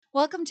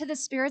Welcome to the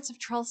Spirits of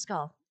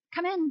Trollskull.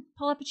 Come in,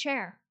 pull up a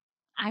chair.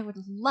 I would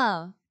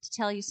love to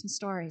tell you some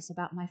stories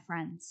about my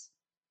friends.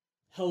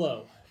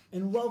 Hello,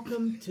 and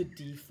welcome to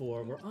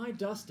D4, where I,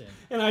 Dustin,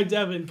 And I,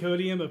 Devin,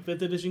 Codium, a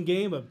 5th edition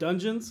game of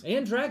Dungeons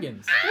and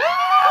Dragons.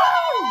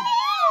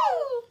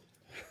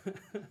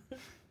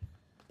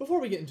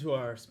 Before we get into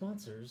our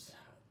sponsors,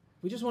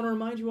 we just want to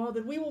remind you all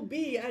that we will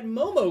be at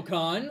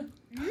MomoCon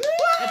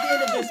at the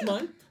end of this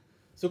month.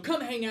 So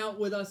come hang out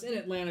with us in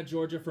Atlanta,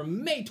 Georgia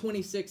from May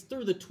 26th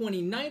through the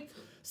 29th.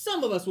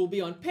 Some of us will be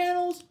on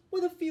panels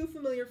with a few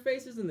familiar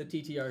faces in the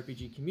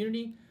TTRPG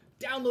community.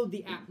 Download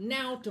the app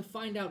now to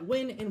find out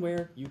when and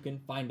where you can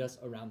find us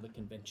around the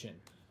convention.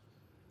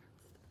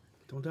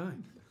 Don't die.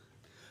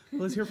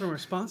 Let's hear from our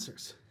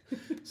sponsors.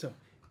 So,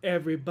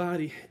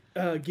 everybody,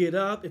 get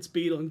up. It's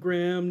Beetle and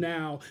Grimm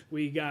now.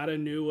 We got a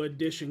new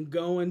edition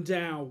going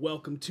down.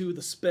 Welcome to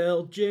the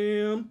Spell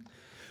Jam.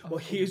 Well,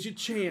 here's your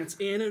chance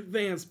in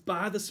advance.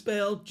 Buy the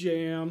Spell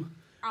Jam.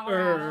 All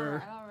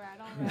right.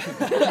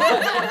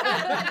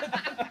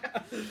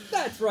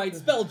 That's right,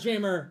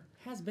 Spelljammer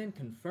has been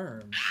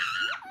confirmed.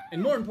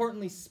 And more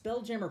importantly,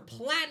 Spelljammer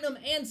Platinum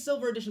and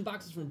Silver Edition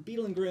boxes from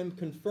Beetle and Grimm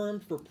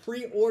confirmed for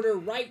pre-order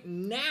right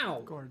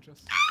now.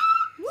 Gorgeous.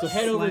 So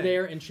head over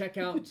there and check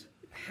out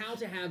how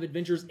to have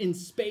adventures in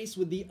space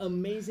with the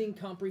amazing,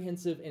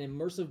 comprehensive, and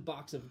immersive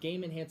box of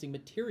game-enhancing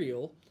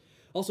material.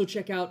 Also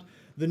check out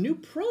the new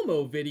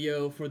promo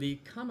video for the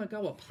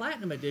Kamigawa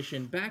Platinum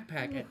Edition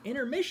backpack at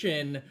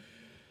Intermission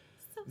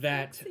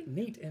that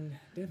Nate and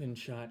Devin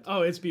shot.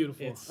 Oh, it's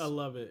beautiful. It's I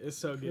love it. It's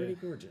so Pretty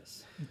good.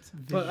 gorgeous.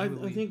 But I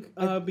think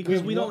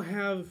because we don't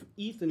have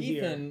Ethan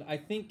here. Ethan, I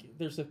think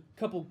there's a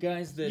couple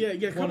guys that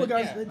Yeah, a couple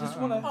guys that just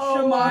want to Oh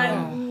show my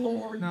off.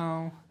 lord.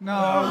 No.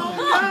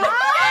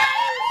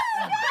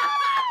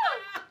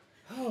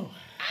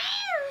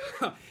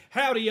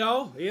 Howdy,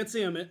 y'all. It's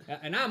Emmett.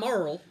 And I'm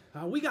Earl.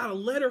 We got a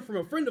letter from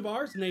a friend of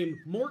ours named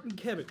Morton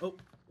Kevin. Oh,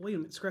 wait a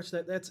minute. Scratch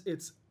that.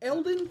 It's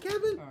Eldon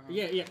Kevin?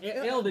 Yeah,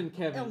 Eldon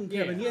Kevin. Eldon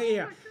Kevin.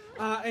 Yeah.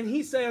 And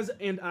he says,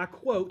 and I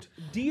quote,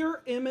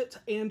 "Dear Emmett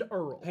and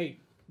Earl."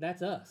 Hey,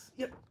 that's us.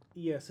 Yep.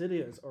 Yes, it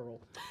is,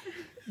 Earl.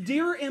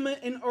 Dear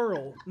Emmett and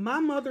Earl, my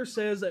mother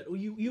says that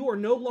you are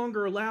no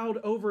longer allowed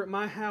over at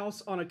my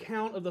house on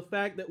account of the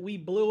fact that we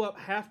blew up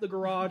half the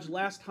garage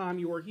last time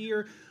you were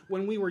here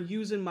when we were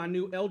using my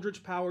new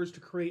Eldritch powers to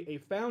create a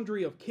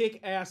foundry of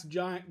kick-ass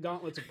giant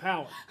gauntlets of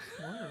power.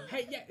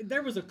 Hey, yeah,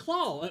 there was a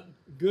claw.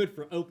 Good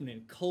for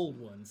opening cold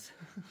ones.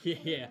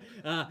 Yeah.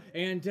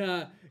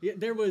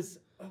 There was...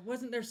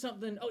 wasn't there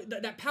something... Oh,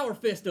 that power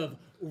fist of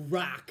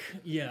rock.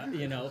 Yeah,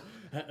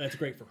 that's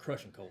great for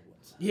crushing cold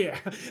ones. Yeah,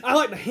 I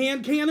like the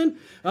hand cannon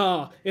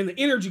and the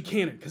energy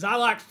cannon because I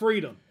like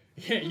freedom.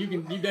 Yeah,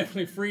 you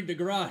definitely freed the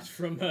garage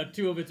from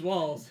two of its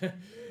walls.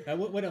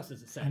 What else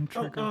does it say?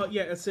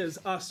 It says,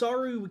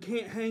 sorry we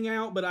can't hang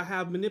out, but I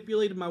have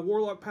manipulated my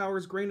warlock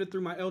powers granted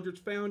through my Eldritch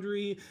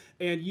Foundry,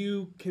 and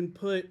you can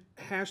put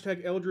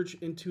hashtag Eldritch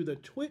into the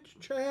Twitch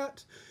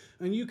chat,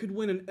 and you could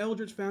win an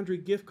Eldritch Foundry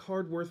gift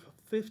card worth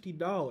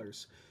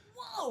 $50.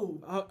 Whoa!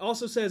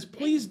 Also says,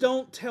 please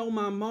don't tell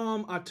my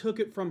mom I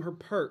took it from her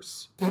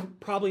purse.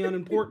 Probably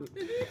unimportant.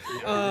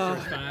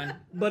 Fine.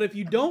 But if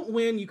you don't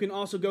win, you can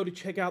also go to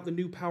check out the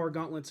new Power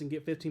Gauntlets and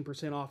get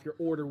 15% off your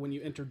order when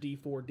you enter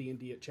D4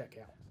 D&D at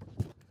checkout.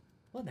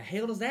 What the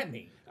hell does that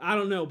mean? I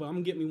don't know, but I'm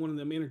gonna get me one of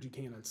them energy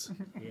cannons.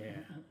 Yeah.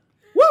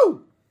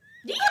 Woo!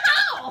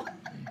 Yeehaw!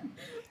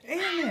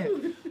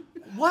 Emmett,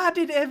 why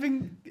did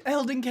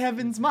Eldon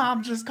Kevin's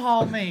mom just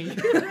call me?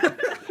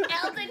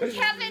 Eldon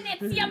Kevin,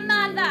 it's your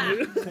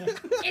mother.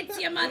 It's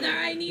your mother.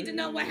 I need to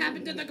know what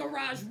happened to the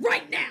garage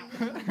right now.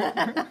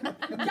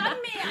 Young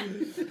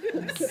man!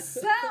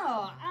 So,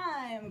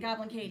 I'm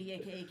Goblin Katie,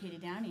 aka Katie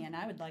Downey, and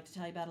I would like to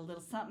tell you about a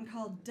little something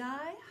called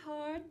Die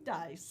Hard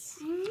Dice.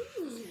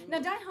 Now,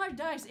 Die Hard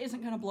Dice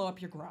isn't going to blow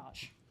up your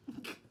garage.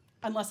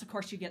 Unless, of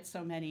course, you get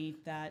so many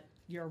that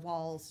your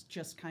walls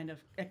just kind of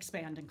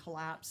expand and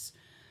collapse.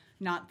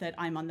 Not that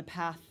I'm on the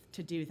path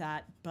to do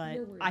that, but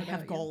I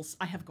have goals.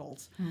 I have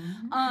goals.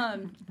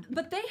 Mm-hmm.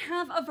 But they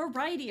have a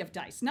variety of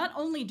dice. Not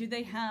only do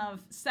they have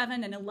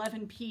 7 and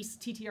 11-piece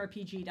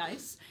TTRPG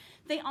dice,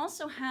 they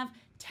also have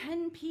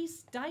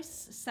 10-piece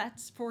dice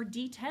sets for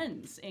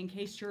D10s in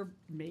case you're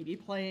maybe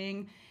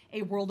playing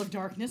a World of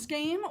Darkness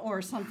game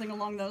or something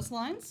along those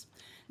lines.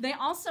 They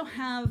also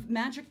have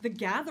Magic the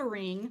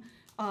Gathering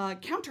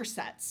counter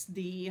sets,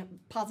 the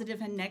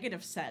positive and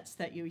negative sets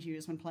that you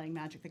use when playing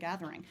Magic the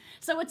Gathering.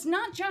 So it's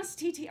not just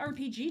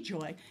TTRPG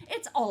joy,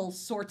 it's all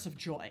sorts of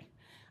joy.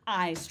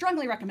 I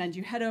strongly recommend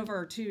you head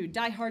over to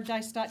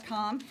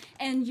dieharddice.com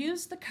and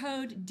use the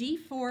code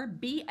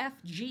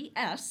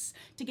D4BFGS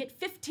to get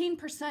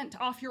 15%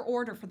 off your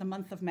order for the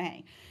month of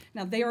May.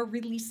 Now, they are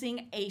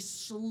releasing a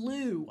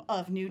slew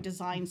of new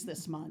designs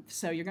this month,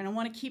 so you're going to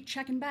want to keep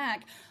checking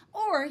back.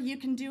 Or you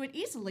can do it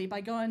easily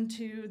by going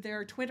to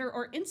their Twitter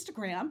or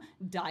Instagram,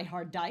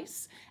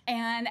 dieharddice,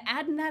 and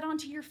adding that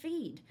onto your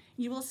feed.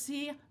 You will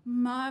see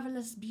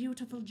marvelous,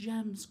 beautiful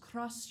gems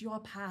cross your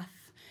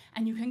path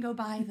and you can go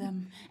buy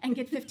them and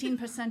get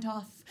 15%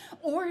 off.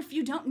 Or if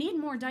you don't need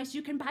more dice,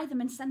 you can buy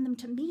them and send them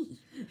to me.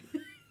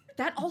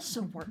 That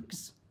also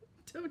works.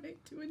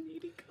 Donate to a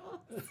needy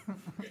cause.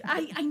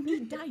 I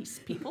need dice,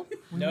 people.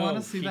 We No, want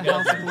to see he the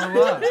house doesn't.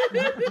 blow up.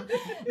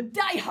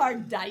 Die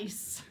hard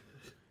dice.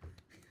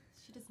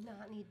 She does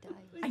not need dice.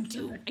 I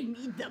do. I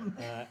need them.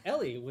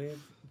 Ellie with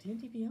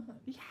D&D Beyond.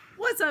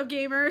 What's up,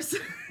 gamers?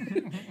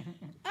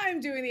 I'm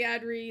doing the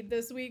ad read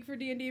this week for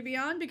D&D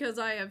Beyond because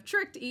I have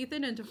tricked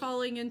Ethan into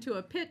falling into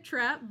a pit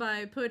trap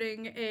by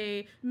putting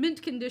a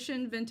mint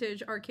condition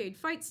vintage arcade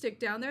fight stick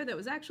down there that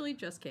was actually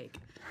just cake.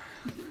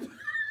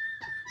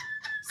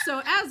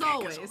 So as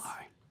always,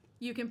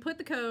 you can put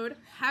the code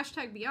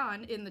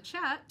 #Beyond in the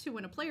chat to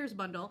win a player's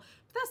bundle.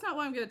 But that's not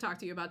what I'm going to talk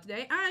to you about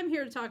today. I'm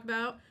here to talk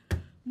about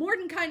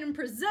Mordenkainen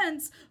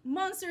presents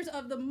Monsters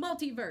of the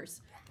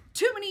Multiverse.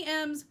 Too Many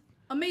M's,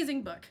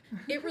 amazing book.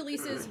 It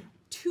releases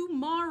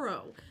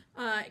tomorrow.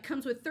 It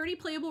comes with 30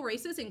 playable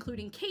races,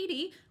 including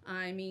Katie,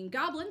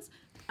 goblins.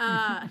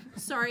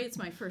 Sorry, it's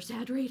my first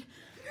ad read.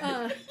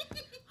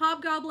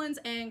 Hobgoblins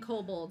and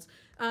kobolds.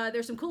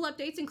 There's some cool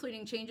updates,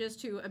 including changes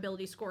to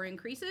ability score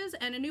increases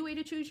and a new way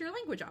to choose your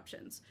language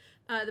options.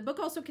 The book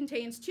also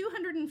contains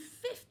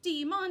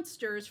 250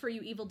 monsters for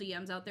you evil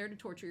DMs out there to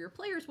torture your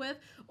players with,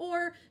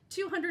 or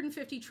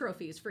 250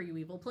 trophies for you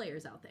evil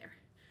players out there.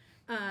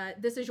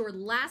 This is your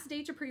last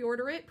day to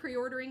pre-order it.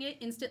 Pre-ordering it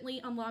instantly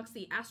unlocks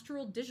the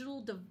Astral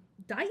Digital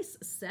Dice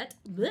set.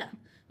 Blech.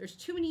 There's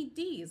too many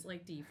D's,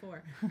 like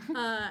D4.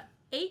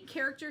 8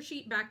 character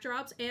sheet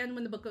backdrops, and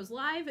when the book goes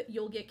live,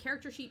 you'll get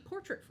character sheet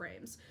portrait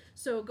frames.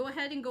 So go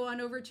ahead and go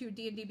on over to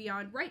D&D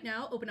Beyond right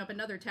now, open up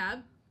another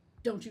tab.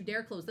 Don't you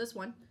dare close this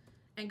one.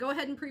 And go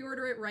ahead and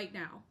pre-order it right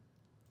now.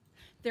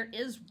 There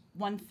is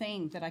one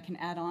thing that I can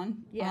add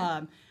on.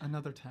 Yeah.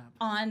 Another tab.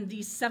 On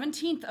the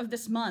 17th of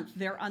this month,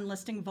 they're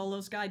unlisting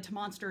Volo's Guide to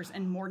Monsters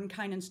and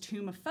Mordenkainen's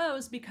Tomb of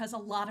Foes because a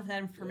lot of that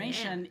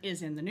information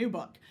is in the new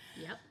book.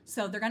 Yep.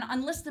 So they're going to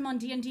unlist them on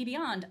D&D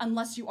Beyond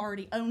unless you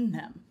already own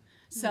them.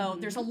 So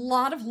there's a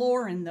lot of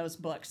lore in those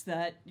books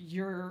that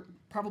you're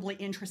probably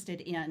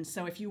interested in.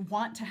 So if you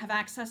want to have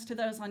access to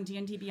those on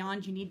D&D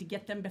Beyond, you need to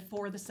get them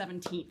before the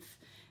 17th.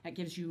 That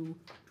gives you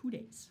 2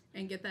 days.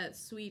 And get that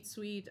sweet,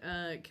 sweet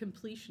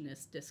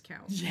completionist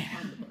discount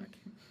on the book.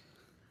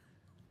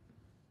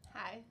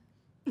 Hi.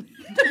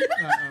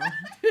 Uh-oh.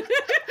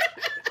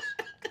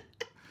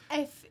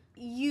 If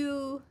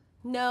you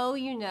know,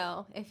 you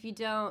know. If you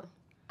don't,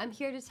 I'm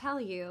here to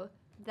tell you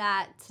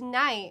that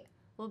tonight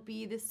will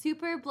be the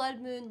super blood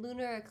moon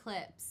lunar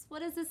eclipse. What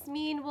does this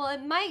mean? Well,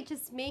 it might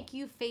just make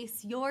you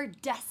face your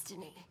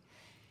destiny.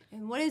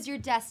 And what is your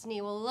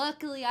destiny? Well,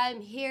 luckily I'm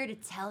here to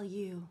tell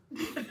you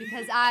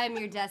because I'm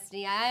your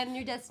destiny. I am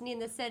your destiny in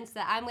the sense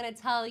that I'm going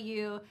to tell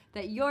you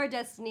that your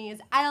destiny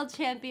is Idle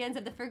Champions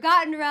of the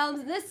Forgotten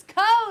Realms. And this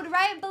code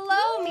right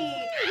below me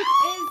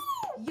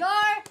is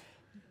your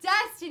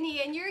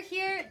destiny. And you're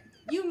here,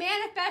 you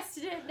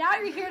manifested it, now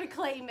you're here to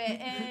claim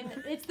it. And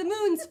it's the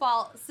moon's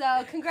fault,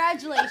 so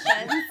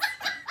congratulations.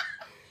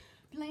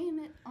 Blame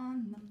it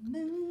on the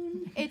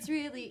moon. It's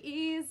really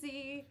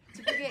easy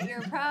to forget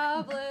your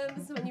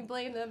problems when you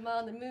blame them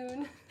on the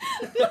moon.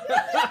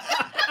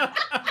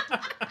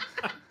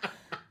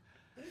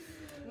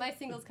 My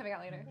single's coming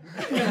out later.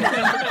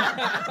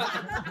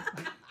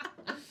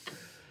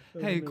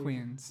 Hey,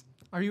 queens.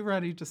 Are you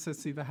ready to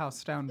sissy the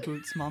house down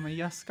boots, mama?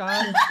 Yes,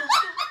 God?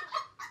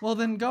 Well,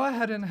 then go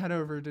ahead and head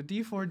over to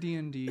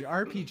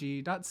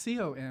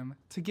d4dndrpg.com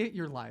to get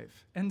your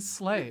life and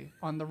slay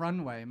on the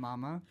runway,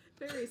 mama.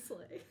 Very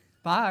slay.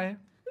 Bye.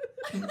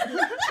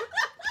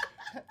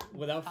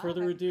 Without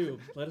further ado,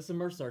 let us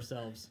immerse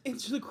ourselves.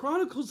 Into the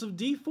Chronicles of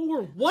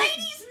D4. What?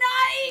 Ladies'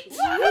 night!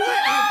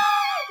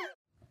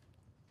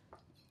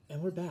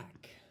 And we're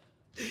back.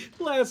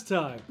 Last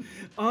time,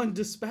 on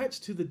Dispatch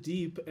to the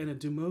Deep and a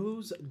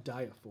Dumo's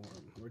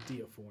Diaform, or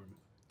Diaform.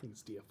 I think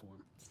it's Diaform.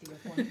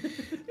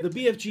 The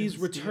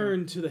BFGs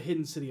returned to the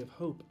hidden city of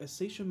Hope as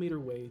Seisha made her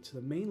way to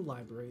the main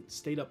library and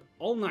stayed up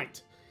all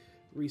night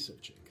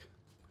researching.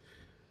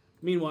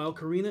 Meanwhile,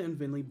 Karina and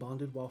Vinley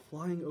bonded while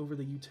flying over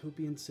the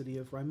utopian city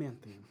of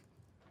Rymanthium.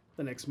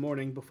 The next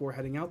morning, before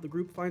heading out, the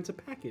group finds a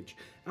package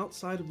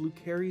outside of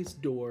Lucari's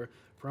door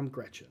from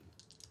Gretchen.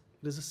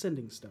 It is a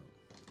sending stone,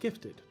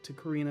 gifted to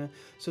Karina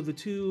so the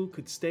two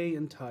could stay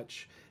in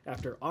touch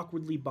after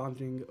awkwardly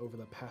bonding over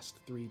the past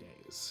 3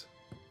 days.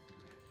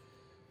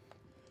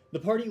 The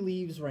party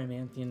leaves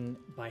Rymanthian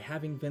by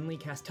having Vinley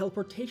cast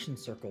Teleportation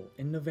Circle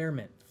in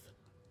Neverminth,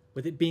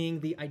 with it being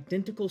the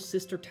identical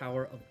sister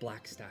tower of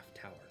Blackstaff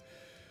Tower.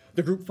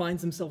 The group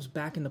finds themselves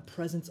back in the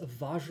presence of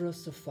Vajra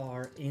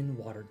Safar in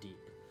Waterdeep,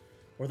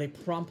 where they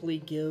promptly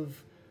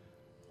give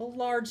a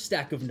large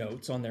stack of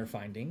notes on their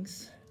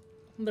findings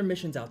and their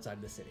missions outside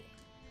the city.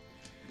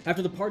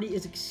 After the party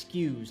is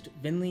excused,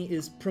 Vinley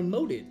is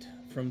promoted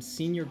from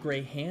Senior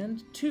Grey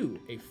Hand to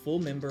a full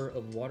member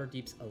of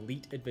Waterdeep's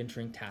elite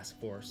adventuring task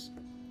force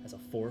as a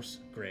Force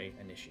Grey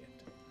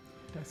Initiate.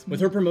 With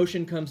her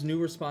promotion comes new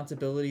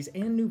responsibilities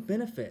and new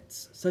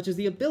benefits, such as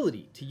the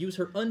ability to use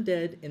her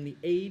undead in the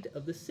aid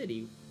of the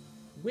city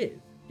with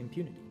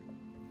impunity.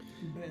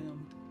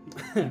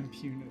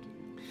 Impunity.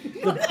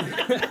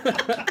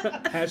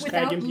 Hashtag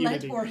Without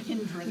impunity. let or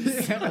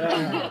hindrance.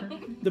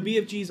 The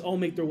BFGs all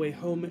make their way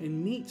home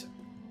and meet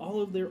all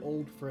of their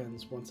old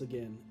friends once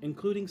again,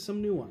 including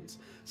some new ones,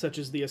 such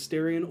as the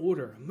Asterian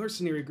Order, a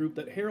mercenary group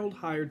that Harold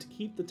hired to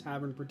keep the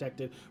tavern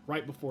protected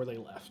right before they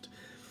left.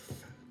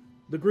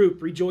 The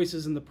group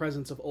rejoices in the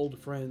presence of old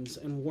friends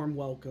and warm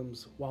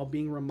welcomes while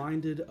being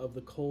reminded of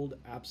the cold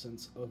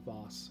absence of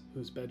Voss,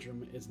 whose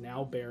bedroom is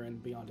now barren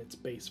beyond its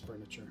base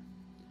furniture.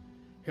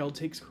 Harold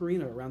takes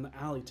Karina around the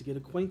alley to get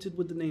acquainted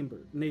with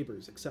the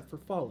neighbors, except for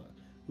Fala,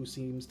 who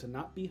seems to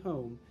not be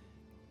home,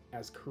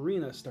 as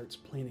Karina starts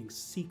planning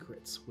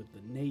secrets with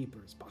the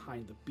neighbors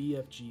behind the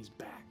BFG's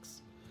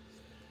backs.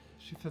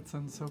 She fits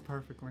in so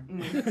perfectly.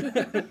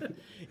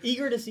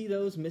 Eager to see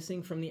those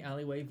missing from the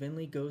alleyway,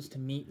 Vinley goes to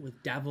meet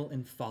with Davil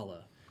and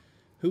Fala,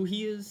 who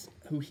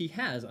he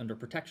has under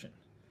protection.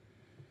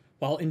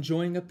 While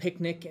enjoying a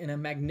picnic in a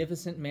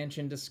magnificent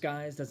mansion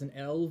disguised as an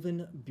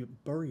elven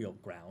burial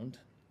ground,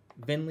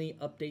 Vinley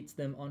updates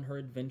them on her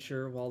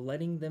adventure while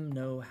letting them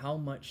know how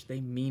much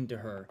they mean to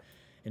her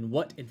and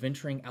what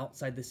adventuring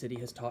outside the city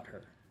has taught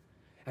her.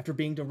 After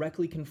being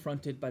directly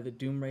confronted by the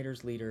Doom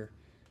Raiders' leader,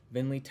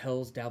 Vinley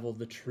tells Davil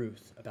the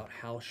truth about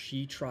how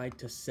she tried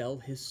to sell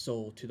his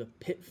soul to the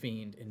Pit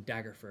Fiend in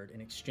Daggerford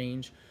in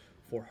exchange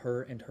for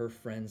her and her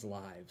friends'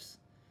 lives.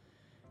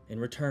 In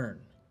return,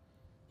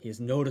 he is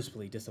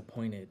noticeably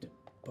disappointed,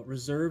 but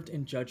reserved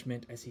in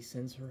judgment as he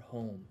sends her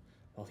home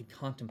while he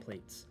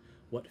contemplates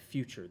what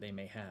future they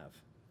may have.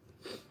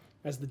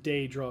 As the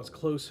day draws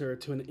closer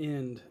to an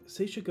end,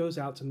 Seisha goes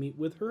out to meet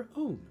with her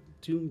own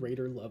Doom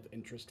Raider love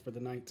interest for the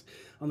night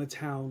on the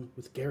town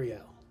with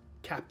Gariel,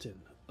 captain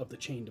of the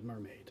Chained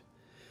Mermaid.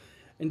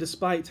 And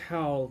despite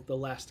how the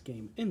last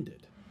game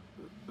ended,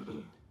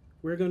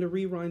 we're going to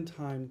rewind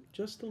time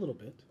just a little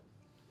bit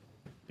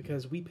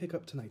because we pick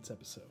up tonight's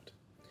episode.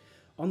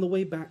 On the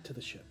way back to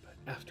the ship,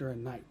 after a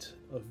night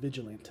of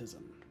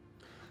vigilantism,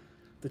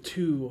 the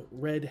two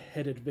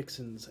red-headed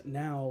vixens,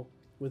 now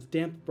with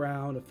damp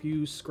brow, a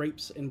few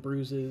scrapes and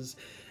bruises,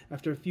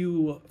 after a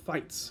few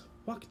fights,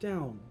 walk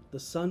down the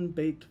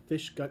sun-baked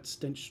fish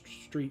gut-stench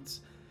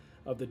streets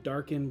of the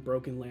darkened,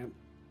 broken lamp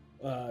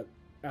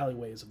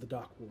alleyways of the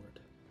dock ward.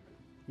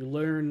 You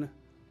learn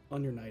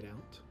on your night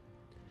out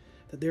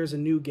that there's a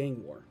new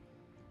gang war.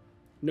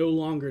 No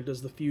longer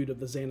does the feud of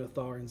the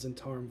Xanathar and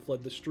Zentarum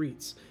flood the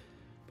streets,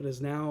 but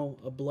is now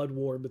a blood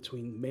war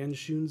between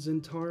Manshoon's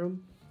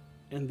Zentarum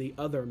and the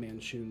other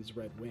Manshoon's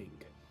Red Wing.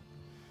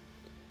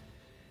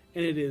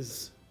 And it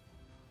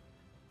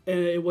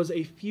was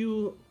a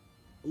few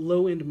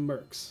low-end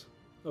mercs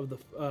of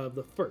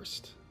the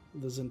first,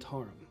 the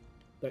Zentarum,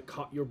 that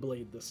caught your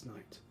blade this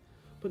night,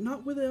 but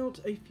not without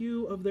a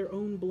few of their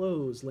own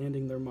blows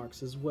landing their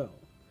marks as well.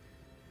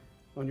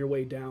 On your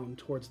way down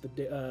towards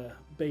the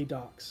bay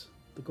docks,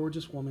 the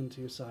gorgeous woman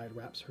to your side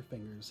wraps her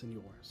fingers in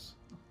yours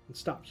and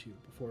stops you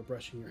before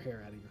brushing your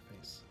hair out of your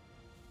face.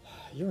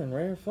 You're in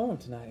rare form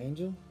tonight,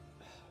 Angel.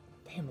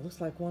 Damn, it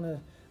looks like one of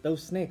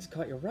those snakes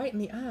caught you right in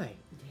the eye.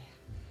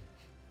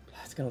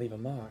 It's gonna leave a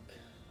mark.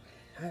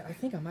 I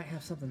think I might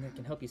have something that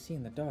can help you see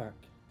in the dark.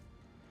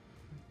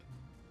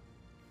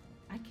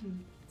 I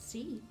can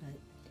see, but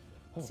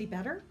Oh. see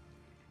better?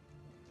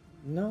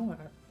 No,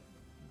 I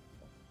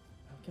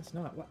guess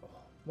not.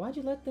 Why'd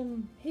you let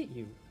them hit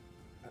you?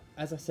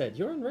 As I said,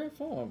 you're in rare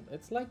form.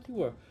 It's like you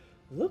were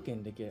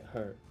looking to get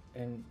hurt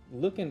and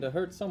looking to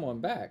hurt someone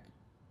back.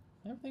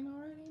 Everything all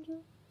right,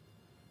 Angel?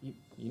 You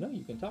know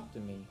you can talk to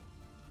me.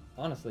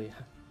 Honestly,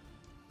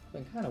 I've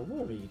been kind of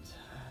worried.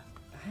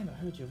 I haven't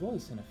heard your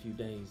voice in a few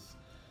days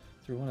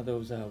through one of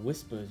those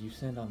whispers you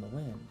send on the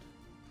wind.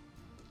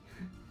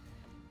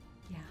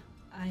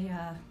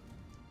 Yeah,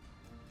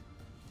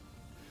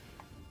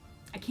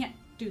 I can't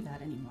do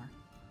that anymore.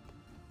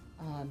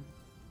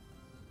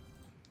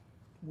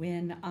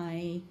 When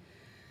I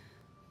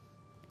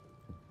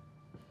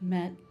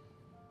met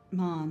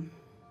Mom,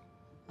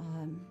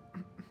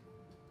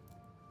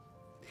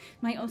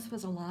 my oath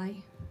was a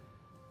lie.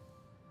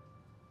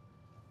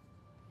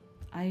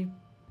 I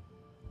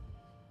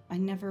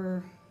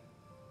never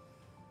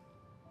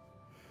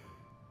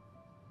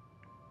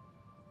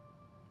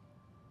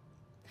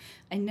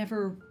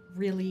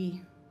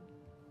really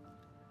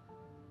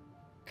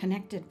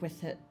connected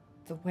with it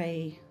the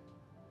way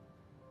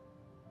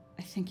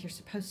I think you're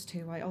supposed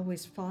to. I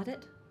always fought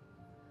it.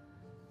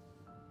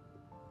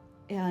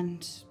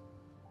 And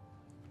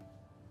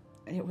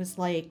it was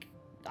like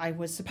I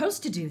was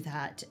supposed to do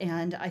that,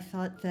 and I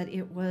thought that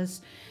it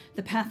was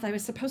the path I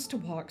was supposed to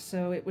walk,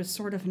 so it was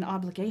sort of an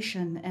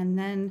obligation. And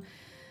then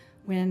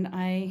when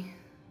I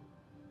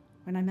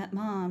met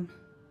Mom,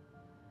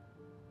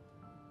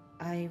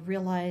 I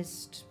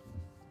realized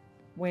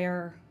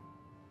where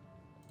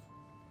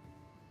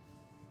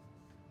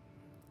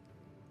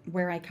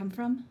I come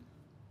from.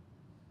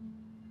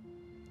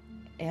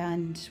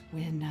 And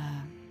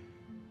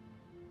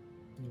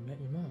You met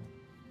your mom.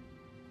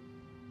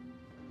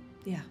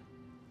 Yeah,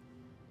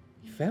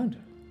 You found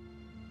her.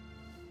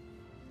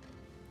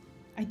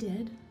 I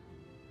did.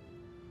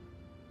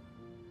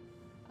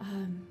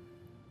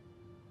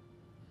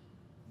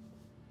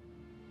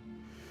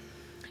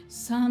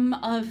 Some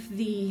of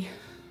the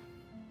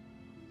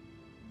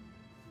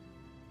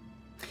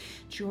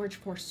George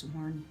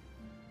Forsworn,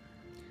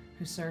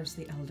 who serves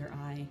the Elder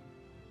Eye,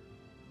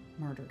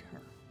 murdered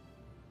her.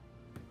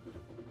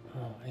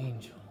 Oh,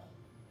 Angel.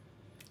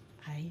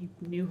 I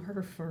knew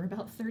her for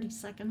about 30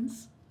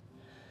 seconds.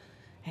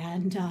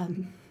 And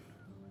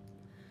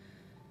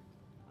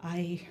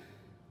I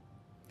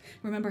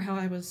remember how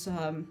I was,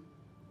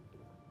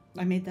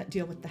 I made that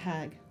deal with the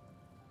hag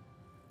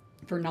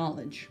for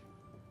knowledge.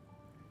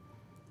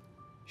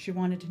 She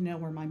wanted to know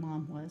where my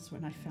mom was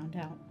when I found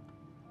out.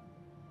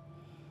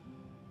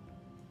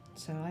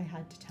 So I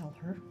had to tell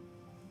her.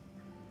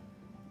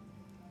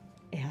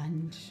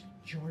 And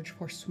George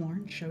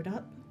Forsworn showed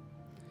up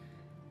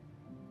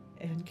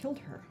and killed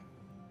her.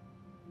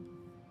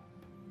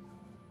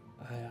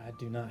 I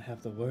do not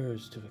have the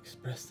words to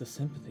express the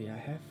sympathy I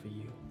have for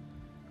you.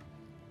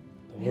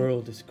 The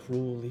world is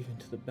cruel even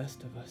to the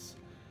best of us.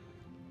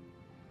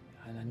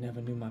 And I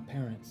never knew my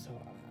parents, so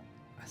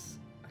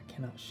I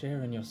cannot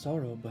share in your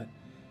sorrow, but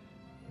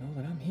know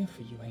that I'm here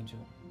for you, Angel.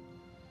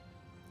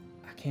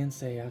 I can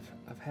say I've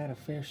had a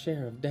fair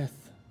share of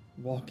death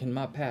walking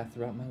my path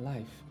throughout my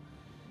life.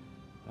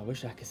 I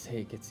wish I could say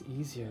it gets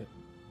easier.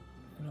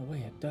 In a way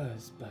it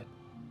does, but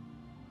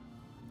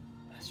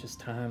that's just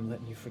time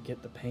letting you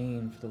forget the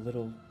pain for the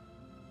little...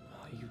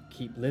 Oh, you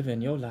keep living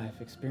your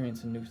life,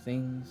 experiencing new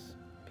things,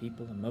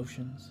 people,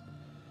 emotions.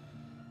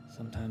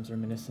 Sometimes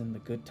reminiscing the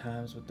good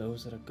times with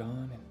those that are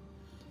gone, and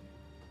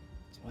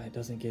that's why it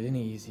doesn't get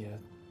any easier.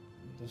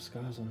 Those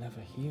scars will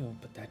never heal,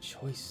 but that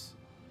choice,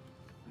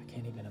 I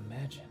can't even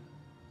imagine.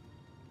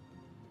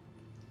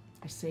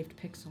 I saved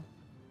Pixel.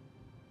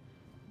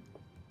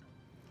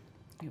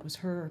 It was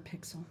her or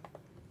Pixel.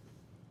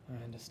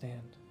 I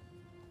understand.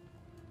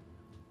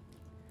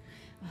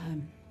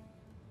 Um,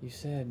 You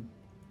said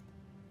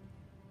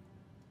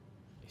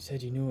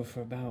you knew her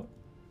for about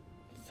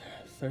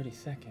 30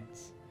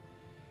 seconds.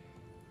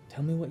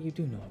 Tell me what you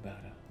do know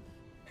about her.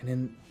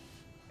 And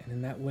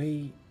in that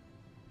way,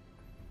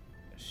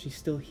 she's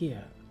still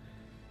here.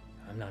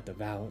 I'm not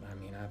devout. I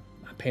mean, I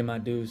pay my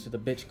dues to the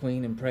bitch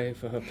queen and pray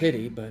for her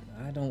pity, but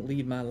I don't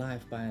lead my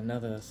life by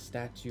another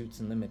statutes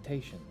and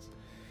limitations,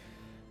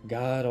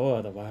 God or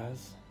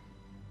otherwise.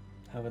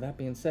 However, that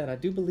being said, I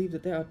do believe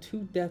that there are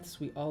two deaths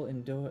we all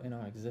endure in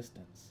our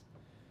existence.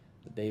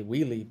 The day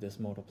we leave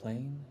this mortal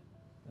plane,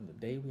 and the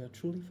day we are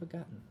truly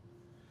forgotten.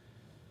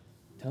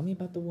 Tell me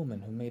about the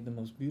woman who made the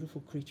most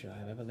beautiful creature I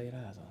have ever laid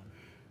eyes on.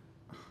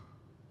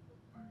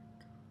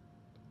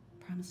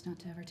 promise not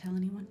to ever tell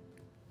anyone.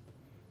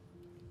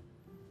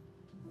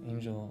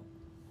 Angel,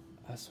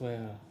 I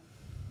swear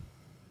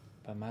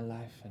by my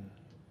life and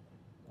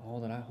all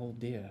that I hold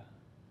dear,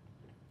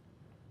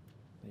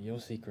 that your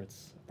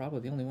secrets are probably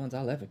the only ones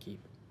I'll ever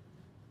keep.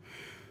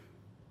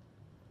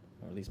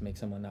 Or at least make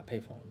someone not pay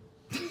for them.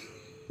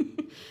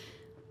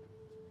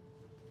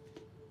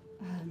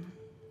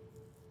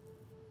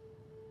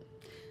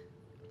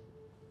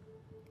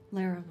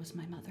 Lara was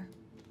my mother.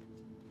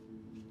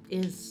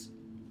 Is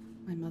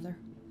my mother.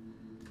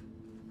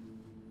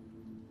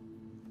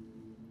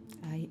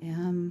 I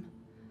am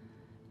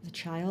the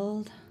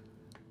child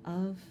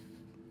of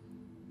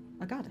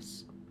a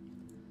goddess.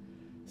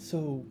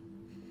 So,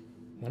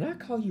 when I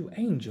call you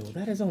Angel,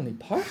 that is only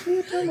partially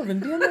a term of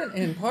endearment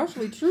and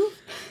partially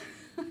truth?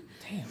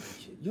 Damn,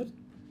 your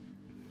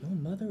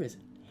mother is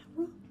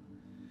Hera?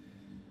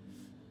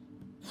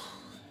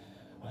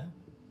 Well.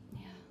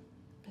 Yeah,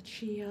 but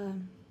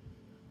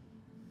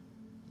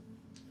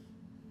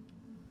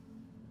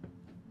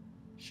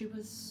she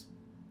was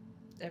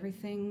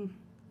everything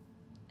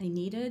I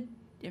needed,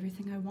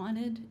 everything I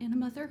wanted in a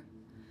mother.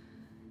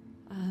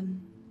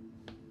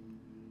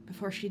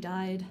 Before she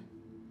died,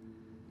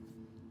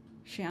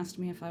 she asked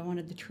me if I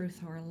wanted the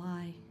truth or a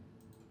lie.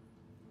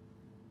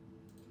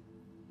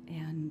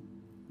 And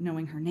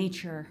knowing her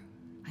nature,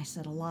 I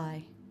said a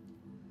lie,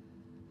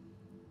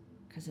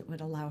 because it would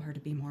allow her to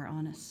be more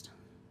honest.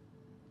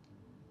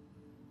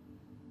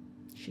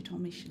 She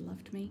told me she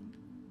loved me,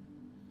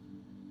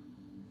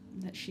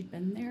 that she'd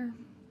been there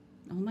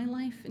all my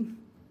life, and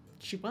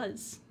she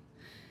was.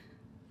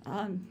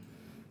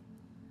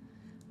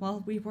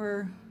 While we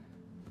were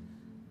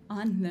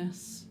on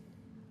this,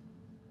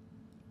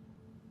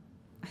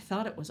 I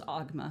thought it was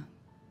Ogma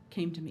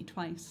came to me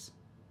twice.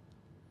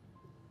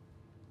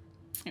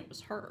 It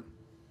was her.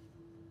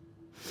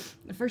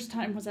 The first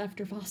time was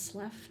after Voss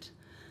left,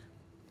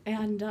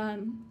 and I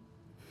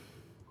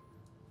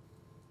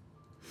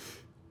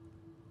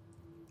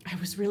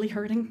was really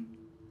hurting.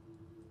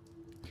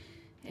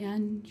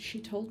 And she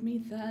told me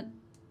that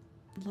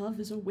love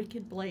is a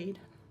wicked blade,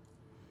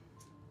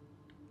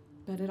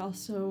 but it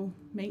also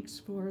makes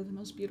for the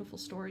most beautiful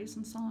stories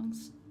and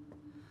songs.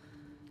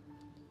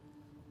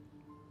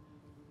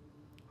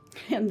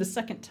 And the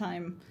second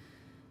time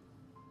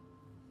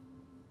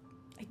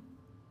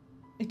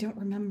I don't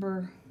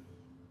remember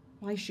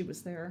why she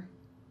was there.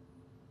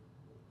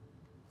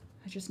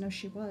 I just know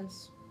she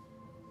was.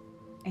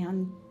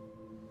 And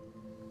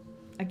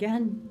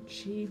again,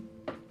 she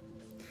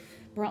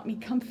brought me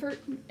comfort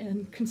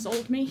and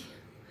consoled me.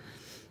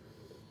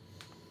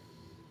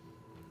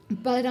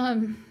 But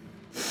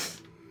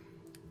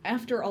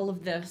after all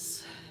of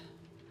this,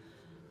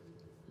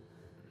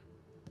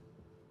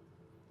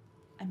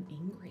 I'm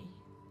angry.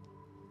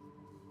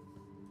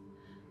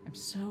 I'm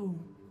so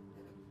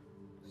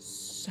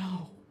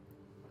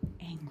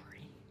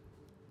angry.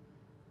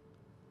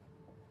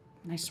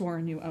 And I swore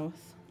a new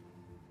oath.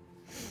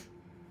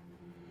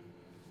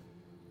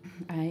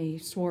 I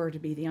swore to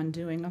be the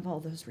undoing of all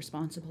those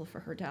responsible for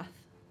her death.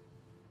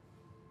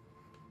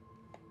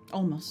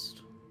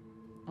 Almost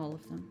all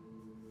of them.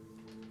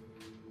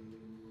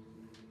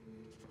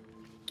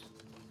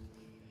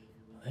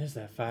 There's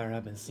that fire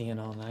I've been seeing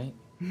all night.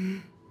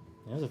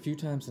 There's a few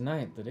times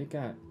tonight that it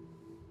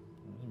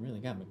really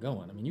got me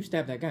going. I mean, you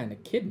stabbed that guy in the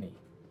kidney.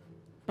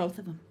 Both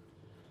of them.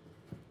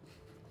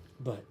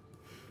 But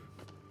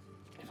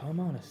if I'm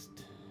honest,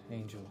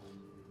 Angel,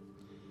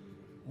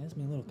 it has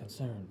me a little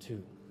concerned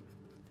too.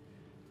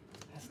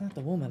 That's not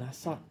the woman I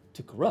sought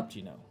to corrupt,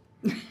 you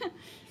know.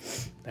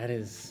 That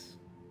is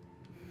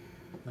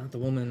not the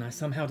woman I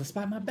somehow,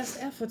 despite my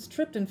best efforts,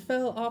 tripped and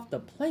fell off the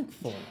plank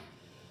for.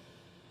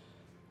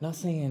 Not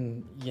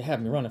saying you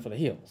had me running for the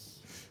hills.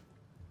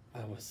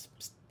 I was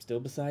still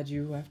beside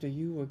you after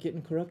you were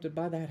getting corrupted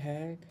by that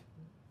hag,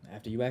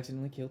 after you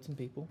accidentally killed some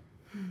people.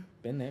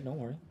 Been there, don't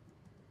worry.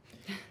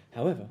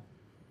 However,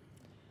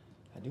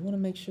 I do want to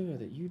make sure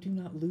that you do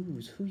not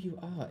lose who you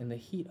are in the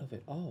heat of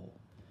it all.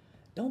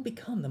 Don't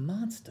become the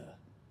monster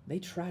they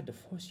tried to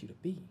force you to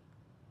be.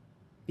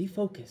 Be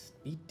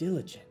focused, be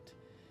diligent,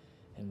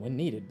 and when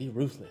needed, be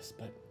ruthless,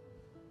 but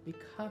be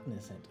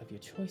cognizant of your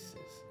choices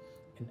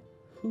and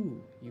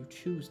who you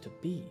choose to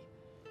be.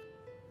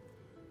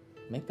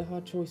 Make the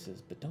hard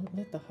choices, but don't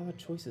let the hard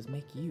choices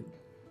make you.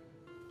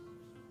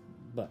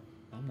 But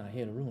I'm not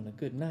here to ruin a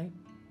good night.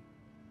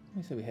 Let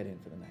me say we head in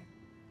for the night.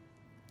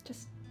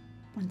 Just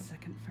 1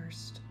 second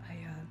first.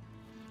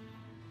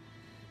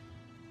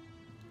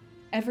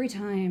 Every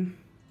time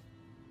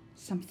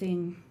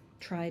something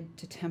tried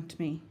to tempt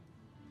me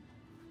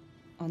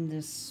on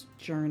this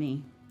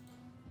journey,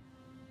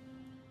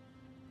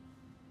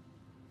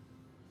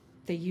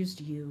 they used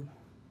you.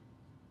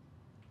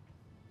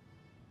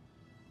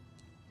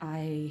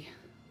 I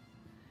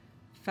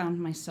found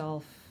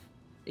myself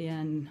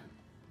in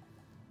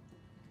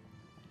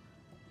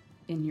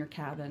your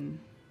cabin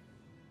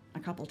a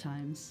couple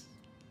times,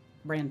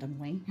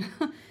 randomly.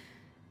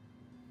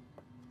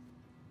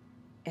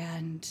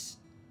 And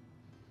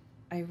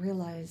I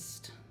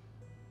realized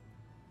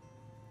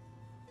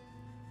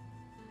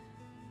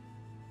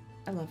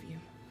I love you.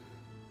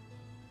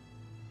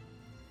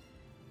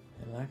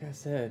 And like I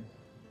said,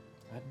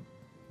 I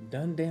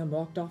done damn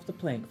walked off the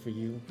plank for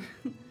you.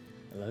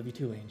 I love you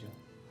too, Angel.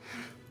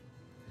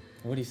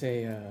 What do you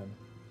say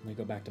we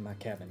go back to my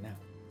cabin now?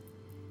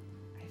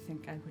 I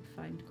think I would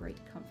find great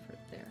comfort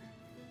there.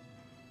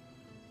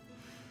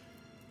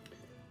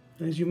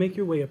 As you make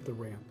your way up the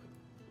ramp,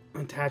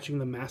 attaching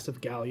the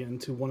massive galleon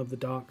to one of the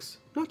docks,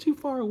 not too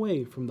far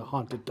away from the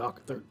haunted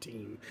Dock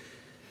 13,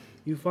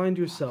 you find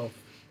yourself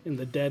in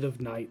the dead of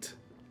night,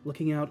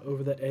 looking out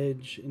over the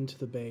edge into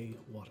the bay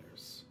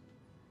waters.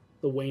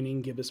 The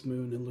waning gibbous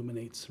moon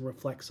illuminates and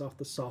reflects off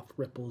the soft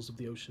ripples of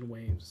the ocean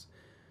waves.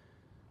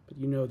 But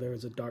you know there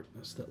is a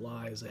darkness that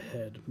lies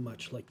ahead,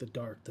 much like the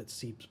dark that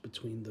seeps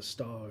between the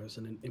stars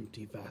in an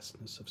empty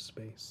vastness of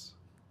space.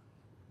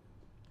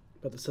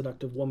 But the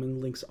seductive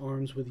woman links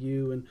arms with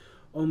you and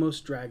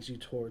almost drags you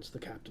towards the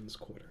captain's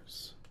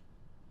quarters.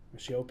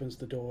 She opens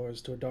the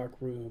doors to a dark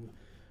room,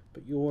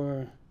 but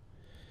your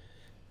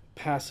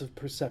passive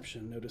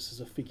perception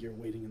notices a figure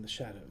waiting in the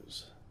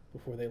shadows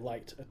before they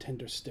light a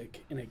tinder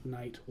stick and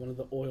ignite one of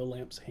the oil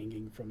lamps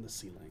hanging from the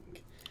ceiling.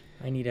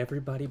 I need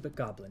everybody but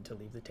Goblin to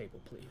leave the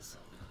table, please.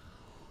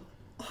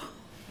 I'm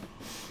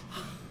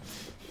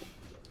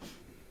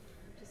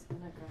just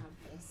gonna grab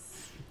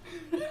this.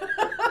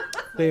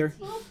 There.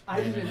 I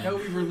didn't know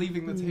we were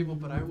leaving the table,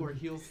 but I wore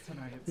heels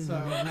tonight, so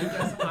I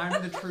guess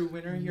I'm the true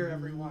winner here,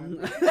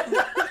 everyone.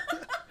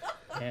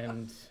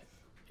 And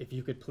if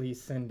you could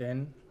please send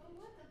in.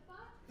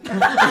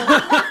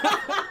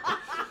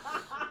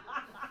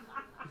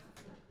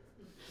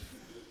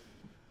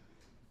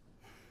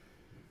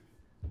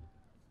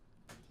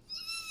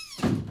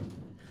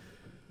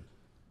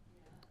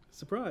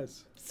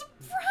 Surprise.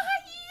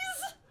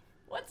 Surprise!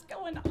 What's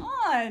going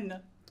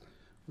on?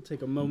 We'll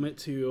take a moment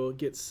to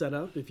get set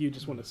up. If you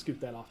just want to scoot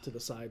that off to the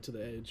side, to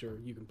the edge, or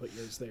you can put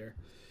yours there.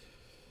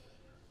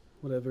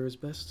 Whatever is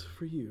best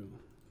for you.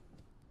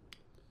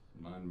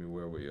 Remind me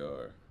where we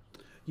are.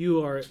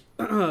 You are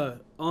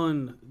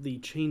on the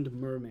Chained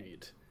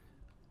Mermaid,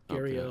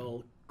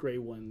 Ariel Grey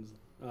One's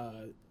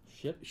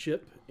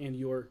ship, and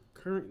you're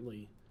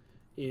currently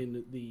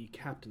in the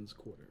captain's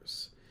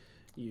quarters.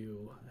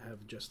 You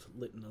have just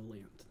lit a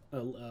lamp,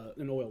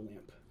 an oil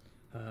lamp.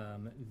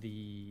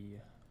 The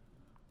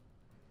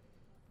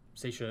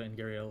Seisha and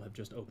Gariel have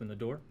just opened the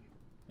door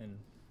and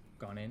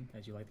gone in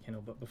as you light the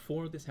candle. But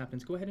before this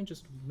happens, go ahead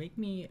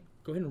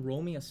and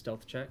roll me a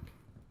stealth check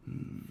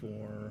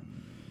for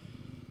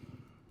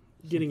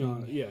getting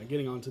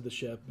onto the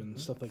ship and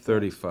stuff like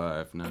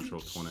 35,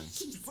 natural 20.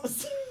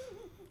 that.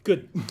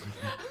 Good.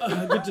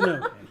 Good to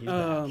know.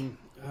 And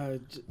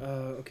he's back.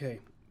 Okay.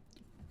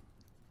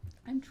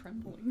 I'm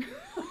trembling.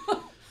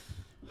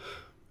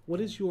 What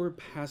is your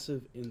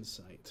passive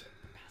insight?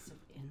 Passive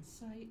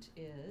insight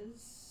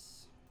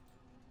is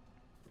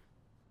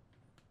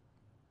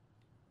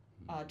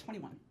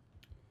 21.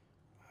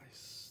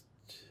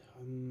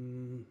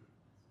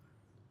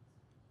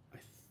 I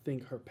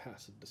think her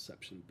passive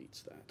deception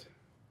beats that.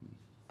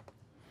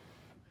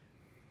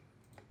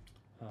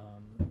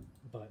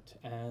 But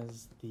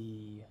as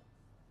the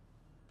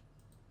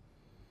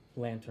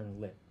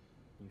lantern lit,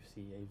 you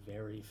see a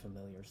very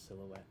familiar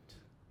silhouette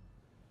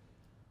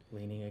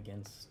leaning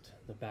against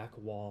the back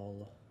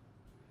wall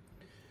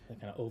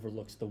that kind of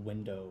overlooks the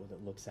window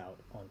that looks out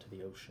onto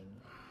the ocean.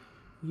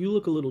 You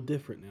look a little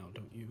different now,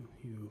 don't you?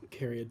 You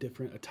carry a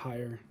different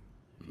attire.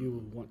 If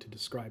you want to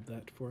describe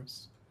that for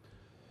us.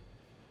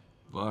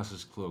 Voss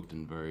is cloaked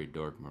in very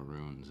dark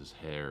maroons. His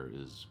hair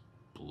is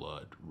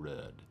blood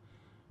red.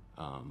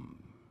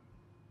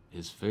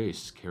 His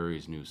face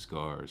carries new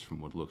scars from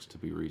what looks to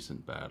be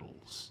recent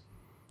battles,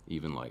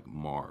 even like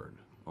marred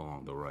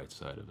along the right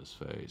side of his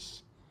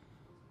face.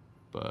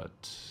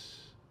 But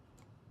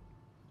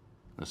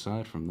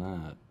aside from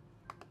that,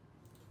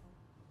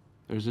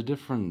 there's a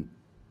different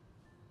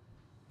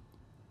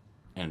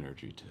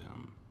energy to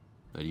him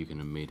that you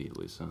can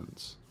immediately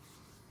sense.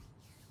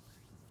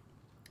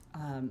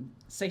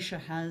 Seisha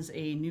has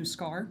a new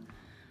scar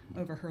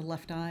over her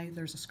left eye.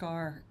 There's a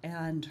scar,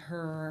 and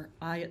her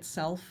eye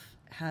itself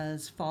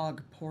has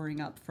fog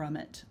pouring up from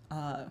it,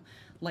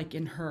 like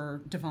in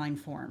her divine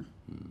form.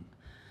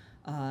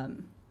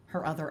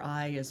 Her other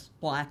eye is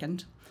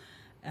blackened,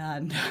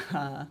 and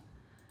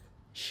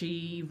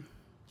she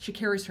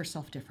carries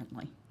herself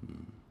differently.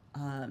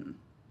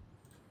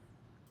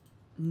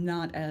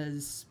 Not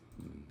as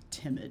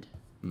timid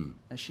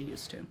as she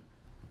used to.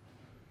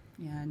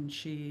 And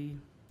she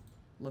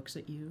looks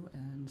at you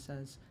and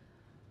says,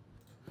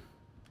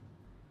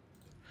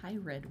 "Hi,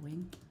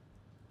 Redwing."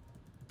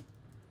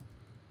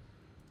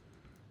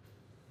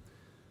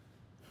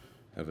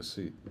 Have a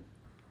seat,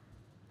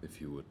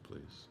 if you would,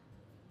 please.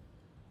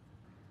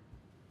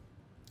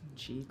 And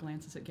she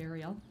glances at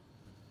Gariel.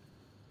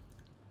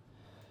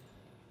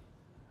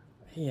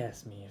 He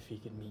asked me if he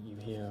could meet you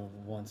here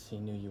once he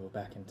knew you were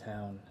back in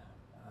town.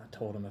 I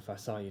told him if I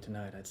saw you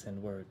tonight, I'd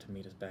send word to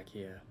meet us back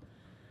here.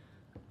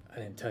 I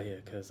didn't tell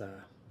you because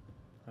I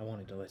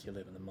wanted to let you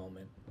live in the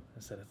moment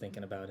instead of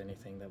thinking about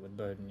anything that would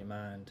burden your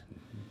mind.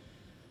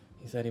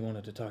 He said he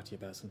wanted to talk to you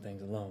about some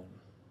things alone,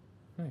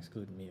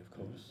 excluding me, of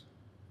course.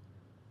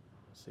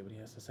 Let's see what he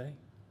has to say.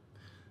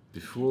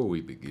 Before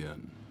we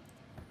begin,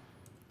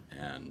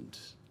 and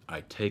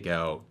I take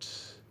out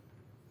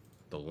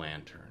the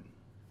lantern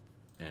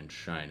and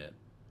shine it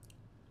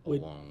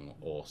along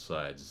all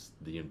sides,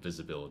 the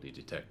invisibility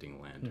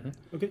detecting lantern.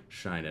 Okay.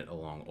 Shine it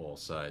along all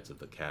sides of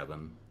the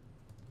cabin,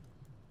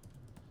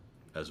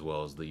 as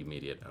well as the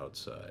immediate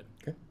outside.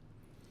 Okay.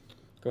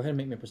 Go ahead and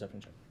make me a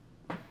perception check.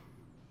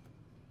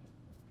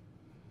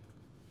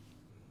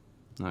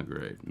 Not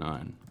great.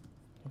 9.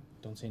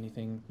 Don't see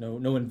anything.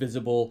 No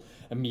invisible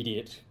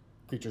immediate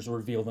creatures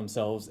reveal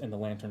themselves in the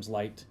lantern's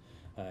light.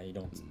 You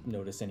don't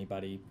notice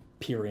anybody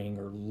peering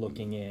or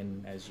looking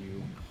in as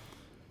you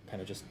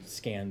kind of just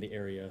scan the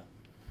area.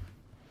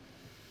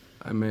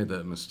 I made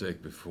that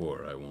mistake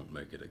before. I won't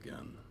make it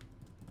again.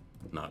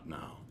 Not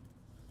now.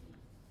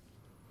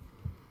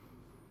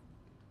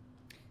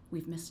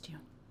 We've missed you.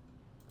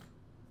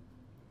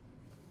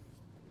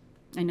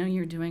 I know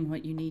you're doing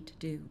what you need to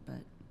do,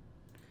 but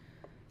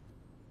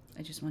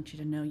I just want you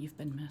to know you've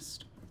been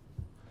missed.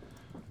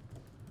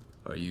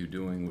 Are you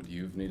doing what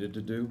you've needed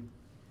to do?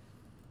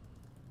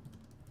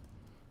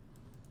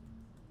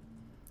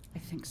 I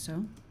think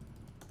so.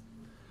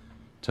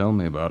 Tell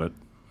me about it.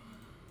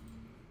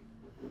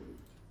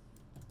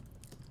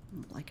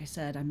 Like I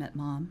said, I met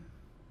Mom.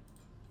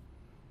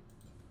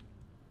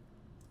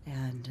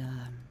 And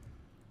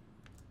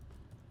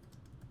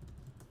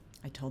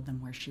I told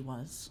them where she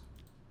was.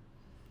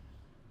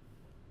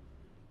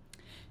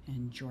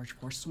 And George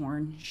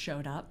Forsworn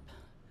showed up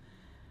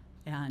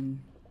and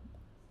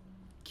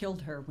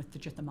killed her with the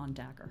Jithamon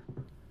dagger.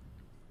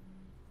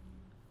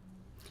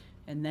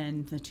 And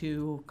then the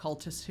two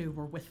cultists who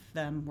were with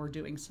them were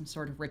doing some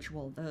sort of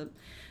ritual. The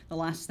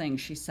last thing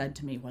she said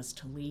to me was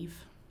to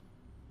leave.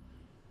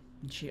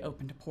 And she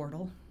opened a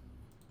portal.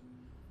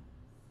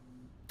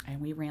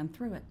 And we ran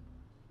through it.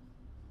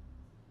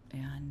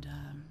 And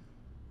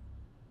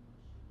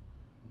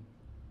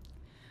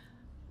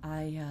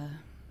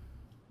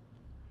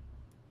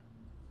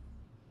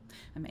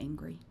I'm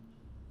angry.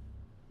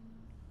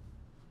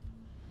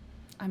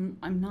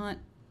 I'm not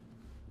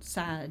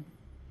sad.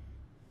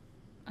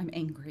 I'm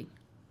angry.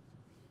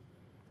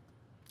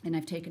 And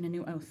I've taken a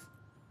new oath.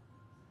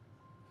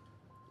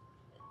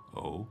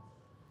 Oh?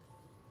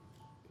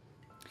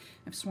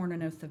 I've sworn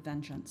an oath of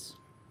vengeance.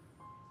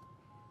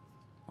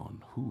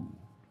 On who?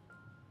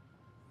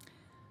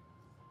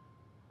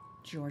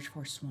 George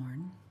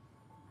forsworn.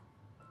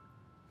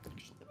 Let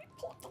me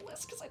pull up the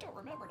list because I don't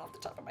remember it off the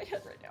top of my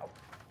head right now.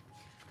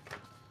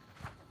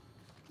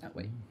 Oh,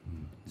 wait.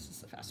 This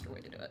is the faster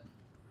way to do it.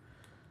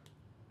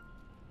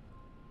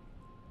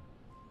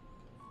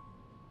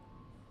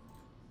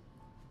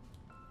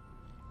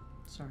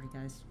 Sorry,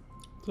 guys.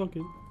 It's all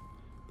good.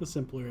 The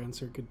simpler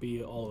answer could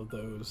be all of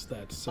those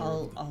that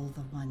served. All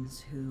the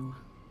ones who...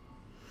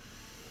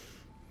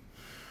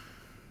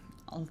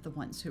 All of the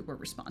ones who were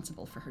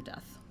responsible for her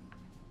death.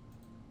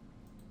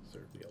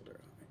 Served the Elder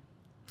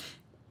Eye.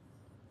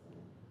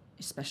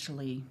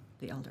 Especially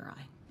the Elder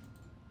Eye.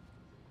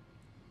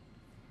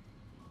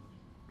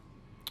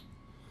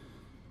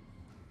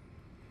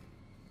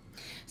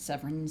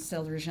 Severin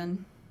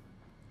Silvergen,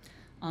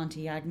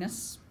 Auntie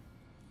Agnes,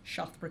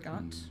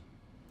 Shothbragat,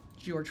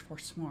 George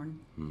Forsworn,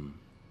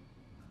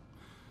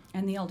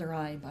 and the Elder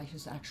Eye by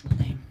his actual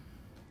name.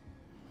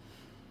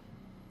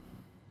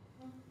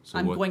 So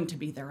I'm what- going to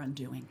be their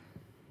undoing.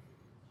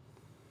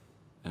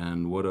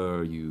 And what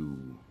are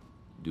you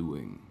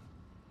doing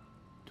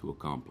to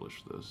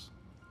accomplish this?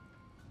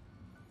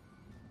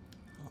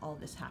 All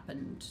this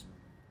happened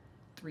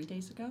 3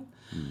 days ago.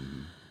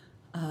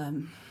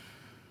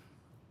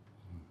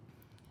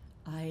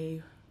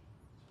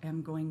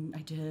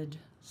 I did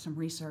some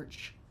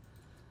research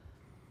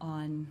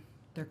on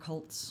their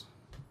cults,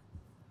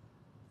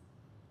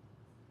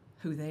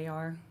 who they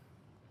are,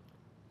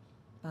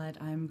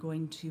 but I'm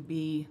going to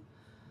be...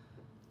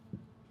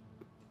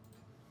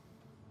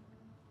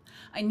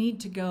 I need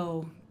to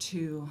go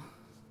to,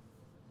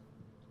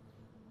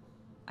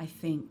 I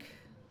think,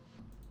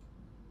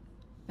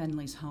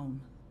 Bentley's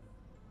home.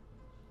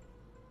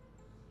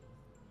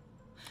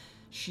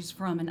 She's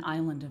from an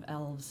island of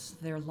elves.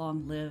 They're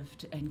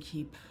long-lived and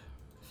keep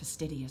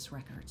fastidious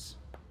records.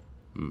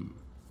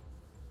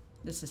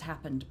 This has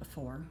happened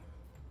before.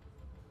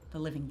 The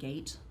Living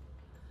Gate.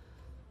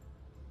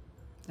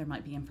 There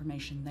might be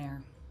information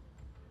there.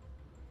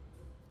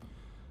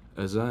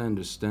 As I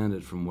understand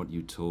it from what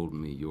you told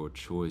me, your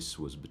choice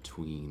was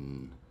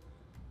between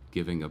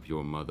giving up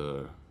your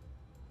mother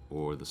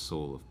or the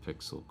soul of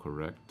Pixel,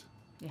 correct?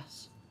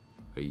 Yes.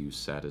 Are you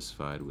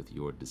satisfied with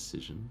your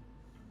decision?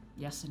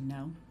 Yes and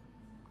no.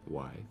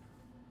 Why?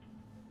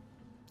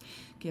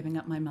 Giving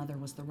up my mother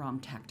was the wrong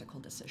tactical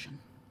decision.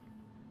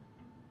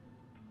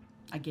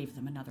 I gave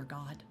them another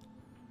god.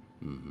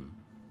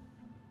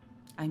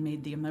 I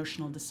made the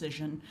emotional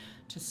decision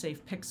to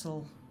save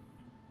Pixel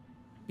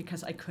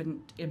because I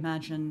couldn't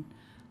imagine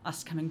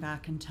us coming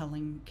back and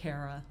telling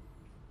Kara.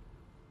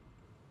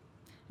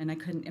 And I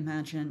couldn't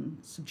imagine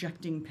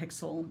subjecting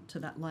Pixel to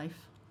that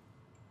life.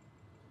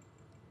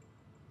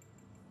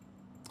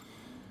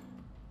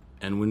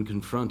 And when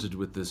confronted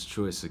with this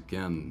choice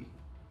again,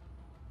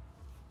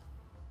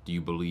 do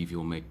you believe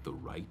you'll make the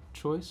right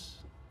choice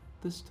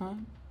this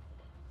time?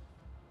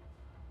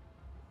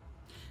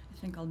 I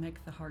think I'll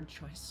make the hard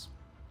choice.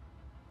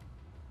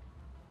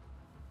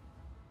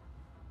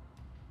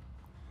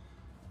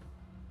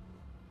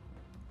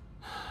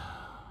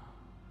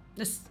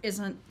 This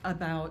isn't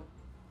about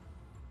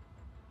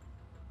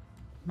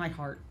my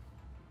heart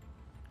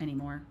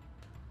anymore.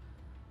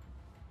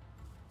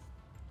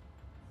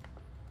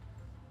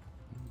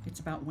 It's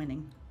about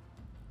winning.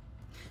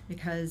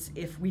 Because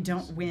if we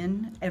don't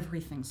win,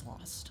 everything's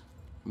lost.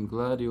 I'm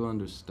glad you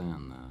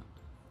understand that.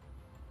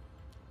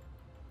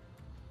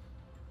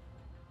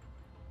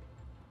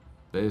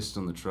 Based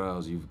on the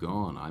trials you've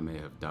gone, I may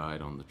have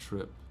died on the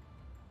trip.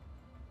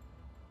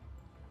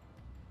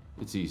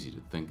 It's easy to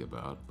think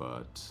about,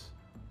 but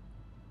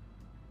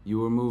you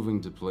were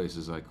moving to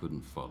places I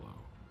couldn't follow,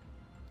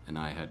 and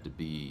I had to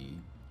be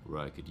where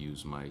I could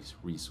use my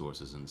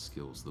resources and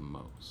skills the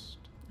most.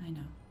 I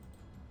know.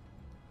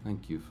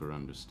 Thank you for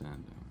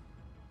understanding.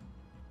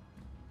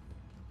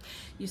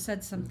 You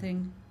said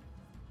something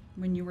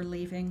when you were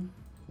leaving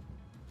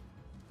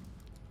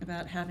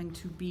about having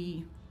to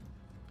be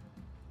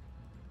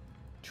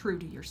true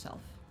to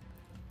yourself.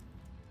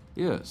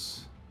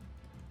 Yes.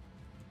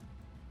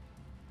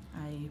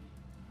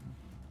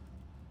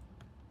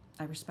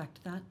 I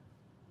respect that.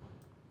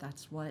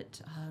 That's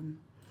what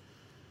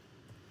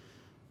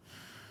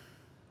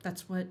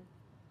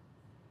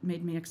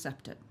made me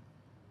accept it.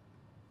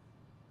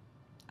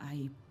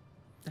 I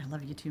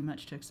love you too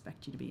much to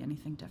expect you to be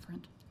anything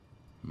different.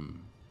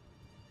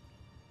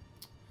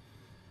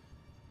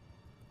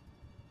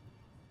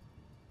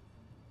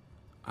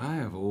 I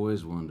have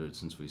always wondered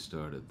since we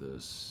started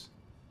this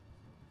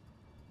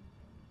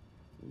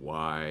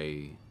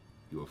why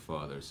your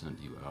father sent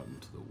you out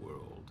into the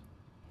world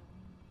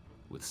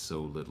with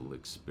so little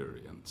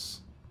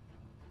experience.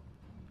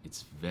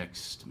 It's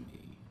vexed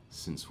me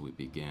since we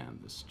began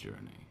this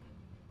journey.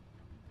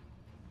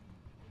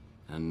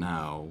 And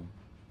now,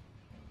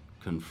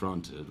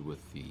 confronted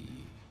with the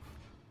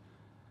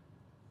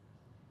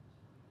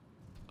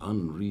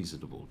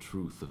unreasonable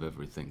truth of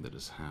everything that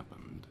has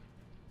happened,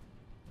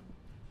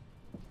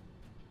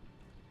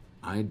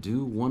 I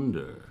do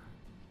wonder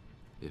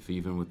if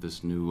even with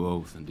this new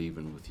oath and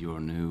even with your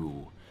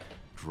new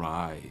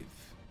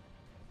drive,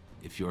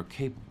 if you're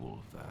capable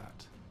of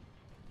that.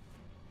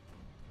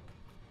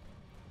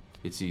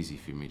 It's easy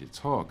for me to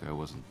talk, I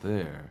wasn't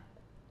there.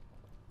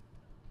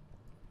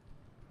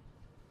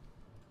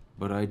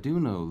 But I do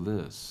know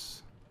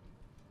this.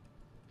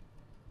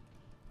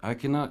 I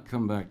cannot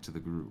come back to the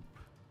group.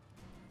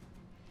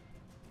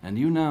 And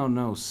you now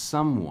know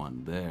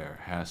someone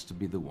there has to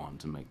be the one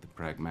to make the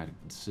pragmatic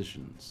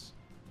decisions.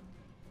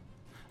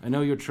 I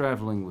know you're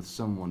traveling with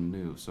someone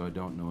new, so I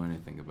don't know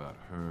anything about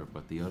her,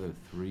 but the other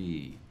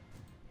three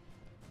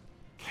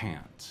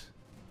can't.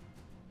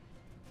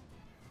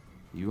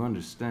 You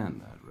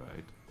understand that,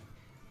 right?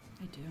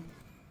 I do.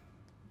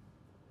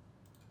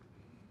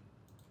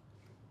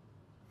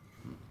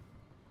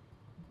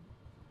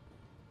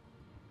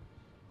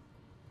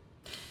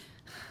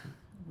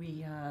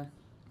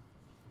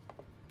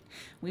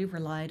 We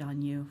relied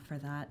on you for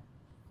that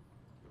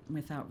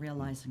without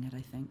realizing it,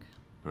 I think.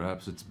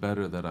 Perhaps it's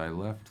better that I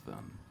left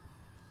then.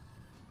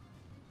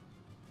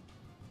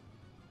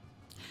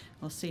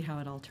 We'll see how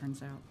it all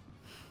turns out.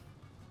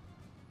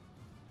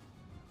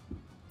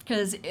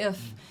 Because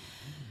if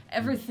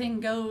everything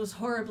goes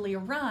horribly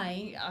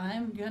awry,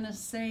 I'm gonna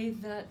say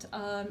that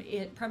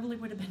it probably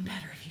would have been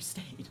better if you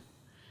stayed.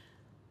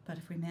 But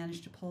if we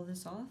manage to pull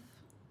this off,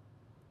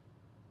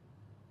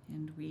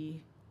 and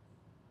we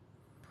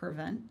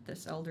prevent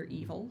this elder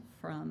evil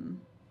from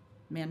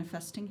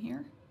manifesting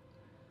here,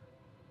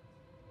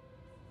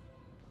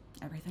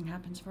 everything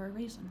happens for a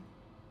reason.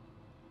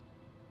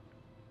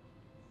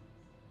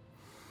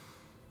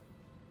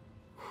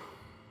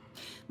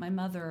 My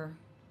mother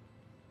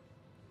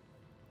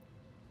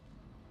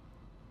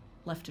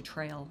left a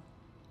trail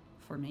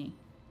for me,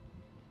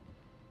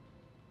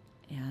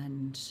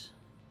 and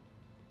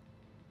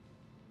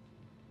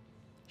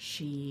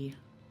she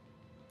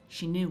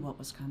knew what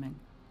was coming.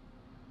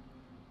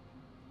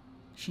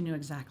 She knew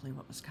exactly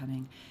what was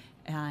coming,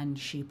 and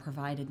she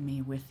provided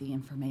me with the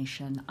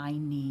information I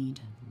need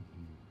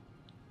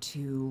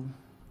to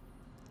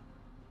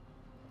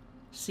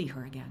see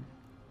her again.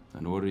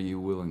 And what are you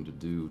willing to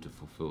do to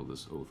fulfill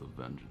this oath of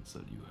vengeance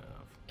that you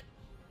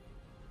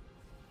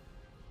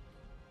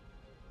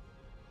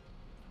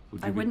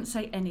have? I wouldn't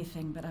say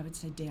anything, but I would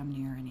say damn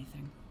near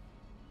anything.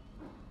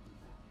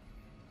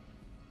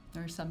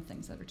 There are some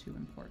things that are too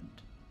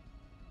important.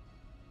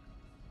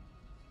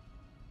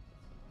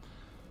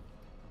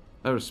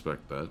 I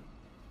respect that.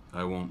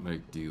 I won't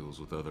make deals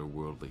with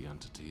otherworldly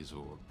entities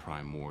or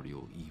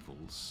primordial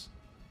evils.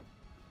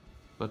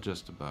 But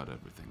just about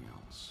everything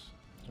else.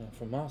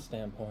 From my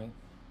standpoint,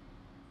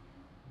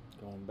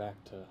 going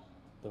back to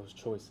those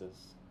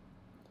choices,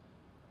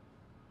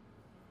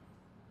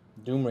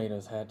 Doom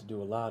Raiders had to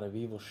do a lot of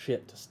evil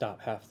shit to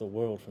stop half the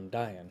world from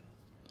dying,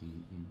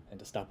 and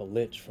to stop a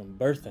lich from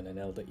birthing an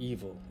elder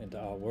evil into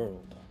our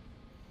world.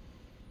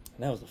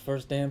 And that was the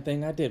first damn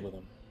thing I did with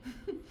them.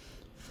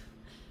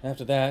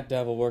 After that,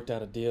 Devil worked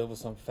out a deal with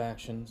some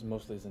factions,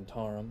 mostly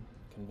Zentarum,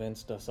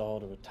 convinced us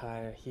all to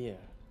retire here.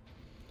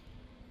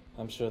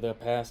 I'm sure their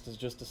past is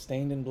just as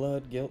stained in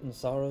blood, guilt, and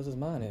sorrows as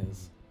mine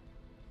is.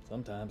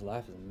 Sometimes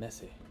life is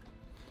messy.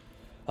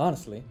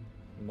 Honestly,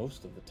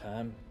 most of the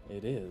time,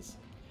 it is.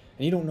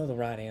 And you don't know the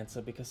right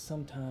answer because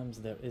sometimes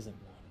there isn't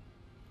one.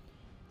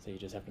 So you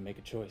just have to make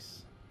a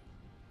choice.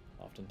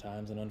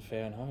 Oftentimes an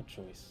unfair and hard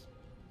choice.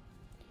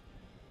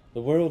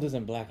 The world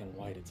isn't black and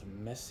white, it's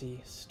a messy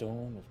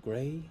storm of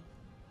gray.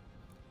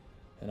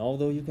 And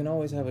although you can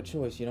always have a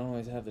choice, you don't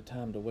always have the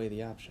time to weigh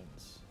the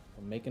options.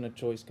 Making a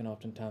choice can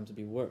oftentimes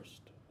be worse,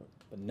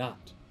 but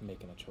not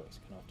making a choice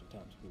can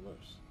oftentimes be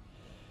worse.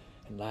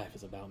 And life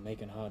is about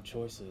making hard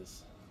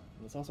choices.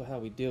 And it's also how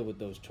we deal with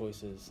those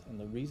choices and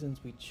the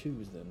reasons we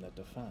choose them that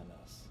define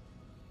us.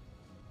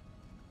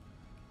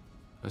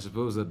 I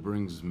suppose that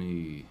brings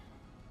me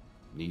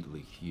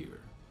neatly here.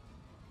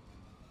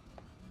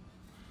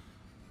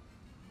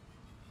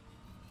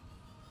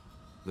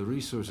 The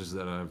resources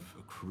that I've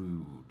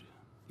accrued,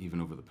 even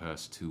over the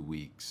past 2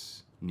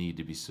 weeks, need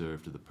to be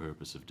served to the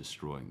purpose of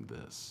destroying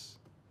this.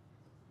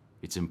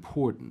 It's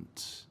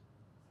important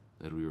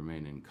that we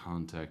remain in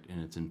contact,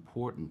 and it's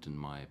important, in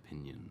my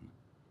opinion,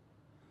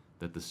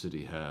 that the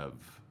city have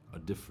a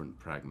different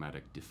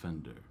pragmatic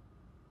defender.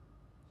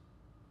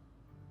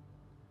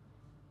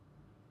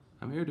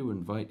 I'm here to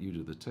invite you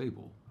to the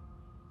table.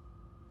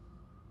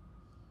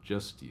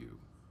 Just you.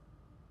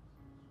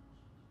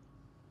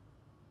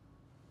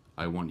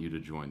 I want you to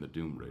join the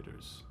Doom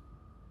Raiders.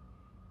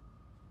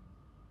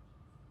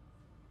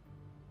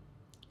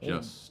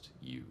 Just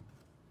you.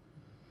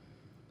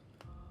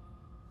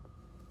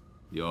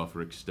 The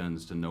offer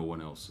extends to no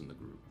one else in the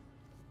group.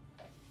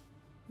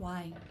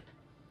 Why?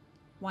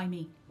 Why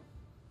me?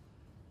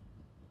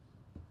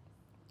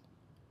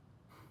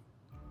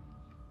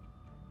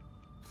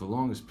 For the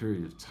longest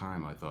period of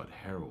time, I thought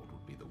Harold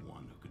would be the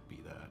one who could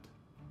be that.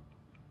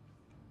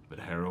 But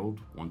Harold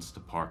wants to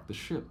park the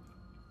ship.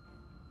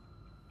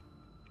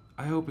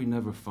 I hope he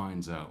never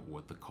finds out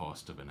what the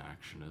cost of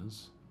inaction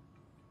is.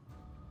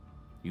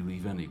 you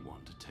leave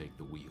anyone to take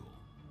the wheel.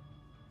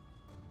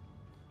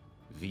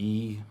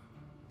 V,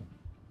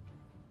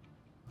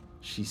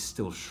 she's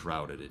still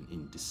shrouded in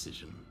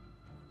indecision,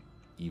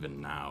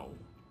 even now,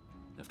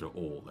 after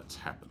all that's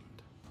happened.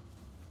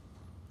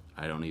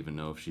 I don't even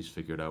know if she's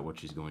figured out what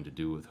she's going to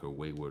do with her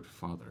wayward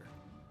father.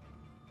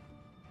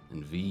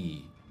 And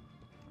V,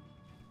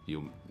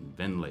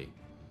 Venley,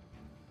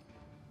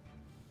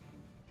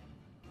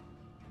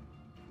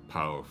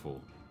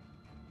 powerful,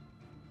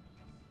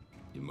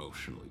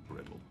 emotionally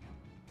brittle.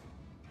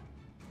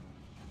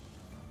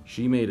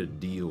 She made a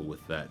deal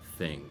with that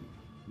thing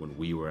when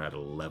we were at a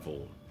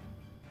level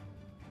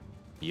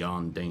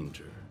beyond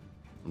danger,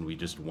 when we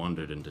just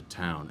wandered into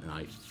town, and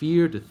I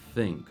fear to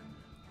think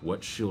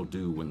what she'll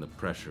do when the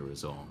pressure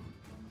is on.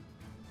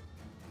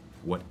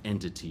 What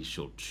entity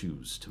she'll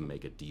choose to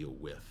make a deal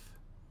with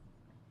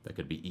that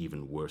could be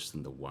even worse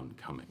than the one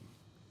coming.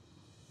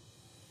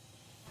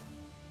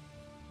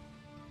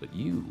 But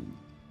you,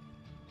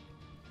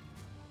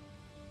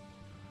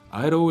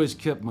 I'd always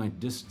kept my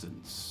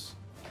distance,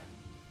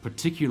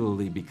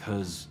 particularly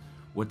because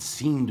what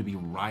seemed to be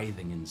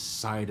writhing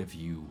inside of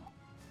you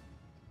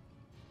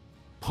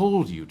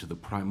pulled you to the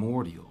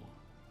primordial.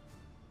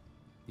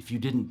 If you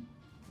didn't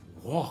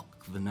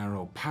walk the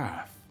narrow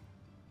path,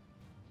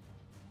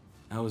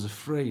 I was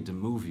afraid to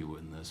move you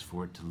in this,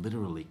 for it to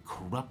literally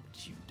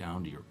corrupt you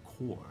down to your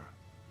core,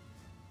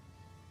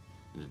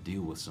 and to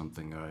deal with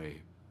something I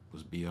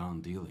was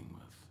beyond dealing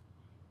with.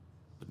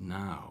 But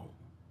now,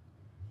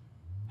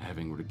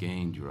 having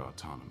regained your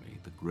autonomy,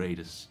 the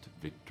greatest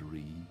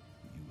victory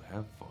you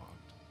have fought,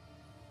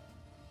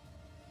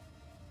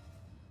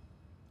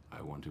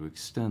 I want to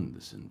extend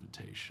this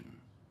invitation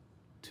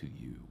to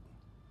you.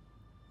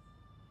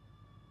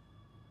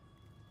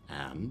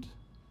 And,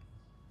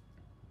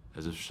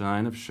 as a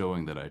sign of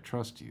showing that I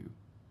trust you,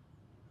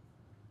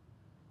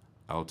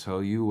 I'll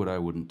tell you what I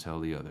wouldn't tell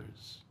the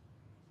others.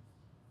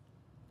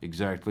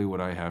 Exactly what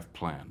I have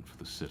planned for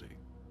the city.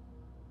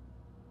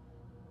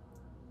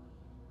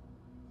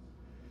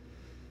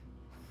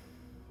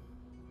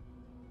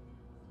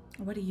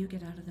 What do you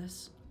get out of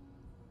this?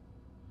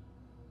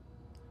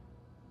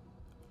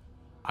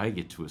 I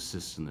get to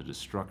assist in the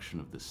destruction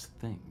of this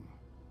thing.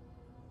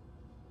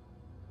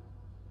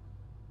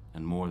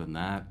 And more than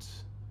that,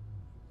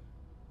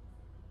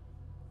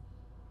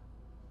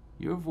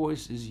 your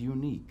voice is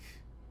unique.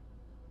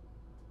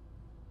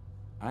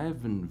 I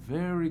have been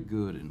very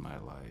good in my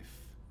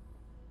life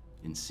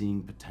in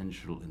seeing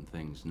potential in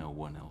things no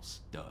one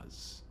else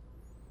does.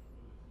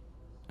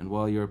 And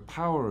while your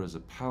power as a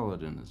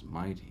paladin is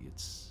mighty,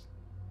 it's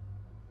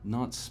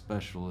not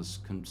special as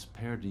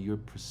compared to your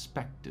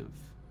perspective,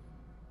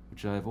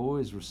 which I have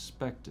always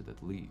respected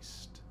at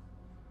least.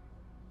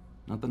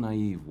 Not the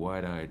naive,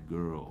 wide-eyed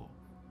girl,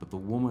 but the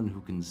woman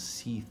who can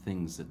see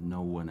things that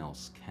no one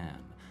else can.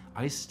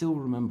 I still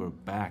remember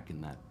back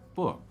in that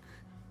book,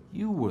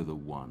 you were the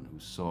one who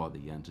saw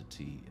the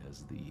entity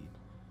as the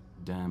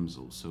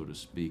damsel, so to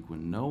speak,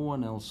 when no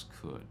one else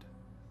could.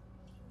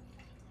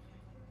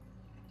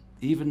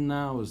 Even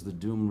now, as the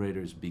Doom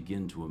Raiders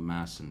begin to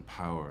amass in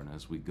power and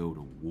as we go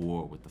to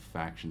war with the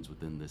factions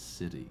within this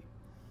city,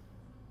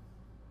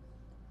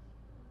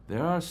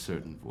 there are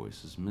certain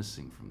voices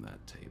missing from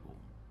that table.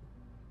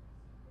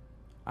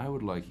 I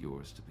would like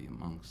yours to be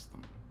amongst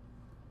them.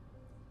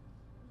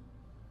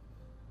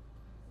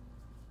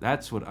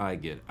 That's what I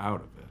get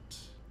out of it.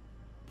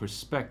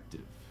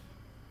 Perspective.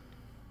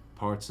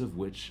 Parts of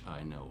which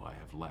I know I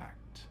have lacked.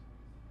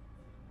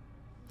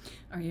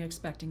 Are you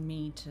expecting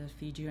me to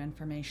feed you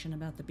information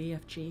about the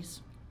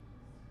BFGs?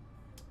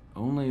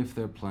 Only if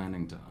they're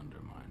planning to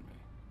undermine me.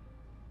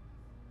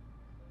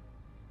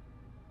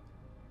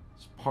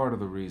 It's part of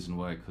the reason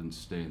why I couldn't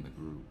stay in the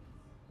group.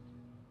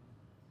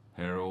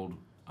 Harold,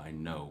 I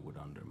know, would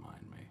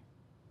undermine me.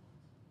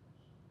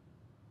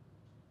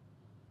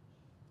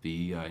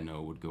 V, I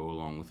know, would go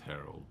along with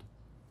Harold.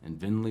 And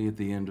Vinley, at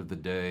the end of the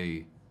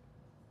day,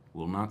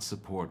 will not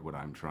support what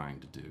I'm trying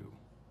to do.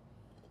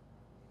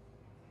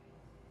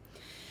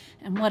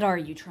 And what are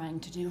you trying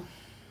to do?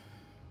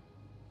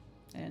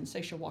 And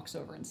Seisha walks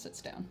over and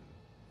sits down.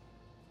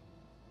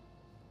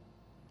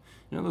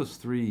 You know those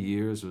 3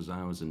 years as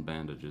I was in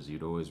bandages,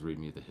 you'd always read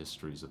me the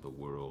histories of the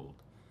world,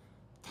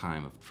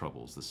 time of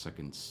troubles, the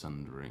second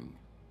sundering,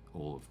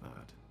 all of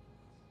that.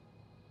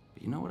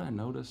 But you know what I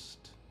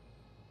noticed?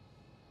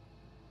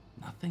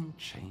 Nothing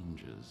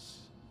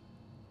changes.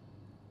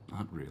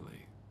 Not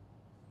really.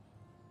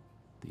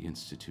 The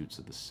institutes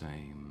are the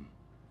same.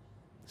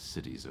 The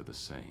cities are the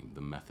same.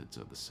 The methods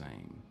are the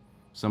same.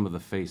 Some of the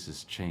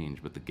faces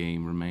change, but the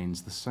game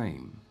remains the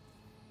same.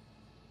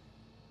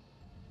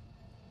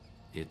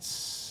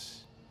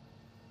 It's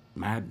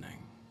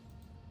maddening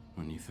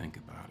when you think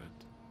about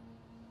it.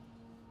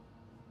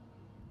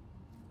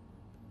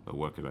 But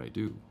what could I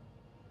do?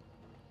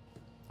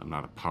 I'm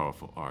not a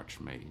powerful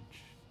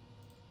archmage.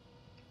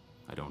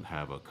 I don't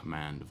have a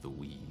command of the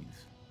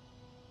weave.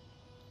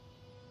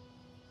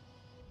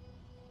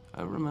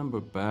 I remember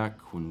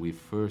back when we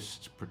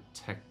first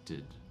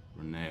protected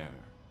Renair.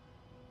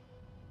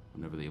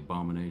 whenever the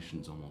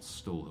abominations almost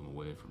stole him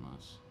away from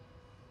us.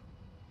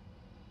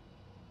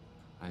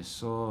 I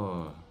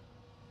saw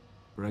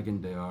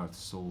Bregan de Arth's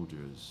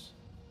soldiers,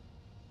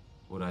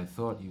 what I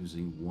thought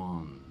using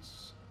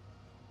wands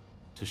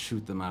to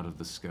shoot them out of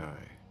the sky.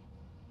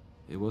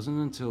 It wasn't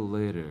until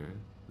later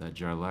that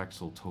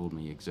Jarlaxle told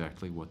me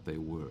exactly what they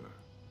were.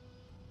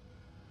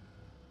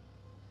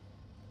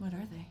 What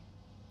are they?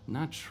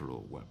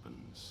 Natural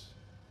weapons.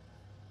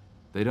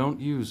 They don't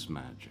use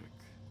magic.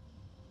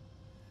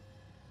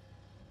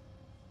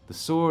 The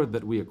sword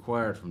that we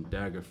acquired from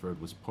Daggerford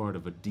was part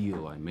of a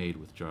deal I made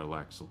with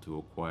Jarlaxle to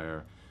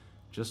acquire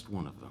just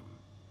one of them.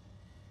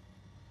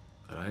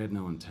 But I had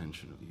no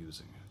intention of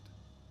using it.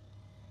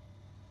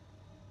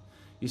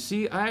 You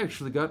see, I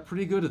actually got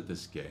pretty good at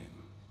this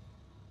game.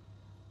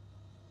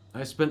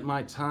 I spent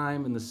my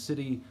time in the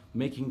city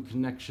making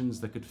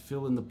connections that could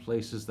fill in the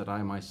places that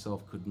I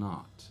myself could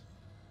not.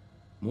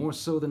 More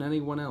so than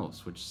anyone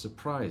else, which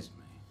surprised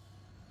me.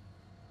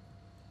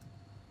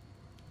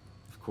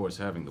 Of course,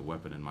 having the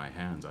weapon in my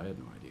hands, I had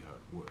no idea how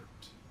it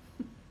worked.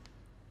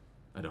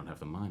 I don't have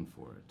the mind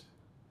for it.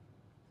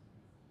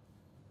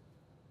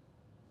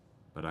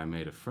 But I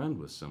made a friend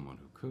with someone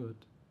who could.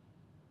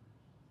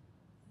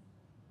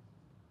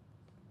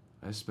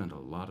 I spent a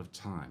lot of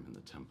time in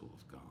the Temple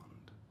of Gond.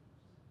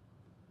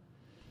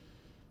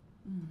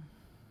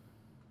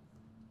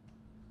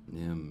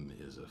 Nim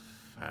is a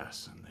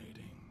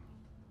fascinating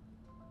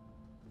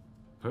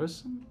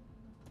person,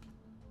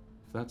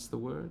 if that's the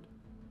word.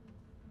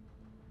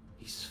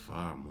 He's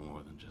far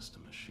more than just a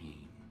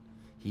machine.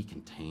 He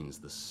contains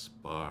the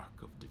spark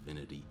of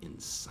divinity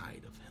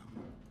inside of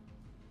him.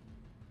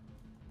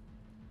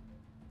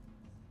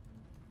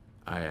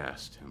 I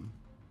asked him,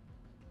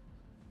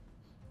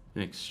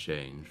 in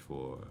exchange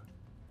for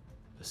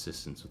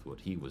assistance with what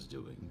he was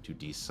doing, to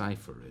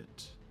decipher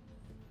it,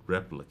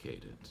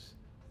 replicate it,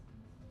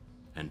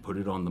 and put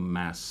it on the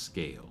mass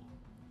scale,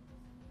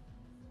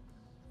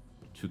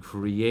 to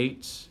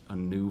create a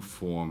new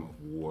form of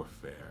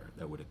warfare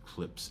that would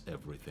eclipse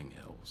everything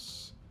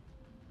else.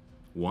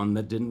 One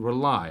that didn't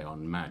rely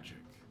on magic,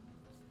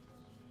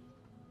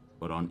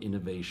 but on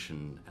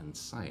innovation and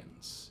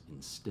science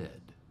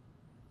instead.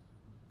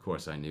 Of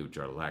course, I knew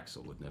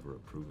Jarlaxle would never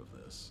approve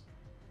of this.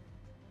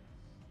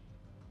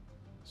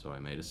 So I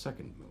made a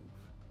second move.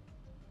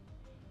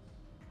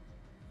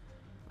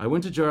 I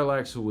went to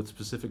Jarlaxle with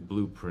specific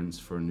blueprints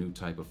for a new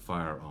type of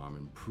firearm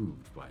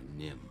improved by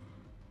Nim.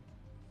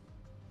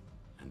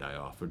 And I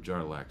offered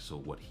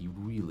Jarlaxle what he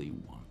really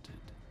wanted.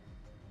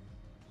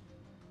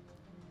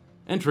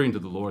 Entering into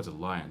the Lord's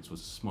Alliance was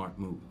a smart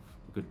move,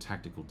 a good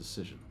tactical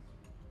decision.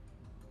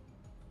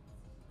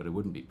 But it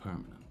wouldn't be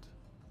permanent.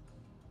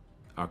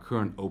 Our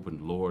current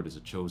open Lord is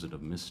a chosen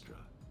of Mystra.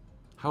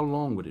 How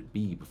long would it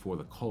be before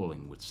the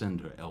calling would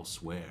send her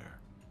elsewhere?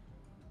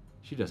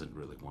 She doesn't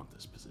really want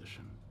this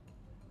position.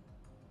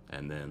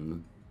 And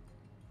then,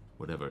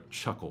 whatever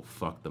chuckle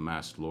fuck the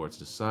masked lords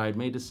decide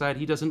may decide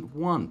he doesn't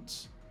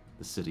want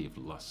the city of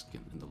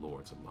Luskan in the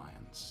Lord's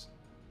Alliance.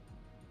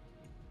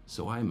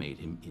 So I made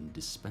him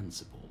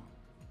indispensable.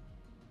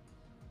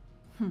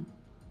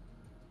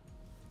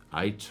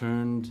 I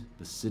turned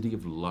the city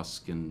of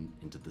Luskan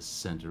into the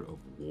center of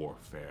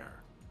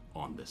warfare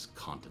on this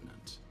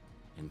continent,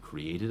 and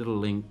created a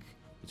link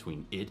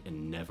between it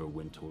and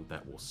Neverwinter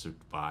that will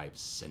survive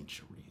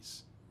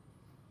centuries.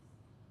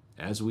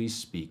 As we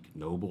speak,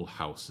 noble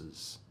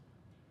houses,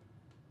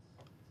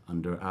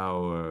 under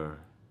our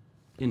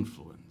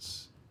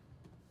influence,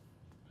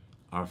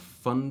 are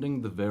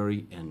funding the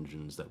very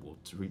engines that will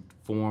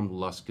transform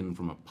Luskan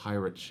from a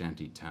pirate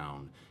shanty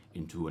town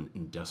into an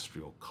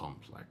industrial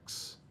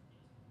complex,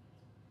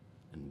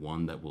 and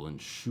one that will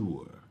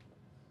ensure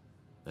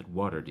that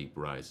Waterdeep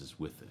rises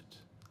with it.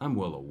 I'm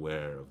well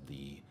aware of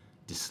the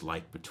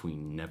dislike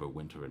between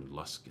Neverwinter and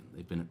Luskan.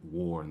 They've been at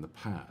war in the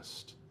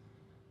past.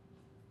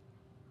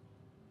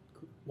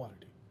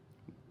 Waterdeep.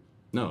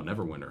 No,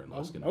 Neverwinter and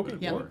Luskan. Okay, have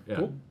been yeah. at war. Yeah.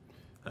 Cool.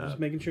 Just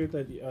making sure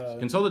that...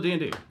 Consult the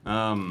D&D.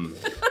 I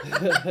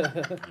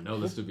know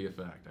this to be a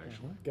fact,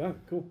 actually. Got it,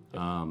 cool.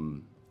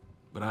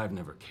 But I've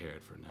never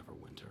cared for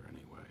Neverwinter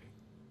anyway.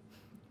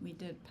 We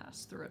did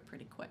pass through it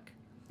pretty quick.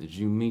 Did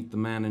you meet the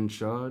man in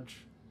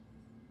charge?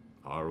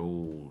 Our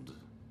old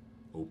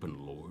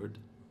open lord?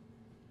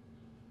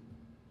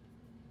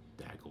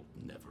 Daggle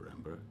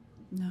Neverember?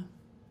 No.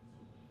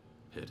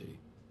 Pity.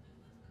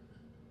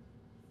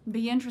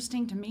 Be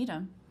interesting to meet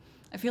him.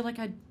 I feel like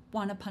I'd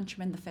want to punch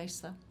him in the face,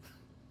 though,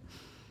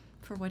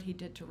 for what he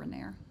did to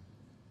Renair.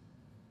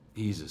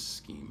 He's a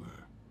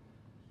schemer.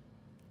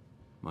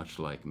 Much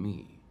like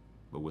me,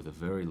 but with a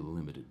very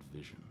limited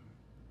vision.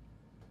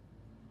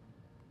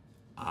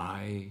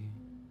 I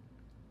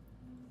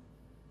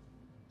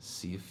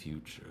see a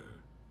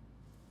future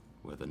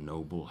where the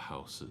noble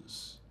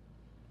houses,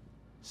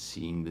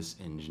 seeing this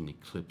engine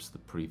eclipse the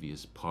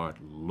previous part,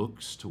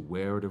 looks to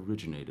where it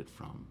originated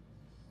from.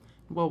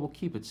 And while we'll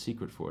keep it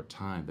secret for a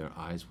time, their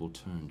eyes will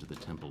turn to the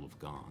Temple of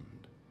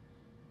Gond,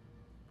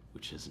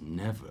 which has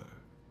never,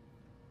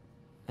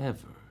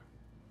 ever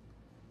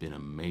been a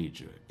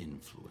major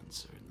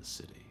influencer in the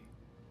city.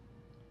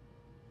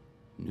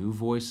 New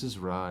voices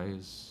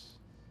rise,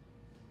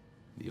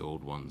 the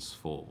old ones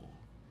fall.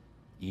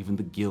 Even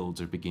the guilds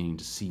are beginning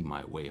to see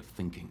my way of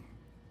thinking.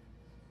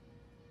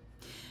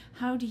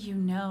 How do you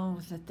know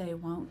that they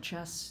won't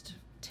just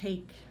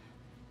take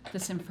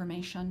this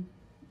information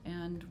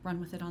and run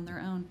with it on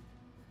their own?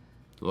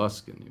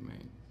 Luskan, you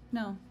mean?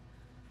 No.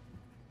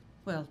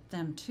 Well,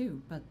 them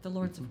too, but the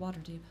Lords of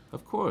Waterdeep.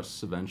 Of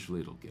course,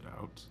 eventually it'll get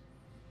out.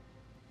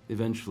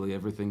 Eventually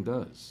everything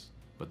does.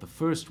 But the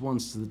first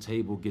ones to the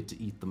table get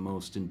to eat the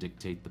most and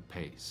dictate the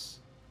pace.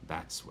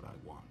 That's what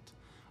I want.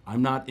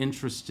 I'm not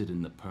interested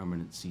in the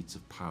permanent seats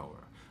of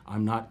power.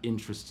 I'm not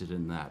interested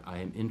in that. I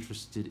am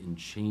interested in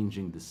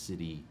changing the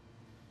city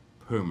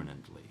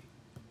permanently.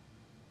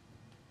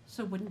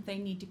 So wouldn't they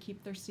need to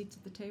keep their seats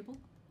at the table?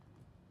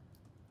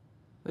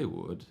 They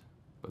would,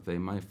 but they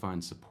might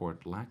find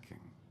support lacking.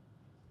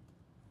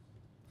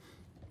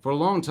 For a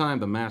long time,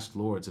 the masked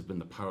lords have been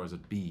the powers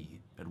that be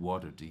at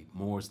Waterdeep.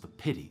 More's the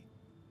pity,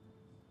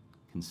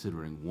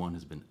 considering one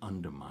has been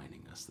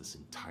undermining us this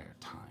entire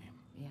time.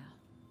 Yeah.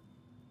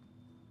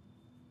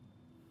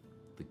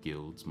 The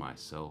guilds,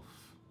 myself,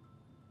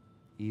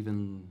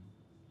 even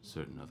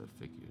certain other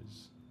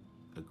figures,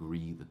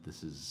 agree that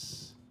this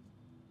is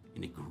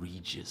an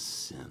egregious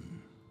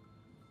sin.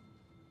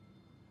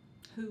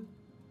 Who?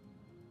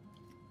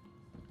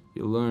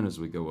 You'll learn as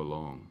we go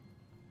along.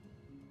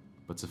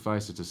 But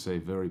suffice it to say,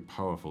 very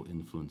powerful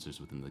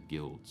influencers within the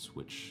guilds,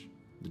 which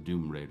the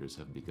Doom Raiders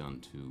have begun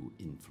to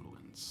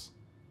influence.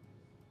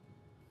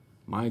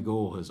 My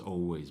goal has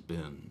always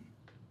been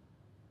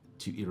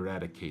to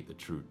eradicate the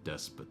true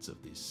despots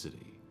of this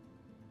city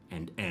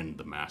and end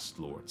the masked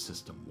lord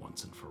system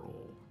once and for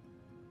all.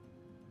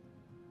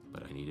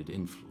 But I needed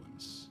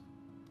influence,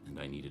 and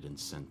I needed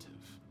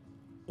incentive.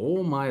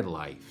 All my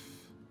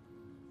life,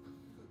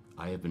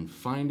 I have been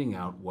finding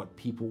out what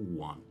people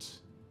want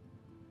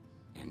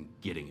and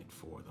getting it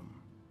for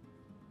them.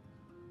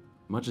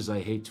 Much as I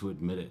hate to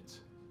admit it,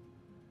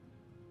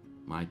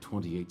 my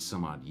 28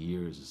 some odd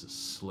years as a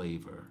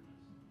slaver,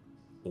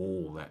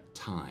 all that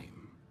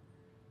time,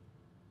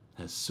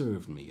 has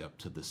served me up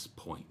to this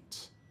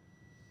point.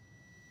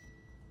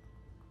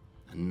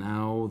 And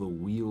now the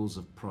wheels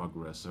of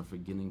progress are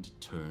beginning to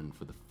turn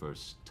for the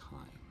first time.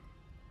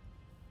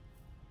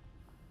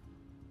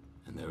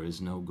 And there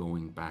is no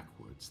going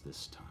backwards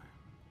this time.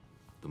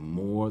 The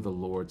more the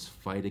lords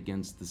fight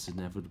against this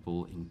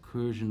inevitable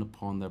incursion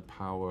upon their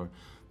power,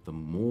 the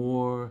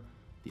more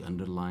the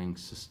underlying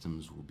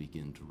systems will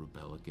begin to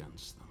rebel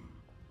against them.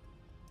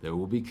 There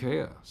will be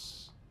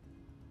chaos.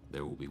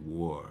 There will be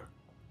war.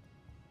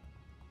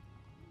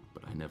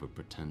 But I never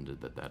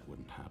pretended that that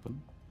wouldn't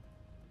happen.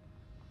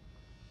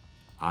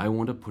 I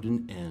want to put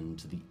an end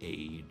to the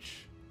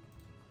age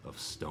of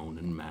stone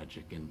and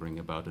magic and bring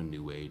about a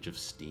new age of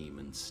steam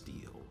and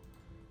steel.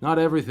 Not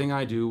everything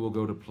I do will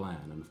go to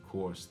plan, and of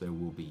course there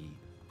will be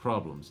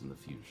problems in the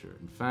future.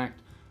 In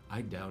fact,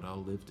 I doubt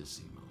I'll live to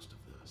see most of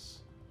this.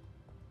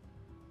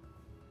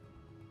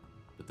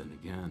 But then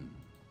again,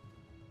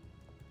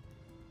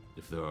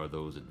 if there are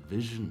those at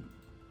Vision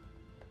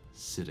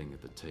sitting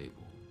at the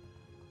table,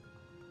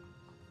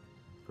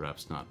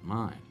 perhaps not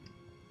mine,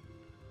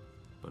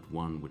 but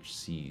one which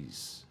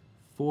sees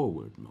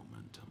forward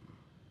momentum,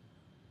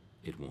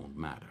 it won't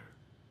matter.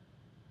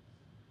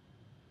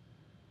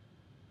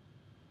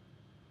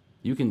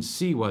 You can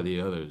see why the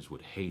others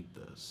would hate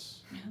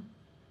this.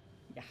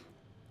 Yeah.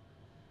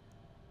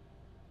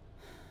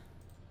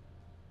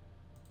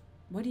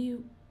 What do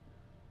you...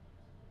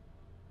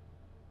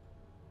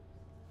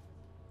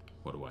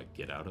 What do I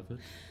get out of it?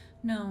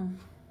 No.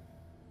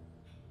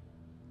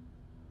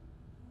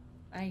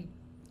 I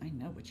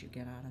know what you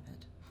get out of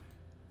it.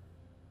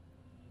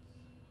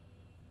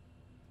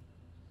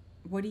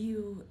 What do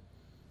you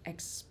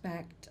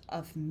expect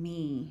of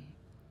me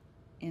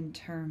in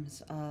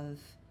terms of...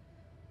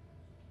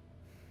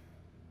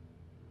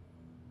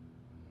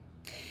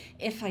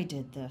 If I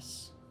did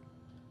this,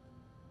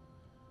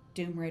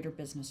 Doom Raider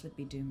business would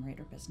be Doom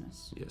Raider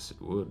business. Yes,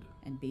 it would.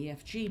 And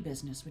BFG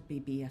business would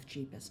be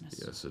BFG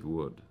business. Yes, it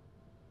would.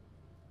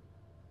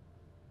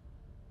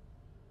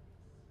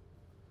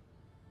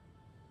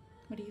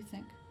 What do you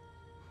think?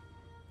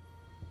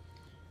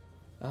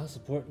 I'll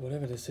support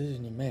whatever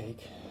decision you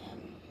make.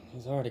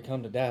 He's already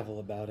come to Davil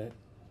about it.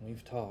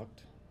 We've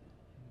talked.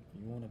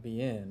 If you want to be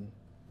in,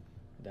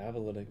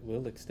 Davil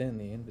will extend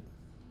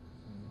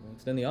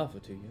the offer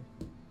to you.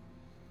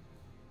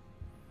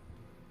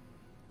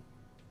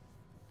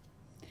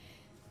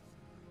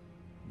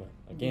 But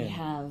again, we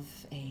have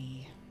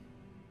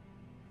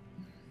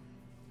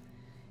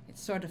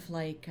it's sort of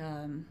like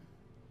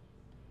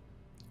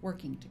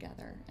working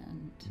together,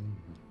 and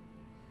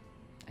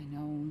I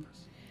know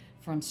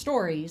from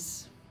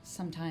stories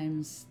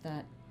sometimes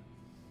that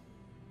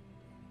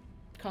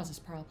causes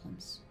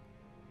problems.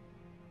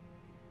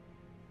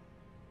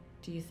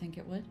 Do you think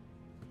it would?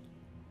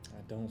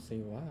 I don't see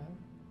why.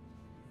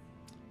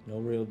 No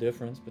real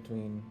difference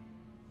between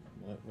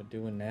what we're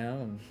doing now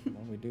and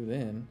what we do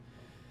then.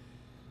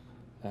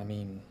 I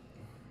mean,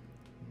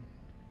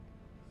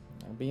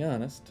 I'll be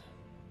honest.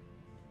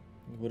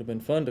 It would have been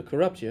fun to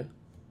corrupt you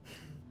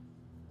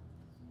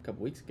a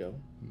couple weeks ago.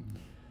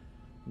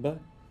 But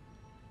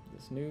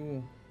this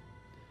new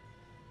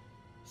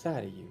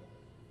side of you,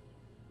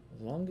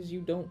 as long as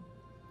you don't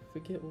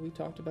forget what we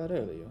talked about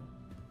earlier,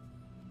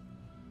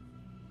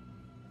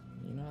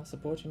 you know I'll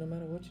support you no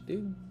matter what you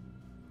do.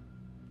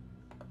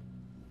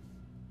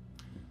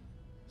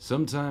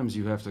 Sometimes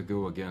you have to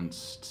go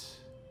against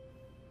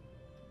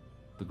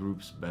the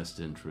group's best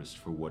interest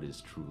for what is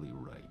truly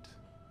right.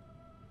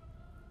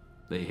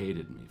 They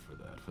hated me for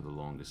that for the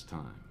longest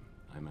time.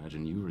 I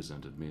imagine you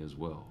resented me as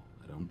well.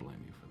 I don't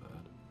blame you for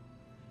that.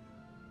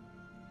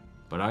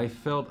 But I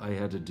felt I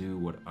had to do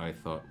what I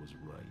thought was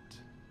right.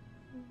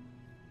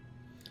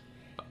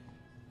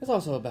 It's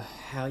also about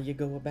how you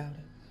go about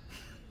it.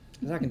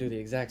 Because I can do the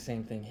exact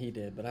same thing he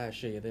did, but I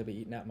assure you they'll be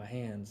eating out my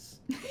hands,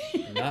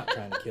 not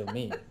trying to kill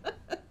me.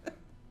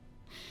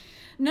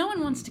 No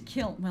one wants to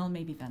kill, well,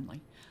 maybe Bentley.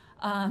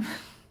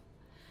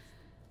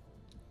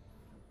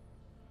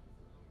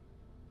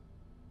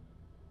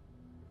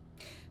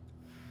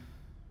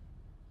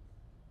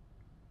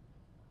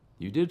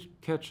 You did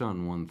catch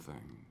on one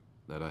thing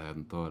that I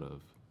hadn't thought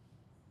of.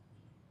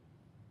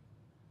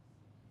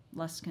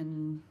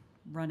 Luskin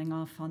running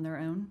off on their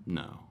own?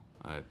 No,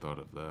 I had thought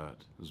of that.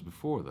 It was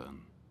before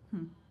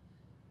then.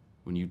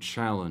 When you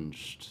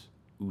challenged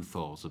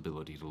Uthal's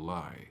ability to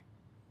lie,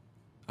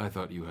 I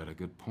thought you had a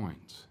good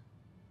point.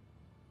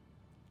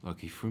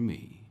 Lucky for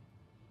me.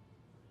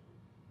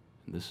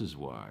 And this is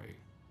why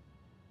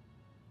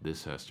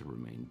this has to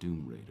remain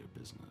Doom Raider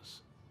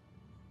business.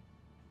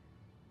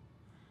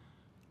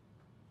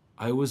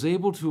 I was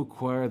able to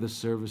acquire the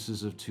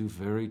services of two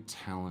very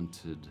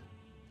talented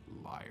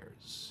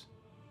liars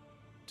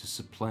to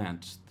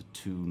supplant the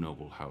two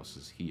noble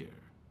houses here.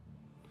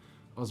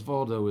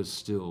 Osvaldo is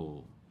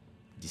still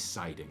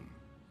deciding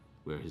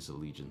where his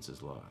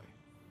allegiances lie,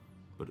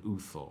 but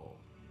Uthal,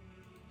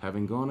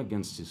 having gone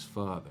against his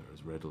father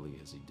as readily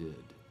as he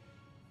did,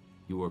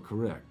 you are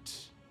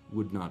correct,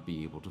 would not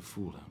be able to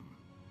fool him.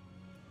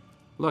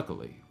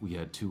 Luckily, we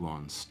had two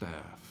on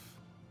staff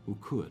who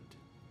could.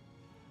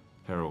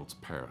 Harold's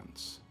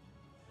parents.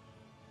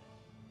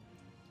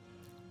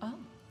 Oh.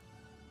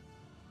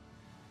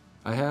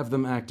 I have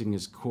them acting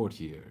as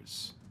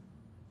courtiers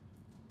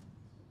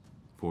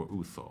for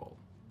Uthal.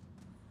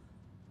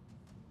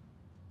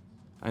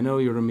 I know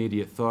your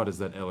immediate thought is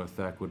that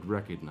Elerthak would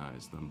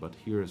recognize them, but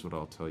here's what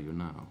I'll tell you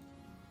now.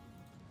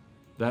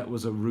 That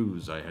was a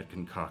ruse I had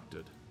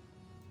concocted.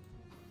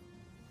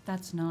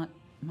 That's not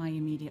my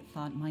immediate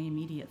thought. My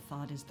immediate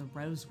thought is the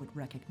Rose would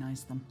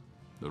recognize them.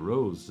 The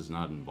Rose is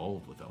not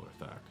involved with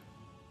Elerthak.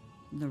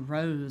 The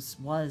Rose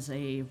was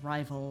a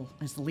rival,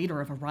 is the leader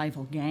of a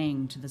rival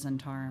gang to the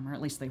Zentarum, or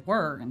at least they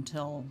were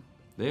until...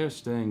 They are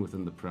staying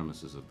within the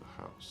premises of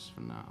the house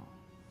for now.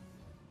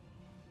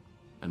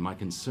 And my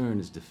concern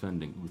is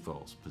defending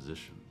Uthal's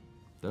position.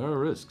 There are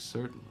risks,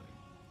 certainly.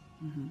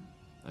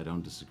 I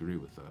don't disagree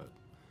with that.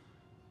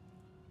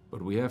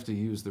 But we have to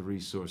use the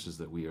resources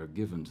that we are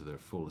given to their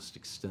fullest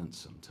extent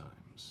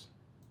sometimes.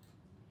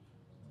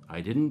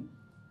 I didn't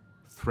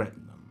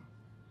threaten them.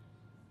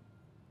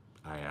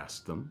 I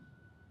asked them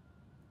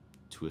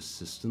to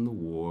assist in the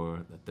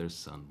war that their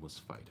son was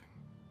fighting.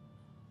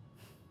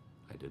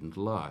 I didn't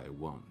lie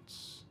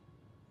once.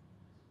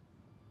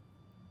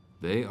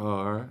 They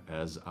are,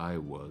 as I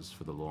was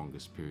for the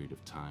longest period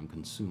of time,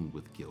 consumed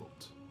with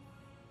guilt.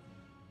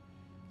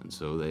 And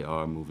so they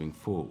are moving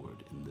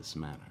forward in this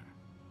manner.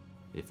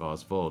 If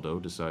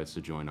Osvaldo decides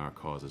to join our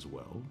cause as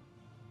well,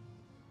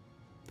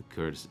 the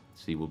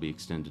courtesy will be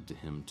extended to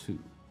him too.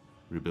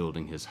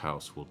 Rebuilding his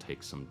house will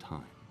take some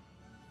time.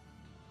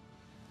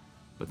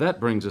 But that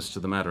brings us to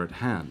the matter at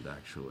hand,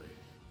 actually.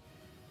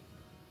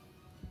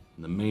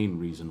 And the main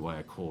reason why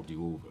I called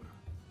you over.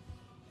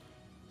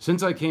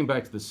 Since I came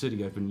back to the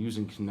city, I've been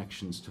using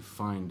connections to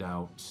find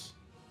out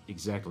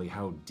exactly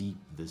how deep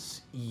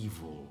this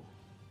evil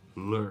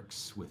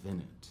lurks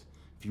within it.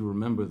 If you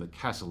remember, the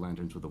Castle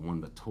Lanterns were the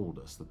one that told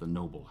us that the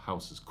noble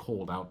houses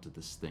called out to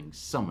this thing,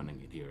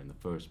 summoning it here in the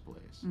first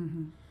place.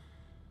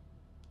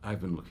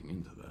 I've been looking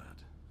into that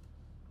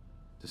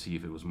to see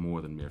if it was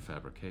more than mere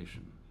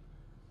fabrication.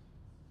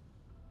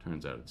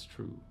 Turns out it's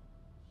true.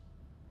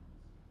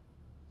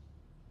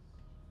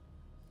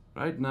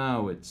 Right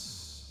now,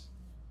 it's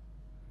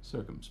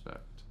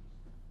circumspect.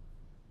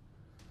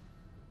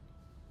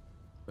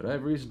 But I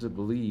have reason to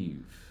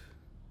believe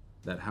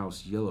that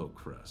House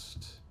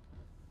Yellowcrest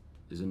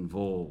is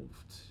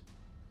involved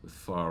with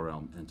Far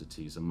Realm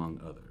entities,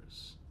 among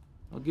others.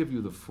 I'll give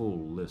you the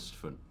full list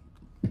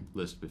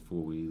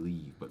before we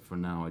leave, but for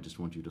now I just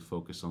want you to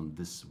focus on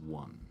this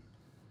one.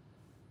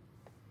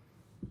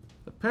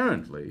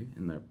 Apparently,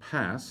 in their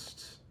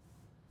past,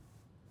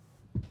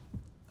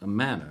 a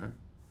manor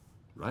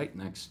right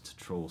next to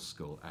Troll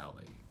Skull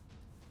Alley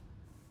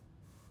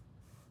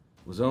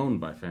was owned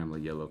by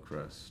family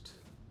Yellowcrest.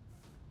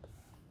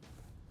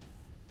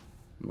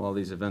 And while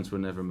these events were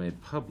never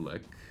made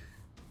public,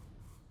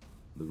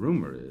 The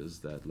rumor is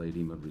that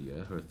Lady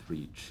Maria, her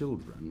 3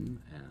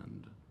 children,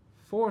 and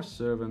 4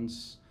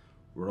 servants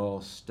were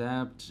all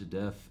stabbed to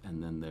death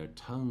and then their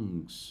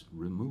tongues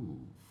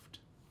removed.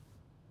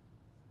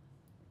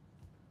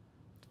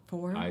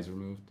 4 Eyes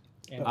removed?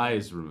 And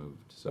Eyes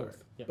removed, sorry.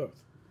 Both. Yep.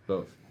 Both.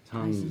 Both.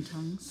 eyes and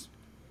tongues.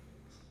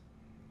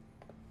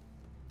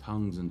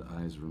 Tongues and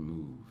eyes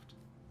removed.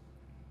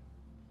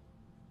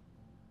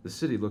 The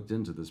city looked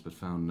into this but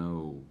found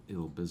no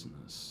ill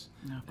business.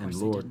 No, of And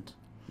course Lord- they didn't.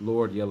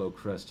 Lord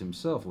Yellowcrest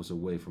himself was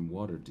away from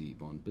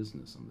Waterdeep on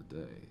business on the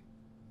day.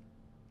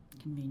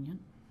 Convenient.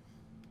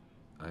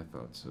 I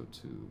thought so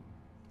too.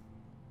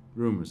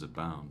 Rumors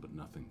abound, but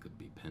nothing could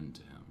be pinned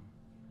to him.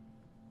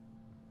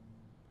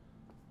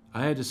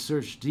 I had to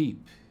search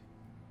deep,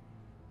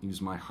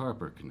 use my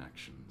Harper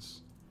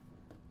connections.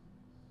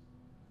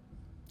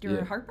 You're Yeah.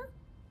 a Harper?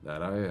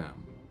 That I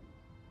am.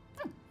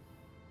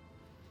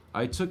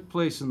 I took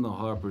place in the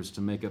Harpers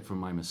to make up for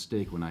my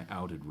mistake when I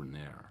outed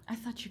Renair. I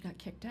thought you got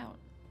kicked out.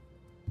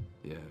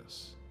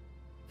 Yes.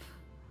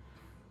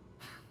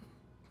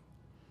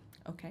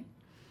 Okay.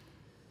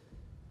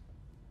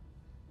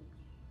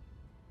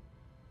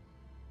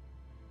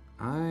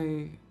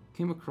 I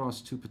came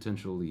across 2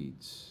 potential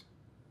leads.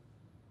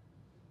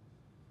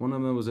 One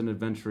of them was an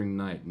adventuring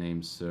knight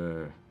named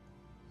Sir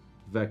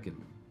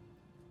Vecken.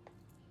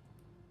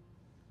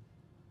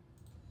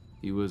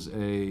 He was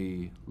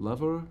a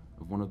lover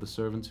of one of the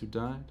servants who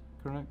died,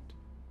 correct?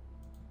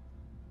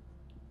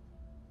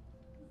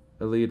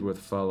 A lead worth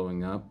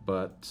following up,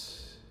 but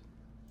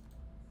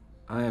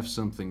I have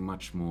something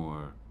much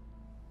more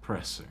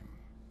pressing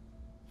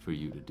for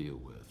you to deal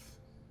with.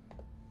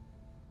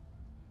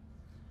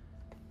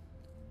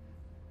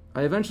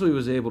 I eventually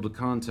was able to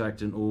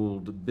contact an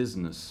old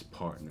business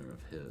partner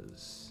of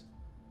his,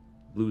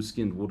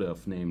 blue-skinned wood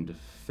elf named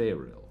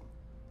Faeril.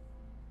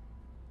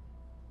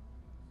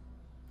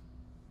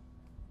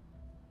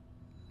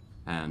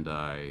 And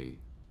I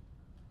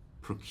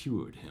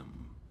procured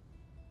him.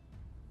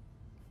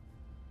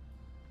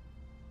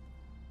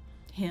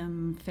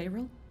 Him,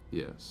 Farrell?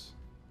 Yes.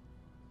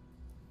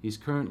 He's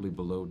currently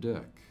below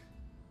deck.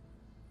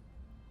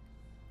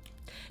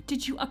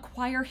 Did you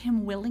acquire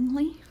him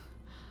willingly?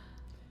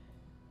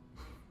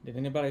 Did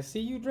anybody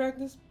see you drag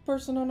this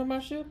person onto my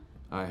ship?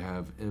 I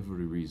have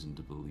every reason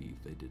to believe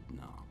they did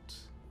not.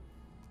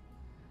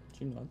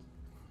 She nods.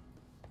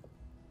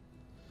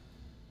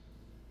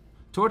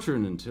 Torture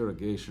and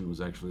interrogation was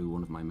actually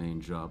one of my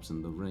main jobs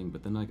in the ring,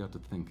 but then I got to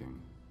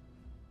thinking.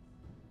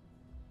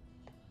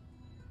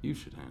 You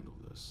should handle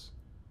this.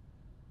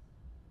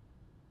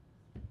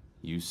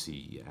 You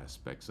see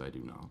aspects I do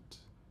not.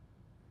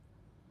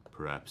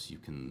 Perhaps you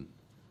can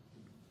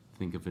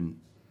think of an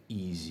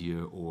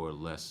easier or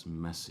less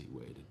messy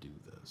way to do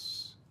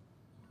this.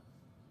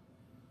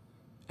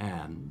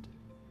 And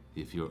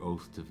if your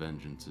oath to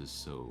vengeance is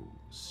so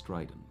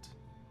strident,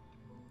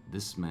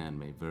 this man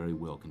may very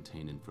well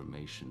contain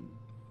information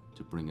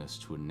to bring us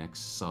to a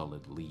next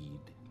solid lead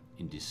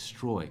in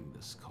destroying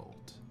this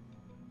cult.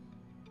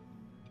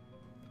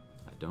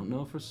 I don't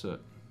know for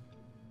certain,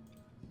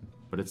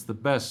 but it's the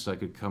best I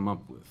could come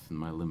up with in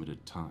my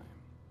limited time.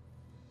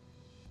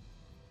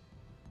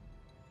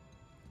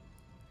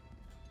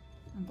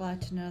 I'm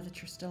glad to know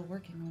that you're still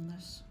working on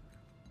this.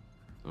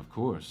 Of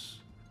course,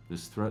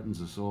 this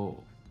threatens us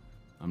all.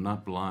 I'm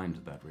not blind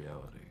to that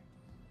reality.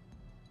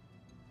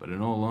 But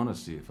in all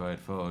honesty, if I had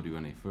followed you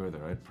any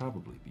further, I'd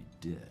probably be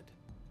dead.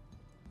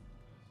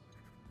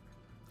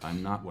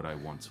 I'm not what I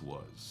once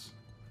was.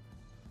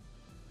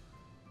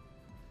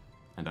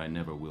 And I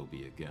never will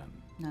be again.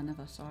 None of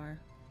us are.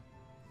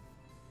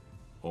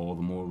 All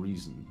the more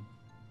reason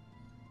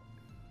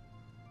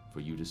for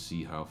you to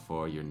see how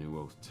far your new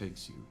oath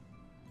takes you.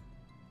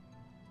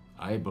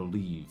 I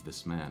believe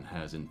this man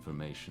has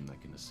information that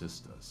can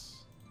assist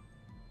us,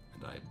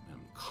 and I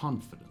am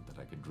confident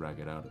that I could drag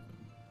it out of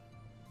him.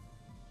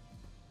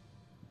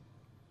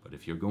 But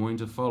if you're going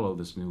to follow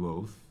this new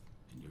oath,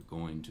 and you're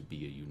going to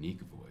be a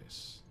unique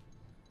voice,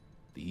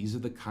 these are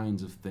the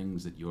kinds of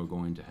things that you're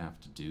going to have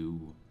to do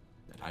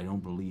that I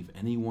don't believe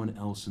anyone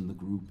else in the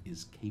group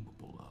is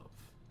capable of.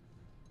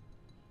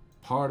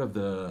 Part of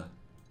the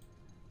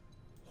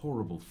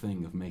horrible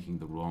thing of making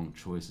the wrong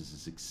choices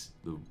is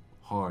the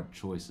hard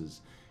choices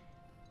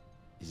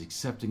is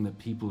accepting that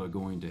people are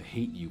going to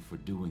hate you for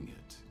doing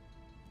it.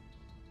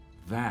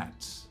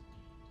 That,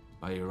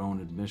 by your own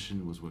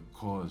admission, was what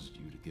caused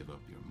you to give up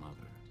your mother.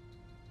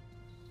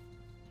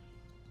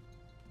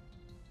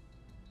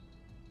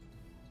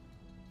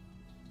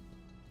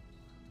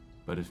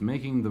 But if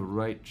making the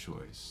right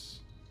choice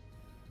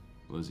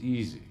was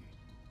easy,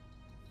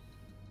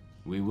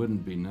 we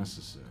wouldn't be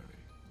necessary.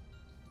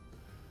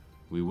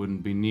 We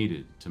wouldn't be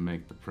needed to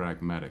make the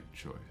pragmatic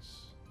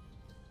choice.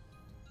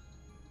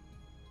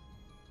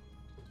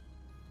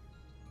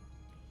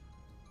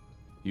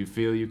 You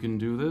feel you can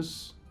do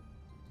this?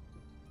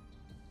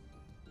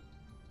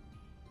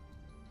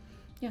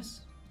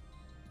 Yes.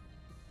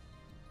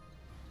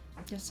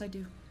 Yes, I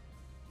do.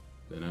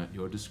 Then at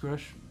your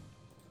discretion,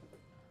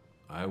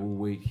 I will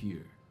wait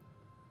here.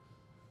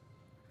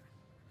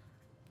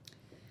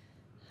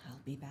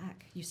 be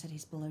back. You said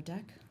he's below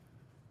deck?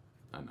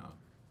 I know.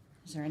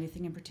 Is there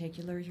anything in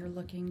particular you're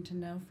looking to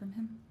know from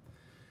him?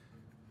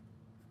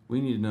 We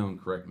need to know, and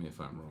correct me if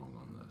I'm wrong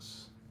on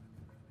this.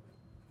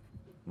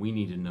 We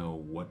need to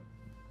know what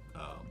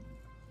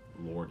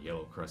Lord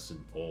Yellowcrest's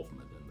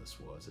involvement in this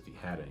was, if he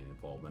had any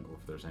involvement, or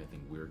if there's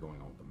anything weird going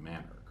on with the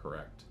manor,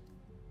 correct?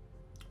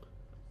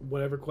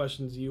 Whatever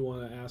questions you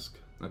want to ask.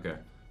 Okay,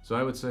 so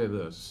I would say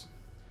this.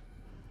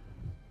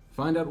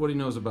 Find out what he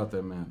knows about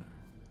their manor.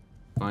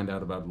 Find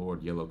out about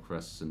Lord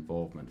Yellowcrest's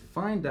involvement.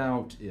 Find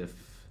out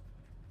if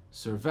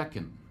Sir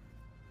Veckin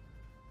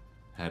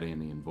had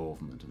any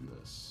involvement in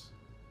this.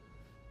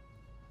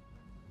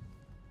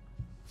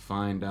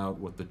 Find out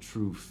what the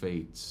true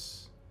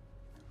fates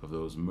of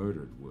those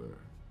murdered were.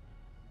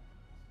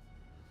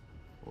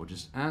 Or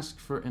just ask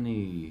for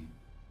any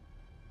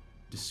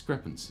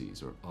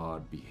discrepancies or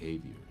odd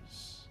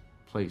behaviors,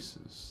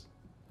 places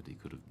that he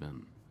could have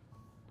been.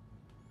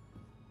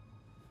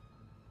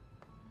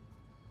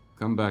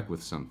 Come back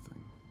with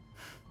something.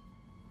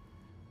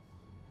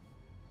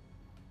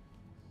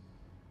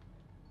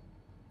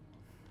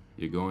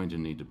 You're going to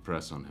need to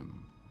press on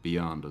him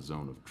beyond a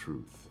zone of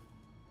truth.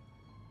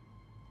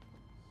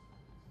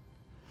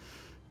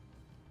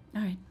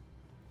 All right.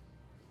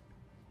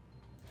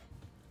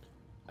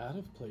 Out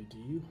of play, do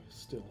you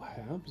still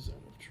have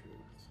Zone of Truth?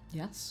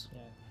 Yes.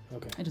 Yeah.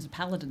 Okay. It is a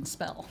paladin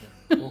spell.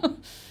 Cool.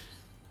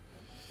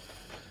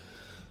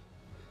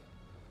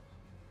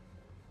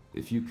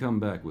 If you come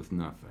back with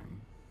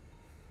nothing,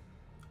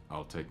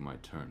 I'll take my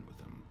turn with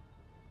him.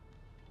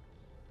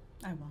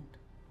 I won't.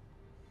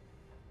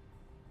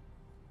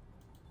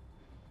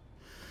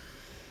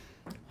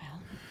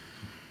 Well,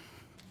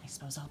 I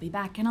suppose I'll be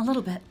back in a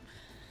little bit.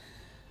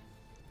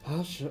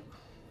 I'll show.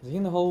 Is he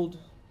in the hold?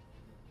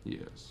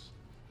 Yes.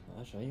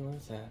 I'll show you where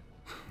it's at.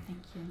 Thank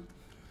you.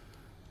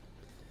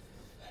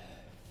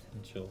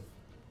 And she'll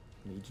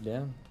lead you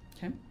down.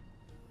 Okay.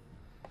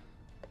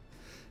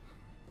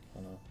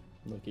 And I'll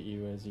look at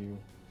you as you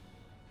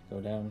go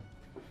down.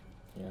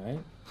 You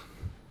alright?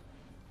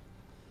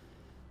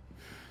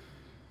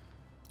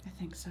 I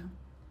think so.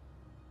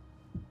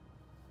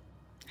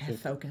 I have Good.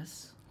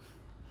 focus.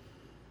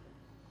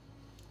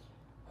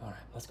 Alright,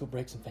 let's go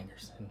break some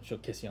fingers. And she'll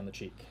kiss you on the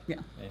cheek. Yeah.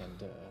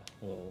 And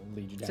we'll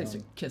lead you down.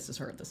 Stacey kisses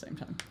her at the same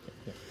time.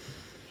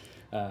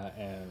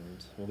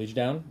 And we'll lead you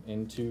down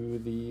into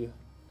the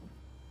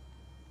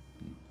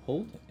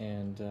hold.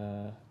 And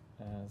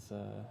as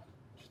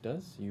she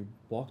does, you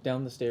walk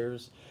down the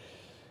stairs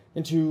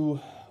into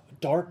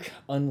dark,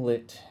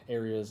 unlit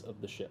areas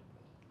of the ship.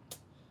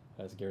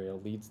 As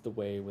Gariel leads the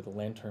way with a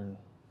lantern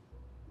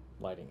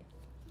lighting it.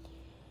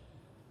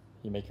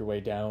 You make your way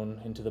down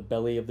into the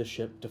belly of the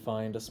ship to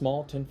find a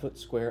small 10-foot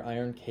square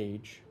iron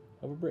cage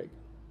of a brig.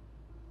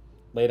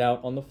 Laid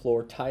out on the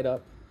floor, tied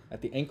up at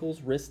the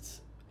ankles,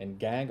 wrists, and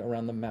gag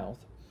around the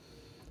mouth,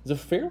 is a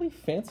fairly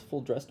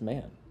fanciful dressed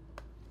man.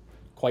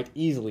 Quite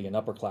easily an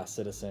upper-class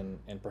citizen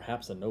and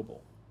perhaps a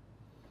noble.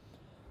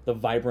 The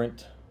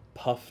vibrant,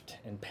 puffed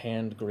and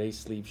panned gray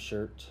sleeve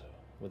shirt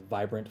with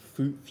vibrant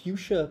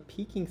fuchsia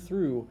peeking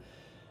through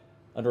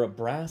under a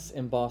brass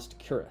embossed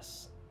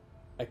cuirass,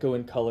 echo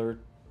in color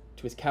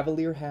to his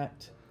cavalier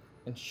hat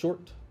and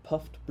short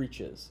puffed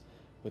breeches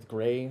with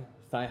gray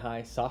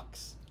thigh-high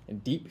socks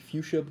and deep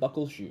fuchsia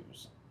buckle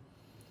shoes.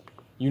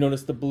 You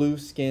notice the blue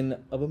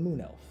skin of a moon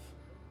elf,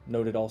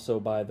 noted also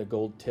by the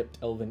gold-tipped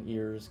elven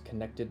ears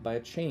connected by a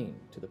chain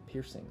to the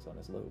piercings on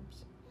his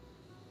lobes.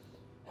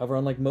 However,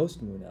 unlike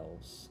most moon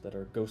elves that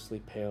are ghostly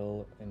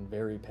pale and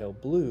very pale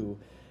blue,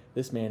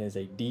 this man is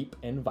a deep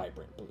and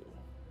vibrant blue.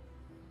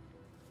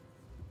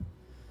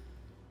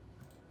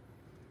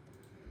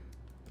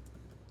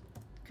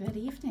 Good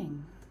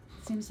evening.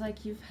 Seems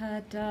like you've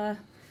had an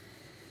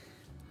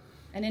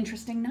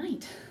interesting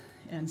night.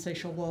 And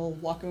Seisha will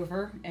walk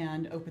over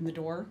and open the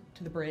door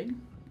to the brig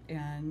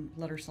and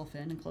let herself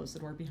in and close the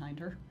door behind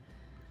her.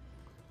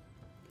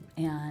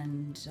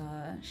 And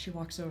she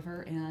walks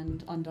over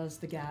and undoes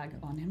the gag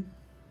on him.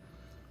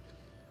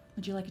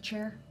 Would you like a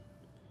chair?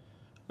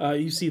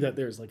 You see that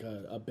there's like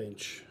a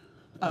bench.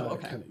 Oh,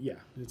 okay. Kinda, yeah,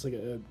 it's like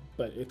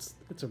but it's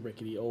a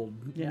rickety old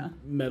Yeah.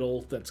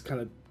 metal that's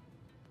kind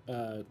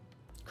of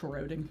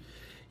Corroding.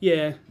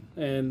 yeah,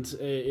 and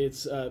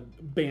it's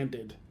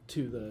banded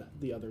to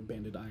the other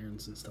banded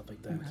irons and stuff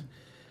like that. Okay.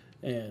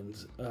 And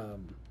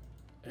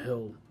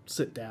he'll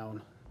sit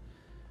down,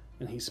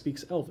 and he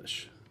speaks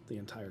Elvish the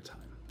entire time.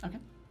 Okay.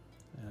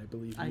 And I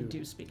believe I you-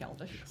 do speak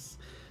Elvish. Yes.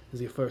 As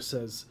he first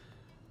says,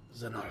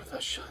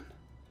 Zanarthashan,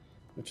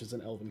 which is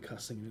an elven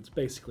cussing, and it's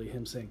basically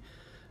him saying,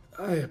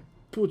 I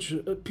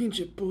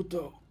pinche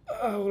puto,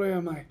 where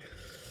am I?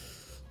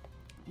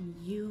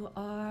 You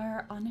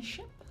are on a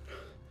ship?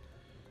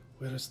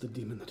 Where is the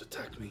demon that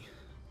attacked me?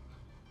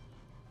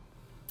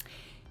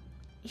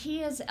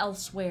 He is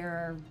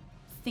elsewhere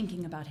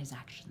thinking about his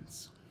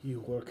actions. You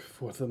work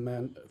for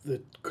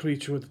the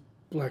creature with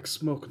black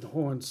smoke and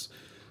horns,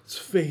 its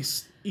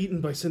face eaten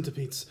by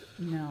centipedes.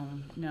 No.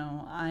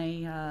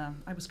 I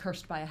was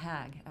cursed by a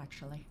hag,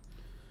 actually.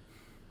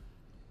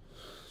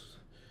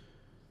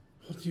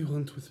 What do you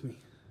want with me?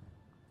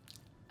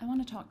 I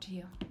want to talk to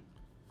you.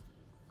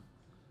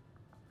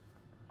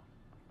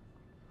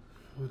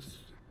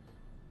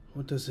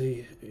 What does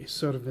a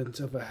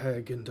servant of a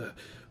hag and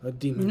a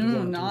demon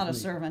want Not a with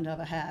me? servant of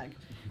a hag.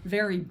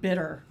 Very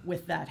bitter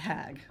with that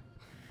hag.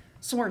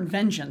 Sworn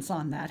vengeance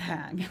on that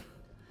hag.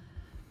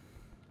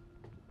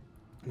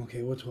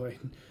 Okay, what do I...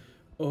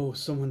 Oh,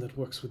 someone that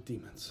works with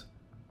demons.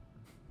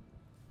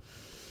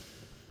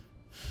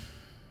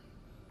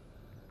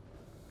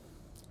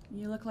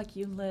 You look like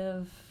you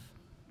live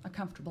a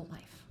comfortable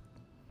life.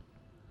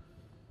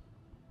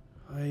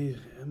 I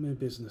am a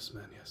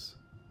businessman, yes.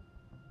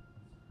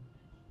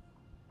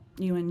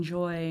 You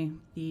enjoy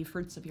the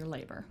fruits of your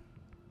labor.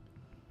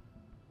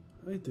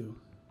 I do.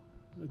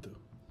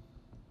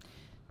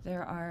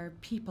 There are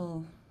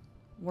people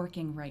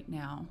working right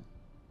now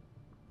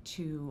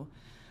to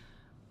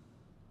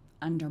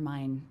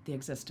undermine the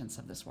existence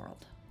of this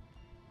world.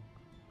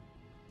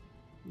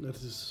 That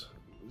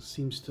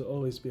seems to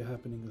always be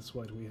happening. That's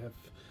why we have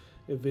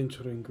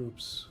adventuring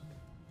groups.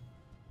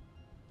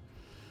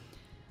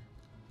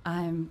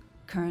 I'm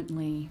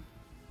currently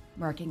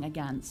working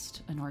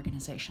against an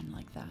organization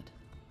like that.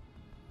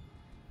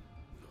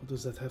 What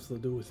does that have to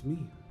do with me?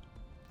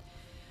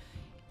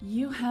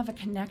 You have a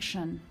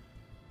connection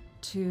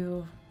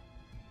to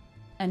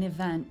an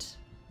event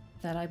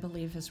that I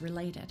believe is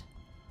related.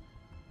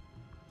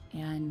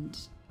 And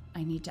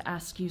I need to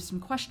ask you some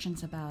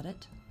questions about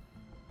it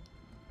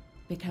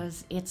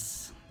because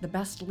it's the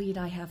best lead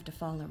I have to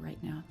follow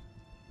right now.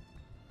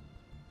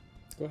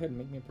 Go ahead and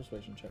make me a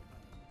persuasion check.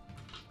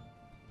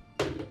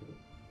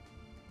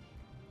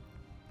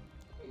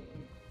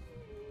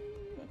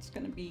 What's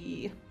going to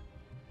be...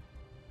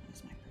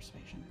 What's my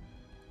persuasion?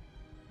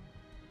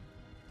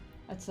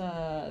 That's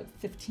a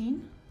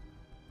 15.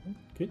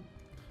 Okay.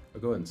 I'll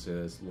go ahead and say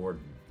this.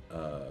 Lord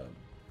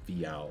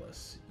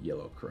Vialis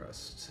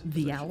Yellowcrest.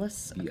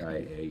 Vialis?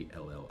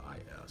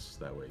 Viallis.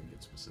 That way you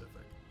get specific.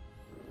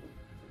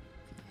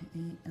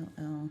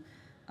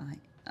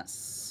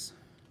 Allis.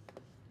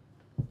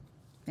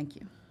 Thank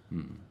you.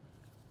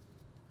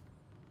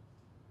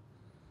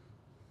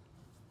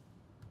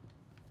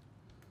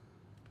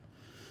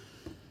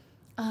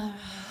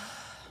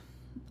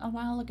 A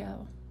while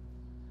ago,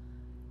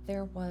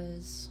 there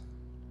was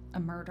a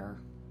murder,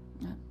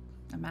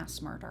 a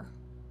mass murder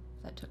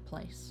that took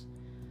place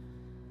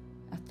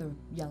at the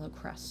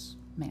Yellowcrest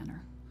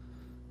Manor.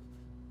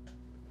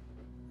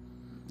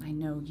 I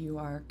know you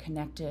are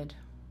connected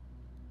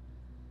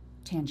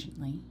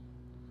tangentially.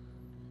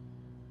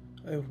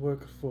 I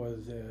work for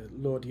the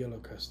Lord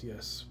Yellowcrest,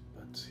 yes,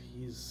 but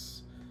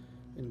he's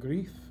in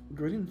grief,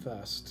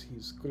 fast.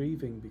 He's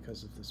grieving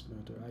because of this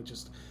murder. I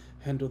just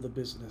handle the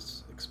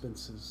business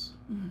expenses.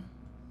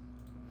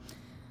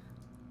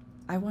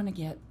 I want to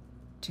get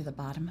to the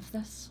bottom of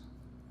this.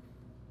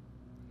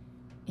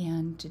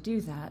 And to do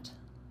that,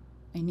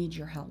 I need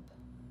your help.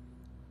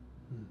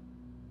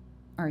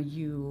 Are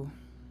you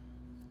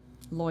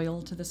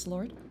loyal to this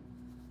lord?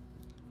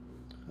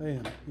 I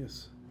am,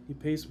 yes. He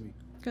pays me.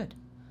 Good.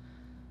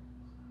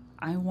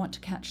 I want to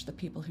catch the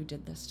people who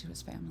did this to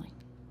his family.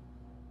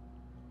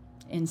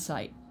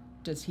 Insight.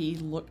 Does he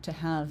look to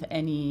have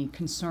any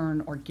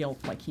concern or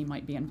guilt like he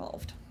might be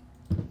involved?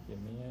 Give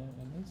me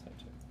an insight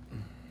check.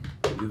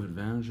 Do you have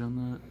advantage on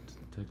that?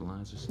 Take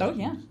lies or something? Oh,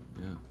 yeah.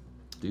 Yeah.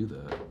 Do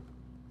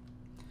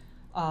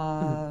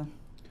that.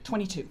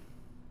 22.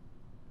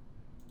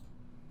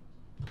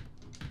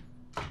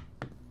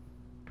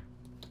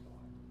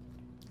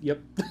 Yep.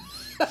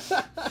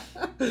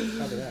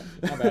 Not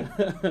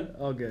bad.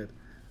 All good.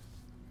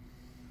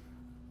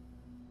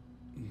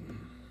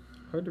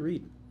 Hard to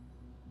read.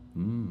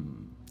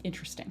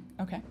 Interesting.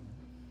 Okay.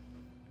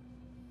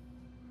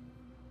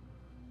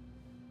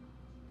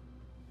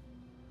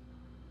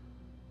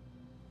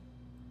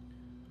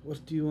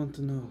 What do you want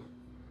to know?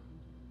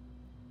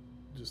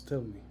 Just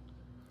tell me.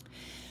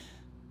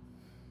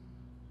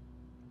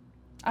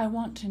 I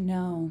want to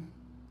know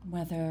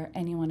whether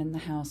anyone in the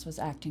house was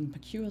acting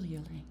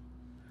peculiarly.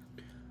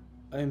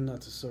 I am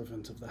not a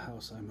servant of the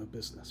house. I'm a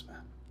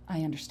businessman.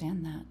 I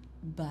understand that,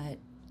 but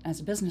as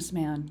a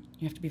businessman,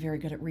 you have to be very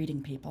good at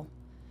reading people.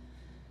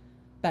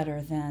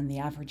 Better than the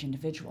average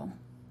individual.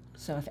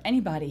 So if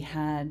anybody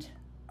had...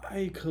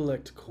 I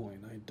collect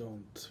coin. I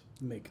don't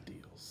make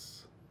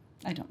deals.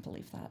 I don't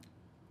believe that.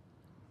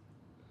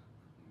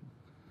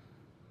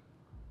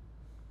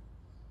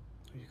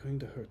 Are you going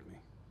to hurt me?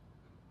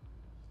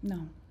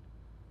 No.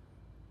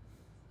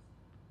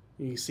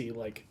 You see,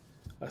 like,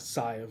 a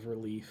sigh of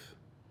relief.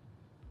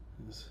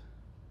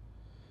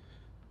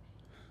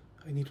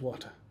 I need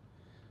water.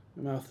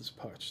 My mouth is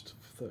parched of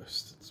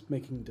thirst. It's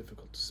making it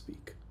difficult to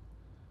speak.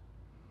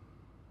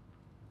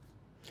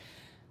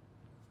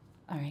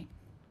 All right.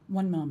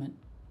 One moment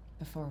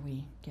before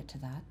we get to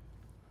that.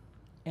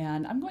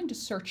 And I'm going to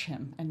search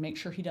him and make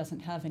sure he doesn't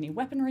have any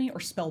weaponry or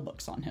spell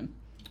books on him.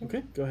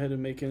 Okay, go ahead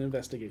and make an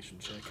investigation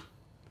check.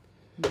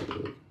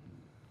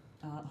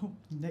 Oh,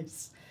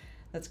 nice.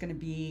 That's going to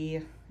be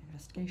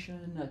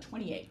investigation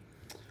 28.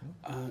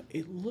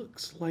 It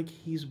looks like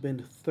he's been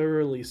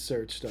thoroughly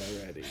searched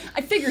already.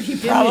 I figured he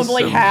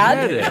probably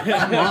had.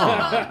 Come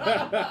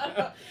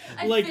on.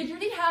 I Like-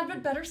 figured he had,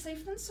 but better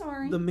safe than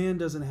sorry. The man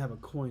doesn't have a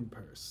coin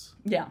purse.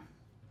 Yeah.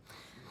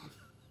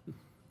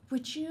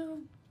 Would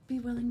you be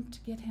willing to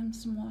get him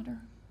some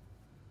water?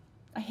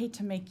 I hate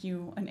to make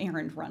you an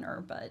errand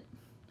runner, but...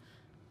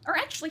 Or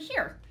actually,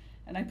 here.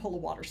 And I pull a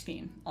water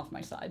skein off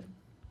my side.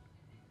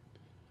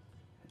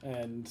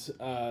 And,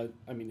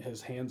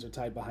 his hands are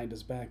tied behind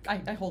his back.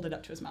 I hold it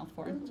up to his mouth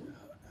for him.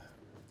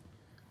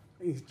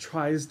 He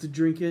tries to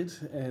drink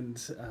it, and,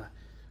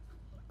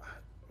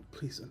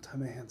 please untie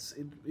my hands.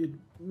 It'd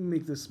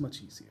make this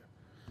much easier.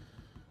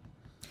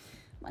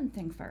 One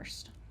thing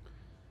first.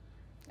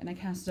 And I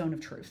cast Zone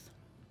of Truth.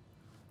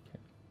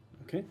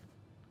 Okay.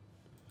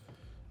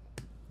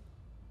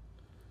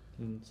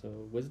 So,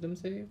 wisdom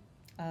save?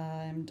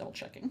 I'm double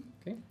checking.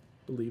 Okay.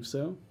 Believe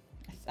so.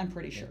 I'm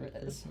pretty sure it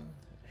is.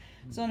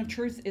 Zone of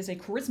Truth is a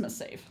charisma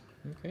save.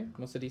 Okay.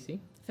 What's the DC?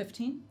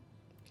 15.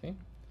 Okay.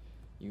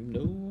 You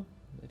know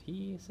that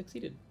he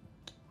succeeded.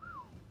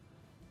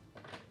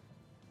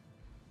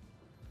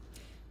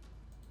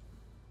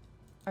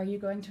 Are you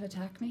going to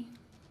attack me?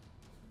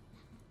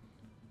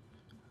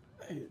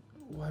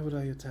 Why would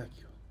I attack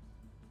you?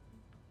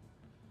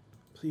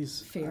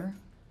 Please. Fear?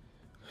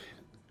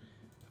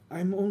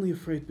 I'm only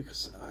afraid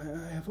because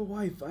I have a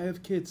wife. I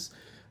have kids.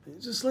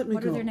 Just let me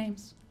What go. are their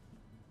names?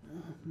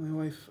 My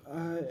wife,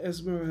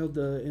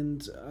 Esmeralda,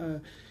 and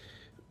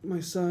my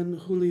son,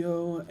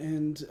 Julio,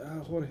 and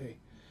Jorge.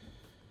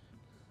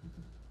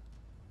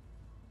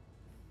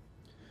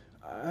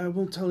 I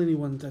won't tell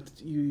anyone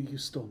that you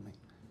stole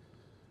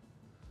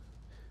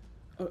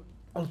me.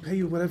 I'll pay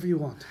you whatever you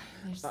want.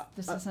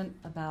 This isn't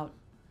about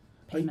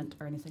payment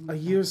or anything A like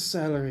that. year's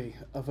salary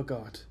of a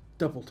guard,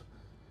 doubled.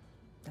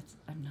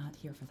 I'm not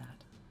here for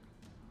that.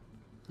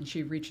 And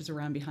she reaches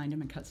around behind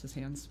him and cuts his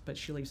hands, but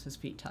she leaves his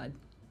feet tied.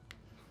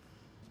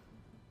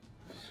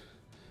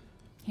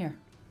 Here.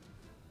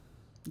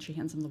 And she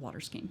hands him the water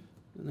skein.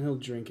 And he'll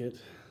drink it.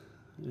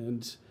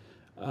 And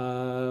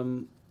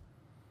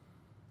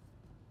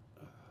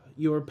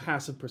your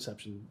passive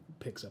perception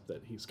picks up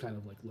that he's kind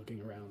of like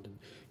looking around and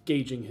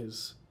gauging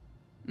his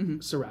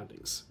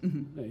surroundings.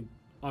 And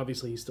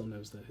obviously, he still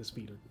knows that his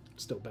feet are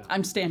still bound.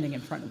 I'm standing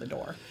in front of the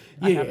door.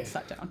 I haven't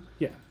sat down.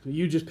 Yeah,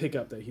 you just pick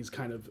up that he's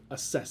kind of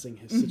assessing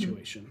his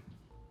situation.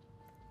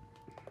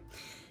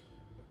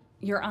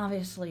 You're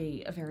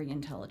obviously a very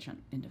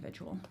intelligent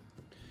individual.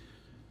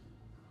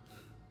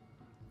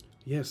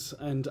 Yes,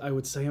 and I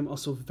would say I'm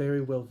also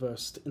very well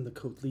versed in the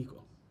Code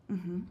Legal.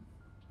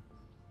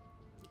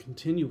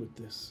 Continue with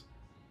this,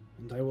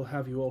 and I will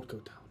have you all go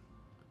down.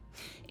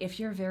 If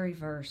you're very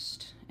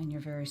versed and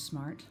you're very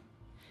smart,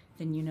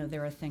 then you know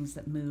there are things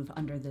that move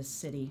under this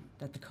city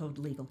that the Code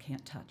Legal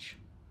can't touch.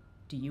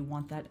 Do you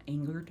want that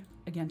angered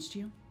against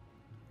you?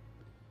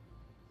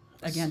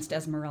 Against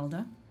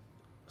Esmeralda?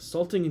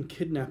 Assaulting and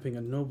kidnapping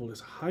a noble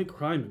is a high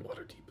crime in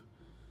Waterdeep.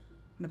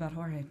 What about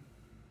Jorge?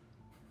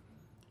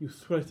 You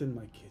threaten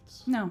my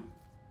kids. No.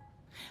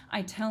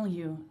 I tell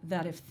you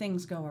that if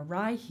things go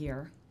awry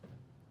here,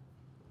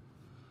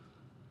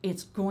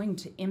 it's going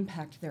to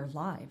impact their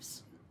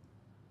lives.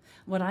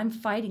 What I'm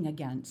fighting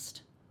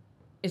against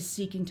is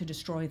seeking to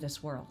destroy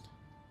this world.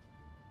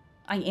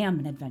 I am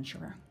an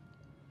adventurer.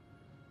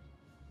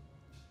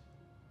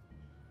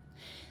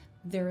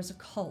 There is a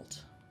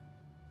cult.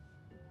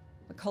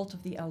 The cult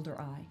of the Elder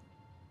Eye.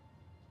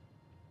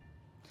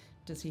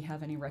 Does he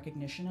have any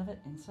recognition of it?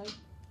 Insight?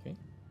 Okay.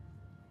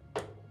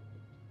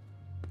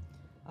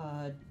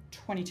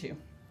 22.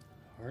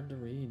 Hard to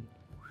read.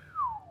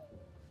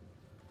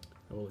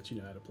 I will let you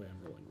know how to play. I'm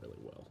rolling really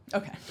well.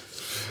 Okay.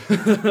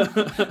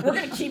 We're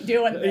going to keep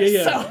doing this.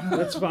 Yeah, So.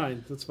 that's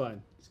fine. That's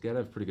fine. He's got to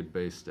have pretty good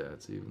base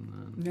stats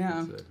even then. Yeah.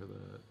 I'd say for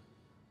that.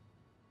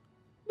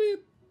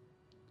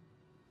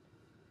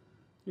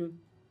 Yeah.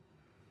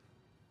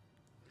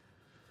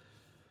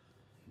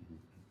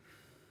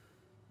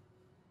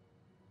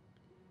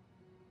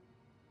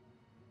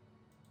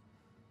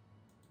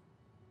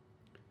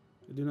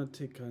 I do not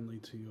take kindly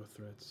to your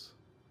threats.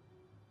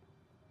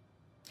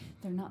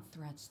 They're not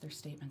threats, they're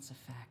statements of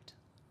fact.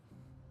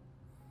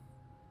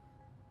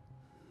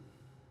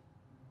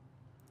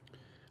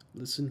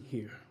 Listen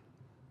here.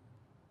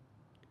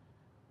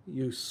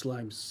 You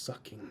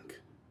slime-sucking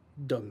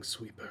dung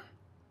sweeper.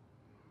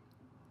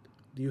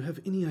 Do you have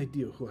any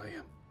idea who I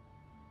am?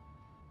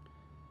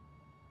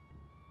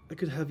 I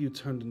could have you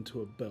turned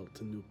into a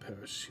belt and new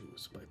pair of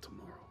shoes by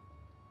tomorrow.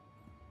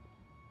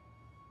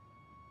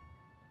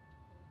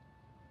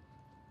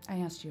 I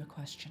asked you a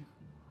question.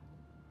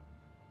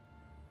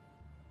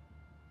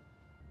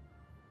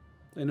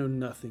 I know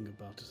nothing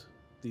about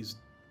these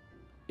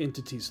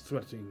entities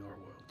threatening our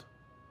world,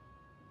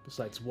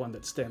 besides one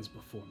that stands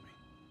before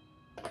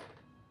me.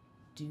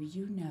 Do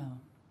you know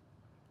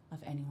of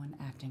anyone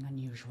acting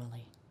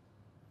unusually?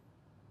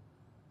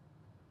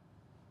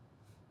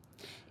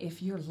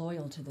 If you're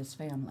loyal to this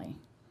family,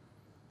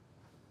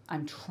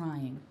 I'm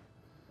trying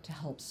to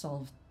help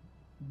solve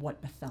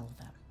what befell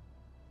them.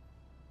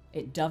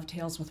 It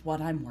dovetails with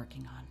what I'm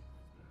working on.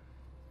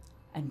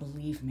 And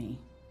believe me,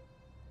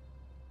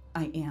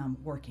 I am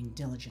working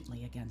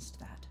diligently against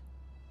that.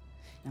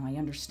 Now, I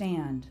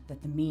understand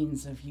that the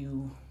means of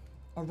you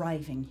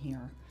arriving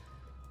here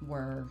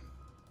were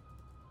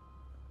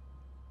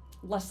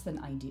less than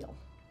ideal.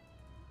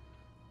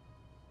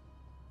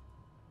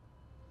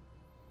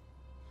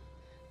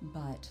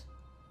 But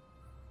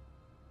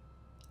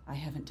I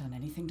haven't done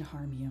anything to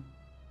harm you.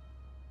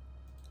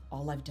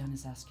 All I've done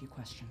is ask you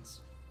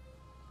questions.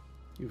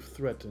 You've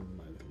threatened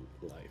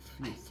my life.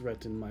 You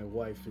threaten my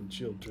wife and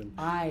children.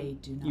 I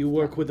do not. You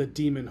work with a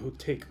demon who'll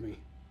take me.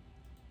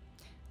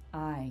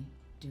 I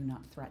do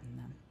not threaten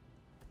them.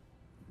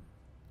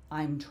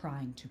 I'm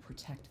trying to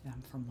protect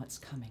them from what's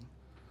coming.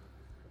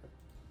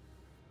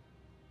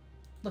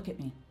 Look at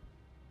me.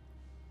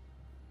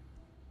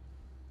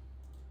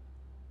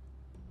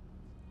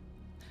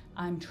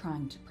 I'm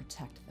trying to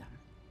protect them.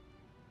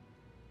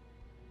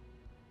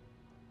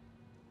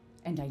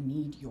 And I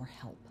need your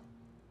help.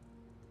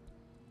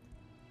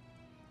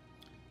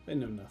 I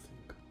know nothing.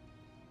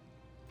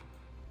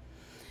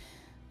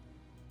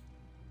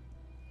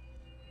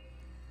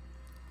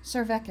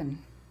 Sir Veckin.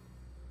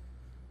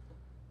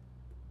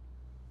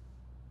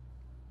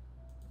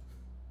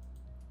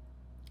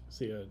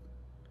 See,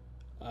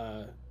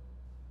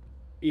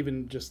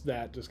 even just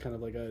that, just kind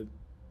of like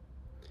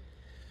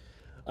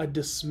a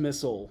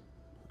dismissal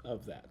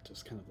of that,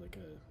 just kind of like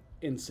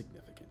a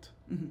insignificant,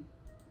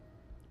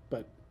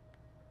 but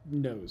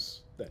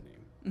knows that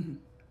name.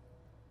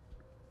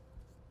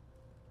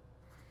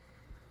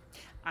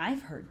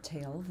 I've heard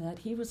tale that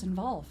he was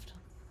involved.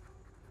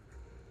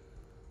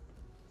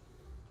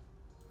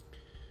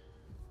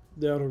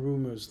 There are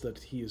rumors that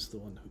he is the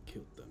one who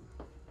killed them.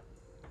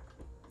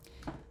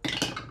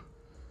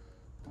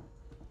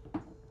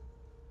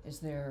 Is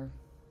there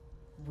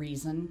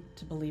reason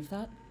to believe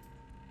that?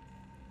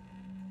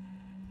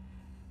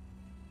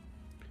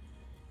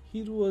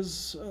 He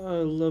was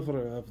a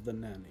lover of the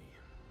nanny.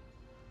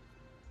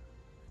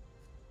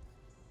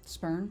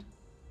 Spurned?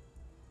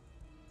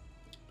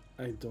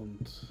 I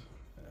don't...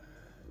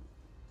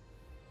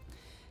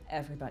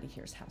 Everybody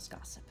hears house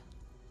gossip.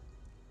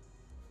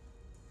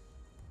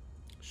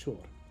 Sure.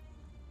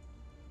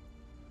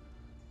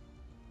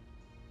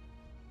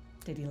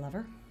 Did he love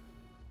her?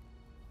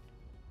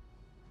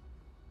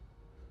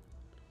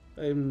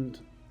 I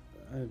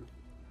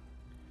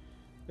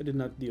did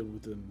not deal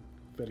with them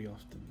very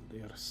often. They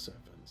are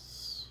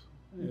servants.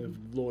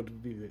 Lord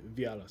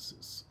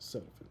Vialis'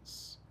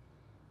 servants.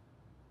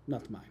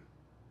 Not mine.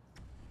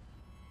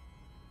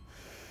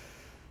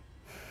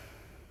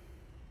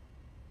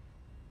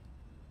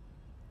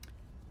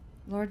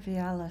 Lord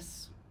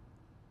Vialis,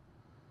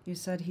 you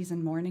said he's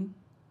in mourning?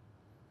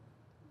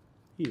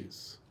 He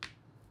is.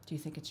 Do you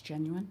think it's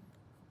genuine?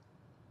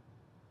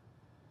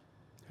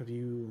 Have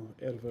you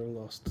ever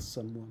lost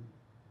someone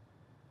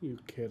you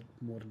cared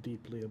more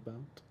deeply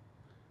about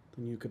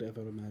than you could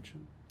ever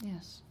imagine?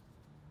 Yes.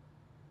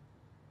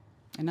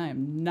 And I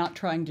am not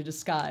trying to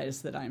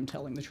disguise that I am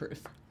telling the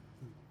truth.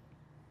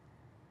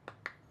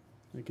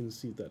 I can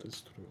see that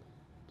is true.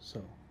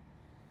 So,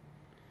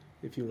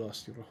 if you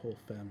lost your whole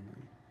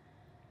family,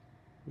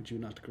 would you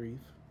not grieve?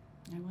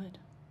 I would.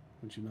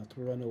 Would you not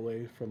run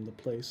away from the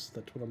place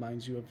that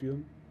reminds you of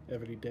you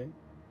every day?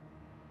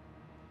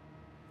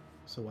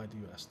 So why do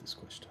you ask this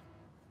question?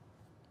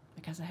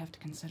 Because I have to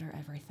consider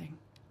everything.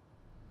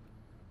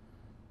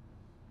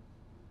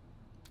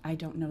 I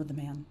don't know the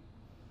man.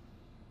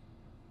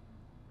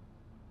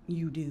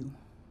 You do.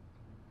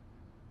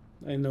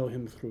 I know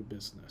him through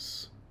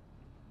business.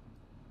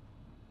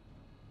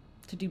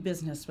 To do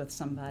business with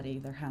somebody,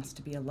 there has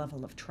to be a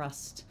level of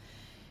trust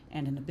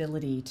and an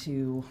ability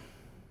to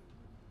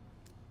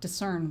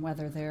discern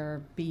whether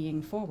they're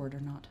being forward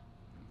or not.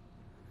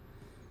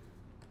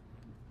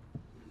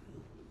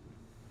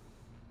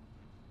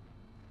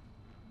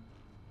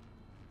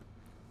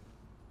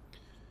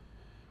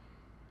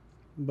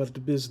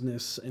 But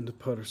business and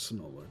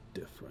personal are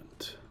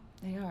different.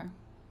 They are.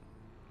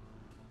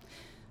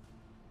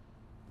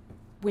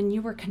 When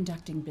you were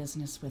conducting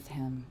business with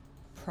him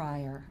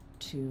prior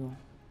to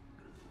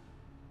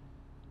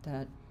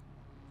that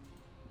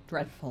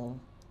dreadful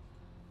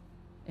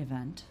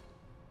event,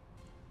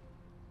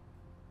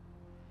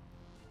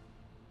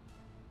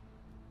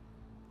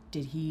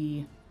 did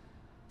he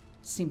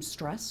seem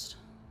stressed?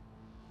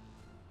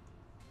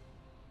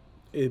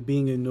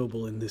 Being a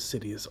noble in this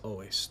city is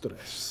always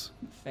stress.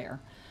 Fair.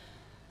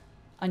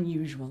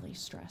 Unusually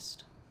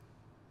stressed.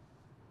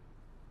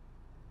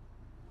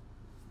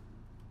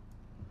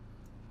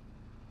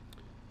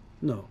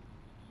 No.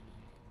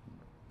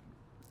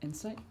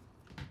 Insight?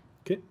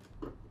 Okay.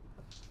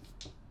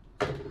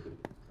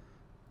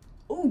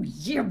 Oh,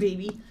 yeah,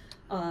 baby.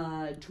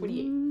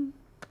 28.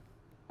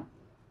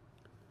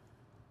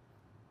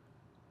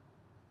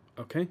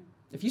 Okay.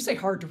 If you say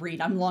hard to read,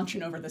 I'm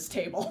launching over this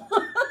table.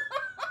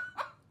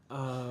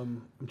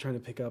 I'm trying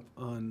to pick up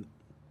on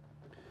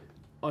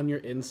your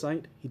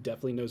insight. He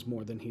definitely knows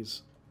more than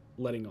he's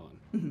letting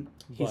on.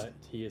 But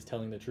he is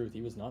telling the truth.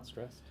 He was not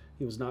stressed.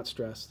 He was not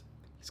stressed.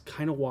 He's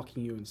kind of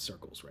walking you in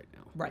circles right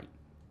now. Right.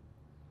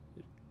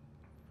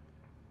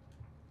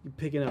 You're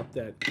picking up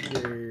that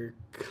you're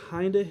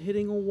kind of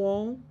hitting a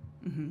wall.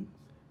 Mm-hmm.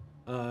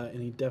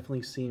 And he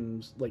definitely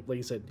seems, like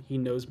you said, he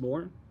knows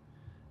more,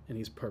 and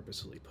he's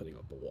purposely putting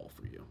up a wall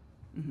for you.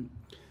 Mm-hmm.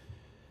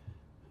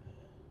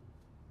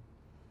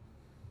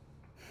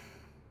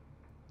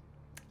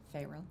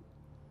 Farrell.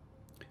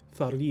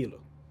 Faril.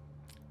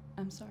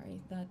 I'm sorry,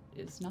 that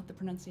is not the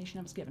pronunciation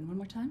I was given. One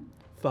more time.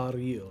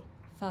 Faril.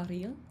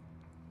 Faril.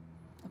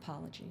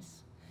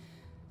 Apologies.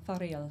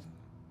 Faril.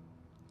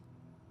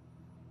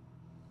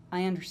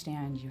 I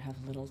understand you have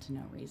little to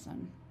no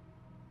reason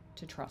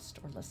to trust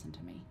or listen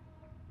to me.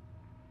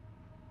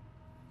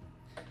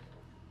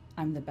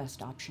 I'm the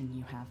best option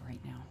you have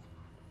right now.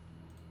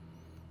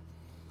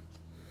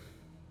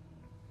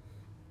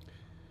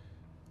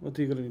 What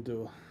are you going to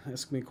do?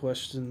 Ask me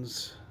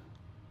questions,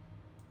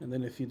 and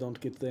then if you don't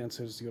get the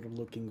answers you're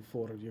looking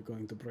for, you're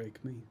going to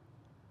break me.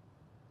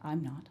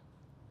 I'm not.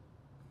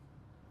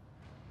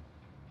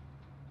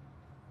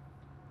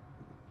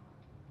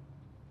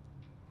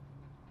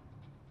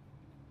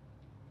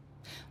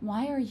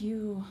 Why are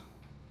you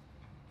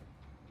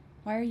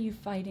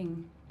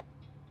fighting,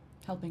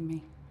 helping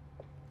me?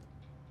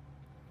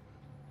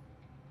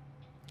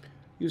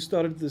 You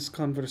started this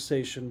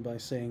conversation by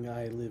saying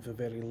I live a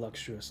very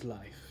luxurious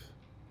life.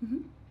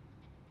 Mm-hmm.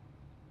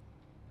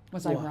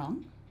 Was I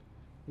wrong?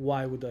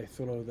 Why would I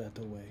throw that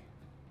away?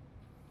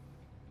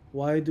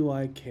 Why do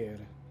I care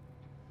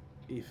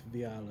if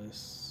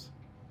Vialis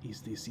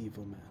is this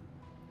evil man?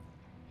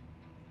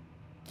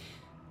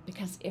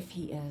 Because if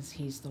he is,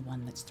 he's the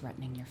one that's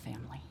threatening your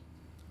family.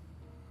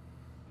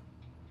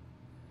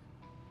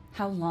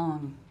 How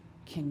long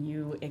can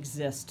you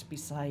exist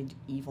beside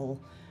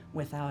evil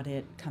without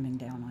it coming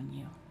down on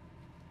you?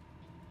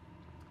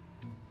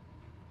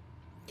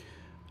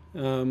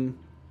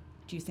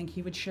 Do you think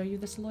he would show you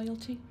this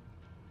loyalty?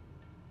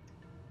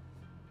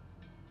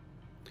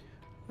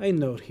 I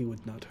know he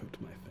would not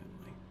hurt my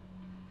family.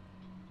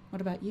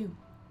 What about you?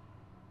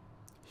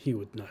 He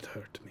would not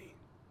hurt me.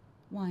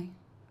 Why?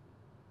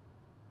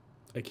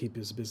 I keep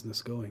his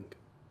business going.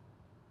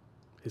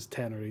 His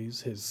tanneries,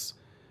 his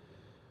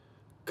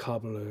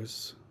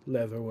cobblers,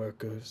 leather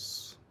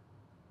workers.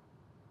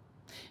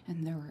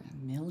 And there were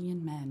 1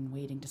 million men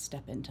waiting to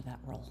step into that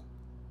role.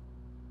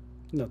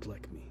 Not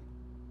like me.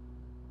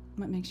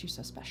 What makes you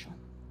so special?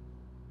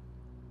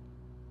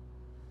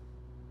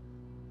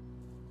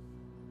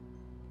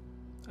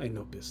 I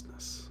know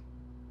business.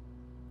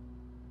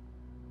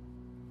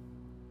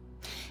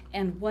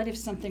 And what if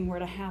something were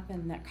to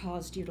happen that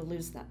caused you to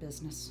lose that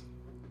business?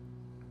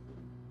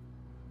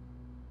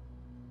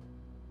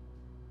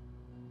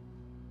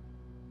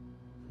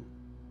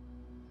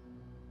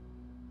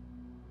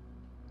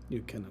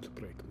 You cannot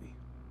break me.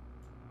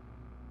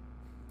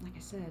 Like I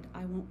said,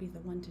 I won't be the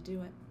one to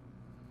do it.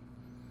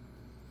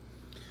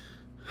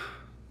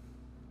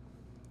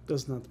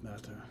 Does not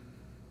matter.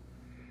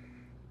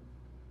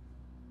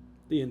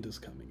 The end is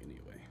coming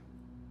anyway.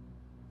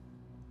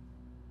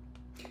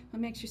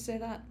 What makes you say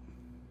that?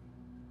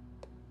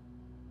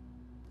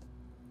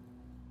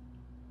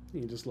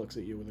 He just looks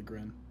at you with a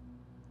grin.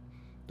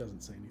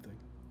 Doesn't say anything.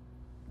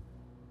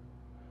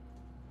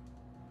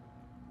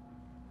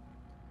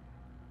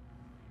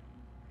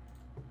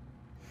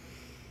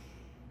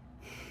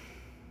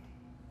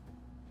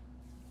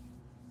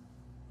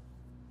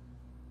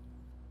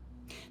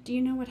 Do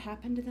you know what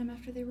happened to them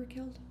after they were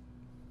killed?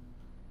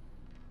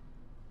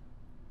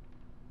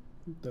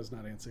 Does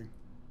not answer.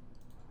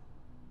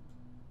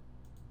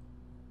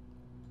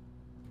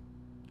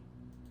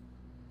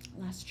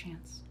 Last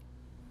chance.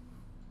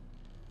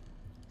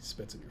 He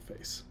spits in your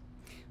face.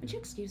 Would you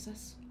excuse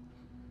us?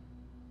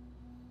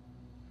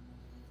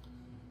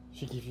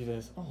 She gives you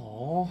this,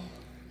 aww,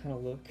 kind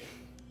of look.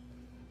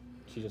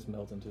 She just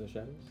melts into the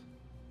shadows.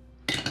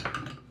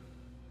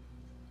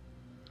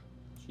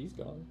 She's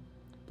gone.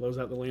 Blows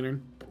out the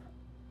lantern.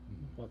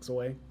 Walks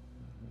away.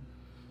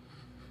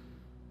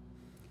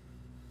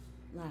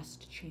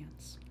 Last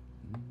chance.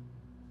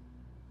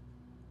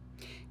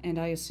 And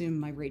I assume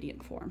my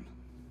radiant form.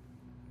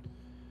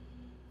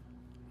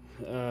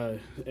 And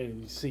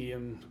you see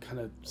him kind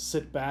of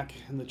sit back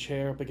in the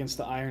chair up against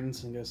the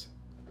irons and goes,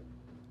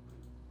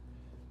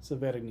 "It's a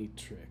very neat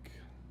trick,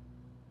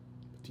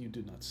 but you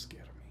do not scare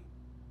me."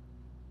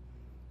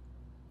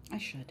 I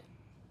should.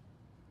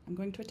 I'm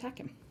going to attack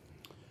him.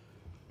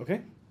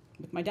 Okay.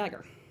 With my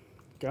dagger.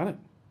 Got it.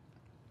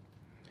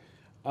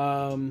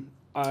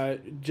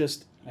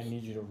 I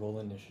need you to roll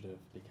initiative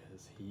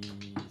because he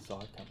saw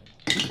it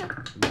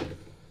coming.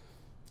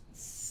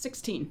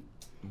 16.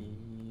 He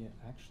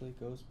actually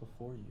goes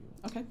before you.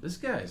 Okay. This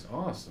guy's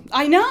awesome.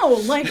 I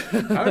know, like...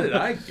 How did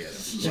I get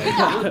him?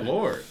 Yeah. Like, good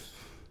lord.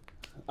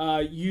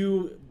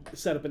 You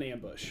set up an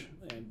ambush,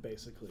 and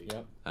basically...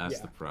 Yep.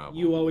 That's the problem.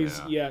 You always,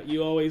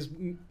 you always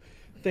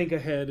think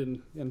ahead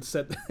and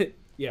set...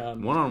 Yeah.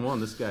 One-on-one,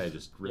 this guy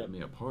just ripped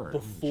me apart.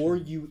 Before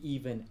you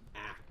even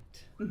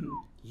act,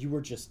 you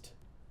were just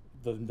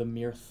the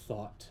mere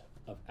thought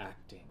of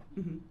acting.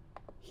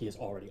 He is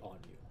already on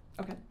you.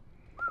 Okay.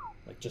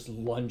 Like just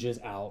lunges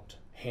out,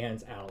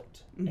 hands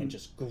out, and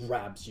just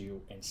grabs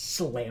you and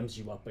slams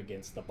you up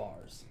against the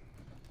bars.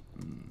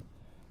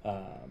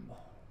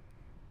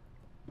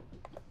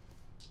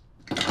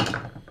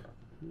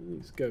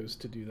 These goes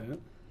to do that.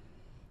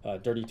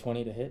 Dirty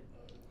 20 to hit.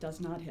 Does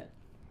not hit.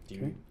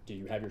 Do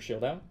you have your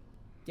shield out?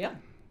 Yeah.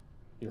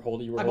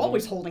 I'm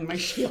always holding my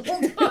shield.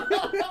 It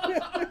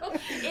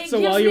So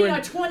gives while me you were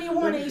a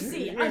 21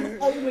 AC. I'm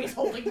always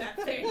holding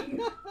that thing.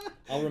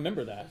 I'll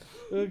remember that.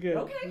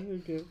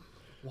 Okay.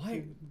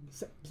 Why?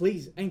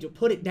 Please, Angel,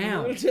 put it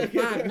down for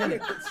 5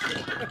 minutes.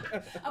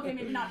 Okay,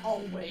 maybe not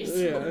always.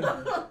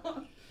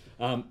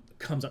 Yeah.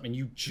 Comes up and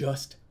you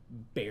just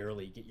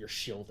barely get your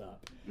shield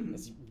up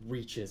as he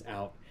reaches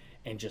out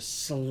and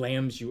just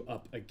slams you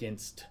up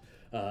against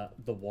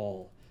the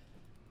wall.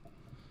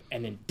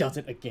 And then does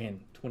it again.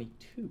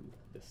 22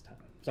 this time.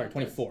 Sorry,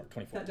 24.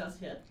 24. That does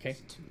hit. Okay.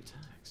 2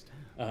 attacks.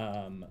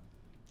 I'm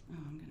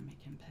gonna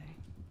make him pay.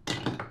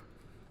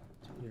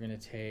 You're gonna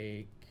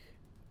take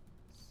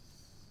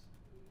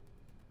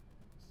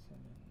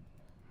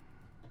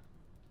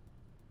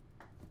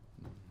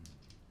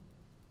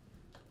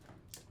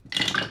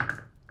 7.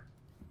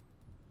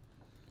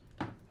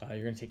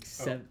 You're gonna take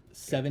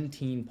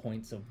 17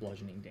 points of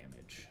bludgeoning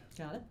damage.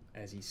 Got it.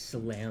 As he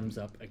slams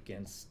up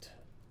against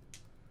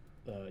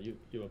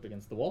you up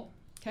against the wall.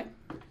 Okay.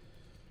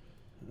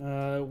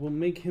 We'll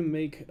make him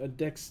make a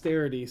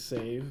dexterity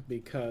save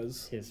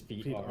because His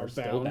feet Feet are are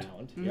still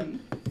bound. bound.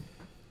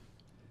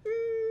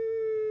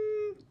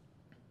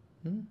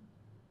 Yep.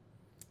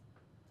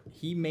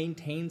 He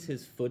maintains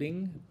his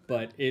footing,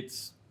 but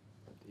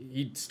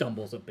he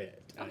stumbles a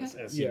bit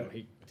as you know,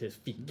 his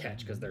feet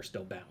catch because they're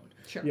still bound.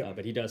 Sure. Yeah.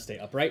 But he does stay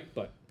upright.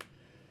 But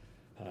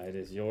it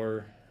is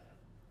your.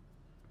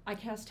 I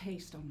cast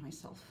haste on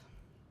myself,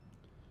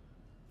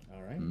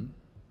 All right.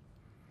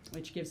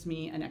 which gives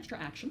me an extra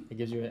action. It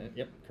gives you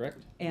yep,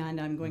 correct. And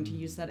I'm going to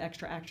use that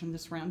extra action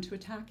this round to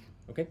attack.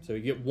 Okay, so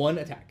you get 1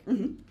 attack.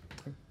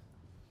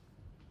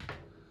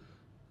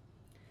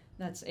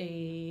 That's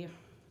a.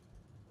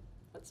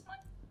 What's my. I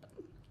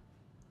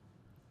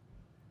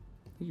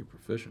think you're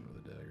proficient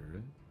with a dagger,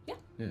 right? Yeah.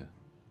 Yeah.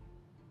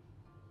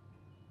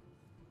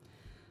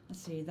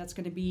 Let's see, that's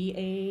going to be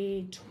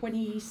a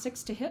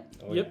 26 to hit.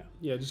 Oh, Yep.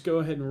 Yeah, just go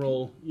ahead and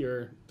roll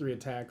your 3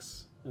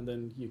 attacks, and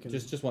then you can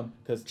Just one,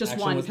 because Just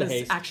action one, was the 'cause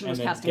haste, action was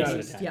and then casting bonus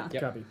haste, attack. yeah.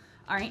 Yep. copy.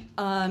 All right,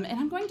 and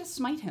I'm going to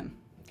smite him.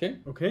 Okay.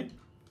 Okay.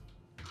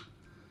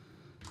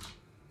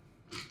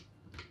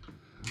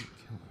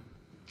 Kill him.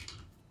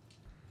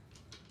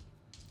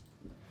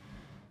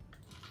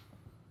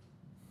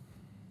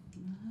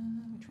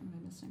 Which one am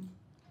I missing?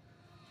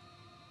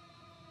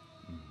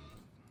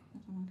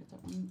 That one, get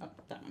that one. Oh,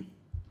 that one.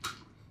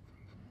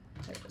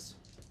 There it is.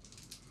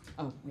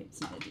 Oh, wait,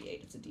 it's not a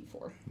D8, it's a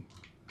D4.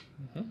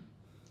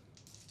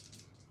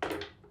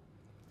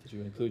 Did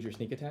you include your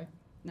sneak attack?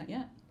 Not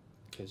yet.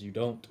 Because you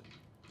don't.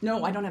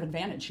 No, I don't have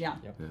advantage, yeah.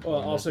 Yep. Yeah. Well,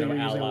 And also there's no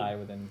you're using ally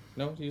within.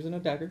 No, using a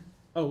dagger.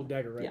 Oh,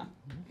 dagger, right? Yeah.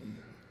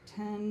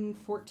 10,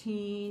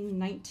 14,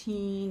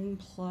 19,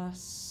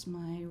 plus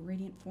my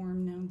radiant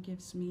form now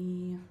gives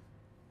me.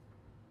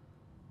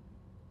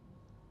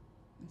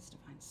 That's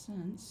divine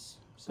sense.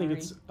 I Sorry. think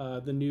it's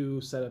the new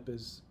setup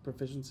is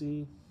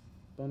proficiency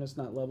bonus,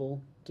 not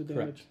level to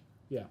damage. Correct.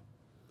 Yeah.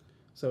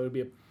 So it would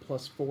be a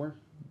 +4.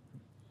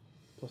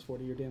 +4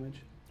 to your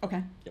damage.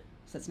 Okay. Yep.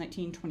 So that's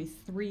 19,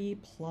 23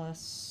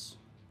 plus.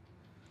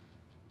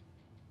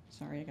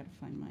 Sorry, I gotta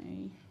find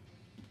my.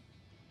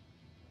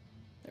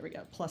 There we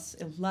go. Plus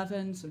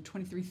 11, so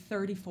 23,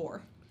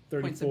 34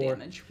 points of 34.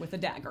 damage with a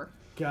dagger.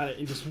 Got it.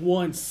 And just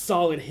one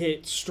solid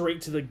hit straight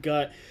to the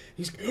gut.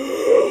 He's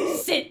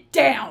Sit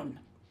down!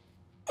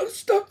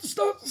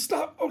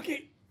 Stop.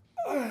 Okay.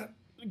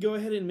 Go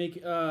ahead and make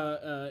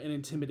an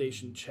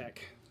intimidation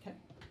check. Okay.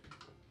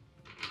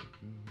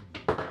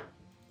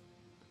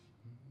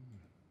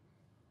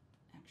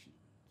 Actions.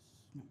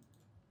 No.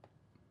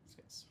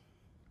 This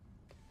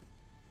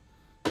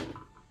goes.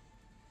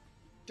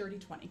 Dirty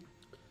 20.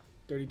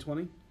 Dirty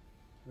 20?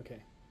 Okay.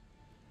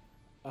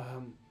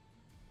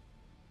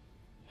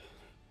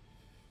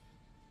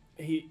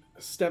 He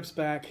steps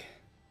back,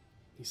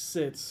 he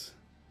sits,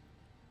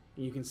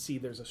 and you can see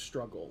there's a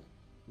struggle,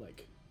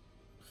 like,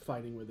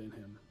 fighting within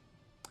him.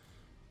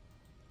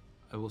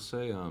 I will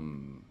say,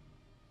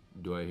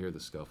 do I hear the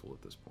scuffle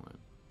at this point?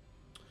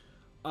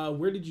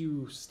 Where did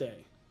you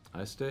stay?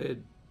 I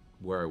stayed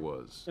where I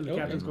was. In the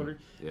captain's quarter?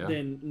 Yeah.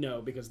 Then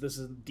no, because this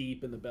is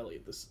deep in the belly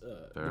of this.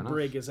 The enough.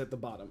 brig is at the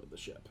bottom of the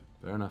ship.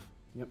 Fair enough.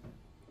 Yep.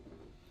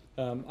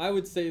 I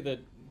would say that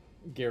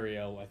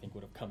Gariel, I think,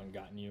 would have come and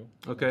gotten you.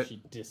 Okay. When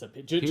she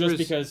disappeared. Just Here's-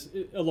 because,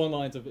 along the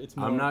lines of, it's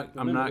more.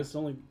 Remember, This is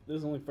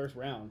only first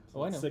round.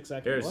 Oh, I know. 6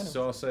 seconds. Here's, I know.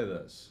 so I'll say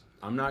this.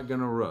 I'm not going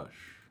to rush.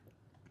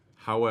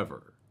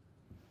 However,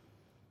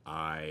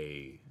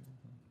 I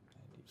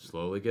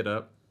slowly get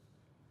up,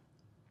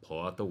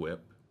 pull out the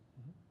whip,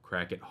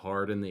 crack it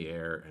hard in the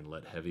air, and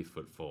let heavy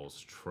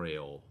footfalls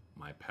trail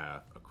my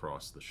path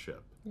across the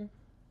ship.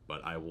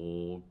 But I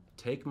will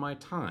take my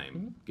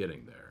time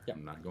getting there.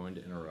 I'm not going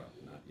to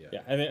interrupt, not yet.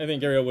 Yeah, I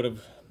think Ariel would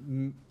have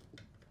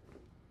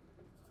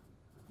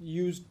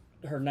used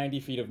her 90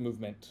 feet of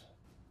movement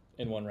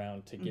in one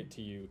round to get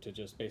to you, to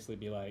just basically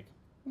be like,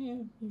 yeah,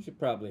 you should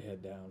probably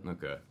head down.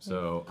 Okay,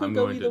 so Could I'm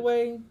go going either to...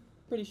 way.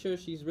 Pretty sure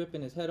she's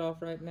ripping his head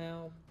off right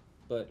now,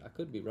 but I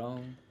could be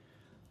wrong.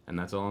 And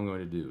that's all I'm going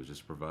to do, is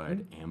just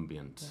provide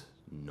ambient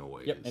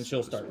noise. Yep, and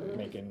she'll so to start speak.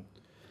 making...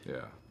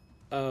 Yeah.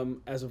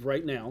 As of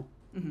right now,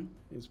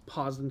 he's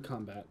paused in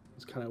combat.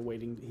 He's kind of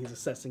waiting. He's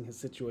assessing his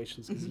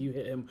situations because you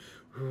hit him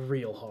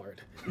real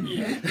hard.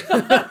 Good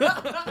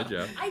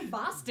job. I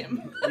bossed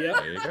him. Yep.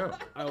 There you go.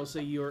 I will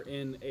say you're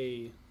in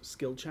a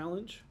skill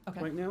challenge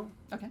right now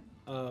Okay.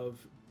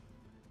 of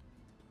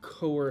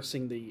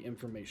coercing the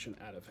information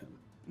out of him.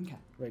 Okay.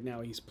 Right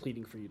now, he's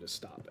pleading for you to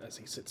stop as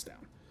he sits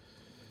down.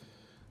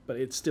 But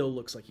it still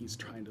looks like he's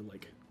trying to,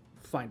 like,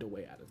 find a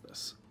way out of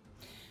this.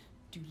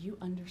 Do you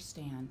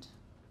understand?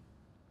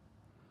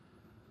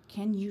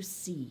 Can you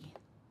see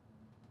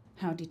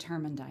how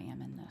determined I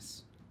am in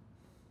this?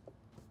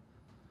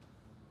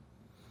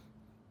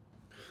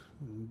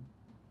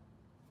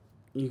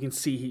 You can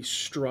see he's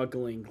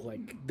struggling,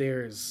 like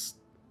there's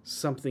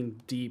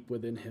something deep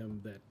within him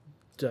that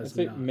does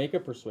not. Make a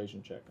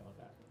persuasion check on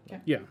that.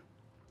 Okay. Yeah.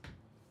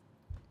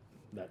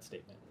 That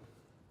statement.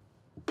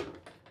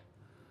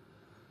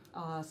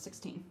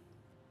 16.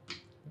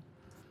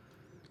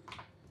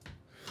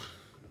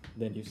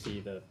 Then you see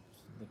that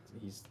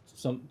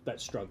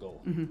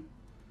struggle.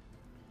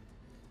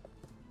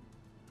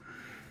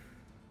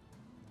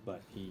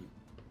 But he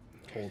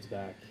holds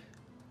back.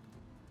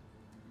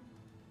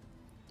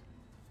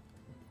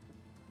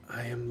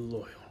 I am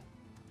loyal.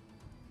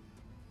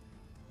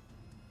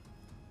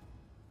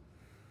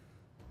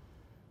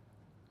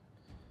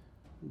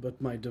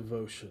 But my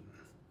devotion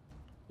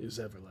is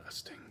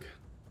everlasting.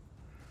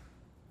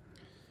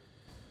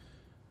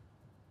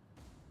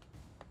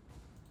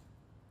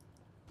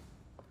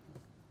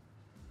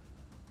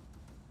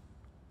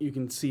 You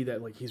can see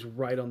that, like, he's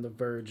right on the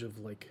verge of,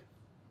 like...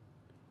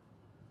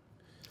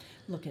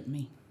 Look at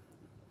me.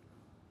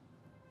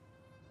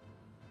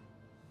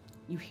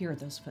 You hear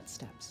those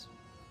footsteps.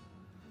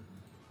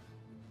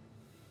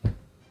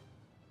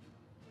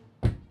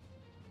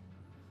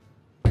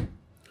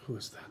 Who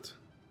is that?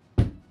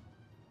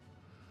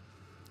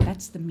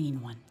 That's the mean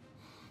one.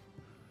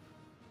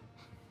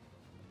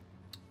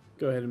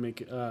 Go ahead and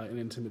make an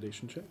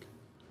intimidation check.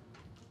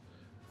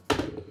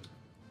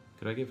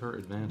 Could I give her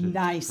advantage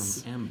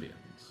Nice. from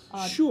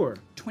ambience? Sure.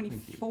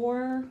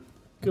 24.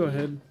 Go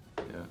ahead.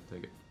 Yeah,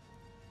 take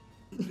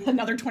it.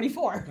 Another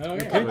 24.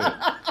 Okay. What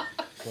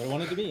I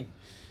want it to be.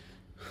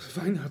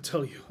 Fine, I'll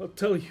tell you. I'll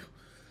tell you.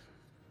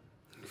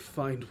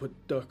 Find what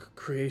dark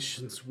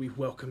creations we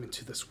welcome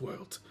into this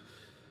world.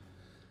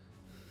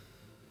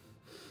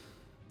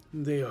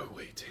 They are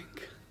waiting.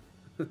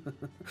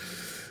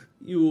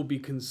 You will be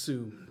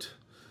consumed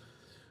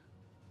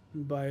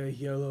by a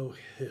yellow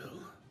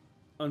hill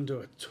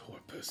under a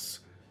torpus.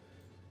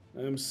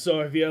 I am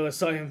sorry,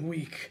 Vielis, I am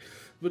weak,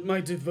 but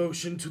my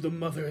devotion to the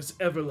mother is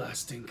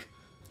everlasting.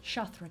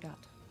 Shathragat.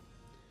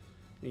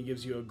 He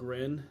gives you a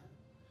grin.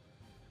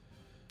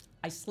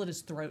 I slit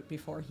his throat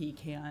before he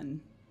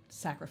can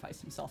sacrifice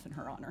himself in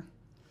her honor.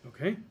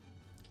 Okay,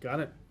 got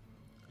it.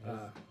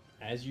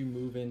 As you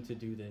move in to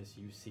do this,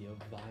 you see a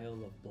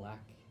vial of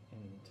black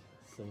and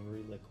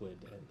silvery liquid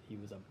that he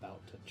was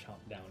about to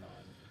chomp down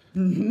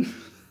on.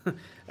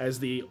 As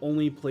the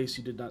only place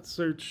you did not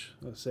search,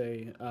 let's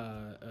say,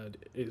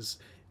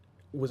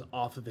 was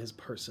off of his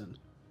person.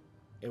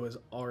 It was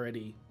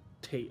already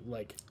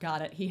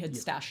Got it. He had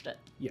stashed it.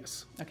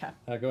 Yes. Okay.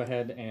 Go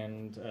ahead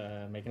and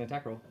make an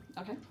attack roll.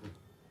 Okay.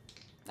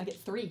 I get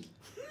 3.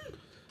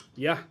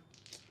 Yeah.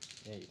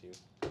 Yeah, you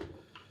do.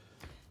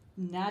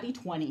 Natty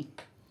 20.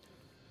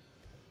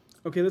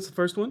 Okay, that's the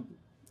first one.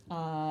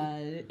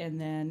 And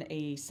then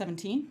a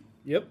 17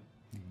 Yep.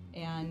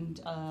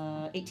 and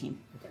 18.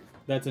 Okay.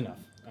 That's enough.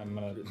 I'm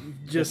gonna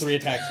Just 3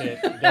 attacks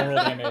hit. Don't roll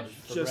damage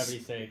for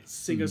brevity's sake.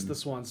 Sing us the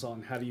swan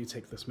song. How do you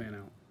take this man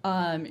out?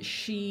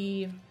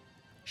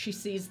 She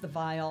sees the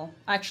vial.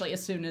 Actually,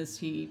 as soon as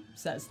he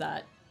says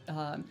that,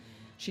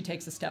 she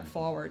takes a step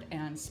forward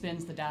and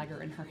spins the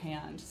dagger in her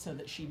hand so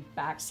that she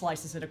back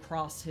slices it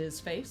across his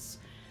face.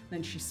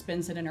 Then she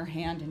spins it in her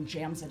hand and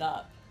jams it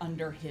up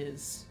under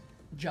his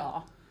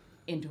jaw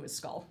into his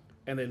skull.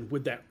 And then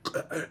with that,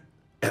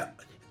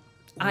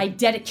 I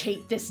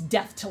dedicate this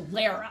death to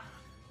Lara.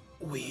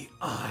 we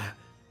are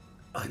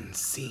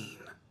unseen.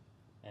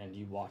 And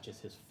you watch as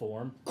his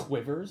form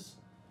quivers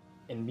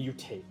and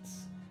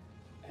mutates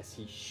as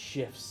he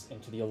shifts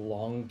into the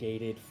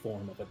elongated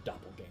form of a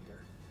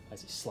doppelganger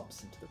as he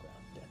slumps into the ground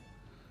dead.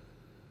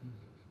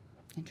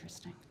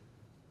 Interesting.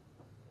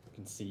 You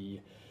can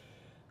see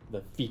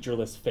the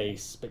featureless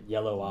face, but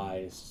yellow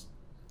eyes,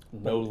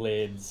 no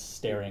lids,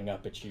 staring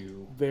up at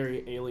you.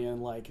 Very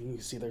alien-like, and you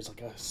see there's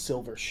like a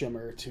silver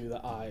shimmer to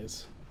the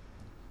eyes.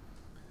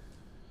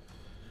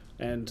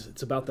 And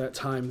it's about that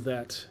time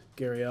that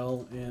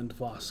Gariel and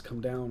Voss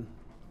come down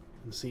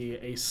and see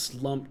a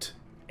slumped,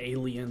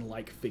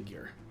 alien-like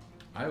figure.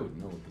 I would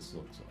know what this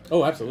looks like.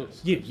 Oh, absolutely.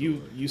 Yeah,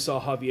 you saw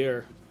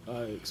Javier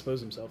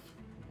expose himself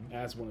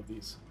as one of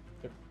these.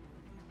 Hey,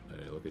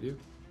 look at you.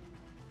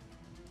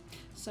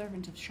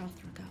 Servant of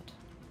Shothragut.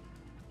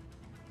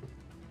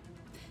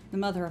 The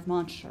mother of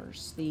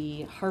monsters,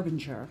 the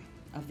harbinger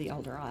of the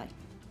Elder Eye.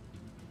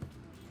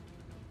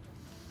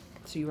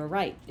 So you were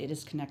right, it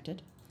is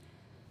connected.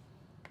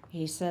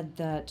 He said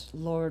that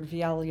Lord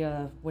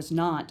Vialia was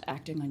not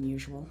acting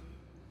unusual.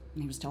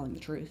 He was telling the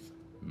truth.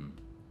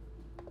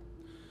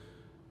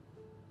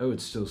 I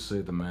would still say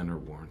the manor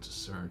warrants a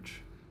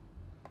search.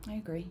 I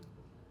agree.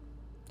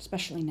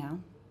 Especially now.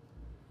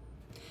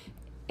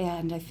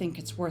 And I think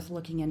it's worth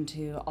looking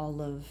into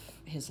all of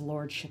his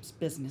lordship's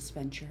business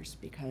ventures,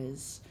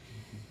 because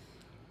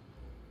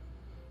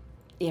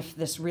if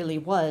this really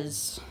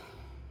was...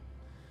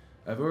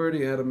 I've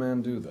already had a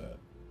man do that,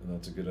 and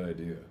that's a good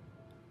idea.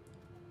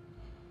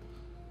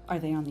 Are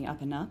they on the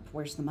up and up?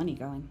 Where's the money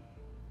going?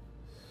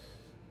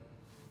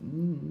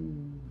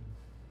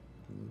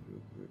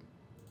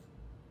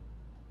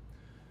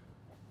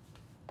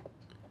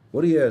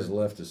 What he has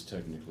left is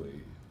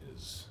technically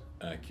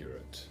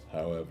accurate.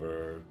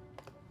 However,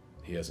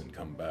 he hasn't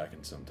come back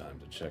in some time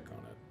to check on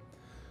it.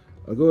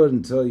 I'll go ahead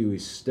and tell you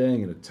he's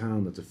staying in a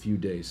town that's a few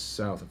days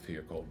south of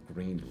here called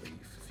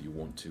Greenleaf, if you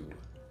want to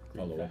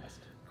follow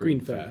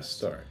Greenfast.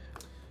 Sorry.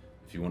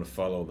 If you want to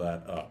follow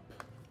that up.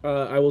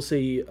 I will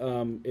say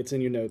it's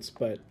in your notes,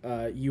 but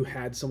you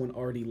had someone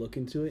already look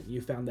into it.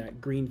 You found that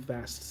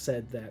Greenfast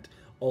said that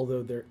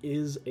although there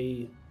is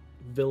a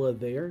villa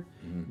there,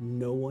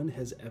 no one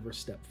has ever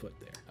stepped foot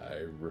there.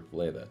 I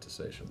relay that to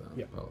Seisha then.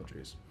 Yep.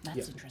 Apologies.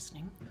 That's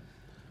interesting.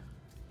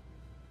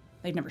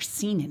 They've never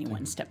seen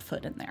anyone step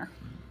foot in there.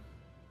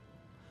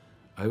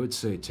 I would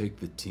say take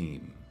the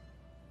team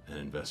and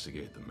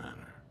investigate the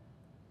manor.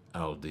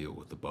 I'll deal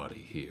with the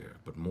body here,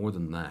 but more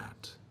than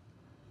that,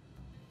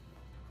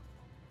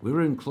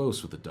 we're in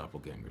close with the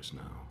doppelgangers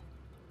now.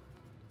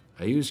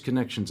 I used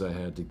connections I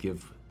had to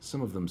give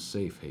some of them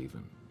safe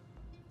haven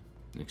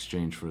in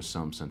exchange for a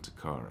sum sent to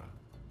Kara.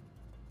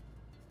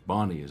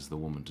 Bonnie is the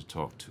woman to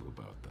talk to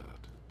about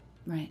that.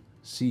 Right.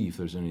 See if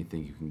there's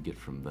anything you can get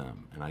from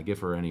them, and I give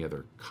her any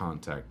other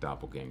contact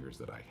doppelgangers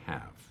that I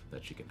have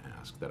that she can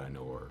ask that I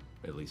know are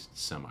at least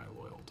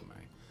semi-loyal to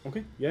me.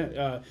 Okay,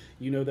 yeah.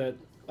 You know that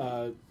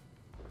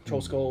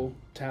Troll Skull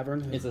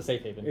Tavern It's a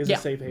safe haven. Is a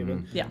safe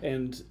haven. Yeah.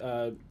 And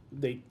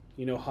they,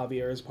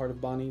 Javier is part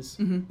of Bonnie's.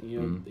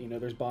 You know,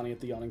 there's Bonnie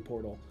at the Yawning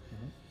Portal.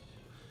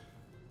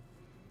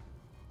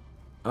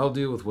 I'll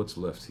deal with what's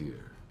left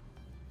here.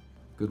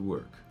 Good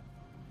work.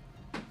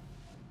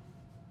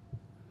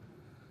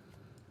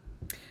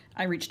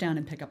 I reach down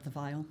and pick up the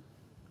vial.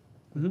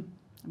 I'm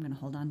going to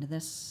hold on to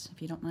this,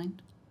 if you don't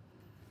mind.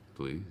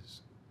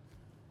 Please.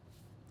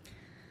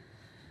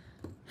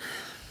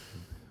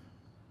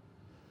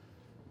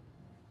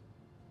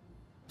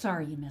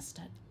 Sorry you missed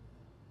it.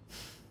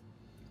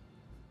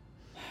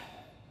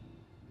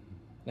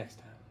 Next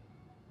time.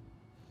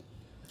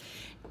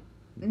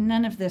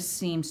 None of this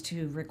seems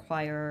to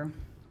require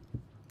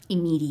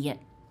immediate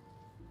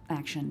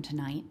action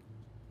tonight.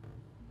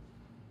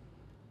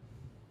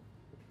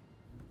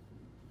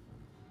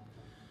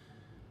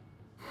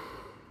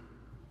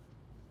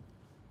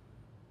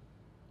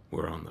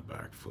 We're on the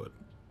back foot.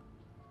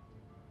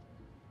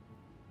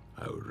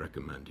 I would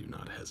recommend you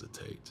not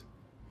hesitate.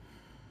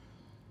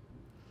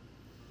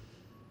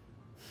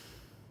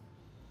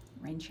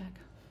 Rain check.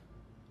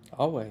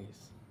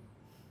 Always.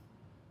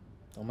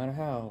 No matter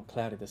how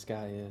cloudy the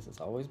sky is,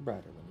 it's always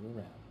brighter when you're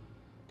around.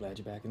 Glad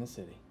you're back in the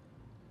city.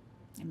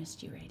 I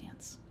missed you,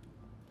 Radiance.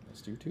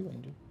 Missed you too,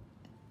 Angel.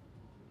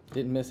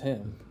 Didn't miss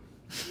him.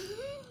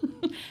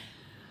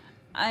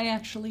 I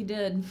actually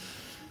did.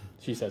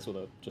 She says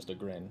with just a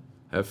grin.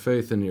 Have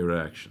faith in your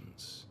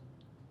actions.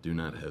 Do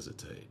not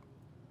hesitate.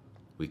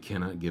 We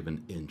cannot give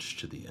an inch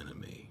to the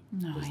enemy,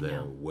 No, as I they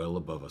are know. well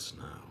above us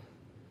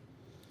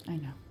now. I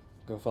know.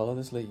 Go follow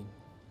this lead.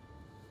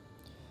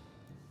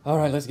 All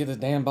right, let's get this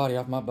damn body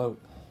off my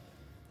boat.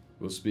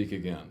 We'll speak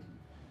again.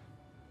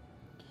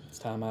 It's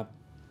time I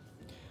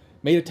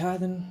made a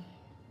tithing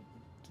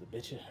to the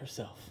bitch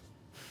herself.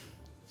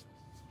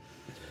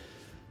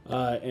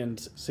 And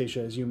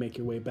Seisha, as you make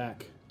your way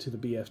back to the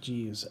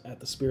BFGs at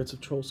the Spirits of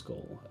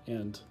Trollskull,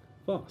 and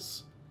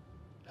Voss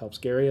helps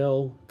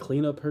Gariel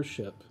clean up her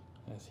ship.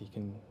 As he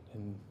can,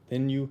 and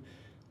then you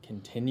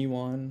continue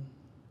on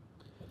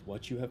with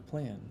what you have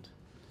planned.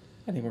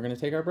 I think we're going to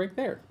take our break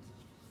there.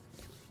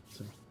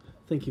 So,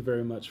 thank you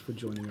very much for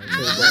joining our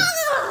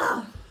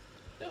table.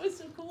 That was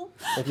so cool.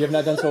 If you have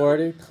not done so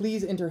already,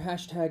 please enter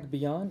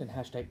 #Beyond and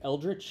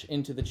 #Eldritch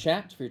into the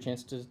chat for your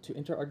chance to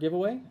enter our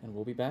giveaway, and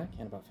we'll be back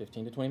in about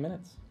 15 to 20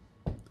 minutes.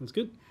 That's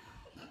good.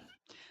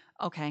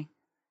 Okay.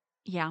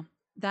 Yeah.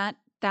 That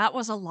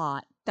was a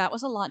lot. That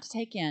was a lot to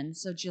take in.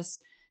 So just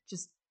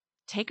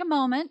take a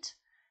moment,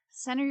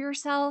 center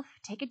yourself,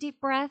 take a deep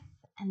breath,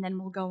 and then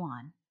we'll go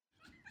on.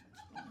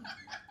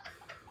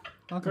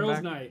 Welcome Girls'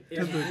 back Night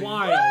to is Booty.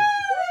 wild.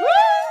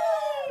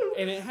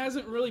 And it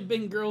hasn't really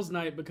been girls'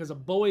 night because a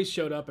boy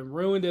showed up and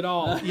ruined it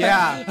all.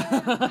 Yeah.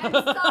 I'm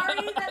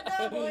sorry that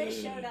the boy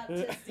showed up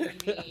to see me.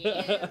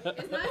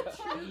 It's not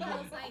true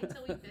girls' night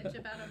until we bitch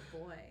about a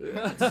boy.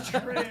 It's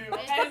true.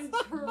 And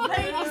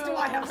ladies, do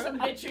I have some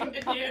bitching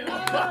to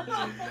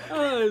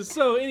do?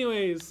 So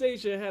anyways,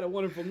 Seisha had a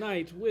wonderful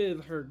night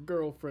with her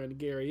girlfriend,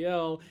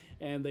 Garielle,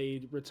 and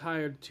they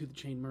retired to the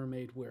Chain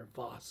Mermaid where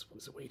Voss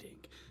was waiting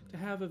to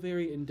have a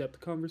very in-depth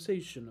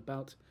conversation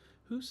about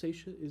who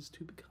Seisha is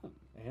to become.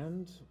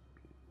 And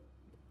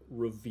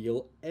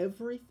reveal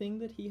everything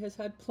that he has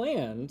had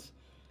planned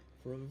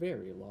for a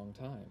very long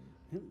time.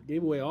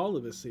 Gave away all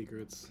of his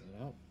secrets.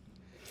 Yeah.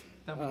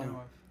 That we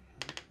know of.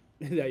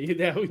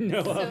 that we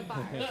know So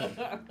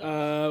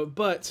of.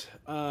 But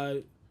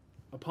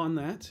upon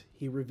that,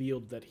 he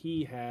revealed that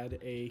he had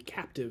a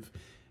captive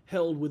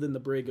held within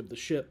the brig of the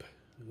ship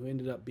who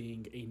ended up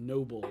being a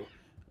noble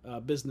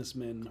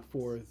businessman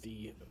for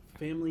the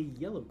family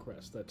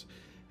Yellowcrest that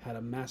had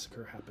a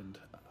massacre happened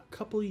a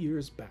couple of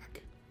years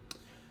back.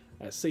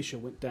 As Seisha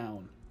went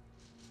down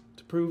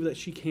to prove that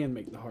she can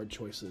make the hard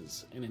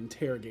choices and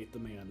interrogate the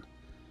man.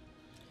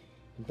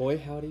 Boy,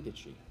 howdy did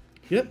she.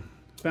 Yep.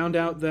 Found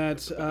out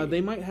that they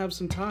might have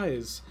some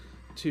ties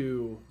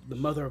to the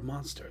mother of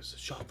monsters,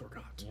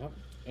 Shothergot. Yep.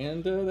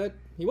 And that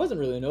he wasn't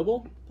really a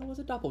noble, but was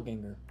a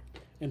doppelganger.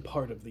 And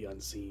part of the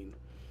unseen.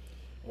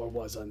 Or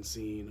was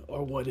unseen.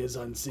 Or what is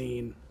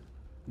unseen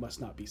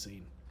must not be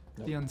seen.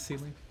 Nope. The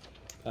unseelie.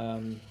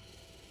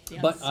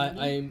 But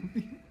I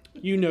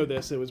You know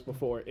this, it was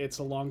before. It's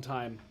a long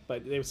time,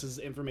 but this is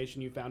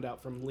information you found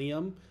out from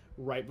Liam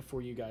right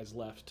before you guys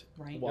left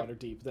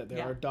Waterdeep, that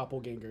there are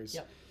doppelgangers.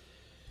 Yep.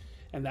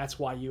 And that's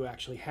why you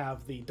actually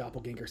have the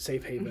doppelganger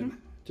safe haven.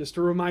 Just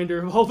a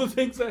reminder of all the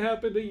things that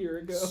happened a year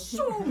ago.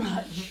 So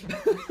much.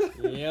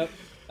 Yep.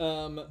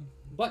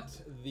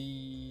 But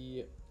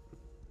the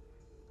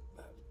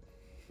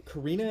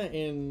Karina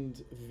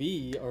and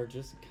V are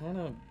just kind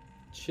of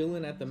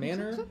chilling at the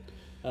manor.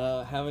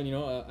 Having, you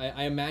know,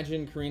 I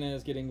imagine Karina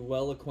is getting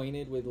well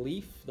acquainted with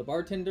Leaf, the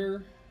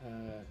bartender.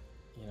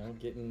 You know,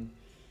 getting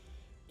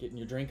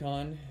your drink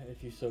on,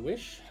 if you so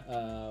wish.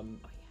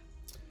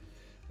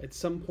 At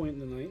some point in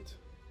the night.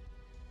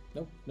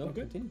 No,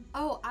 continue.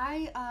 Oh,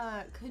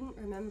 I couldn't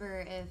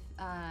remember if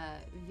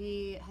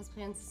V has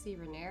plans to see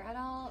Renair at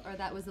all, or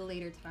that was a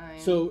later time.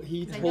 So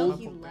he 'Cause told. I know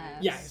he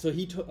left. Yeah, so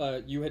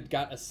you had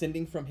got a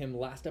sending from him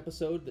last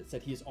episode that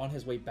said he's on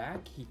his way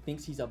back. He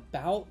thinks he's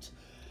about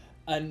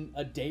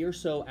a day or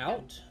so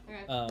out.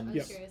 Alright, I was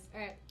Yep. curious.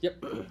 Alright.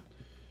 Yep.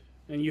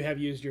 And you have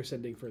used your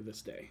sending for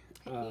this day.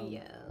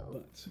 Yo.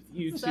 But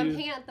you So I'm two,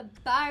 hanging out at the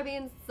bar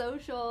being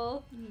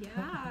social.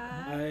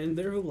 Yeah. and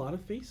there are a lot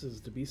of faces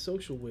to be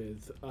social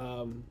with.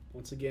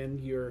 Once again,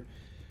 you're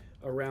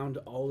around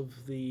all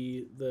of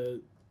the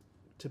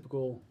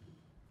typical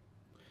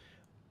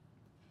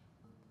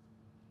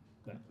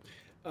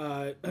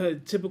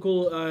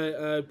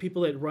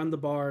people that run the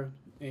bar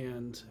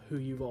and who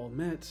you've all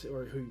met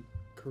or who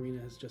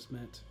Karina has just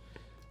met.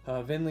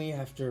 Vinley,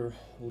 after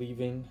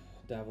leaving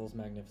Davil's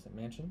magnificent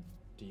mansion,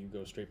 do you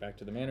go straight back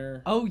to the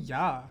manor? Oh,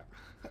 yeah.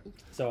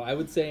 So I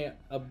would say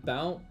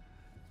about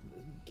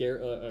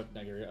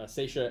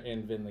Seisha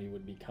and Vinley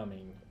would be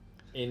coming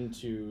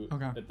into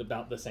at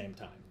about the same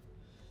time.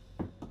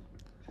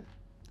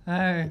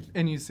 Hey,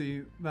 and you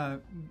see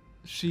that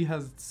she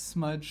has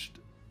smudged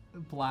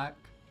black,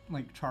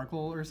 like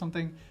charcoal or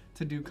something,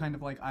 to do kind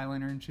of like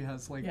eyeliner, and she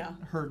has like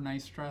her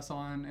nice dress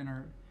on, and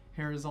her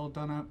hair is all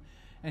done up,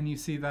 and you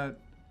see that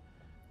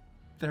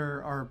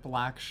there are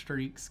black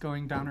streaks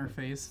going down her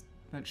face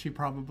that she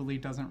probably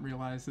doesn't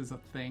realize is a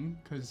thing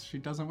because she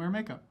doesn't wear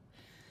makeup.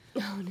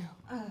 Oh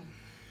no.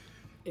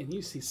 And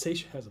you see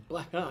Seisha has a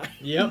black eye.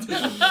 Yep.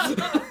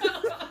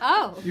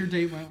 Oh. Your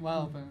date went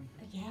well then.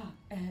 Yeah,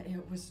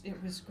 it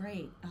was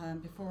great.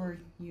 Before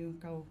you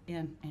go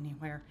in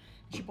anywhere,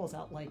 she pulls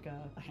out like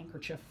a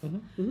handkerchief.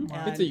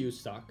 It's a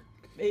used sock.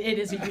 It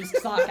is a used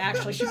sock,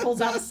 actually. She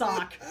pulls out a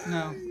sock.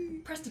 No,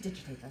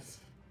 Prestidigitate this.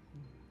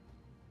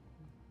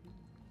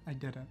 I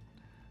didn't.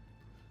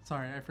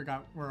 Sorry, I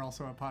forgot we're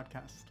also a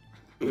podcast.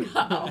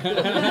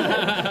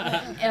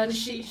 And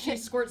she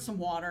squirts some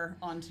water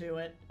onto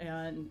it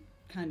and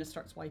kind of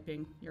starts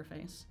wiping your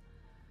face.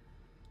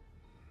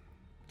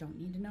 Don't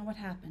need to know what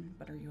happened,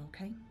 but are you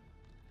okay?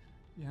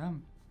 Yeah.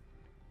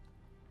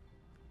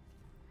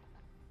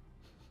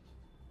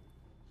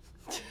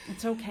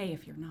 It's okay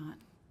if you're not.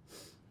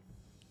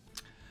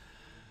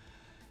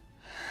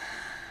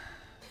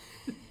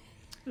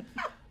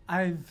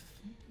 I've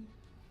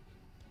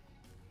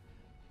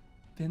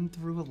been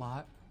through a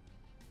lot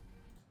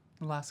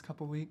the last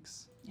couple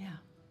weeks. Yeah.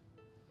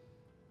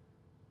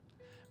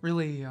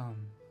 Really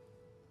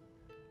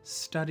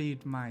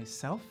studied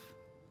myself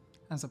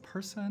as a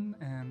person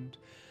and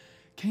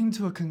came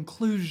to a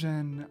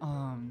conclusion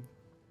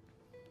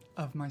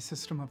of my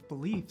system of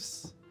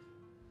beliefs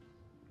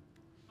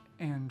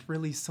and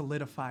really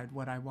solidified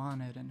what I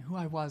wanted and who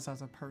I was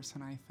as a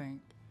person, I think.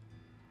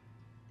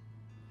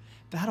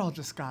 That all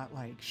just got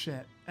like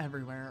shit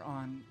everywhere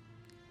on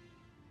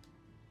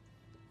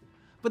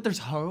But there's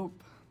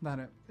hope that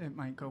it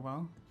might go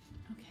well.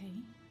 Okay.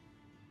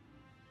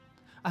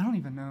 I don't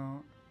even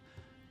know.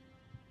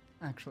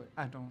 Actually,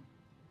 I don't.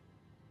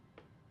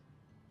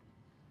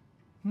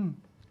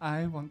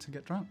 I want to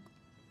get drunk.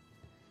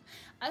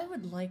 I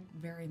would like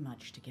very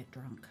much to get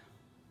drunk.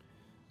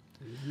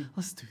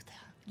 Let's do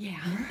that. Yeah.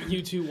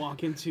 You two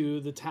walk into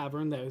the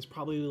tavern that is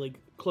probably like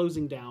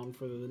closing down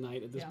for the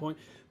night at this point.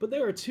 But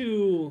there are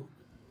two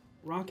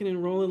rocking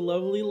and rolling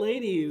lovely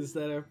ladies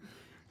that are.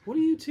 What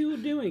are you two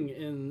doing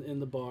in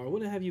the bar?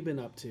 What have you been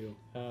up to?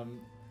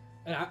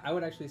 And I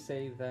would actually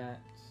say that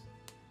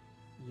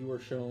you were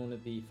shown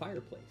the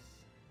fireplace.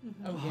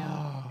 Oh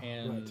yeah.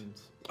 And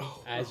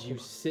as you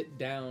sit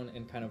down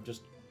and kind of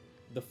just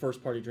the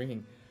first party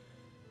drinking,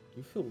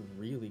 you feel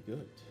really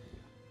good.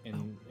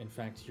 And in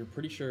fact, you're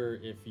pretty sure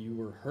if you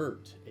were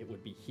hurt, it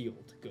would be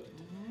healed good.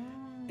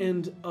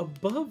 And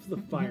above the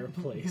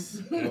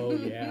fireplace. Oh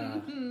yeah.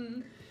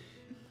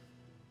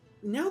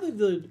 Now that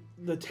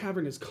the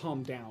tavern has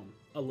calmed down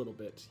a little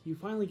bit, you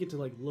finally get to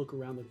like look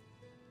around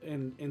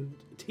and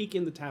take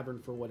in the tavern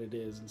for what it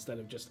is instead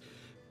of just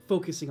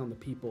focusing on the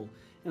people.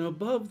 And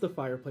above the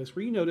fireplace,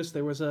 where you noticed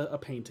there was a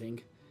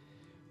painting,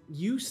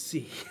 you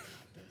see.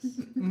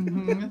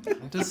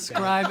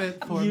 Describe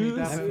it for me, I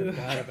Devin.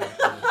 forgot about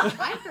that.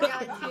 I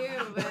forgot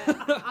too,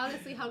 but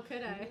honestly, how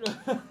could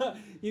I?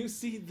 You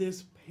see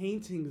this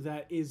painting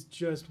that is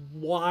just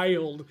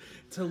wild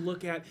to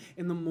look at,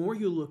 and the more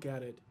you look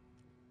at it,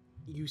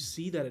 you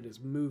see that it is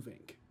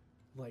moving,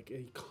 like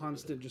a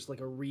constant, just like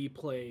a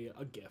replay,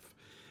 a GIF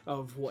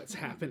of what's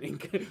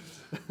happening.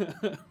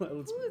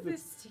 Ooh,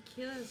 this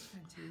tequila is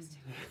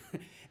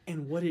fantastic.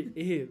 And what it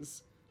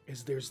is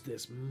there's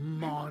this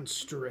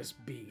monstrous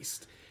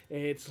beast.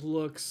 It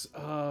looks. It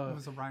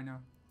was a rhino.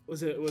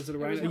 Was it a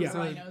rhino? It was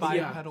Yeah. a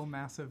bipedal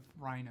massive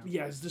rhino.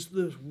 Yeah, it's just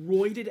this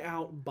roided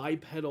out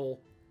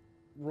bipedal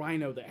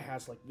rhino that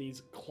has like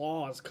these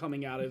claws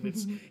coming out of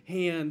its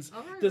hands,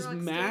 this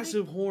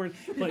massive horn,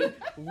 but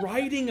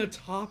riding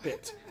atop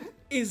it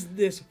is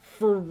this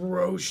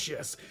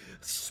ferocious,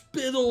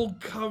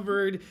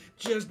 spittle-covered,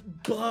 just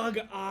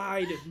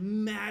bug-eyed,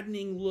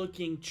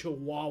 maddening-looking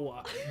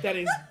chihuahua that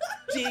is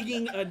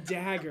digging a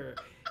dagger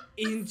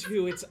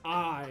into its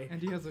eye. And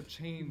he has a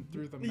chain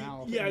through the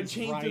mouth. Yeah, a and he's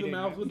chain through the riding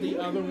mouth it. with the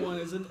other one.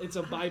 It's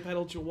a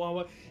bipedal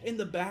chihuahua. In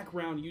the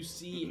background, you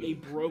see a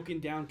broken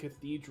down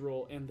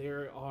cathedral, and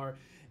there are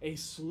a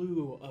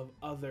slew of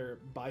other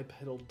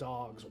bipedal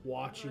dogs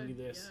watching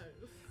this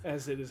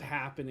as it is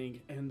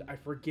happening. And I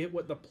forget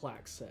what the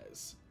plaque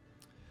says.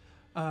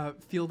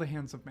 Feel the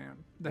hands of man.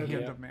 The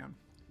hand of man.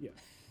 Yeah.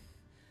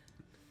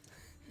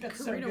 That's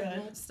so Karina good.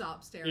 won't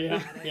stop staring Yeah,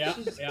 at it. yeah,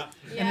 She's- yeah.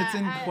 And it's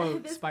in at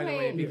quotes, this by the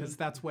way, point, because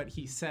that's what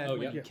he said Oh,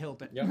 when yeah. he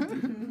killed it. Yep.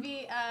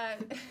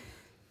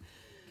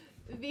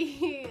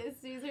 V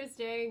sees her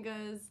staring and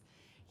goes,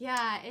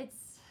 "Yeah, it's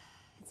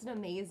an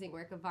amazing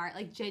work of art.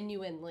 Like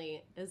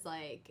genuinely is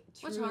like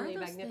What truly are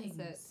those magnificent.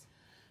 things?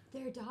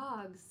 They're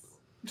dogs.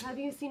 Have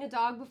you seen a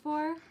dog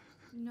before?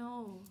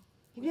 No.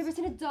 You've never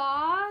seen a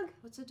dog?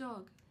 What's a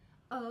dog?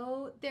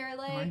 Oh, they're I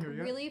like hear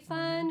ya? really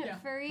fun, Yeah.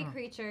 furry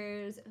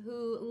creatures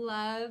who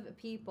love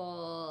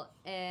people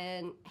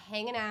and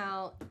hanging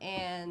out,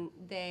 and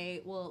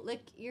they will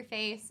lick your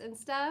face and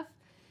stuff.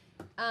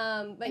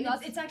 But And you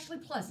also, it's actually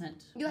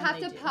pleasant. you'll when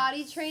have they to do.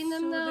 potty train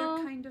them So though.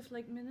 they're kind of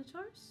like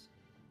minotaurs?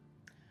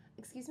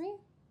 Excuse me?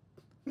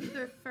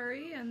 They're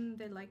furry and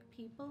they like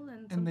people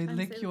and And they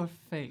sometimes lick your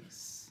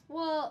face.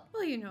 Well,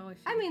 Well, you know, if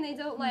I mean, they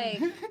don't like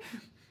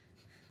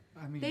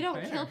I mean, they don't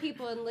fair. kill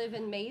people and live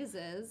in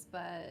mazes,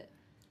 but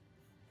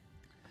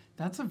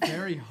That's a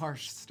very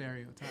harsh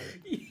stereotype.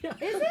 is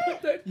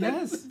it?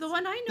 Yes. the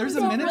one I know There's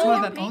is a a minotaur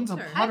brilliant that owns a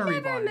painter. I've pottery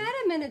never barn. met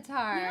a minotaur.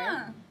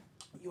 Yeah.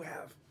 You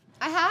have.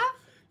 I have?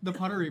 The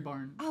pottery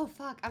barn. Oh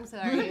fuck! I'm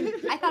sorry.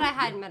 I thought I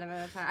hadn't met a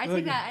minotaur. I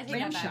take that. I take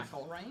that back.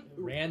 Ramshackle, right?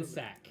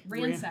 Ransack.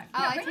 Ransack. Oh,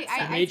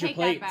 I Major take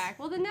plates. that back.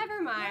 Well, then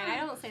never mind. I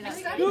don't say that.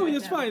 studied No, it.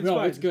 it's fine. It's No,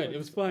 fine. it's good. It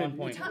was fine. on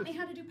point. You taught me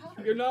how to do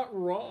pottery. You're not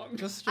wrong.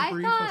 Just a I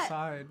brief thought-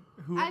 aside.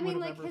 Who I mean, would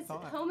like have ever his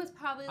thought? home is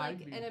probably I'd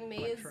like be an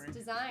amaze lecturing.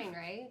 design,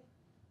 right?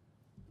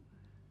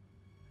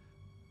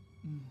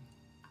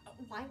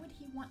 Why would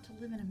he want to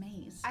live in a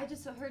maze? I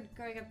just heard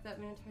growing up that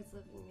minotaurs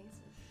live in mazes.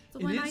 The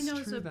It one I is know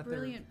is true a that they're-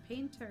 brilliant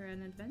painter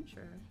and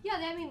adventurer. Yeah,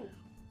 I mean,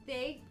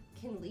 they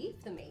can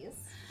leave the maze.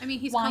 I mean,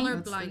 he's Why?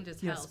 colorblind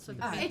as hell, Yes, so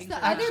the please. It's paintings the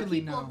are other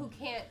Actually, people no. who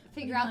can't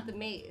figure out the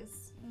maze.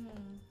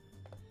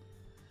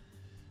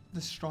 The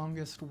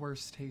strongest,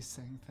 worst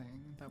tasting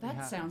thing that we That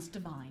have. sounds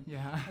divine.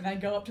 Yeah. And I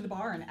go up to the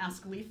bar and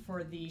ask Leaf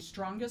for the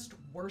strongest,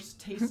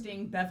 worst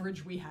tasting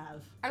beverage we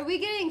have. Are we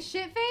getting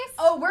shit faced?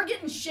 Oh, we're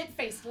getting shit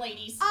faced,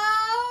 ladies.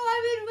 Oh,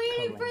 I've been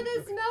waiting for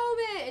this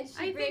moment. And she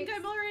I think breaks-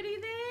 I'm already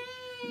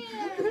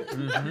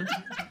there.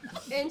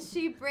 And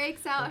she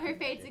breaks out her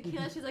fate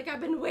tequila. She's like,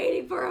 I've been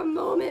waiting for a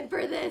moment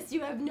for this.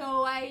 You have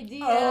no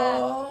idea.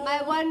 Oh.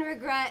 My one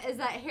regret is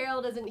that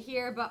Harold isn't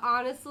here, but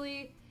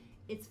honestly,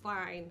 it's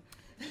fine.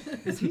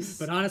 Is he,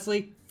 But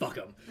honestly, fuck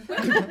him.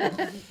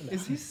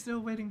 is he still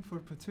waiting for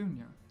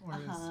Petunia? Or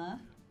is,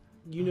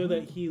 You know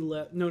that he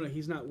left. No,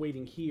 he's not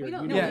waiting here. We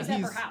don't You know know he's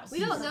at her house. We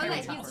don't know that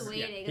Parents' he's house.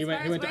 waiting. He As went-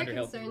 far he as went to we're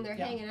Underhill. concerned, they're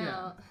Yeah. hanging Yeah.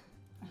 out.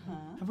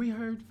 Have we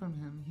heard from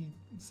him? He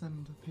sent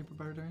a paper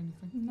bird or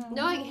anything?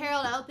 Knowing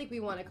Harold, I don't think we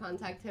want to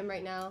contact him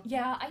right now.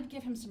 Yeah, I'd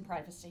give him some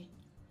privacy.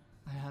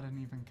 I hadn't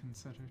even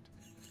considered.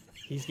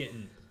 He's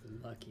getting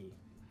lucky.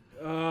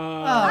 Oh,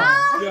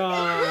 Ah!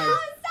 God.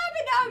 Stop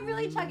it now! I'm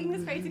really chugging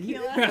this fake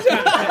tequila.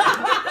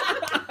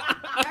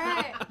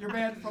 Alright, You're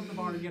banned from the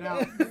bar. Get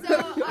out.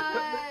 so,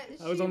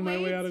 I was on my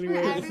way out waits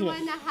anyway. for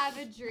everyone to have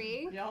a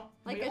drink. Yep.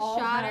 Like we a all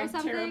shot or have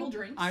something? Terrible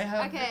drinks. I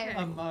have Okay.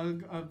 a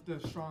mug of the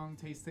strong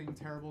tasting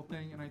terrible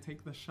thing, and I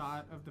take the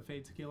shot of the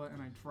fade tequila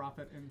and I drop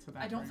it into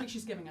that. I don't drink. think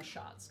she's giving us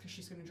shots because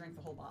she's going to drink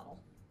the whole bottle,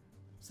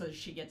 so that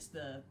she gets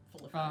the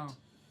full effect. Oh.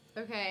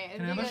 Okay,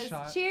 and Can I have a because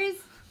shot? cheers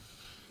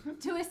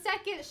to a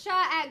second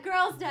shot at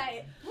girls'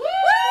 night. Woo!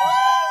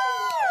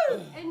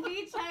 And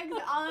B chugs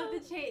all of the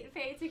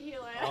fade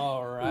tequila.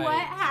 All right. What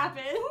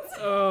happens?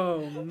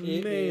 Oh,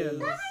 It man.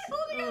 is-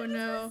 Oh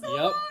no.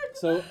 Yep.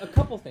 So a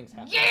couple things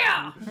happen.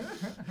 Yeah.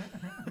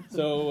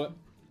 So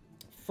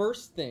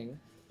first thing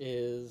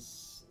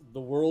is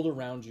the world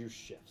around you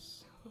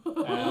shifts.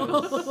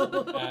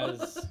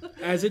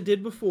 As it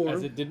did before.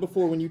 As it did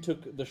before when you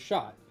took the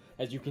shot,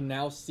 as you can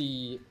now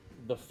see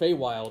the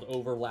Feywild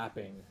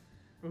overlapping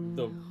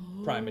the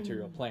prime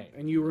material plane.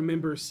 And you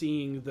remember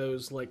seeing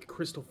those like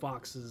crystal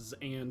foxes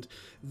and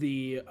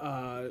the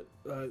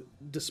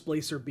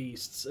displacer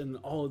beasts and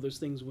all of those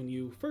things when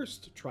you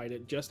first tried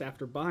it, just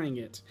after buying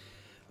it,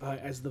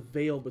 as the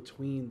veil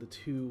between the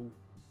two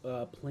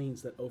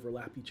planes that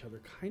overlap each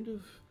other kind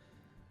of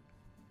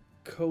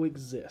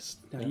coexist.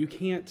 Now Yeah. you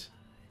can't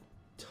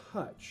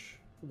touch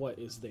what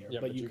is there, Yeah,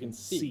 but you can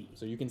see.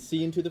 So you can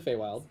see into the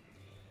Feywild,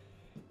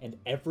 and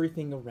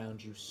everything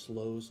around you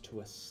slows to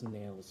a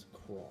snail's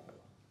crawl.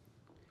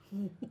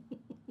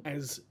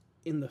 As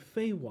in the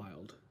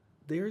Feywild,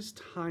 there's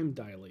time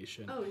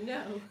dilation. Oh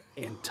no.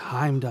 And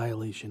time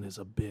dilation is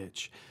a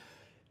bitch.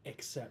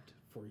 Except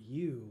for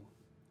you,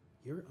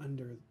 you're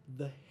under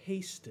the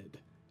hasted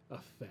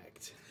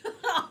effect.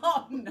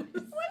 Oh, nice.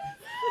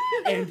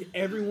 And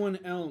everyone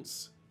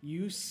else,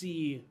 you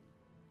see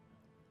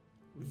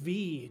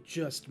V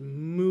just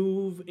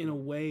move in a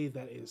way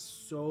that is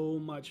so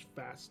much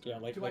faster. Yeah,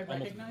 like, Do I like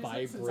almost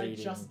recognize it vibrating.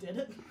 since I just did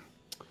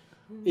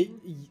it?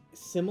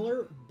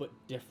 Similar but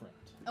different.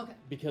 Okay.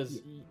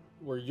 Because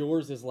where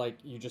yours is like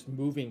you just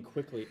moving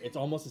quickly, it's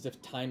almost as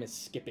if time is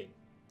skipping.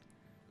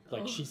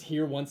 Like Oh. she's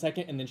here 1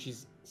 second and then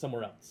she's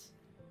somewhere else.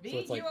 V, So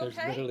it's like you there's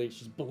okay? literally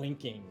she's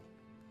blinking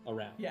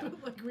around. Yeah.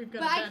 Like we've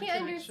got But a I bad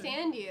can't connection.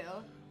 understand you.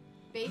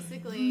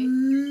 Basically.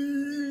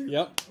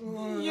 Yep.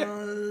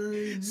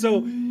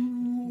 So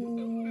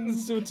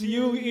to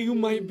you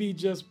might be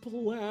just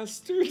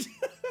plastered.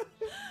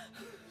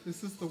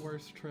 This is the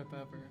worst trip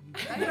ever.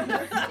 I made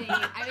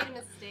a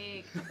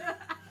mistake.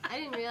 I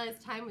didn't realize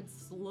time would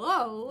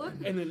slow.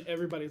 And then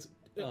everybody's,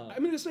 Uh. I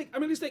made a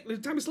mistake. The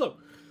time is slow.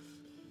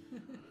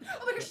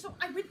 Oh my gosh! So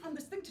I went on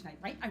this thing tonight,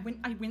 right? I went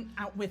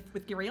out with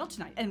Gariel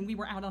tonight, and we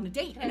were out on a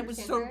date, and it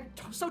was so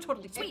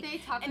totally sweet. they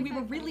talk And we were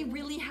about really, things.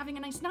 really having a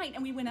nice night,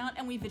 and we went out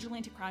and we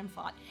vigilante crime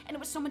fought, and it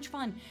was so much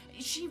fun.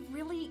 She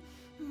really,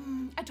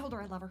 I told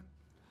her I love her.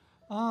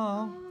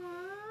 Oh,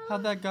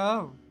 how'd that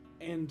go?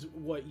 And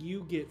what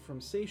you get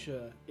from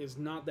Seisha is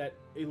not that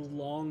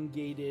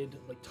elongated,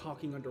 like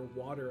talking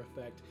underwater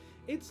effect.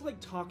 It's like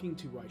talking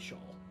to Raishal.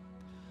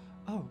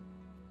 Oh.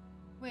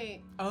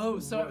 Wait. Oh,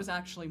 so it was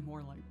actually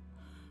more like.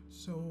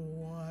 So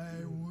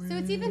I went So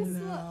it's even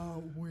slow.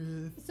 out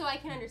with. So I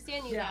can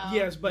understand you Yeah. now.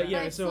 Yes, but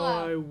yeah, it's so slow.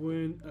 I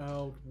went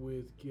out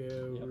with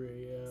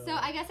Gabrielle. So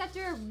I guess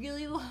after a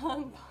really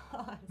long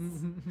pause.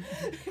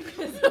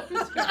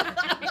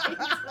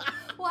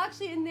 Well,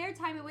 actually, in their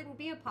time, it wouldn't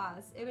be a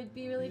pause. It would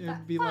be really It'd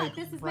fast. be Fuck, like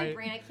this is right- my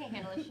brain. I can't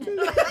handle this shit.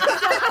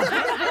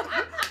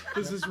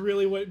 This is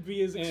really what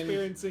V is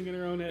experiencing in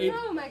her own head.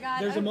 Oh my god.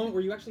 There's a I'm- moment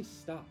where you actually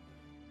stop.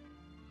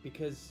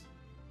 Because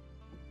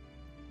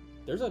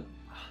there's a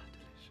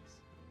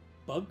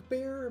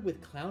bugbear with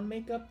clown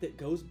makeup that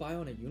goes by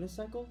on a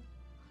unicycle.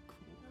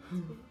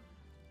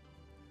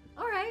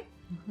 All right.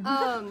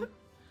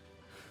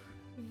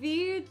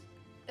 V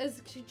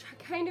is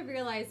kind of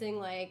realizing,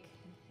 like,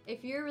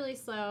 if you're really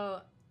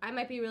slow, I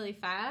might be really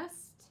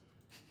fast.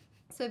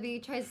 So V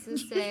tries to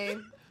say,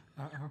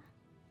 Uh-oh.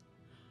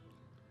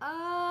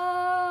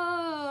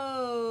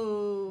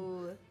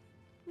 "Oh,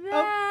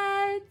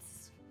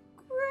 that's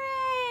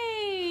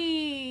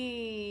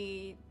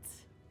great."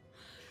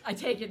 I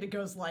take it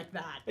goes like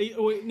that,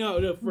 Wait,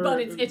 no, but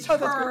it's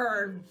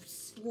her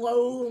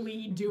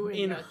slowly doing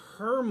in it.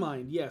 her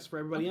mind. Yes, for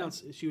everybody Okay.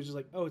 else, she was just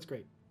like, "Oh, it's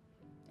great."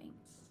 Thanks.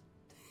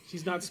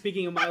 She's not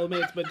speaking a mile a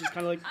minute, but just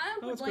kind of like, I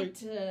 "Oh, would it's like great."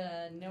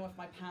 to know if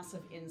my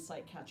passive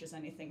insight catches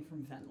anything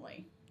from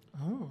Venley.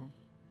 Oh.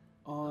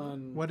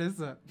 On What is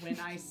it? When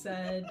I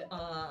said,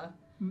 I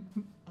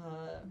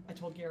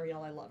told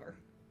Gariel I love her.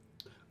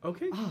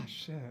 Okay, Oh,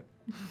 shit.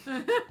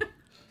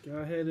 go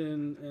ahead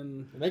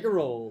and Make a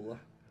roll.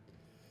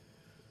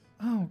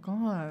 Oh,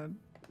 God.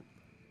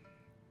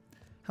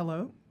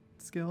 Hello?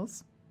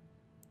 Skills?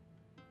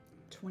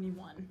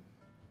 21.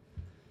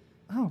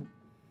 Oh.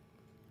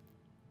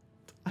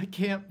 I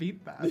can't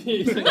beat that.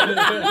 You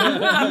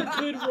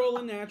could roll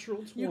a natural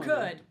 20. You could.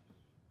 It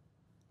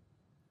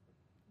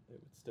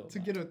would still To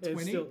not. get a It's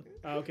 20? still,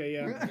 okay,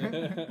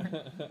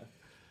 yeah.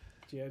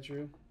 Yeah,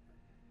 true.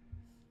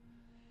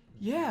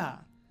 Yeah.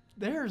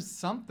 There's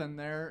something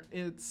there.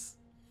 It's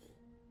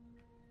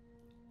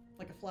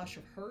Like a flash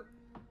of hurt.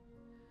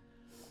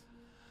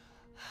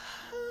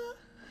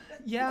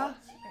 yeah,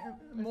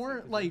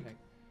 more like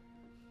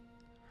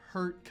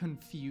hurt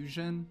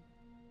confusion.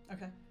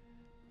 Okay.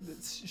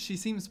 She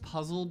seems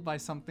puzzled by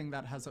something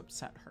that has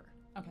upset her,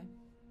 Okay.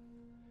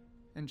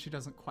 and she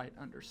doesn't quite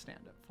understand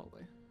it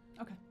fully.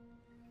 Okay.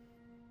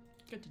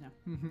 Good to know.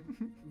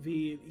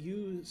 V,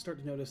 you start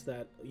to notice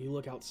that you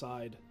look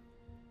outside,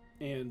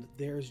 and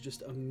there's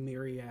just a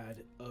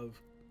myriad of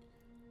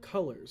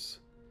colors,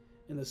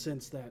 in the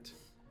sense that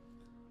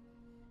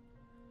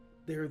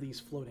there are these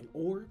floating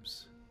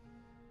orbs.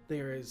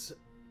 There is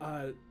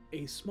a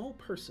small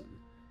person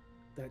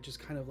that just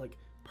kind of like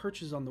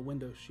perches on the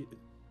window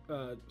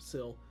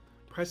sill,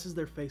 presses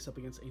their face up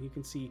against it, and you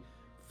can see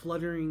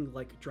fluttering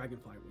like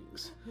dragonfly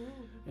wings.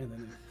 And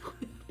then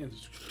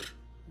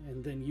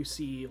and then you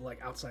see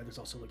like outside there's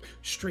also like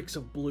streaks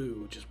of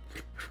blue just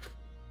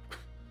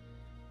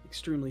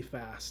extremely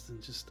fast, and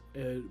just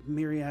a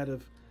myriad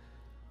of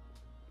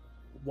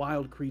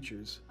wild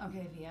creatures.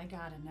 Okay, V, I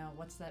gotta know.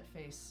 What's that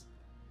face?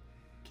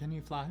 Can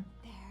you fly?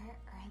 There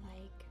are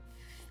like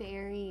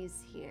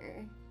fairies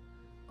here.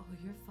 Oh,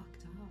 you're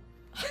fucked up.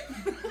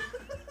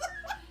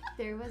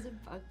 There was a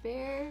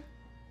bugbear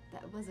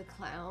that was a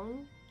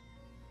clown,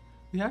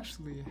 We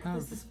actually have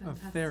is a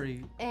fantastic.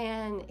 fairy.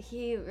 and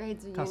he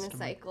rides a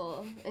Customer.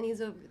 unicycle, and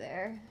he's over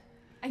there.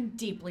 I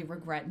deeply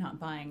regret not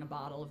buying a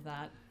bottle of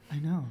that. I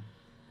know.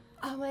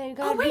 Oh my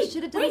god, we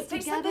should have done this they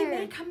together. said they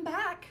may come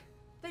back.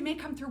 They may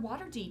come through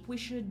Waterdeep. We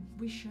should.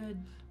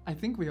 I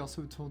think we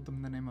also told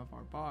them the name of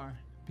our bar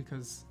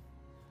because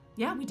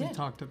Yeah, we did.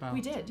 talked about. We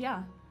did,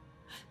 yeah.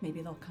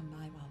 Maybe they'll come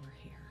by while we're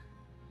here.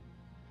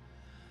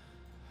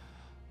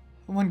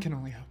 One can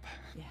only hope.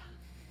 Yeah.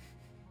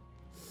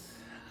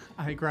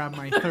 I grab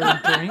my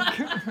third drink.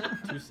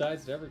 Two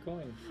sides to every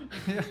coin.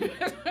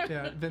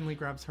 Yeah, Vinley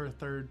grabs her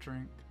third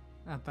drink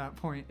at that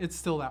point. It's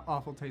still that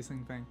awful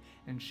tasting thing,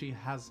 and she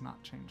has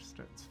not changed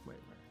its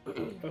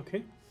flavor.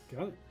 Okay,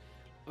 got it.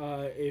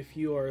 If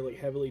you are like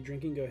heavily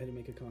drinking, go ahead and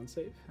make a con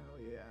save. Hell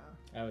yeah.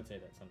 I would say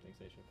that's something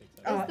Seisha picks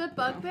up. Is the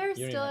bugbear You don't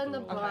even still have in to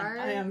the roll. bar?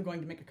 I am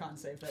going to make a con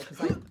save though because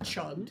I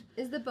chugged.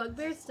 Is the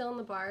bugbear still in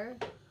the bar?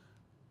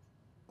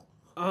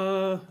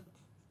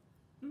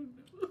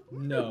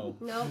 No.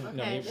 No.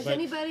 Okay. Is but-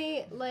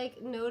 anybody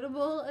like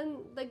notable in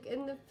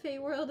the Fey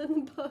world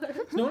in the bar?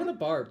 It's not in the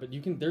bar, but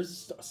you can.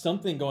 There's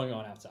something going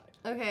on outside.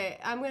 Okay,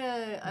 I'm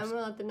gonna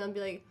let them know and be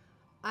like,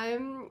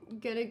 I'm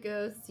gonna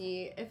go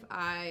see if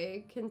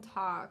I can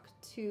talk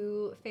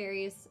to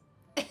fairies.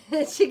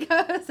 And she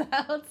goes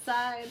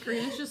outside.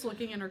 Karina's just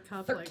looking in her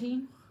cup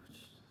 13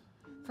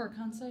 for a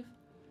con save.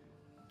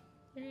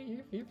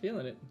 You're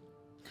feeling it.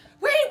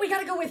 Wait, we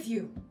gotta go with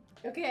you.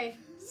 Okay.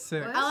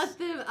 6.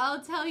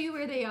 I'll tell you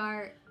where they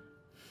are.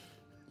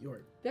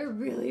 They're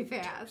really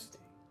fast.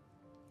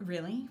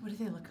 Really? What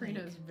do they look Karina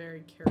like? is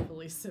very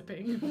carefully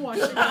sipping,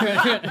 watching.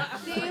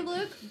 They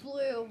look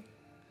blue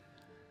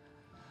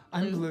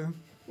I'm blue,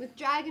 with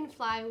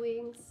dragonfly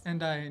wings.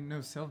 and I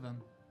know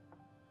Sylvan.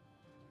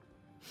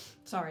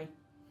 Sorry.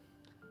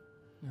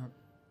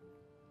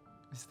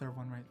 Is there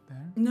one right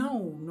there?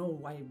 No,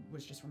 I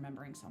was just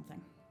remembering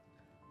something.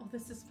 Oh,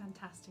 this is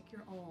fantastic.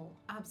 You're all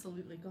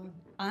absolutely gone.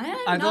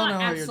 I don't know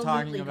what you're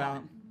talking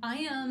about. I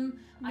am.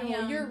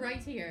 You're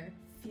right here.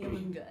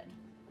 Feeling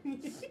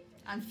good.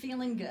 I'm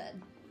feeling good.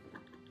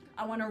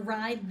 I want to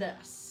ride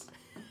this.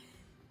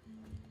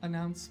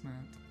 Announcement.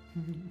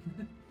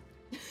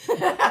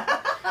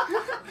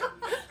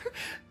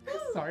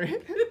 Sorry.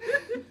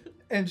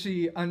 And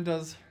she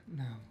undoes.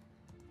 No,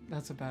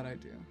 that's a bad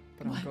idea.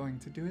 But I'm going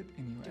to do it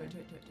anyway. Do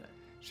it.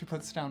 She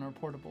puts down her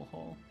portable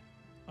hole.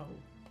 Oh.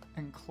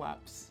 And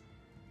claps.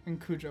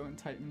 And Cujo and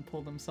Titan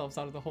pull themselves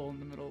out of the hole in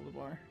the middle of the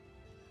bar.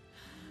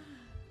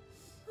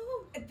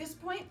 At this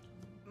point,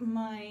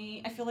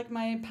 I feel like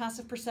my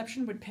passive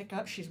perception would pick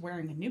up. She's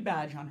wearing a new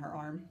badge on her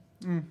arm.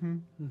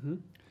 Mm-hmm.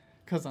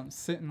 Because I'm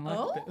sitting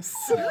like this.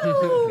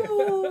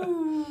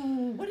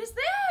 Ooh, what is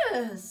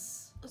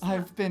this?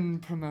 I've been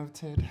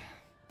promoted.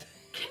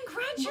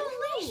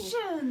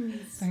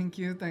 Congratulations! Thank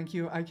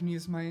you. I can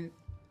use my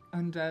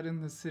undead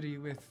in the city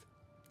with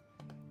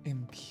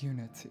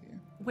impunity.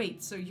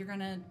 Wait, so you're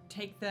gonna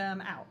take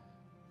them out?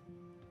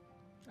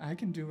 I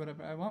can do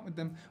whatever I want with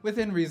them.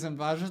 Within reason.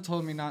 Vaja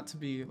told me not to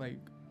be, like,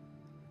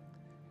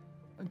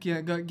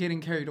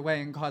 getting carried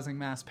away and causing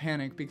mass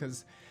panic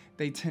because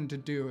they tend to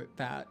do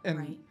that. And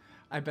Right.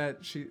 I bet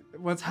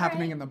what's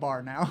happening in the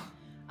bar now?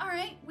 All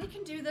right, we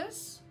can do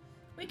this.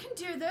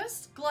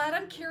 Glad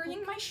I'm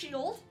carrying my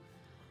shield.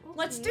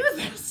 Let's do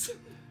this.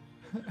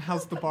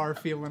 How's the bar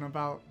feeling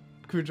about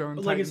Cujo and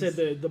Like Titans? I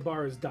said, the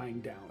bar is dying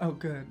down. Oh,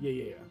 good.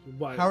 Yeah.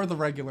 But How are the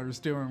regulars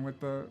doing with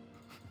the...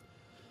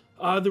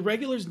 The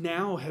regulars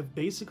now have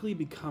basically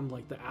become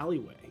like the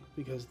alleyway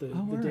because the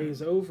day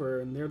is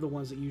over, and they're the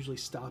ones that usually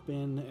stop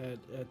in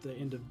at the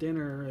end of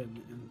dinner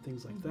and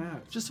things like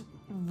that. Just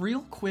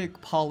real quick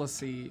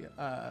policy.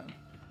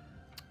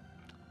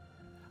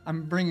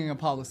 I'm bringing a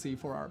policy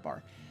for our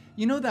bar.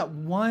 You know that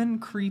one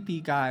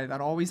creepy guy that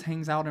always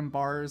hangs out in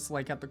bars,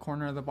 like at the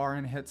corner of the bar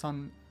and hits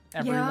on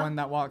everyone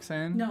that walks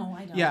in? No,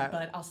 I don't. Yeah.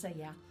 But I'll say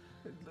yeah.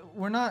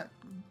 We're not.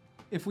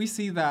 If we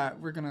see that,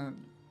 we're gonna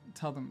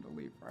tell them to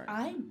leave, right?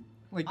 I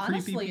like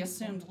honestly creepy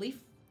assumed Leaf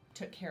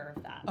took care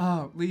of that.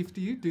 Oh, Leaf,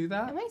 do you do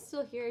that? Am I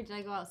still here or did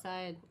I go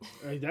outside?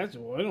 I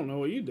don't know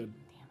what you did.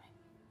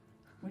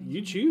 What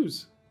You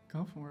choose.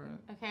 Go for it.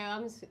 Okay, well,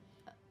 I'm just.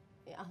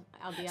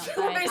 I'll be outside.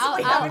 We're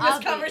basically having this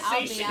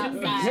conversation. I'll be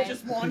Leaf's outside.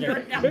 just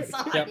wandering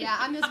outside. Yeah,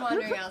 I'm just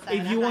wandering outside.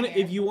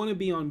 If you want to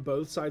be on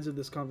both sides of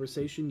this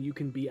conversation, you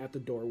can be at the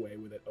doorway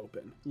with it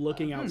open,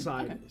 looking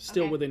outside,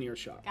 still within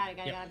earshot. Got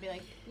it. Be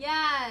like,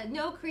 yeah,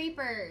 no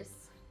creepers.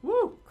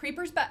 Woo!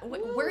 Creepers back.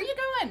 Where are you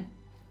going?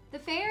 The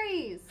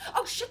fairies.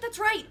 Oh shit, that's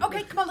right.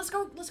 Okay, come on, let's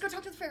go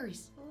talk to the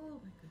fairies. Oh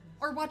my goodness.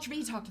 Or watch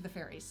me talk to the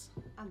fairies.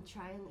 I'm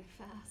trying.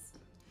 They're fast.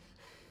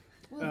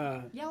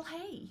 Well, yell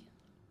hey.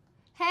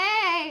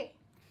 Hey.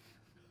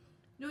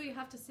 No, you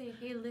have to say,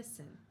 hey,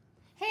 listen.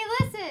 Hey,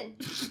 listen.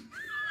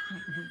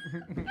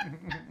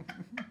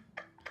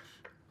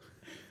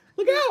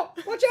 Look out!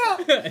 Watch out!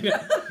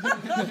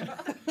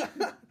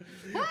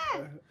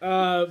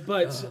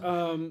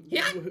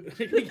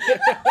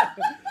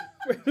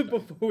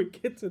 Before we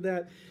get to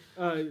that,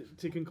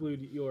 to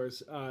conclude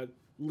yours,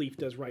 Leaf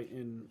does write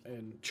in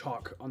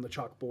chalk on the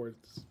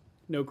chalkboards,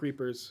 no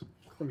creepers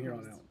from here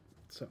on out.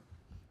 So,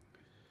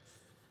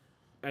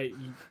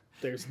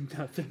 there's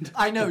nothing.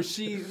 I know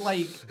she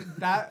like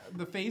that.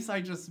 The face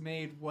I just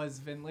made was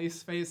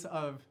Vinley's face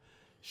of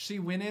she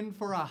went in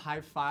for a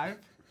high five,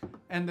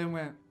 and then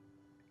went,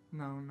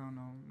 no,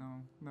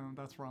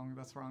 that's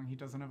wrong. He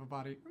doesn't have a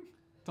body.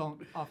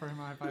 Don't offer him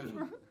a high five.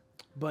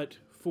 But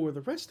for the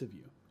rest of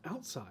you,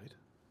 outside,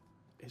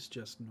 it's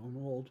just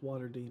normal old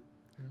Waterdeep,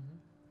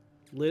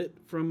 lit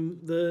from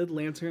the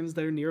lanterns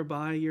that are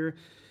nearby your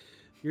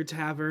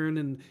tavern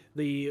and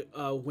the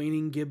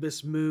waning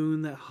gibbous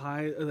moon that's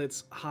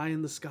high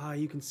in the sky.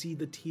 You can see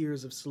the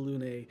tears of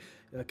Selûne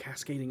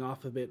cascading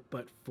off of it.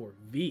 But for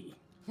V,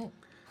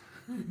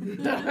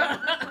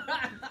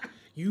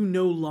 you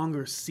no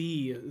longer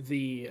see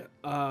the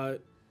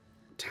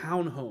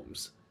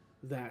townhomes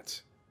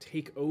that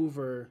take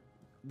over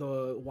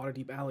the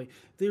Waterdeep Alley.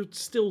 They're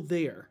still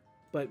there,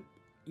 but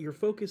your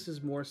focus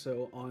is more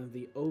so on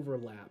the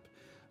overlap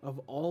of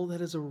all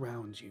that is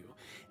around you,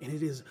 and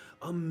it is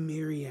a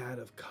myriad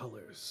of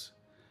colors.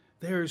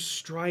 There's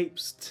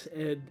stripes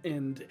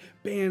and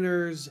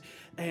banners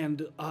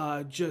and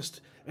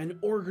just an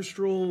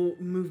orchestral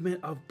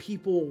movement of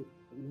people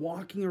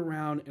walking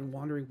around and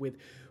wandering with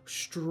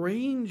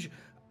strange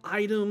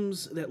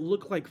items that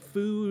look like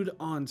food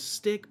on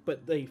stick,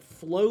 but they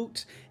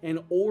float and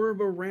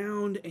orb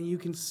around, and you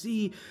can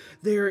see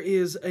there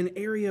is an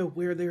area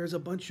where there's a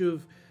bunch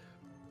of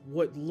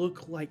what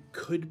look like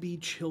could be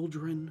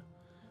children,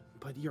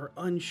 but you're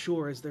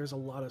unsure as there's a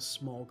lot of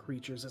small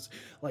creatures. It's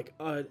like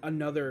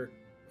another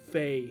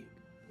fey,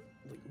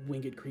 like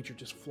winged creature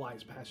just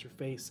flies past your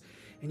face,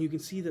 and you can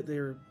see that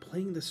they're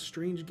playing this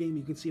strange game.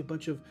 You can see a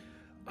bunch of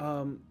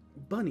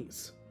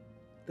bunnies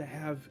that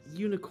have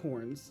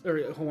unicorns or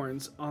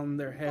horns on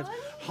their heads,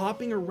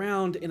 hopping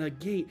around in a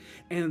gate,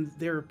 and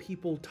there are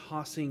people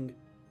tossing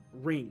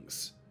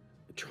rings,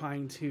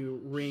 trying to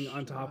ring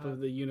on top of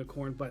the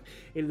unicorn, but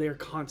they're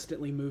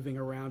constantly moving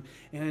around,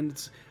 and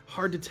it's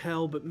hard to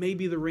tell, but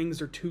maybe the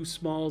rings are too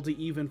small to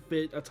even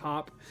fit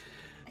atop.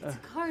 It's a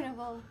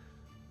carnival.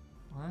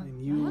 What?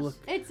 And you look.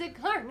 It's a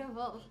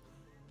carnival.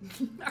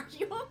 Are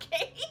you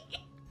okay?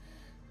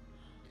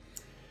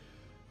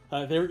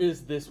 There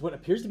is this, what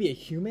appears to be a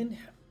human,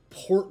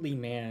 portly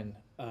man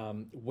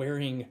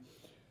wearing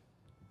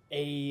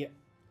a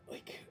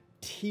like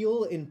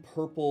teal and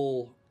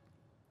purple,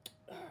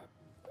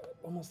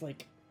 almost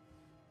like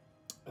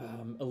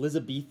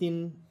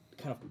Elizabethan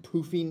kind of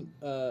poofing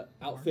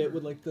outfit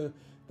with like the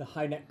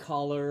high neck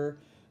collar,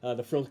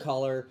 the frilled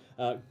collar,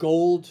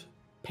 gold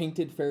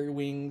painted fairy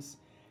wings,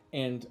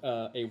 and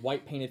a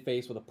white painted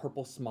face with a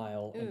purple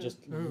smile, and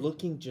just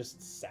looking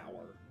just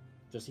sour.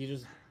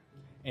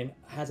 And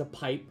has a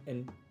pipe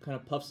and kind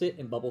of puffs it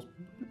and bubbles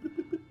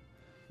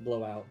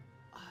blow out.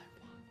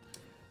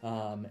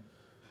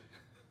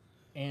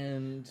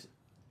 And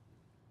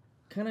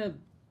kind of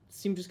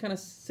seem just kind of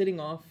sitting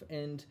off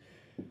and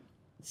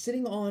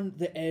sitting on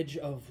the edge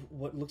of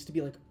what looks to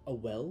be like a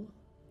well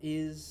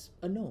is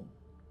a gnome.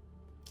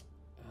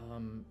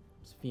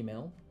 It's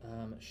female.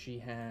 She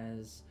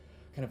has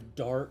kind of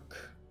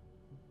dark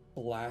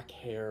black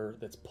hair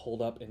that's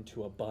pulled up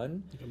into a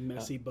bun. Like a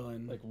messy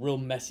bun. Like real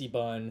messy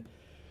bun.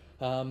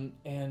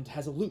 And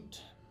has a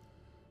lute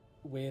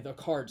with a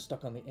card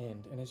stuck on the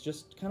end, and is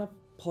just kind of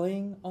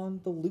playing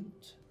on the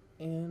lute,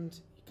 and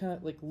kind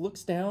of like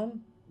looks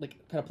down,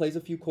 like kind of plays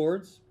a few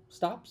chords,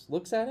 stops,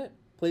 looks at it,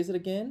 plays it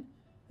again,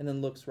 and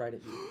then looks right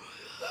at you.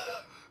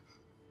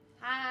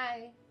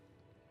 Hi.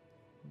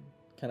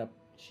 Kind of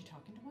Is she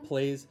talking to him?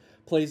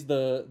 plays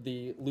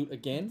the lute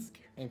again,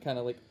 and kind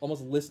of like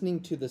almost listening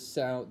to the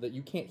sound that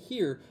you can't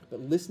hear, but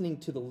listening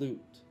to the lute.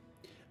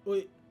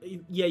 Well,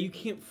 yeah, you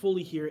can't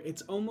fully hear it.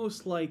 It's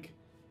almost like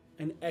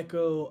an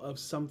echo of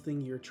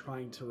something you're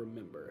trying to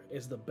remember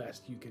is the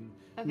best you can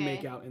Okay.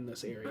 make out in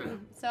this area.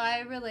 So I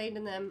relayed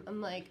to them.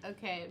 I'm like,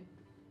 okay,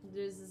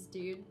 there's this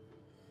dude.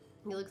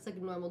 He looks like a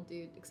normal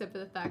dude, except for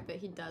the fact that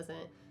he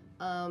doesn't.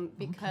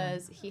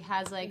 Because he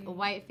has like a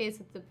white face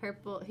with the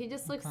purple. He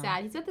just looks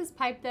sad. He's got this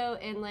pipe though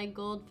and like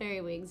gold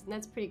fairy wings, and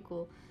that's pretty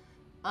cool.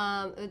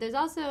 There's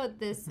also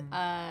this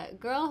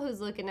girl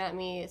who's looking at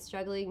me,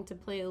 struggling to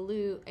play the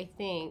lute. I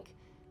think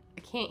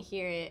I can't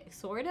hear it.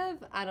 Sort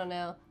of. I don't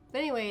know. But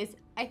anyways,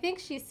 I think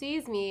she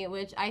sees me,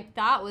 which I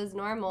thought was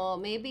normal.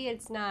 Maybe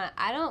it's not.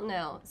 I don't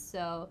know.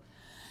 So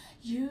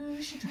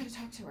You should try to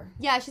talk to her.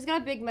 yeah, she's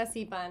got a big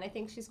messy bun. I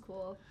think she's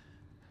cool.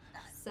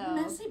 So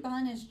Messy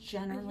bun is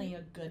generally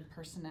a good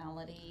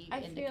personality I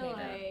indicator. feel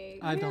like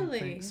I don't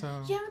think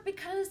so. Yeah,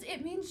 because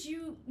it means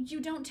you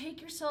don't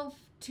take yourself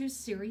too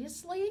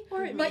seriously.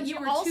 Or it but means you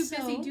you were also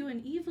too busy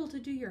doing evil to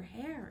do your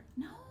hair.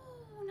 No,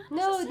 not no.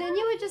 necessarily. Then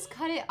you would just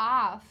cut it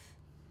off.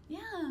 Yeah.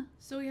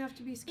 So we have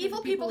to be scared Evil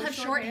of people with have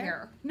short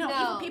hair. No,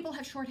 No. evil people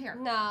have short hair.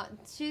 No,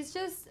 she's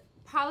just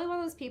probably one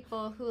of those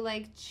people who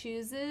like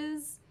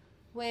chooses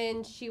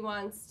when she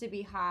wants to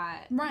be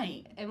hot,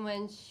 Right. and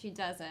when she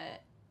doesn't,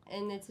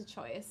 and it's a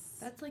choice.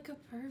 That's like a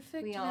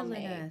perfect we all make.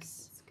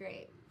 villainess. It's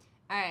great.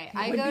 All right, You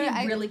I would go. be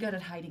I really good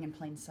at hiding in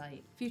plain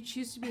sight. If you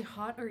choose to be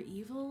hot or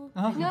evil,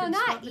 Oh. you no, can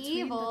swap not between,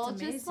 evil.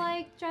 that's Just amazing.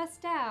 like dress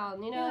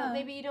down. You know, Yeah.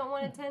 maybe you don't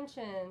want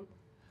attention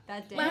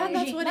that day. Well,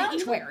 that's what an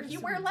evil loungewear. You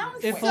wear person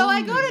loungewear. If so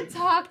I go only- to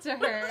talk to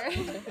her.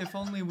 If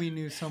only we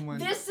knew someone.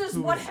 This is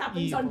who what was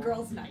happens on evil.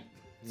 girls' night.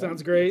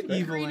 Sounds great. Evil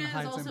and Karina is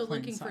hides in also plain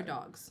looking for sight.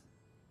 dogs.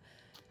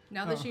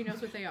 Now that Oh. she knows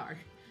what they are.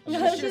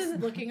 No, She's just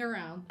looking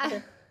around.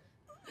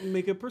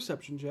 Make a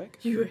perception check.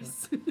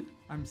 Yes.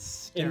 I'm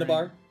staring. In the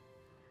bar?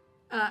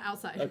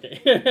 Outside.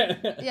 Okay.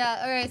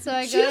 Yeah. All right. So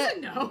I She go.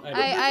 doesn't know.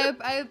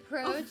 I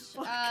approach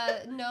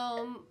fuck.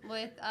 Gnome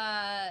with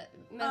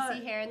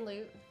messy hair and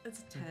lute. That's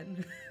a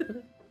 10.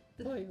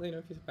 Well, let me know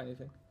if you find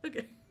anything.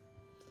 Okay.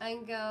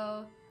 And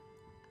go,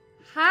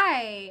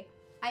 hi,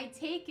 I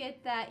take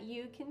it that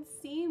you can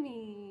see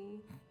me.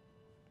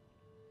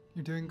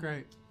 You're doing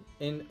great.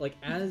 And like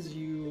as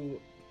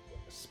you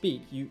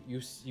speak,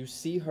 you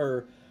see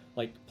her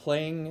like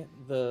playing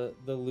the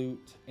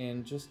lute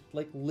and just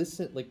like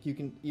listen, like you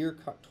can ear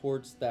cut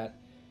towards that,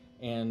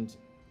 and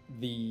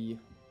the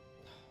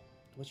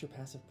what's your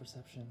passive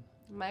perception?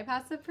 My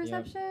passive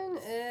perception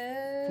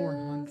is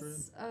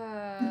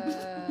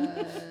 400.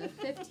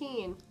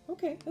 15.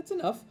 Okay, that's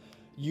enough.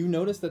 You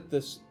notice that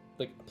this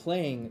like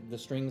playing the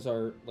strings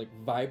are like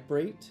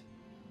vibrate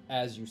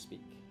as you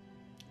speak,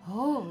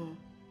 Oh.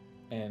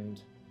 and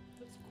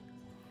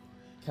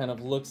kind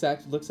of looks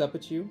up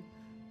at you.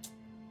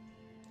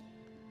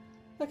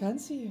 I can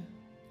see you.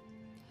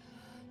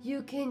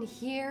 You can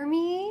hear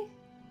me?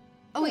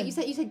 Oh wait, you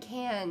said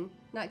can,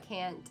 not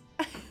can't.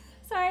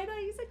 Sorry, I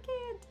thought you said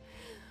can't.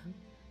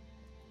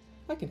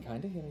 I can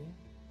kind of hear you.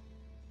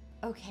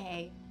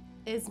 Okay,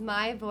 is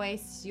my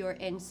voice your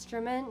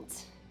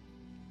instrument?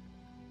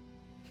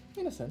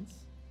 In a sense.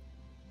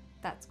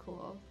 That's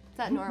cool. Is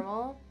that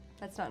normal?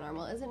 That's not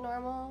normal. Is it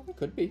normal? It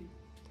could be.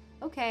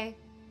 Okay.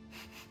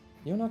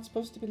 You're not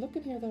supposed to be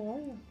looking here, though,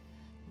 are you?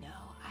 No,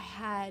 I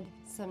had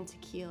some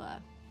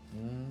tequila.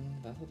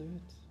 That'll do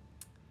it.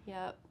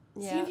 Yep.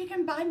 See Yeah. if you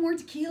can buy more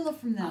tequila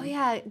from them. Oh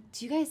yeah.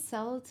 Do you guys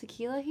sell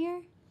tequila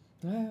here?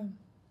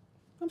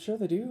 I'm sure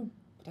they do,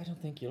 but I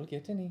don't think you'll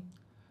get any.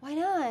 Why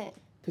not?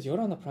 Because you're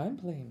on the prime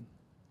plane.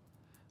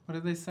 What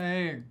are they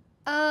saying?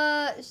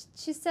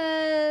 She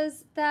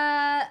says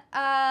that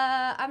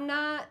I'm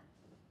not.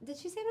 Did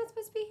she say I'm not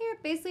supposed to be here?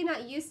 Basically,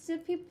 not used to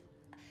people.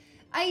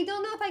 I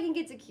don't know if I can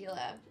get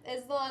tequila.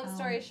 Is the long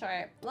story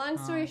short. Long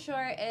story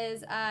short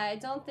is I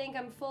don't think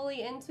I'm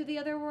fully into the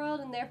other world,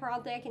 and therefore I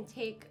don't think I can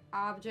take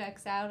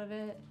objects out of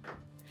it.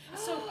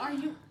 So are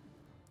you?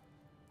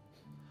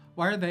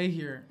 Why are they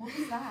here? What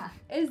was that?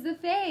 Is the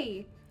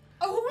Fae?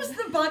 Oh, who was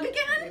the bug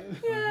again?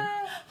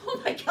 Yeah.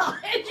 Oh my god.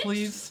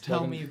 Please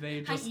tell me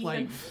they just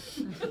like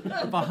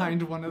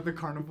behind one of the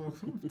carnival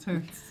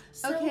tents.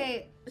 So,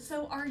 Okay.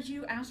 So are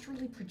you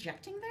astrally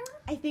projecting there?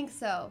 I think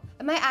so.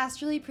 Am I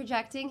astrally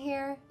projecting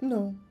here?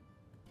 No.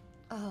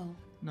 Oh.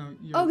 No,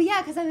 you're. Oh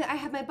yeah, because I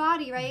have my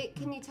body, right?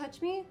 Can you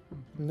touch me?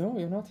 No,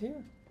 you're not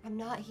here. I'm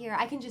not here.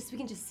 We can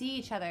just see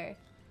each other.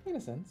 In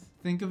a sense.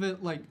 Think of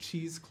it like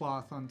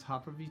cheesecloth on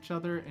top of each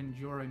other, and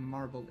you're in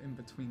marble in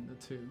between the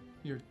two.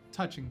 You're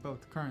touching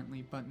both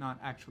currently, but not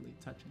actually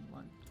touching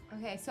one.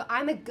 Okay, so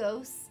I'm a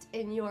ghost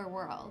in your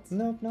world.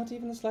 No, not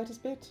even the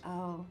slightest bit.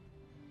 Oh.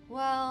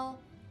 Well,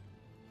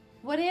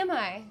 what am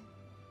I?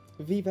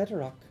 V.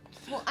 Veterock.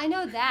 Well, I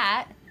know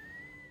that.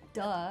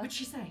 Duh. What'd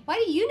she say?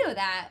 Why do you know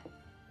that?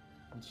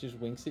 And she just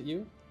winks at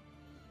you.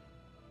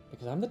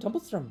 Because I'm the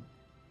Tumblestrum.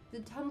 The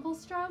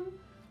Tumblestrum?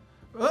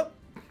 Oh!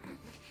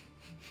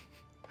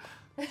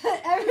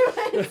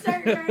 Everyone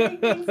start writing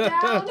things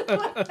down.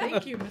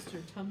 Thank you,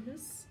 Mr.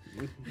 Tumnus.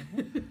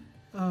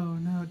 Oh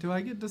no, do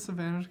I get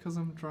disadvantage because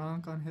I'm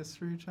drunk on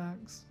history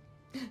checks?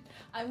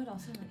 I would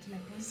also like to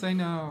make one. Say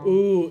no.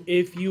 Ooh,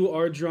 if you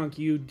are drunk,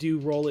 you do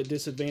roll at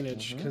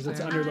disadvantage because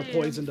it's I under the am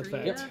poisoned free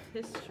effect. of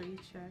history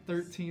checks.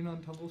 13 on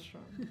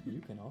Tumblestrong.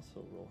 You can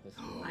also roll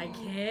history. I You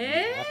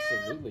can?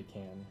 absolutely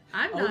can.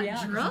 I'm Oh not yeah,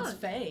 'cause drunk. it's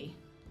Faye.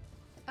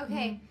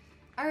 Okay.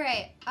 All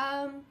right.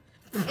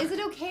 Is it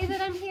okay that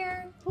I'm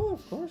here? Oh,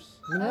 of course.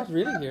 You're not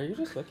really here. You're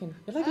just looking.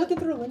 You're like looking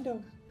through a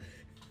window.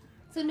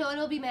 So no one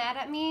will be mad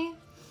at me?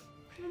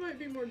 I might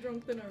be more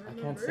drunk than I remember.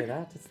 I can't say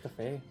that. It's the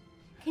Fae.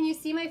 Can you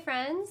see my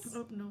friends?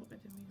 Oh, no, I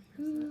didn't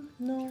mean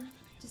to No,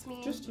 Just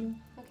me? just you.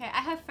 Okay,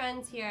 I have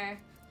friends here,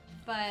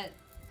 but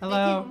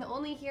Hello. they can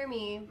only hear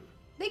me.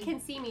 They can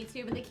see me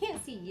too, but they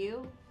can't see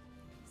you.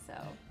 So.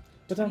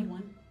 But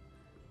 21.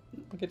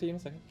 I'll get to you in a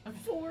second.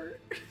 4.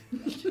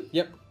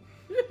 Yep.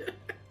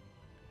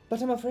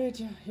 But I'm afraid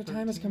your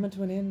time is coming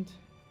to an end.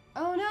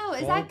 Oh no,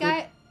 is All that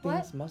guy. good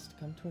What? Things must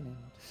come to an end.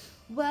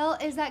 Well,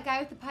 is that guy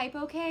with the pipe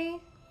okay?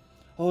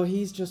 Oh,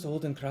 he's just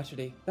old and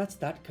crotchety. That's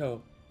that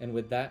co. And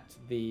with that,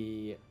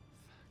 the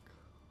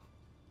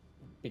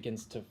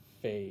begins to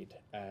fade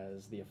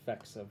as the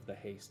effects of the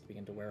haste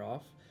begin to wear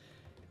off,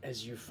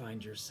 as you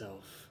find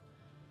yourself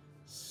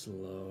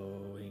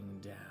slowing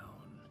down.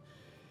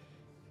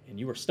 And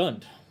you are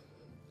stunned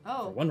for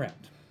Oh. 1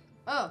 round.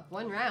 Oh,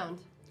 1 round.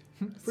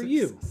 For 6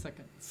 you.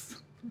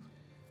 seconds.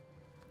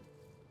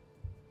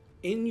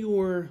 In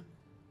your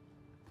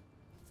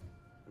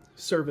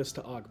service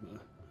to Ogma,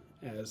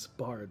 as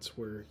bards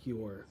were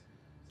your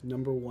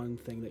number one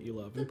thing that you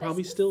love, and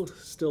probably still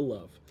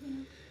love,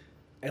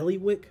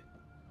 Eliwick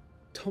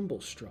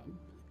Tumblestrum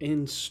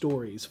in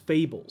stories,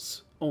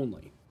 fables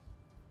only.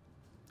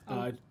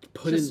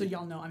 Put Just in, so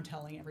y'all know, I'm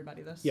telling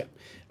everybody this. yeah,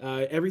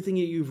 everything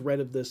that you've read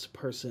of this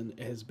person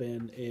has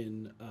been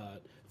in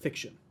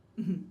fiction.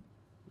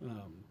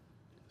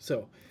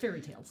 So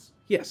Fairy tales.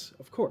 yes,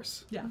 of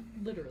course, Yeah.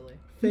 Literally.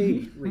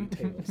 fairy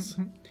tales.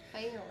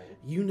 Finally.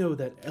 You know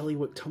that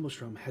Eliwick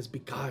Tumblestrum has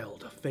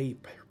beguiled a Fey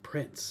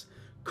prince,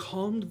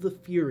 calmed the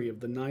fury of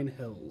the 9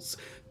 Hells,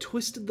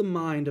 twisted the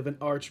mind of an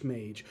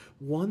archmage,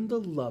 won the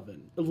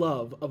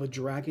love of a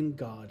dragon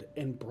god,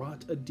 and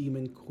brought a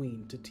demon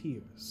queen to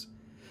tears.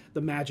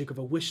 The magic of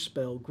a wish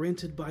spell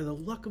granted by the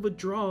luck of a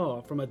draw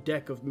from a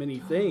deck of many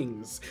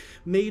things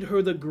made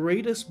her the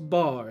greatest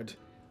bard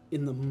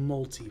in the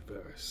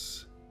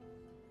multiverse.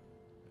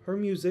 Her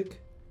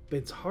music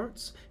bends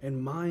hearts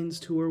and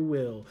minds to her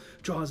will,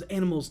 draws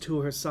animals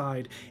to her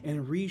side,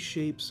 and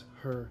reshapes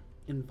her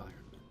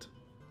environment.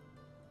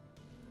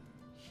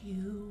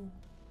 You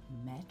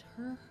met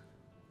her?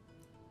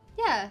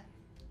 Yeah.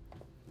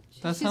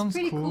 That She's sounds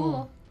pretty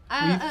cool.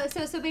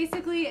 So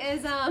basically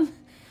is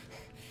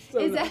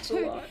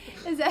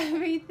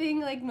everything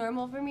like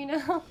normal for me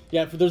now?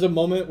 Yeah, there's a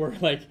moment where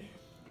like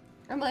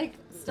I'm like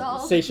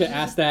stalled. Seisha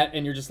asked that,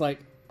 and you're just like,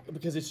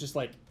 because it's just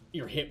like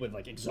you're hit with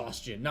like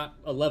exhaustion, not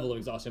a level of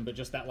exhaustion, but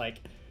just that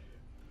like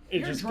it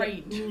You're just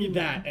drained.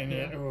 that,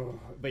 and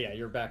but yeah,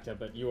 you're backed up,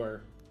 but you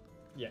are,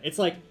 yeah, it's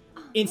like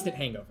instant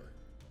hangover.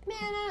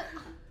 Man,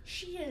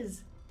 She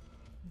is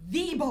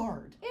the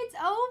bard. it's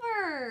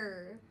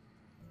over.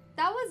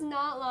 That was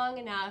not long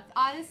enough.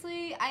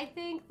 Honestly, I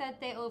think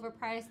that they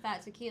overpriced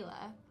that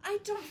tequila. I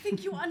don't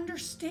think you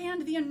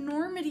understand the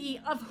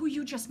enormity of who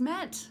you just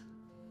met.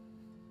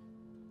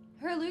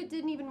 Her loot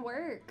didn't even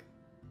work.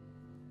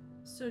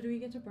 So do we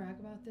get to brag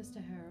about this to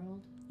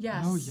Harold?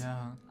 Yes. Oh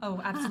yeah. Oh,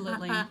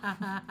 absolutely.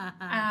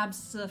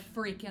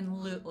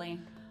 Abso-freaking-lutely.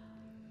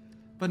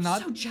 But I'm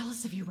not so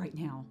jealous of you right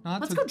now.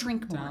 not Let's to go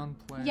drink more.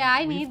 downplay. Yeah,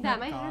 I We've need that.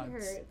 met My head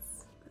gods.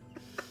 hurts.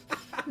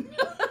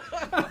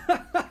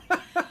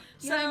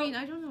 Yeah, I mean,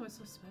 I don't know what's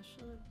so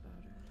special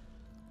about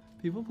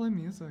her. People play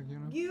music, you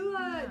know. You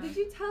did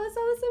you tell us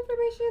all this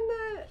information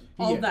that?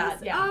 All Yeah.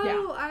 that, yeah, yeah.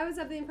 Oh, I was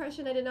of the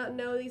impression I did not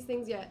know these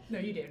things yet. No,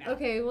 you do now.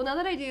 Okay, well now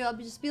that I do, I'll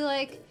just be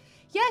like,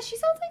 yeah, she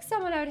sounds like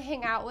someone I would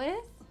hang out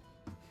with.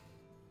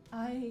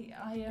 I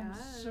am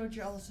Yes. so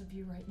jealous of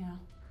you right now.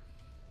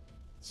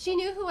 She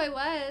knew who I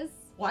was.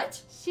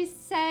 What? She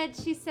said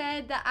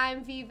that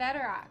I'm V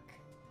Veterock.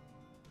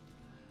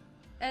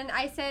 And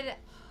I said,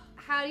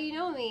 how do you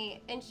know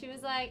me? And she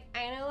was like,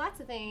 I know lots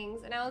of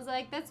things. And I was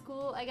like, that's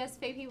cool. I guess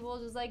fake people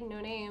just like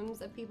know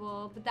names of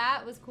people. But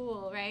that was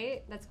cool,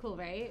 right? That's cool,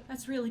 right?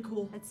 That's really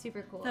cool. That's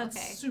super cool. That's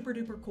okay. super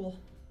duper cool.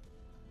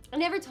 I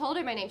never told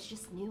her my name. She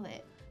just knew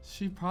it.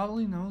 She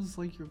probably knows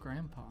like your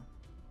grandpa.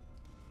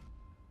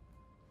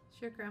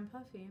 Is your grandpa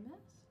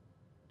famous?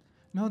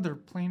 No, they're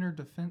planar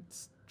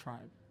defense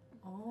tribe.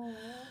 Oh.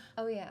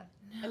 Oh, yeah.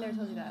 I never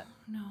told you that.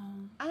 No.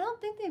 I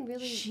don't think they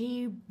really...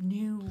 She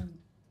knew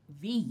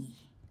V.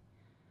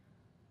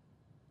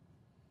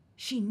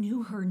 She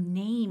knew her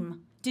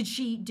name. Did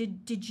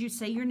you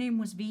say your name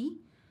was V?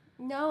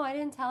 No, I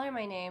didn't tell her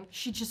my name.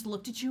 She just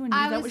looked at you and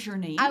knew that was your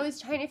name? I was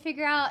trying to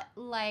figure out,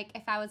 like,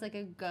 if I was, like,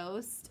 a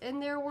ghost in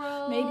their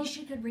world. Maybe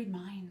she could read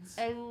minds.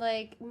 And,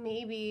 like,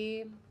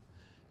 maybe...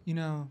 You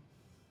know,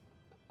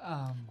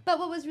 But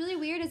what was really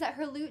weird is that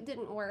her lute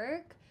didn't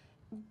work,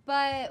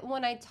 but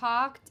when I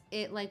talked,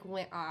 it like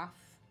went off.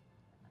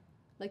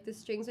 Like the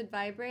strings would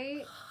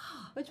vibrate,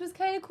 which was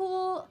kind of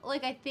cool.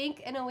 Like I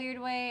think in a weird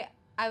way,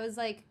 I was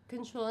like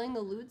controlling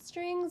the lute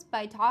strings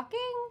by talking.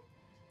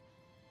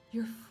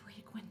 Your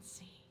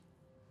frequency.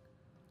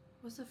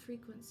 What's a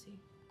frequency?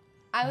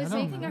 I was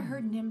something I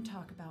heard Nim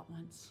talk about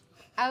once.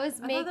 I was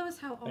I thought that was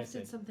how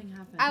often something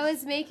happens. I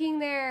was making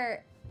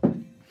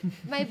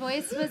my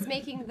voice was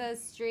making the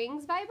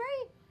strings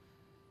vibrate.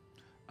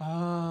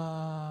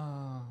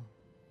 Oh.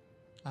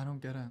 I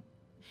don't get it.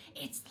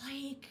 It's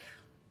like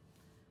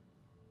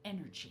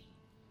energy.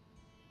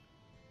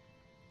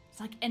 It's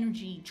like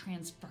energy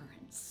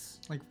transference.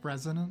 Like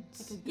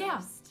resonance?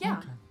 Yeah, yeah.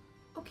 Okay.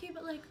 Okay,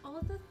 but like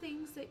all the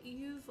things that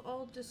you've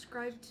all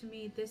described to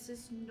me, this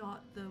is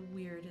not the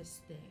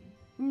weirdest thing.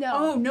 No.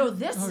 Oh no,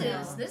 this Oh, is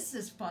yeah. this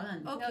is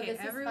fun. Okay, this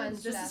is everyone's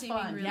fun just stuff. seeming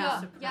Fun, really yeah.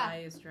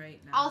 surprised right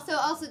now.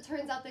 Also, it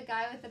turns out the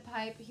guy with the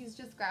pipe, he's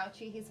just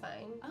grouchy. He's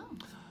fine. Oh.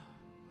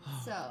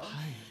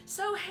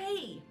 So.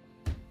 Hey,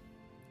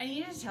 I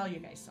need to tell you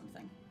guys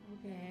something.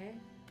 Okay.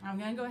 I'm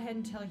gonna go ahead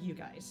and tell you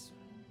guys,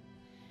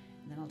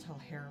 and then I'll tell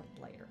Harold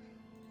later.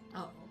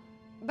 Oh.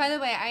 By the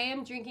way, I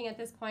am drinking at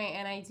this point,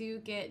 and I do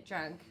get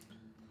drunk.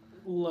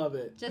 Love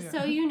it. Just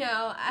so you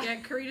know. Yeah,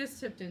 Karina's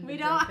tipped in. We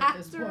don't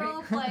have to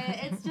roleplay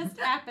it. It's just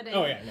happening.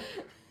 Oh, yeah.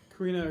 No.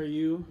 Karina, are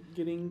you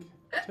getting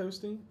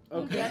toasty?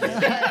 Okay.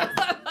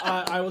 Yes.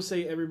 I will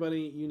say,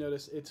 everybody, you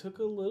notice it took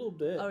a little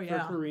bit Oh,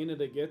 yeah. for Karina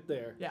to get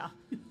there. Yeah.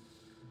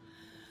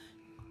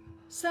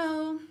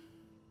 So,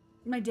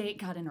 my date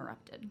got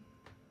interrupted.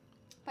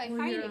 By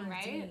Well, you're fighting, on a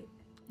right? date.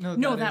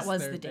 No, is that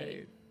was their the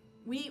date.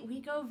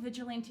 We go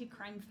vigilante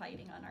crime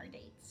fighting on our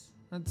dates.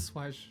 That's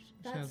why she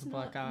has a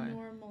black eye.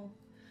 Normal.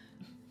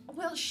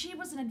 Well, she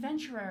was an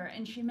adventurer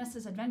and she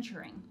misses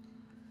adventuring.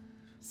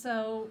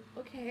 So,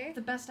 Okay.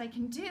 the best I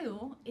can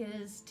do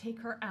is take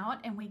her out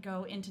and we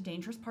go into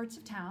dangerous parts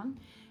of town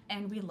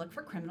and we look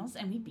for criminals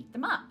and we beat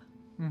them up.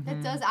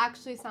 That does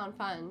actually sound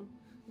fun.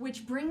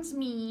 Which brings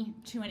me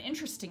to an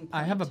interesting point.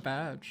 I have a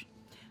badge.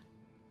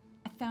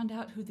 I found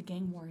out who the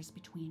gang war is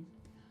between.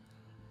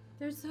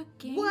 There's a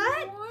game.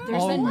 What? war?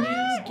 There's a Always.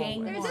 new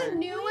gang There's war. a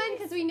new one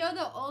because we know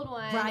the old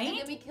one. Right? And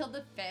then we killed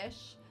the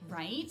fish.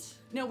 Right?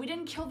 No, we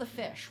didn't kill the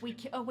fish.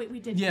 Oh wait, we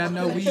did. Yeah, kill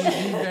no, the we fish.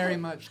 very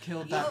much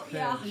killed that Oh,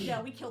 fish.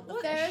 yeah, we killed the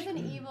There's fish. an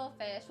evil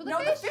fish. Well, No,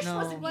 the fish No.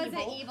 wasn't wasn't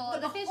evil. evil.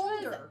 The fish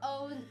was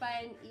owned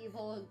by an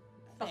evil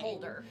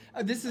beholder.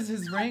 This is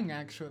his ring,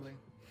 actually.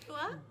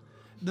 What?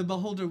 The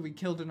beholder we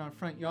killed in our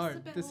front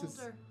yard. What's a This is.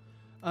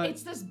 beholder?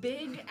 It's this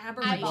big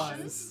aberration.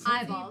 Eyeballs.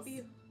 Eyeballs.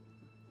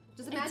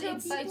 Just It's, imagine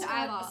it's, a bunch it's of got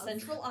eyeballs. a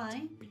central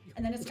eye,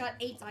 and then it's got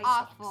 8 eye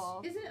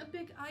Awful. Isn't a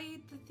big eye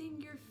the thing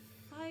you're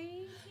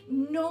fighting? stalks.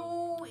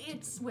 No,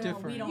 it's we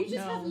Different. don't You just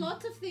know. have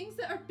lots of things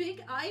that are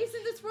big eyes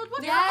in this world.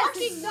 What Yes,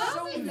 fucking it sucks.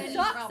 nonsense! It many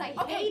sucks. problems.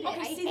 I hate it. Okay,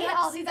 I see hate that,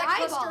 all see these that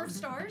cluster of eyeballs.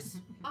 stars? See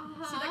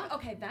Uh-huh. that?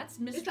 Okay, that's Is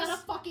Mistress. that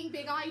a fucking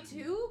big eye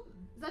too?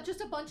 Is that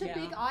just a bunch of Yeah.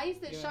 big eyes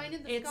that Yeah. shine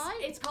in the it's sky?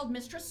 it's called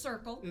Mistress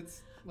Circle.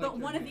 It's But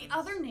like one their of the names.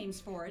 other names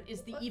for it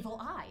is the What? evil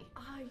eye.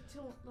 I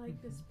don't like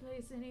this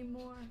place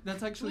anymore.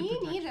 That's actually Me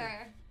protection.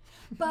 neither.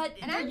 But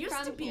And there I'm used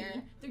to from be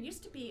here.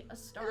 a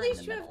star At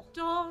least in the you middle. have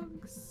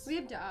dogs. We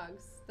have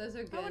dogs. Those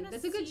are good. wanna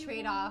That's a good see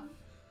trade-off.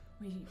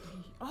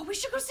 Oh, we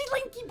should go see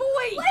Lanky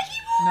Boy.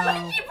 No.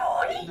 Lanky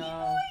Boy.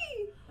 No.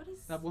 What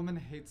is That woman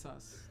hates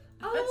us.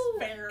 Oh,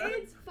 fair.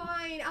 it's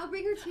fine. I'll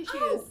bring her tissues.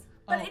 Oh,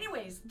 but Oh.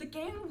 anyways, the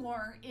gang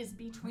war is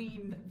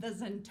between the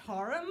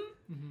Zentarum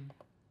Mhm.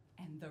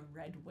 and the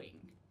Red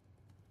Wing.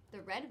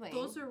 The Red Wing.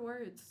 Those are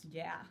words.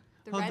 Yeah,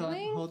 the Hold Red on,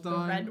 Wing? hold the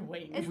on. Red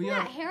Wing. Isn't We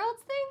that are-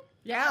 Harold's thing?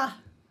 Yeah.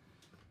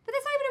 But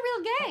that's not even a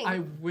real gang.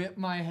 I whip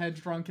my head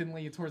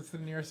drunkenly towards the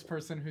nearest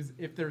person who's,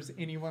 if there's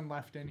anyone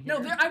left in here.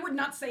 No, I would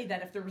not say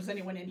that if there was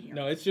anyone in here.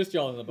 No, it's just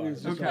y'all in the bar.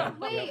 It's just Okay. y'all.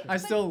 Wait, I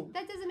but still-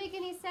 that doesn't make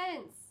any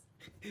sense.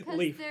 Because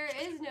Leaf. there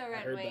is no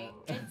Red heard Wing.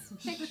 It's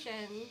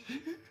fiction.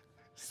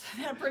 So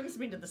that brings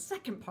me to the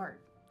second part.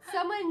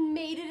 Someone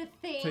made it a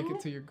thing. Take it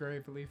to your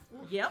grave, Leaf.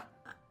 Yep.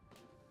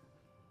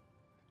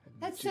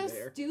 That's You so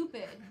there.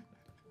 stupid.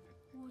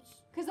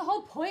 Because the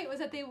whole point was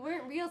that they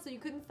weren't real, so you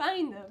couldn't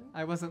find them.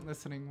 I wasn't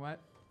listening. What?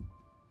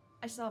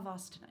 I saw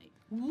Voss tonight.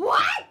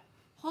 What?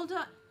 Hold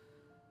on.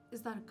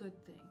 Is that a good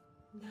thing?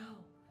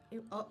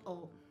 No.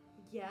 Uh-oh.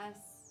 Yes.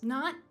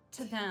 Not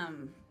to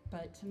them,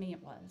 but to me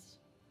it was.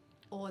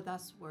 Oh,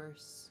 that's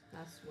worse.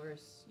 That's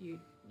worse. You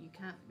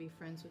can't be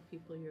friends with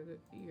people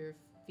your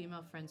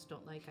female friends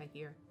don't like, I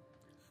hear.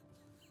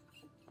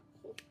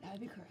 That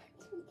would be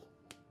correct.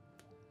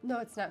 No,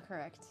 it's not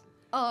correct.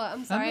 Oh,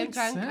 I'm sorry. I'm makes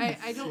drunk.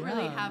 sense. I don't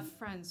really Yeah. have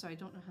friends, so I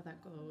don't know how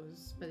that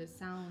goes, but it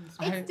sounds...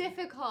 I- It's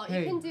difficult.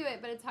 hey. You can do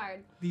it, but it's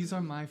hard. These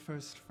are my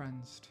first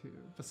friends too,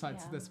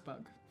 besides Yeah. this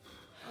bug.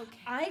 Okay.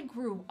 I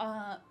grew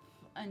up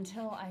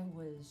until I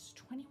was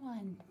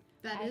 21.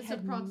 That I is had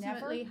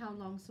approximately never- how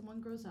long someone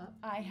grows up.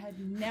 I had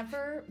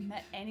never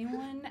met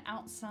anyone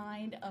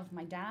outside of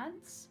my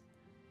dad's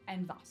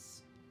and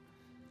Voss.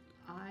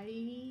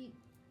 I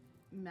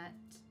met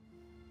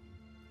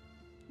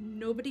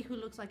nobody who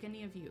looks like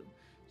any of you.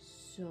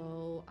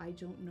 So I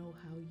don't know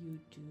how you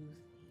do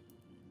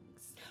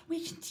things. We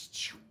can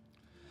teach you.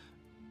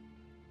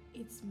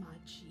 It's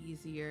much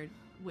easier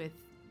with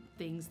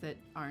things that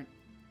aren't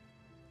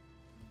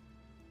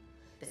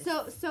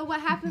this. So what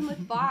happened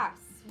with Boss?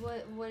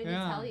 What did he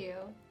tell you?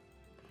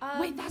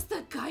 Wait, that's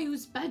the guy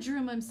whose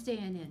bedroom I'm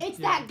staying in. It's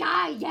that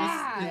guy,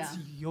 yeah. It's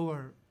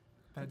your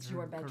bedroom. It's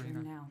your bedroom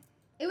Karina. now.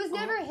 It was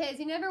never his.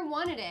 He never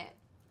wanted it.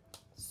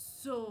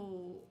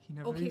 So He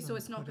never okay, so even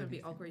it's not put gonna be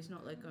anything. awkward. He's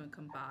not like gonna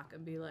come back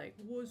and be like,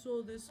 "What's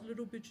all this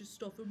little bitch of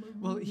stuff in my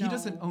room?" Well, he No.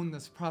 doesn't own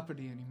this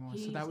property anymore,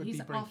 so that would he's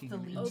be off breaking the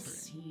and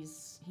lease. entering.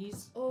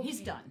 He's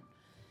Okay. done.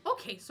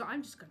 Okay, so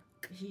I'm just gonna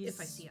He's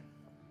if I see him.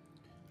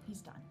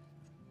 He's done.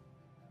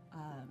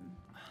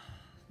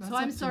 That's So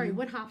up I'm to sorry. you.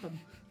 What happened?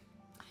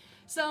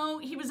 So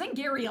he was in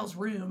Gariel's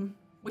room,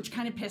 which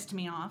kind of pissed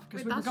me off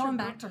because Wait, we were that's your going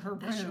girl- back to her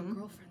That's your room.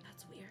 girlfriend.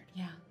 That's weird.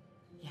 Yeah,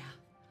 yeah.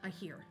 I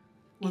hear.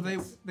 Well, It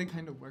is. they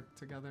kind of work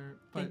together,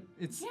 but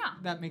it's yeah.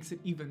 that makes it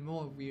even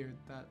more weird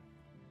that.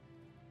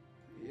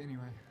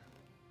 Anyway,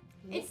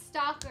 It's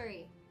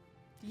stalkery.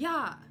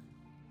 Yeah,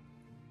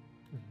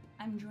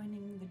 I'm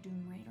joining the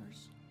Doom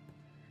Raiders.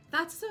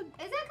 that's a. Is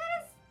that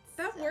kind of?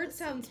 That word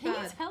sounds Can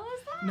bad. you tell us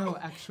that? no,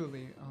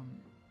 actually,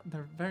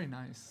 they're very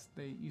nice.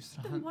 They used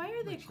to Then hunt. why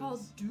are they witches.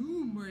 called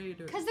Doom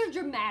Raiders? Because they're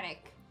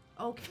dramatic.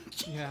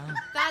 Okay. Yeah.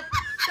 That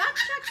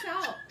checks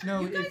out.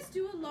 No, you if- guys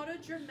do a lot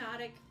of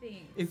dramatic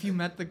things. If you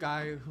met the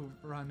guy who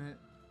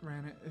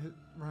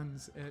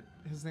runs it,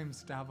 his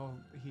name's Davil.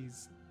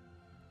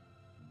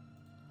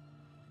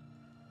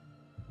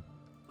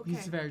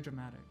 He's very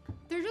dramatic.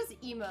 They're just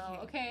emo,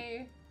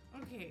 okay?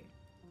 Okay.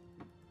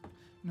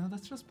 No,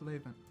 that's just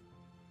Blaven.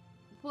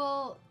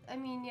 Well, I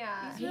mean,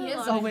 yeah. He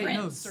Yeah. is Oh a wait,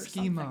 no, prince or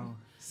Schemo. something.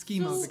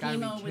 Schemo, the guy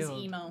Schemo we was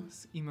killed. emo.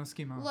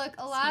 Schemo. Look,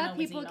 a lot Schemo of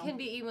was people emo. can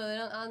be emo. They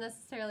don't all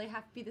necessarily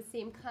have to be the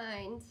same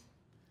kind.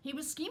 He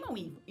was schemo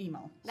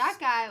emo. That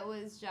guy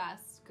was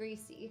just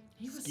greasy.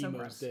 He was so Schemo's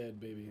gross. dead,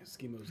 baby.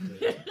 Schemo's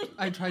dead.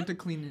 I tried to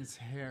clean his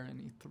hair and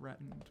he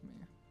threatened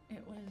me.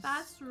 It was.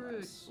 That's rude.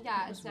 gross.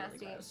 Yeah, It it's was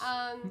really nasty.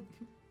 gross.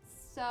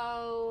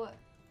 So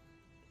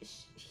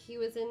he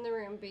was in the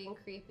room being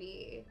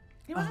creepy,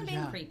 He wasn't Oh, being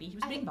yeah. creepy. He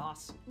was being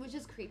boss. which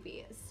is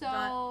creepy.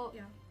 So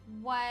yeah.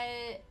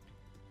 what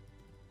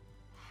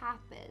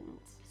happened?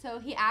 So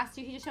he asked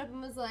you. He just showed up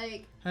and was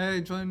like,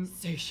 Hey, join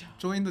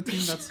the team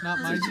that's not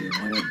my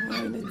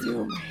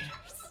team.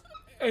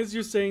 As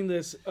you're saying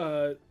this,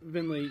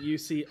 Vinley, you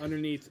see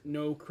underneath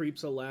 "No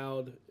creeps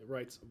allowed" it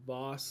writes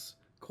 "Voss?" ?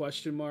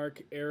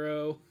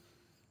 Arrow.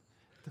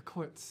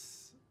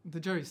 The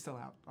jury's still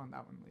out on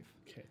that one, Leaf.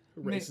 Okay,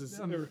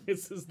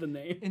 erases the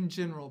name. In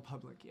general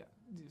public, yeah,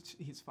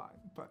 he's fine,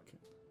 but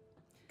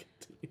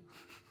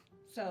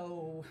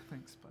So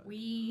thanks, bud.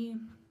 we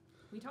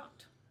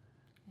talked,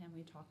 and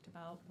we talked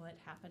about what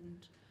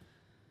happened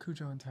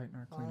Cujo and Titan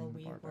are cleaning while the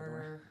we bar, by the way.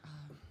 were.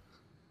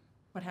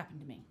 What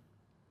happened to me?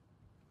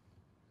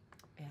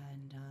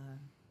 And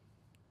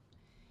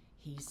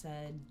he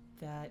said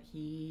that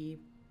he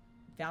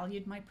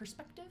valued my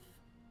perspective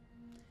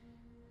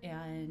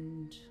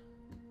and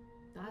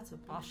That's a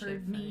bullshit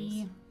offered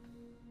me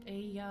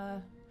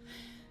a.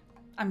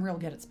 I'm real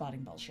good at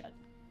spotting bullshit.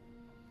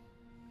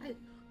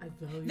 I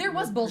value There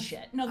was your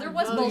bullshit. No, there I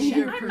was value bullshit.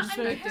 your I'm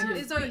perspective.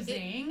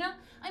 paraphrasing.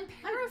 I'm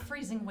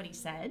paraphrasing what he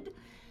said.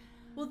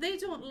 Well, they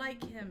don't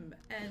like him,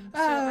 and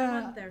so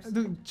I'm on their side.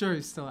 The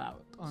jury's still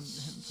out on him.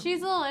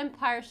 she's a little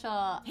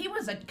impartial. He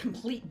was a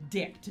complete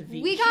dick to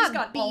V. We She's got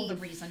got all the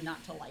beef. reason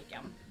not to like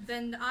him.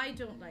 Then I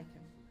don't like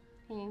him.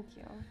 Thank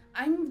you.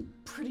 I'm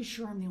pretty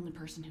sure I'm the only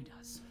person who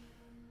does.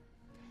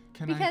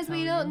 Can I Because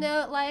we tell don't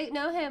you?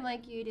 know him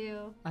like you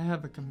do. I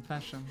have a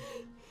confession.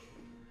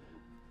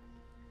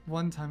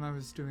 One time I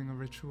was doing a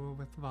ritual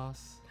with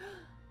Voss,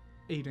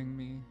 aiding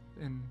me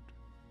in,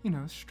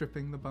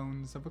 stripping the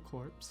bones of a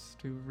corpse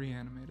to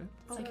reanimate it.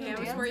 like Okay, a I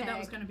was dance worried that tag.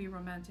 was going to be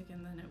romantic,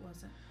 and then it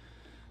wasn't.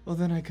 Well,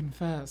 then I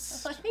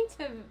confessed I think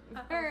to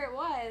her it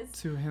was.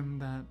 to him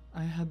that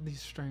I had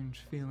these strange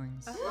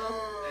feelings,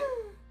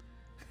 Uh-oh.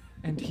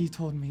 and he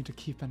told me to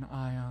keep an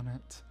eye on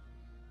it.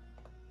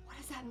 What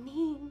does that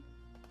mean?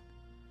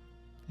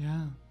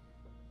 Yeah.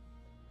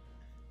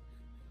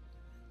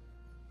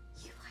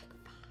 You like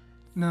Boss?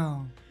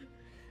 No.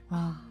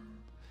 Well,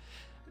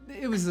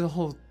 it was a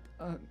whole.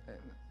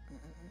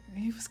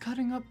 He was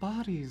cutting up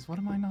bodies. What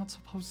am I not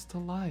supposed to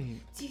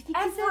like? Do you think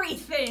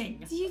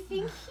Everything. Do you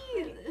think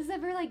he has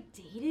ever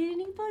dated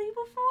anybody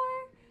before?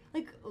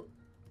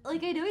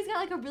 Like I know he's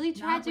got a really Not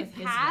tragic with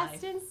his past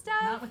life. and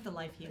stuff. Not with the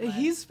life he led.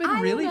 He's been I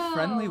don't really know.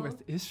 friendly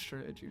with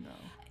Istrid,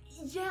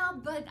 Yeah,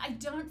 but I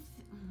don't.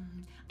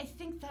 I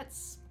think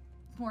that's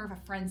more of a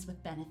friends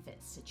with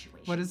benefits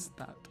situation. What is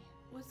that?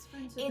 What's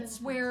friends with It's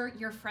benefits? where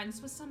you're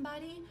friends with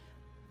somebody,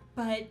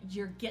 but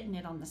you're getting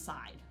it on the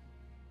side.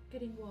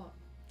 Getting what?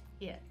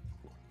 It.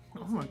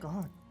 Oh my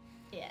god.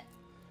 It.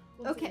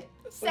 Okay.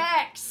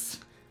 Sex.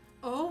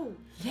 Oh.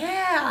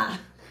 Yeah.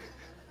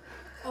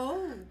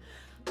 Oh.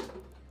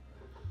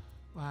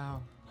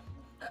 Wow.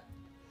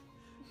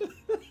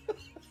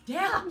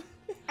 Yeah.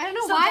 I don't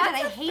know So why,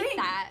 that's but I a hate thing.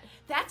 that.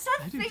 That's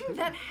a do thing too.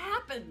 that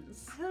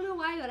happens. I don't know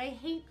why, but I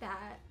hate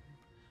that.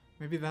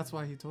 Maybe that's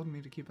why he told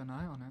me to keep an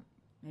eye on it.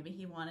 Maybe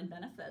he wanted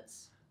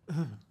benefits.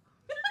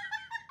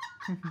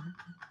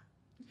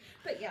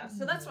 But yeah,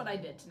 so that's what I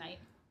did tonight.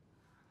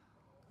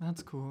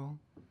 That's cool.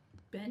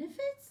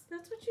 Benefits?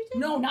 That's what you did?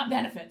 No, not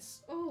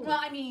benefits. Oh. Well,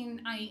 I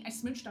mean, I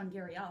smooched on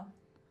Gariel.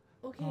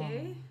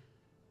 Okay.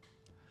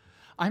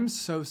 I'm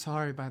so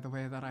sorry, by the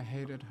way, that I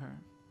hated her.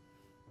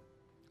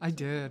 I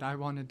did. I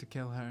wanted to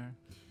kill her.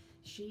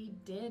 She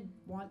did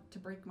want to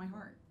break my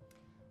heart.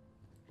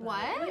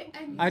 What?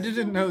 I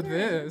didn't know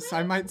this.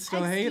 I might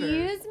still hate her.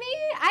 Excuse me?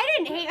 I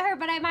didn't hate her,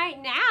 but I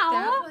might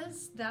now.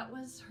 That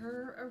was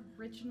her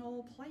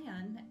original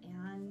plan,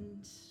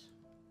 and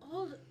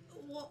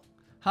well,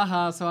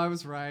 Haha, so I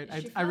was right.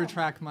 She I fell.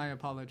 retract my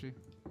apology.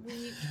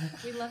 we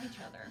love each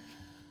other.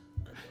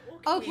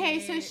 Okay,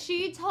 so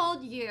she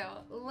told you.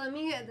 Let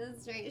me get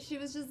this straight. She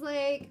was just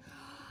like,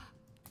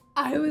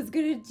 I was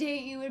gonna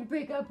date you and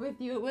break up with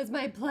you. It was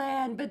my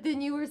plan, but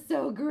then you were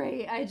so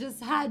great. I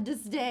just had to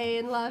stay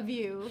and love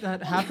you.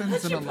 That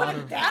happens in a lot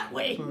of that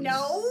way. books.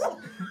 No.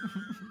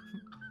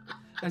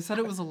 I said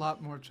it was a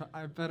lot more.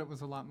 I bet it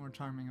was a lot more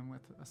charming and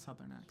with a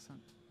southern accent.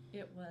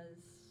 It was.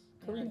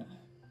 Karina.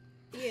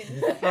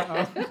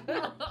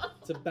 Uh-oh.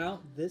 It's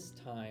about this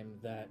time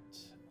that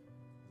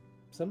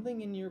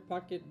something in your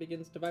pocket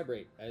begins to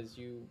vibrate as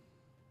you.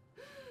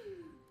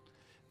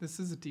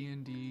 This is a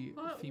D&D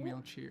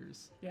female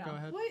cheers. Yeah. Go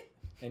ahead. What?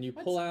 And you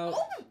pull out.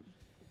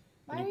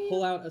 And you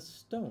pull out a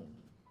stone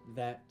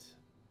that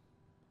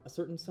a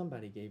certain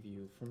somebody gave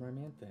you from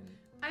Ramanthan.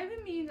 I've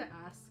been meaning to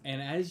ask.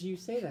 And as you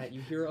say that,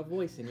 you hear a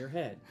voice in your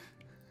head.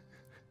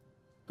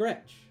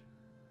 Gretch.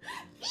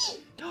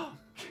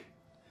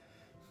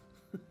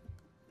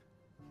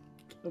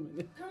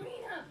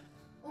 Karina!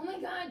 Oh my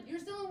god, you're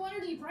still in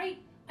Waterdeep, right?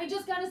 I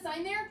just got a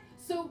sign there,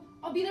 so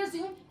I'll be there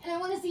soon, and I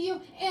want to see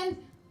you, and...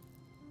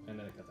 And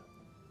then it cuts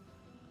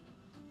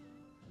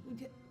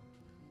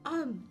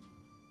out.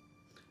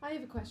 I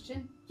have a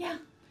question. Yeah.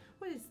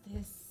 What is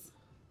this?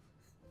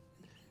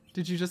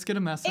 Did you just get a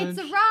message? It's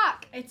a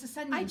rock. It's a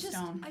sending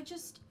stone.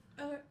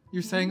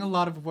 You're saying a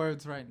lot of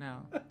words right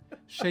now.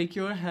 Shake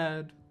your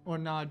head or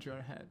nod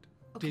your head.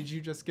 Okay. Did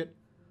you just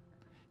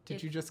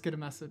get a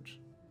message?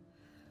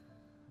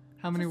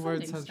 How many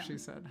words has she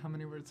said? How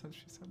many words has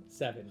she said?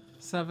 7.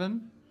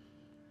 7?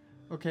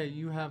 Okay,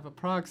 you have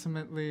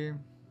approximately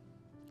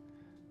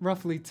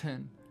roughly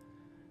 10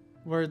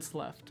 words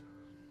left.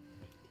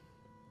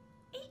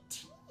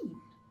 18.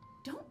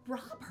 Don't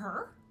rob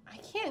her. I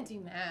can't do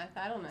math.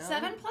 I don't know.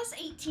 7 plus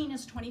 18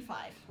 is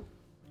 25.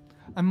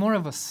 I'm more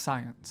of a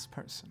science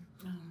person.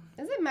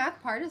 Isn't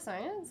math part of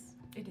science?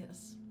 It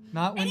is.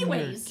 Not when you're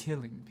Anyways,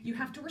 killing people. You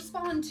have to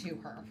respond to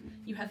her.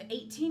 You have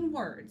 18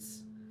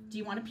 words. Do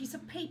you want a piece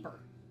of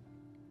paper?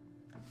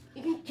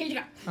 Here you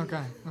go.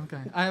 Okay.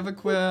 I have a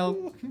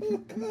quill.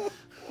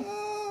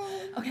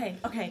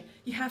 Okay.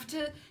 You have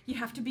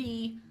to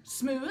be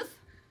smooth,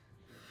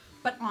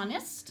 but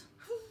honest.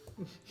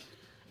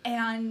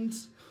 And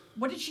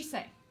what did she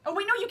say? Oh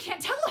wait, no, you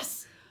can't tell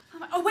us.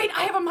 Oh wait,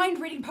 I have a mind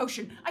reading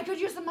potion. I could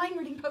use the mind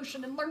reading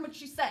potion and learn what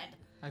she said.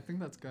 I think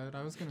that's good.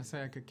 I was gonna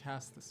say I could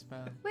cast the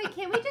spell. Wait,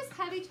 can't we just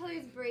have each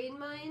other's brain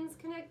minds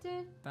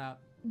connected? That.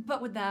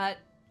 But would that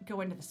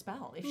go into the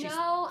spell if she's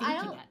No,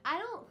 thinking it? I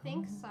don't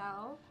think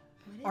so.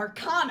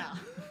 Arcana.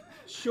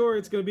 Sure,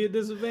 it's gonna be a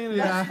disadvantage.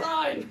 That's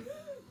fine.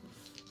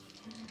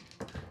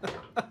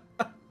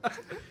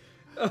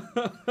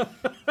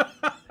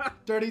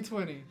 Dirty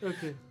 20.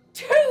 Okay.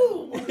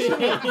 2.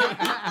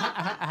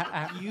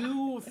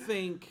 You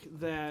think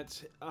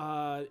that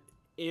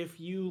if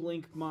you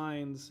link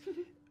minds,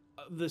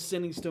 the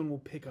sending stone will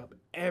pick up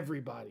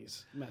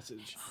everybody's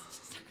message.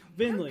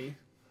 Vinley,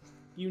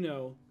 you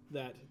know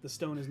that the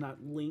stone is not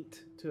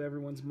linked to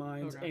everyone's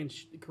minds, Okay. and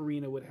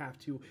Karina would have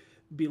to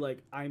be like,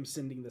 I'm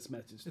sending this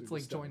message through It's the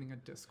like stone. joining a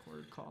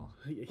Discord call.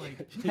 Yeah.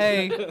 Like,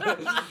 hey,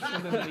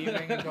 and then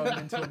leaving and going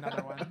into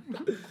another one.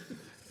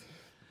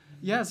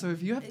 Yeah, so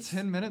if you have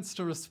 10 minutes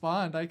to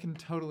respond, I can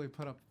totally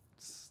put up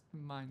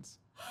minds.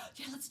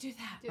 Yeah, let's do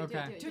that.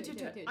 Okay. Do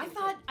it. I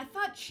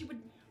thought she would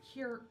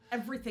hear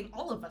everything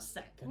all of us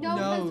say.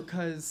 No,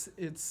 because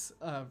it's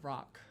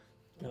rock.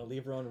 Gonna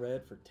leave her on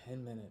red for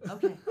 10 minutes.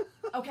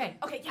 Okay.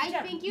 I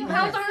think you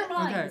have have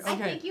to. Okay. I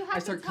think you have I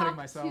to start talk cutting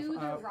myself to the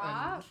up and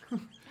rock.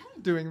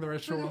 doing the For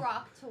ritual. the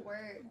rock to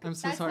work. I'm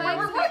so That's sorry. why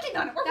We're working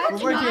on it.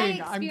 That's We're my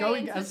working. I'm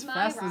going experience as with my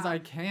fast as I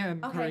rock. can,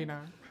 Okay.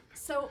 Karina.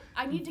 So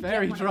I need to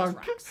Very get one drunk.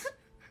 of those rocks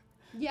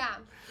Yeah.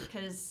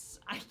 because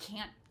I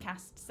can't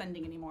cast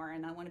sending anymore,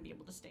 and I want to be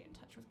able to stay in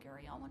touch with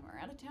Gariel when we're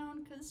out of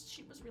town because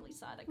she was really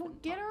sad. I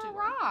couldn't Get talk her to a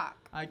rock.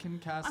 I can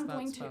cast I'm that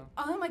going spell.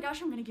 to. Oh my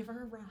gosh, I'm going to give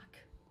her a rock.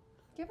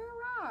 Give her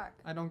a rock.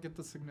 I don't get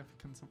the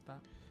significance of that.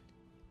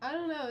 I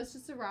don't know. It's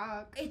just a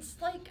rock. It's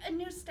like a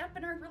new step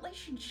in our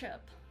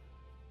relationship.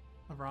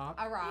 A rock?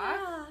 A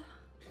rock?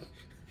 Yeah.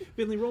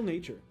 Finley, roll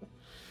nature.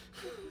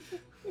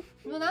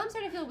 Well, now I'm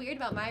starting to feel weird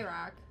about my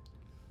rock.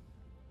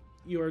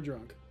 You are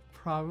drunk.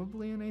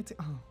 Probably an 18.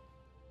 Oh.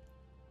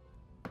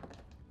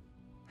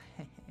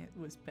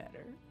 was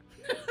better.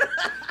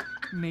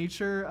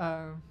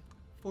 Nature,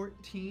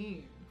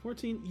 14.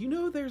 14. You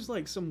know there's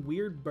like some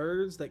weird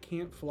birds that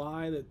can't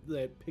fly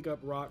that pick up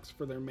rocks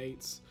for their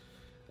mates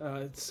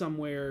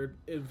somewhere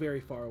very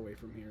far away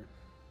from here.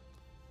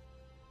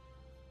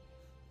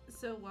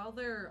 So while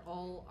they're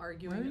all Where are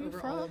arguing you over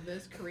from? all of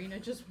this, Karina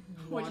just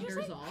What'd you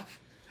wanders say? off.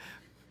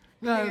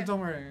 No, don't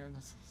worry.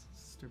 That's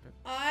stupid.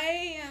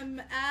 I am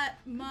at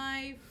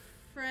my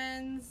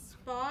friend's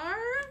bar.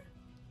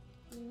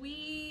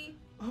 We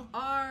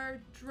are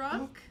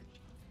drunk.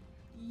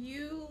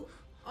 You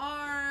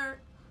are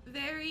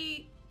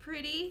very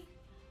pretty.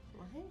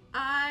 What?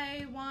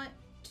 I want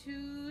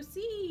to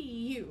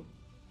see you.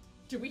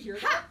 Do we hear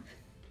that?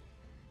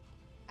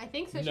 I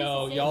think so.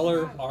 No, y'all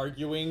are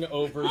arguing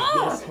over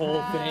this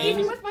whole thing.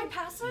 Even with my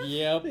passive?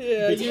 Yep.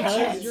 Yeah,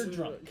 because you're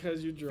drunk.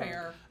 Because you're drunk.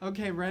 Fair.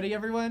 Okay, ready,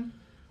 everyone?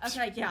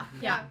 Okay, yeah.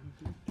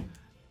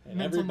 And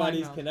Mental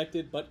everybody's mind meld.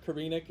 connected but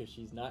Karina because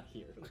she's not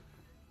here.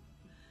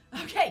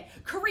 Okay,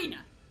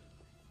 Karina.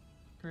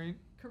 Great.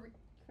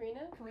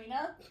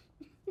 Karina?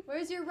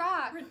 Where's your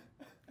rock?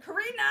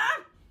 Karina!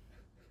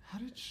 How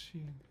did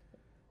she?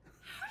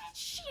 How did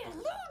she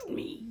elude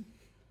me?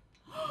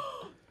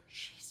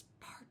 She's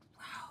part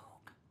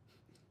rogue.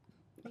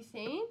 You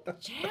think?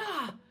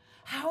 Yeah.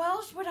 How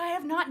else would I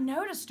have not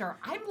noticed her?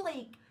 I'm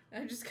like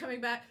I'm just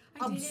coming back.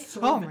 I did it.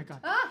 Oh my god.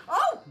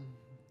 Oh!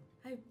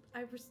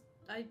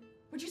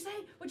 What'd you say?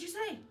 What'd you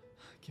say?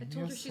 Give I me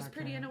told a her she's second.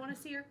 pretty and I want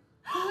to see her.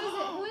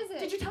 Who is it?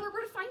 Did you tell her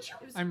where to find you?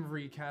 I'm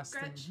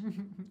recasting.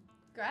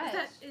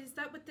 Gretch. Is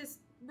that what this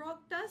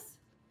rock does?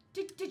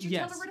 Did you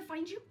Yes. tell her where to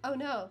find you? Oh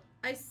no.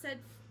 I said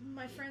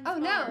my friend's Oh,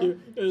 no.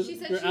 bar. She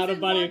said Your she's out of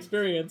in body Wa-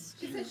 experience.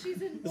 She said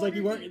she's in. It's like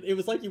you weren't. It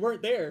was like you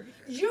weren't there.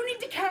 You need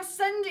to cast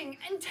sending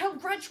and tell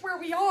Gretch where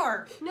we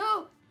are.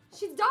 No.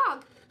 She's a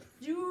dog.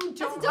 You That's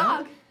don't. a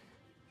dog.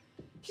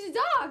 She's a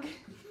dog.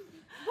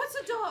 What's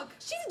a dog?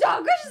 She's a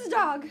dog. Gretch is a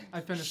dog.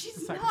 I finished the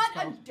She's second not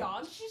spell. a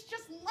dog. She's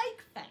just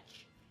like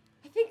Fetch.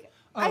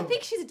 I Oh.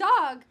 think she's a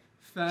dog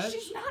Fetch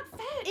She's not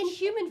Fetch. in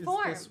human is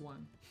form. this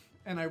one.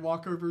 And I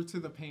walk over to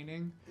the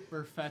painting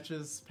where Fetch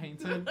is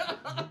painted.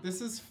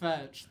 This is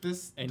Fetch.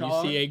 This And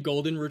dog. you see a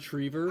golden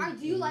retriever I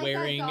do like that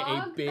wearing a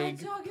dog. big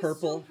That dog is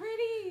purple, so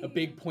pretty. a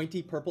big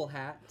pointy purple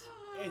hat.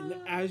 And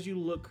as you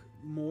look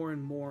more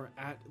and more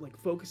at, like,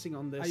 focusing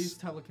on this, I use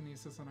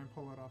telekinesis and I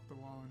pull it off the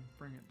wall and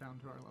bring it down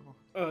to our level.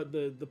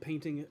 the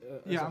painting.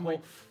 As Yeah, a I'm whole.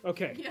 like-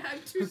 Okay. Yeah,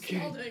 I'm too Okay.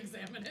 small to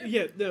examine it.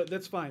 Yeah, no,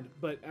 that's fine.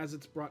 But as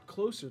it's brought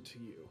closer to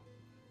you,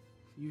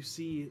 you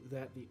see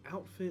that the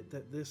outfit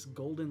that this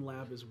golden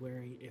lab is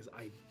wearing is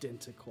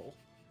identical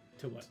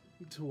To what?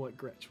 to what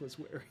Gretch was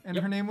wearing. And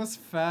her name was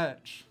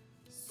Fetch.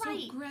 So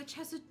Right. Gretch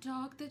has a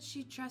dog that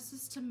she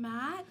dresses to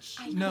match.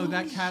 No,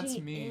 that cat's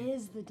she me.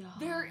 is the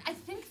dog. I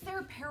think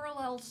they're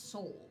parallel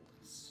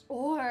souls.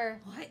 Or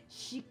What?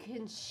 she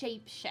can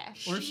shape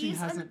shift. Or she She's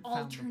hasn't an found the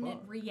alternate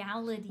book.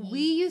 reality.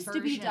 We used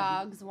to be version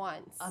dogs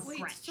once. of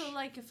Wait, Gretch. so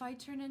like if I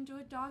turn into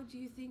a dog, do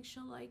you think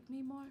she'll like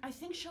me more? I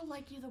think she'll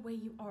like you the way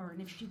you are,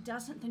 and if she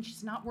doesn't, then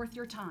she's not worth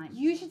your time.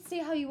 You should see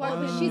how you are,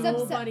 but Wow. she's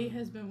upset. Nobody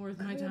has been worth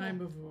my time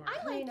before.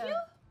 I like you.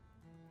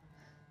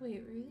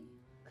 Wait, really?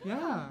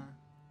 Yeah.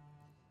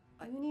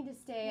 You need to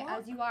stay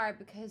as you are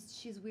because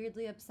she's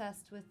weirdly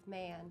obsessed with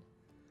man.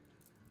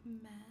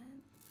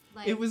 Man.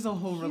 Like, It was a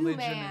whole religion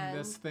human. in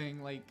this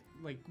thing, like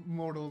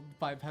mortal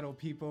bipedal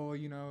people,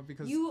 you know,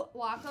 because You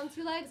walk on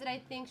two legs, and I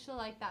think she'll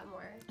like that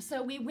more.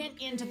 So we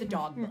went into the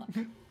dog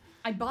book.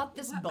 I bought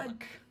this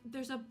book.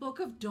 There's a book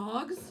of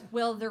dogs?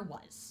 Well, there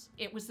was.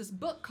 It was this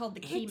book called The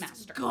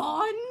Keymaster.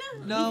 Gone?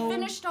 No. We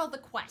finished all the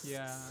quests.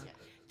 Yeah.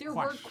 There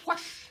were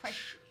quests.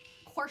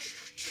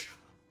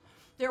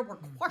 There were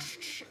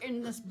quests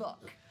in this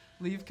book.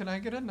 Leave, can I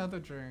get another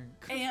drink?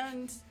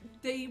 And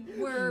they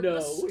were No,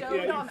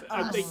 bestowed yeah, on us.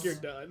 I think you're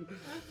done.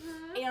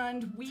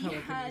 And we had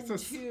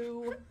Telekinesis.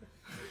 to.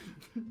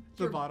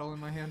 The bottle in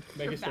my hand.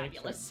 Make You're a strength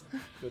check. fabulous.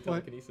 With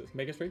telekinesis.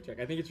 Make a strength check.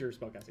 I think it's your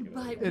spellcasting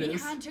ability. But It we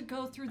is. had to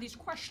go through these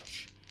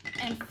quests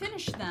and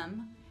finish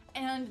them.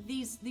 And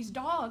these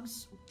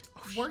dogs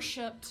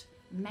worshipped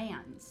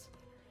mans.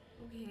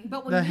 Okay.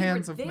 But when The we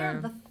hands were of there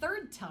man. the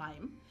third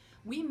time,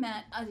 we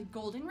met a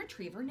golden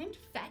retriever named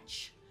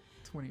Fetch,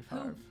 who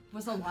 25.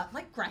 was a lot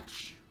like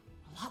Gretch.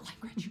 A lot like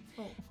Gretch.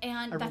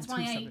 And I that's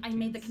rolled why two I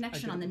made the 17s.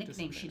 connection I on the did it with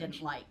nickname she didn't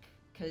disadvantage. like,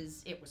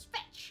 because it was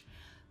Fetch.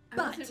 I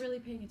But wasn't really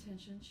paying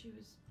attention. She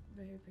was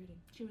very pretty.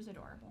 she was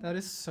adorable. That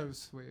is so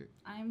sweet.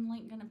 I'm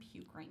like gonna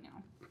puke right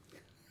now.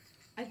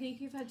 I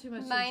think you've had too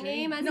much My to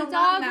name drink. as No, a not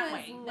dog in that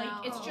was way. no.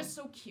 Like, it's just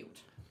so cute.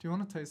 Do you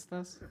want to taste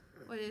this?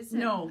 What is it?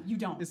 No, you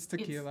don't. It's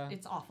tequila.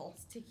 It's awful.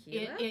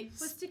 Tequila? It's-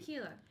 What's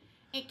tequila?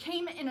 It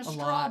came in a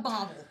straw lot.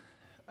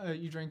 bottle.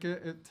 You drink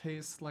it, it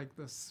tastes like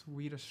the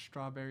sweetest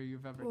strawberry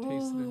you've ever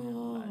tasted in your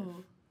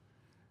life.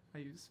 I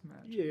use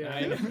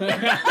magic.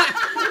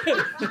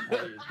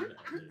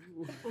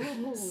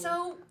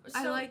 So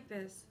I like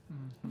this.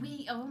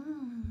 we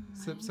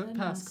Sip, my sip,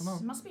 pass, come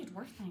goodness. on. Must be a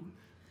dwarf thing.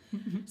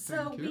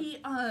 So Thank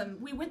you.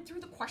 we went through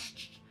the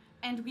quests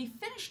and we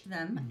finished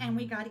them, and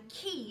we got a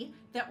key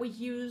that we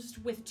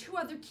used with 2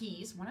 other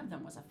keys, one of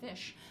them was a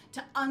fish,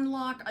 to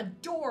unlock a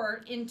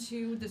door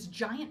into this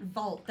giant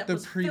vault that The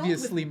was filled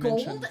previously with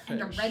gold mentioned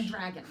and a fish. red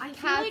dragon. I feel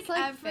Cats like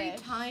like every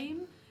fish.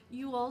 time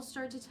you all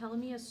start to tell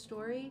me a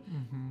story,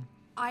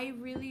 I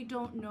really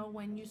don't know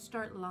when you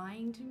start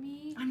lying to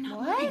me. I'm not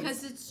What? lying.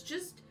 Because it's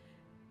just,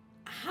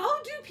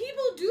 how do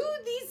people do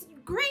these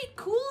great,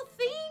 cool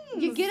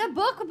things? You get a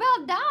book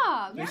about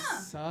dogs. We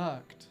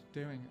sucked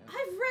doing it.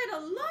 I've read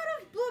a lot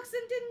of books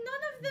and did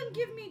none of them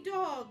give me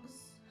dogs.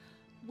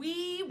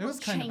 We will was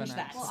kind of change an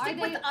that. accident. Stick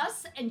with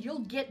us, and you'll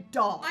get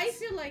dogs. I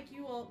feel like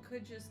you all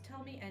could just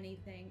tell me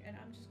anything, and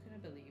I'm just gonna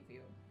believe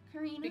you.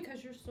 Karina,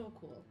 Because you're so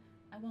cool.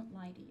 I won't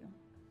lie to you.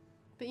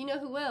 But you know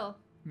who will?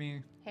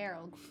 Me.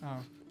 Harold. Oh.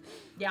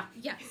 Yeah.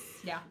 Yes.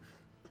 Yeah.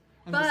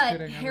 I'm just But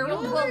kidding.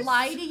 Harold You will are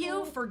lie to so-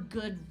 you for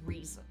good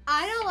reason.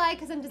 I don't like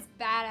because I'm just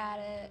bad at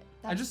it.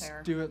 I just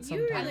fair. do it You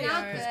sometimes. really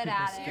not are. good people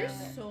at scare it. You're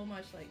me. so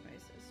much like my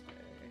sister.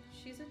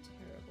 She's a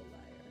terrible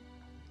liar.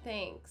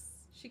 Thanks.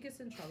 She gets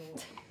in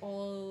trouble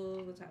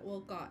all the time.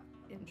 Well, got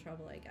in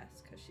trouble, I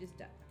guess, because she's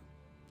dead.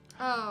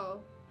 Oh.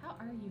 How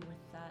are you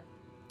with that?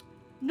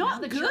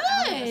 Not Now that you're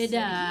out of the good. city,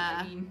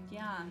 I mean,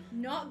 yeah.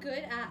 Not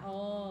good at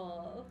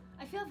all.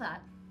 I feel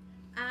that.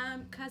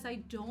 Cause I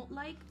don't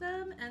like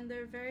them and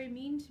they're very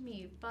mean to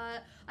me.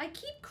 But I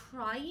keep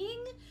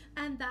crying,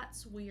 and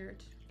that's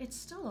weird. It's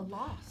still a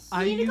loss.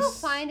 I You need to go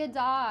used- find a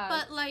dog.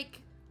 But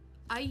like,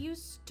 I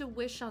used to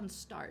wish on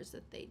stars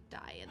that they'd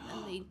die, and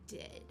then they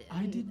did.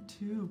 I did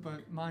too,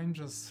 but mine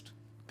just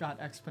got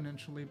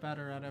exponentially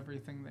better at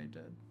everything they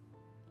did.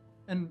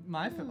 And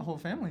my whole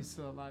family's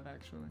still alive,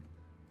 actually.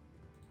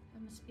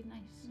 That must be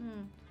nice.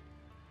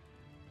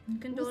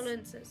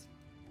 Condolences.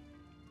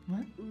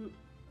 What?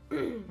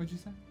 What'd you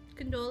say?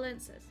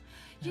 Condolences.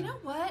 You know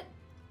what?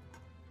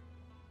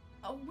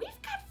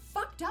 We've got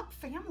fucked up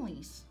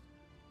families.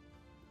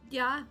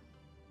 Yeah.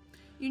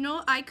 You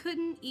know, I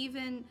couldn't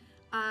even.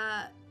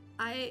 I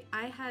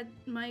had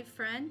my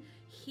friend.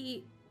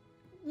 He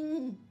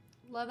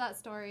Love that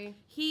story.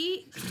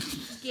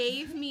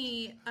 gave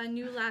me a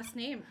new last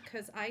name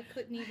because I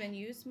couldn't even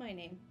use my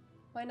name.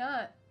 Why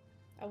not?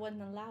 I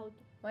wasn't allowed.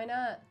 Why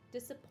not?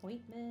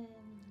 Disappointment.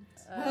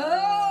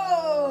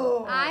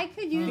 Oh! I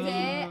could use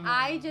it.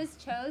 I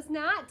just chose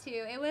not to.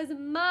 It was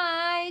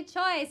my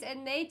choice,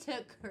 and they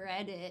took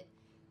credit.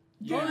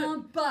 Yeah,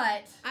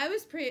 but I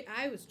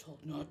was told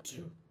not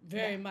to.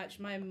 Very much.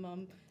 My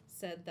mom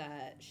said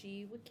that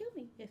she would kill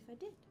me if I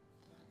did.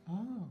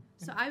 Oh.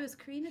 So I was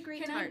Karina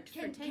Great Tart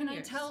for 10 can I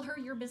years. tell her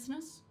your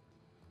business?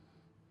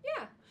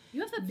 Yeah,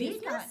 You have a V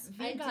business?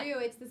 got, I do.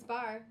 It's this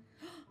bar.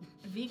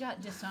 V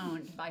got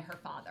disowned by her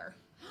father.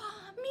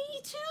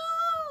 Me too.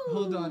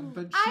 Hold on,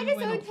 but I she just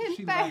went. owed him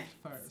She first. left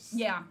first.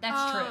 Yeah,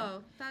 that's true.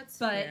 Oh, that's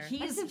But fair.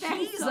 he's That's a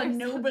very a source.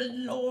 noble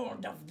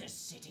lord of this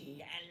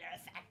city,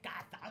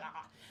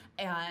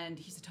 and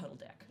he's a total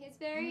dick. He's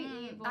very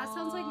evil. that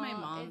sounds like my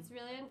mom. It's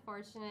really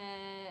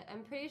unfortunate.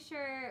 I'm pretty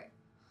sure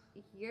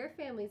your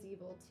family's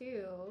evil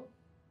too.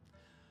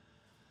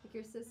 Like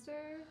your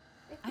sister.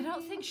 I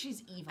don't think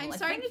she's evil. I'm I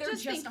starting think to they're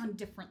just just think- on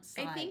different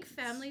sides. I think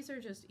families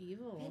are just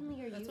evil.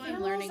 Family are That's evil. what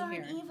I'm Families learning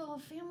aren't here. evil.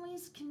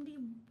 Families can be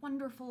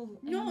wonderful.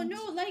 No, and-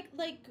 no, like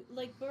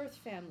birth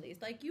families.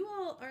 Like you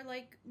all are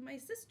like my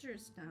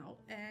sisters now,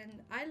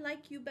 and I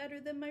like you better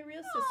than my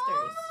real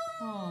sisters.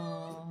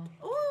 Aww.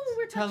 Oh,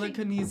 we're touching.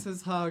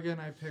 Telekinesis hug, and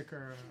I pick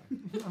her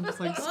up. I'm just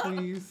like,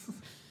 squeeze.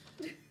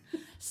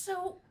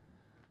 So,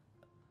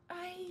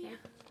 I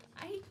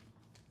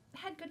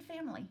had good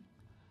family.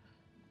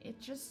 It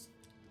just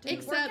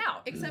didn't work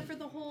out. Except for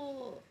the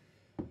whole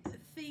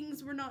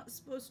things we're not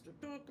supposed to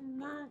talk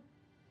about.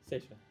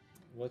 Seisha,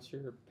 what's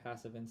your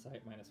passive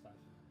insight -5?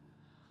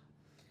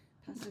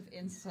 Passive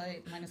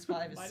insight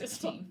 -5 is Minus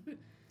 16.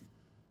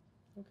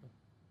 Okay.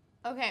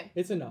 Okay.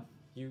 It's enough.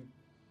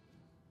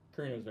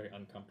 Karina was very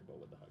uncomfortable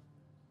with the hug.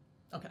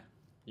 Okay.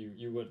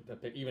 You would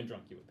have picked, even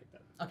drunk, you would pick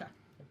that. Okay.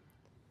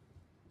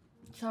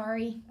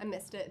 Sorry. I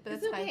missed it, but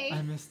It's it's okay. fine.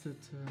 I missed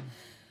it too.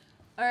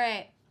 All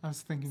right. I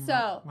was thinking So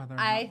about whether or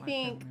not I my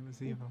think family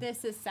was evil.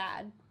 this is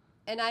sad,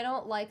 and I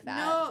don't like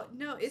that.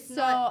 No, it's So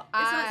not. It's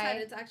not I- sad.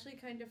 It's actually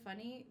kind of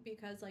funny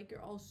because like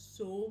you're all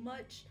so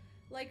much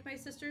like my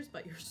sisters,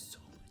 but you're so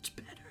much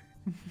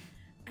better.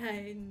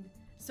 And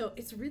so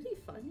it's really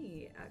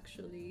funny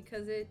actually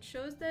because it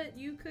shows that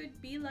you could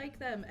be like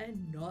them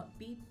and not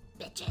be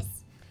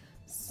bitches.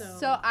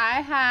 So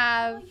I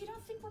have. Oh, you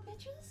don't think we're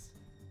bitches?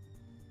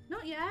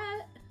 not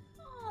yet.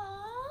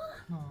 Aww.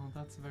 Oh,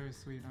 that's very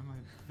sweet. I'm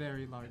a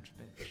very large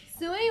bitch.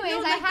 So, anyways, No,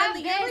 I like have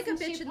you're this, like a and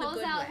bitch she in the pulls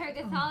good out way. her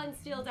Gathalan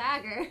steel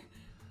dagger.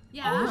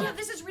 Yeah. Oh, yeah,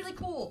 this is really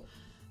cool.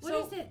 What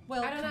So, is it?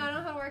 Well, I don't know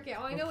how to work it.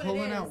 All I know We're what it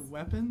pulling is. out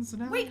weapons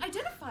now? Wait,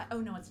 identify.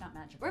 Oh, no, it's not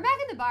magical. We're back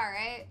in the bar,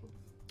 right?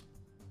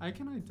 I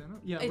can identify.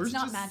 Yeah, It's we're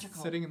not just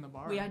magical. sitting in the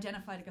bar. We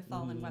identified a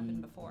Gathalan weapon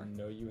before.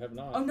 No, you have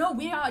not. Oh, no,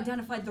 we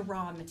identified the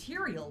raw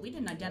material. We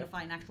didn't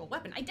identify an actual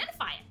weapon.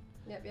 Identify it.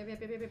 Yep.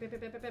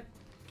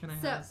 Can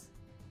I So- have?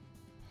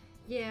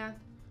 Yeah.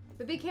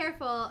 But be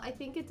careful. I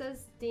think it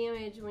does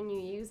damage when you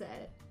use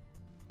it.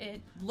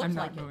 It looked I'm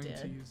like not going it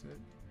to did. use it.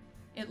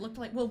 It looked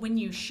like, well, when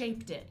you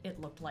shaped it,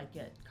 it looked like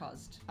it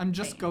caused. I'm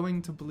just pain.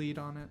 going to bleed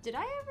on it. Did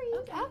I ever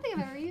use? I don't think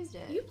I've ever used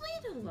it. You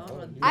bleed a lot.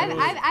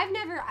 I've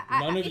never.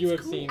 None of you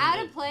have seen Out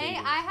it of play. be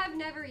used. I have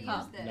never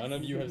used this. None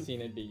of you have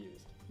seen it be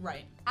used.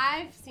 Right.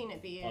 I've seen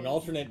it be used. An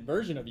alternate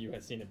version of you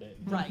has seen it be.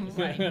 Right,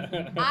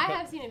 right. I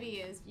have seen it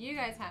be used. You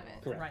guys haven't.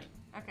 Correct. Right.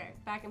 Okay,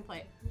 back and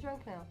play. I'm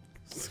drunk now.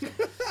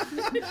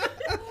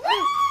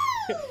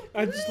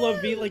 I just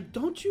love being like,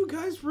 don't you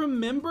guys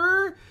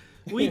remember?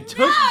 We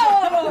took.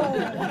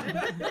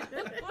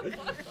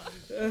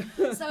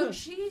 So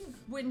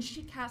when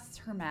she casts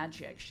her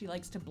magic, she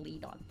likes to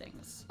bleed on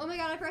things. Oh my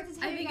god, I forgot to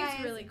tell I you think guys.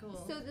 it's really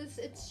cool. So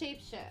it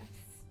shapeshifts.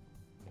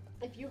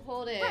 If you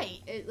hold it, Right.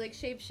 it like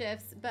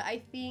shapeshifts, but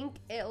I think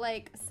it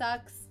like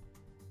sucks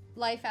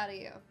life out of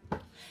you.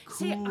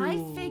 See, I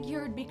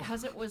figured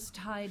because it was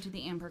tied to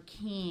the Amber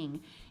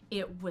King,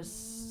 it was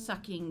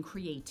sucking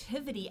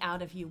creativity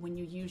out of you when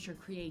you use your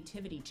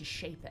creativity to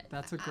shape it.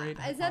 That's a great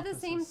Is that the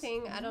same hypothesis.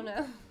 thing? I don't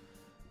know.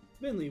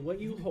 Finley, what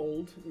you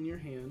hold in your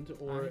hand,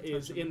 or I'm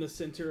is touching in it. the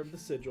center of the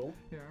sigil,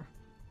 Yeah.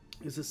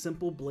 is a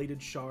simple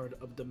bladed shard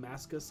of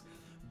Damascus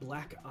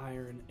black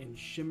iron and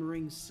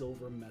shimmering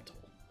silver metal.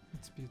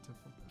 It's beautiful.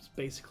 It's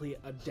basically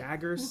a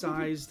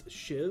dagger-sized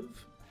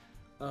shiv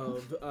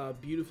of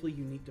beautifully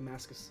unique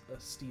Damascus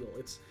steel.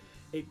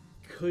 It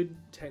could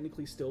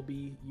technically still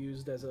be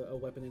used as a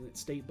weapon in its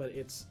state, but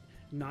it's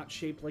not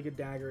shaped like a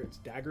dagger. It's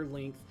dagger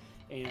length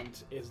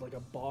and is like a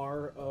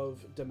bar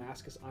of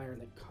Damascus iron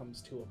that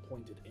comes to a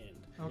pointed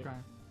end. Okay.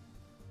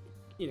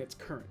 In its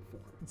current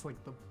form. It's like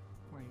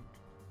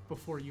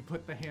before you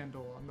put the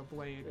handle on the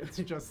blade, it's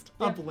just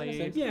Yeah, a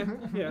blade. Yeah,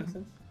 yeah.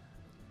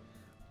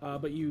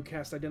 But you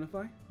cast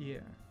Identify? Yeah,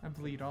 I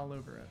bleed all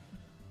over it.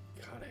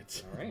 Got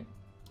it. All right.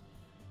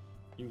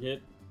 You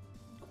get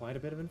quite a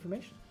bit of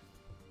information.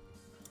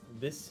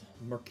 This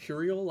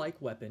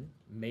mercurial-like weapon,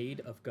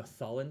 made of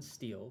Gathalan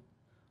steel,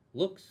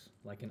 looks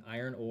like an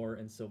iron ore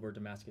and silver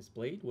Damascus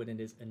blade when it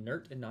is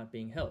inert and not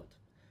being held.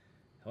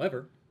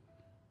 However,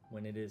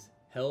 when it is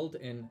held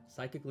and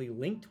psychically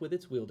linked with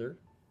its wielder,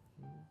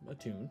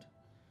 attuned,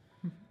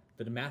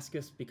 the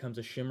Damascus becomes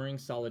a shimmering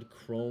solid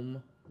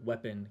chrome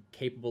weapon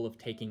capable of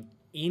taking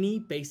any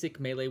basic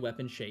melee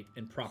weapon shape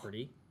and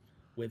property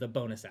with a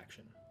bonus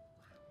action.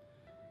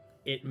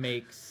 It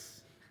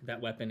makes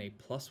that weapon a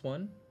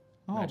 +1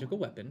 magical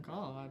weapon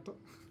God.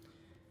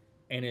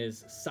 and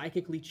is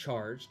psychically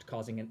charged,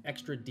 causing an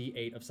extra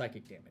D8 of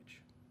psychic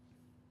damage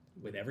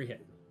with every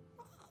hit.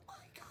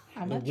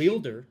 How The much?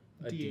 wielder,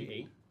 a D8.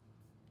 D8.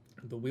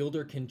 The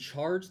wielder can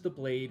charge the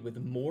blade with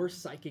more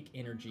psychic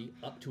energy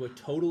up to a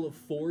total of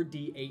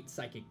 4d8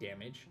 psychic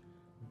damage,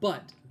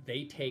 but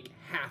they take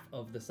half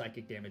of the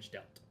psychic damage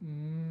dealt.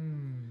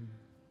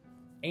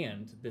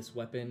 And this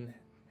weapon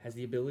has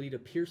the ability to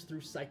pierce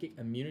through psychic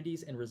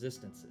immunities and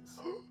resistances,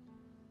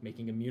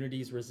 making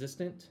immunities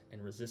resistant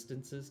and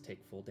resistances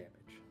take full damage.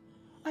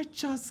 I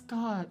just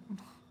got.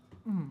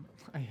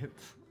 I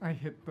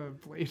hit the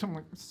blade. I'm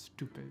like,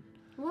 stupid.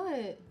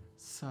 What?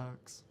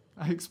 Sucks.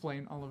 I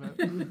explain all of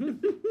it.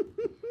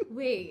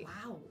 Wait.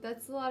 Wow.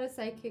 That's a lot of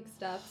psychic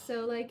stuff.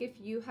 So, like, if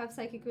you have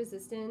psychic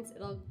resistance,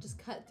 it'll just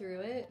cut through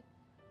it.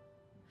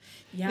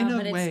 Yeah, In a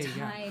but way, it's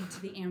yeah. tied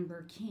to the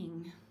Amber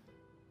King.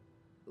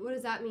 What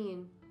does that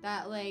mean?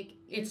 That, like...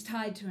 It's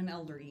tied to an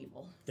elder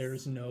evil.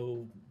 There's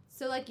no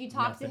So, like, you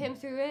talk to Nothing. him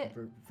through it?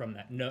 from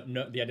that. No,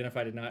 the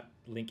Identify did not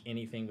link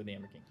anything with the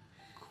Amber King.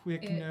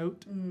 Quick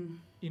note,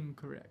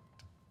 incorrect.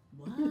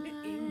 What?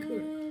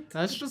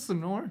 That's just the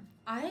norm.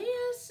 I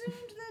assumed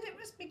that it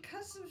was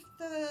because of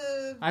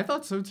the I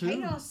thought so too.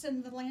 chaos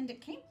in the land it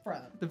came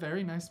from. The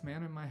very nice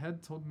man in my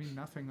head told me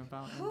nothing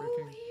about Amber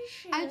King. Holy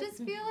shit. I just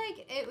feel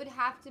like it would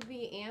have to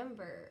be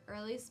amber, or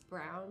at least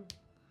brown.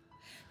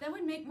 That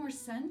would make more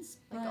sense,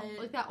 but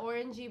Like that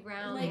orangey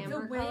brown like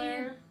amber the way,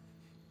 color.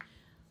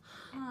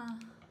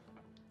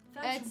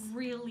 That's It's-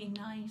 really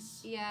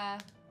nice. Yeah.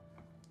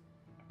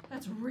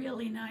 That's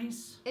really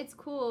nice. It's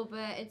cool,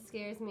 but it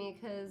scares me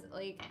because,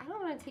 like, I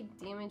don't want to take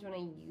damage when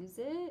I use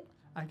it.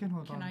 I can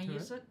hold Can on I to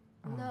use it. it?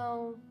 Oh.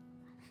 No.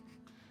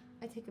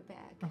 I take it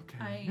back.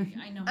 Okay.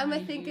 I know how I'm to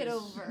gonna think it use-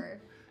 over.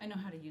 I know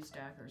how to use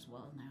daggers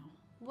well now.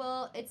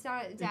 Well, it's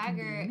not a can be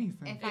dagger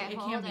anything. if I It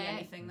hold can be it.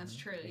 anything, that's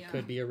true, yeah.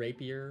 Could be a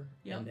rapier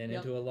Yep, and then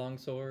yep. into a long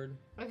sword.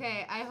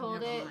 Okay, I hold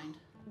Never it. mind.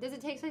 Does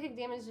it take psychic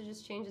damage to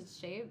just change its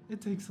shape?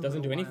 It takes a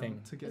Doesn't do little while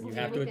anything. to get Doesn't You do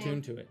have to anything.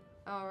 attune to it.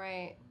 All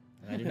right.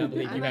 And I do not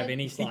believe you I'm have gonna-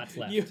 any slots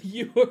left.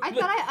 You I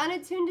thought I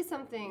unattuned to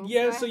something.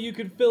 Yeah, so so you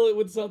could fill it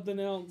with something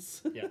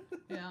else. Yeah.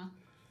 Yeah.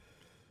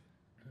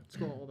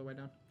 Scroll all the way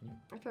down.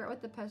 I forgot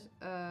what the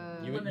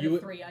You would- Limit you of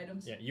would- 3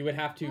 items. Yeah, you would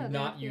have to Oh,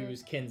 not thank you.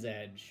 use Kin's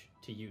Edge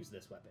to use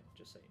this weapon,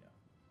 just so you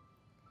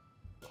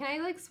know. Can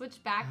I like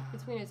switch back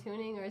between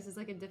attuning, or is this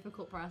like a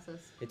difficult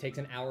process? It takes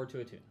an hour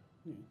to attune.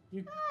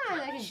 I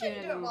can do should it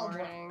in do the it while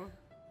drunk. morning.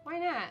 Why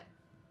not?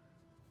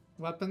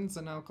 Weapons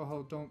and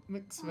alcohol don't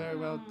mix very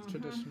well Mm-hmm.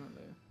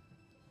 traditionally.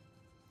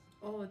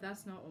 Oh,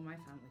 that's not what my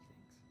family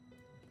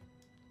thinks.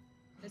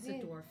 It's a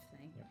Yeah. dwarf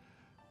thing.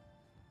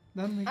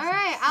 That makes All sense.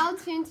 right, I'll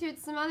tune to it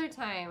some other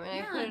time, and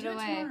I put it do it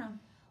away. tomorrow.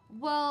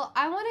 Well,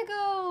 I want to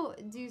go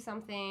do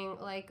something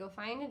like go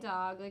find a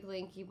dog like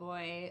Lanky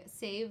Boy,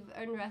 save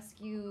and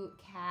rescue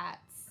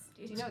cats.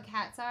 Do you know what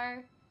cats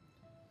are?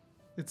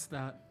 It's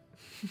that.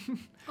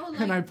 Oh,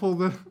 And I like- pull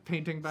the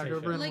painting back Say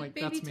over so. and Like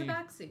baby that's me.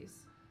 tabaxis.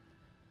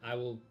 I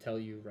will tell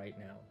you right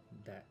now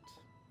that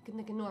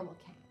Like a normal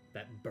cat.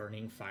 that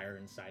burning fire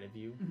inside of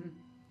you, Mhm.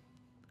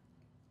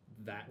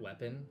 that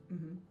weapon,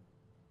 Mhm.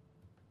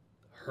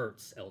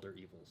 hurts elder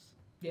evils.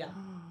 Yeah.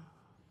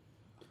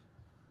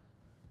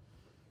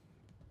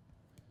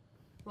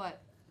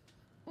 What?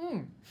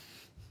 Mm.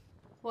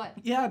 What?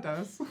 Yeah, it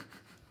does.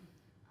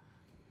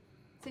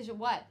 Sasha,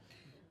 what?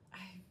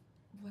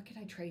 What could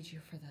I trade you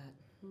for that?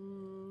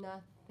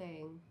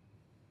 Nothing.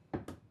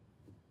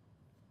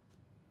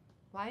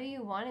 Why do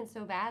you want it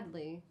so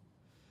badly?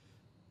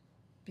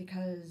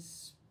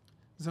 Because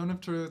Zone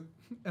of Truth,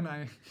 and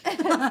I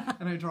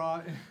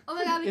draw. Oh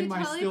my god, we in could my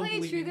totally still play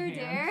bleeding Truth or hand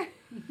Dare.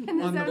 In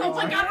the on the Zone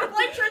bar. of Truth. we're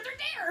playing Truth or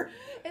Dare!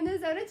 In the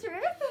Zone of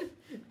Truth?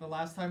 The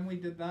last time we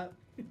did that,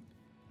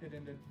 it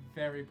ended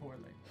very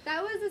poorly.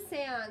 That was a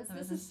seance. That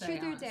This was is a Truth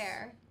or seance.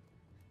 Dare.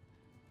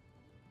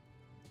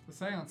 The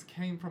seance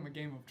came from a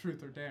game of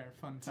Truth or Dare.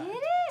 Fun fact. Did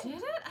it? Did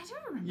it? I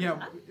don't remember Yeah,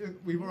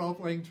 that. we were all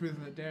playing Truth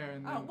or Dare,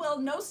 and Oh, then well,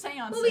 no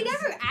seances. Well, we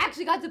never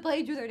actually got to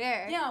play Truth or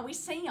Dare. Yeah, we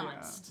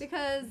seanced.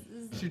 Because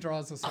she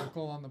draws a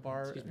circle on the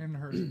bar in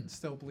her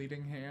still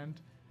bleeding hand,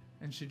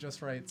 and she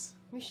just writes.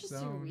 we should do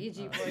Zone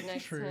Ouija of board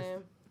next Truth.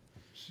 time.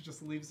 She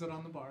just leaves it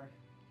on the bar.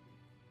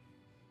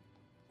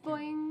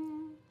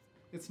 Boing.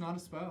 It's not a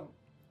spell.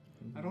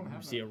 I don't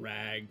have See that. a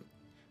rag.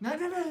 No,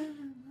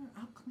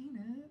 I'll clean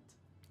it.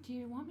 Do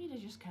you want me to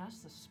just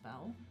cast the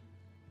spell?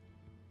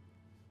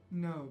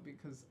 No,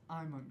 because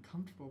I'm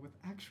uncomfortable with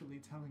actually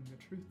telling the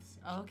truth.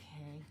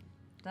 Okay.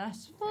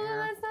 That's Well, fair.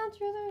 that's not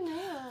Truth or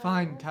Dare.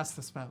 Fine, cast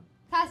the spell.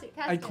 Cast it,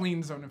 cast I it.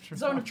 clean Zone of Truth.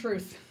 Zone off. of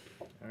Truth.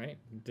 All right.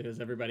 Does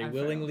everybody I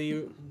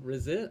willingly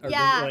resist, or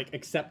Yeah. like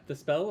accept the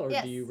spell, or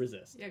Yes. do you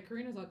resist? Yeah,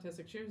 Karina's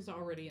autistic. She was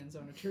already in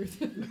Zone of Truth.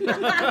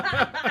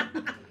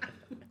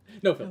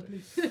 No filter.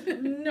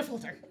 No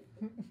filter.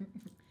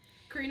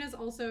 Karina's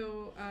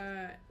also,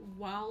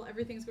 while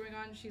everything's going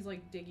on, she's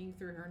like digging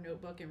through her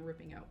notebook and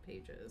ripping out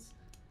pages.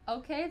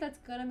 Okay, that's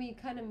gonna be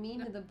kind of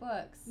mean to the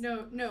books.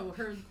 No,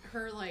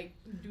 her like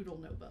doodle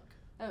notebook.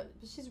 Oh,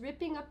 she's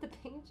ripping up the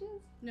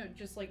pages? No,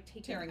 just like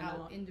taking Tearing them out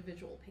out.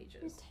 individual You're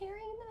pages.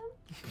 tearing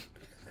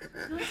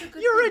them?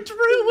 You're a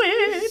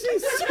druid!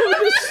 She's so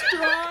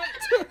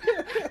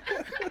distraught.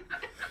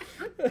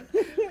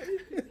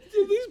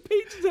 Do these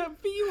pages have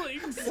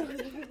feelings?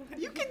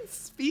 You can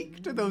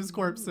speak to those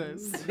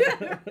corpses.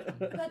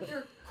 But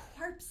they're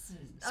corpses.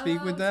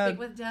 Speak with dead. Speak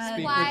with dead.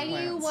 Speak Why with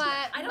do you plants.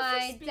 want I don't my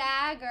think speak-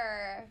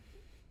 dagger?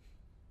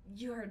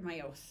 You heard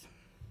my oath.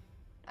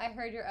 I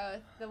heard your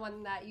oath, the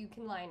one that you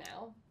can lie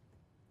now.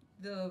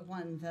 The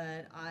one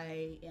that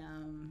I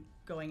am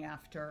going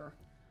after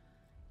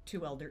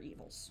two elder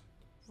evils.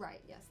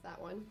 Right, yes,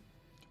 that one.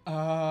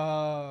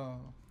 Oh.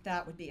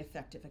 That would be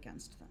effective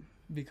against them.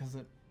 Because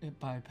it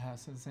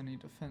bypasses any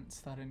defense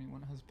that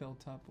anyone has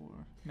built up or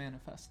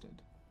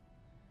manifested.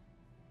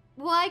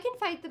 Well, I can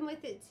fight them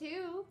with it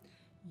too.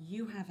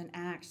 You have an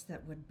axe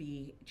that would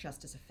be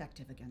just as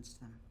effective against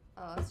them.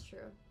 Oh, that's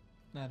true.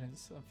 That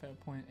is a fair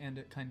point, and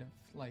it kind of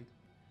like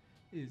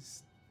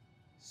is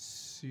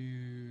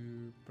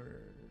super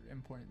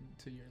important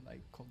to your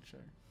like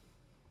culture.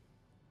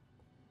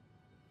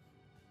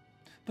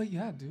 But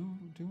yeah, do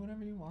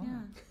whatever you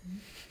want.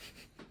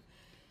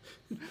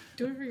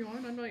 Do whatever you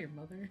want. I'm not your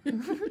mother.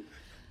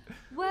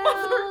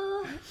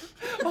 Well,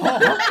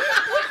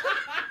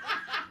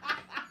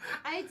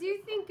 I do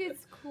think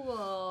it's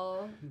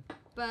cool,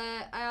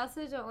 but I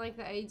also don't like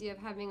the idea of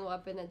having a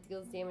weapon that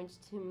deals damage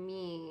to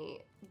me.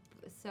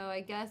 So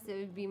I guess it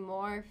would be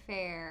more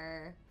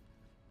fair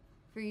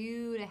for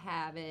you to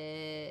have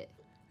it.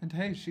 And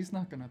hey, she's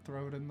not gonna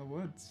throw it in the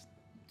woods.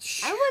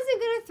 I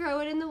wasn't gonna throw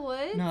it in the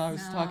woods. No, I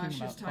was talking she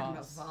about was talking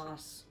Voss. about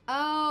Voss.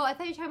 Oh, I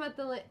thought you were talking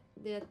about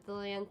the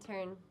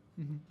lantern.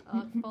 Mhm.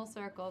 Oh, full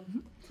circle.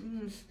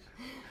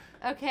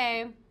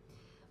 Okay.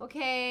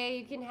 Okay,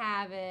 you can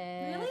have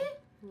it. Really?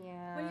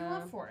 Yeah. What do you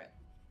want for it?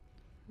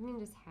 You can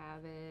just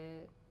have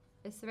it.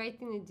 It's the right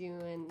thing to do,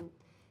 and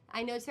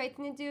I know it's the right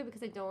thing to do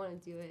because I don't want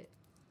to do it.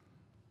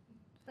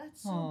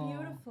 That's so Aw.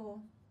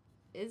 beautiful.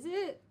 Is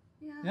it?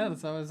 Yeah,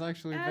 that was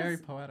actually very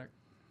As- poetic.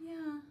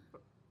 Yeah.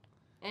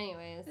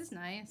 Anyways. It's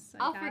nice.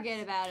 I'll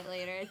forget about it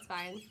later. It's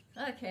fine.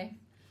 Okay.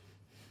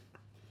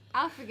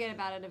 I'll forget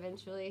about it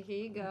eventually.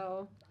 Here you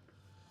go.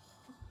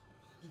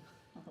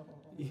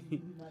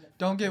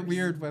 Don't get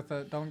weird with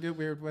it. Don't get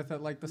weird with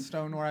it like the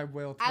stone, or I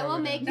will throw I will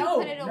it make in. you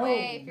put it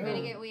away if you're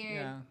gonna get weird.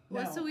 Yeah.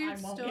 What's the weird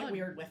I won't stone? get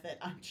weird with it.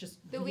 I'm just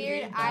The really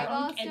weird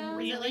eyeball drunk and stone?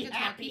 really Is it like a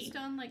happy. talking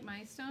stone, like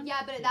my stone?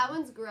 Yeah, but that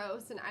one's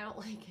gross and I don't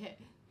like it.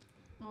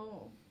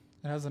 Oh.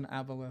 It has an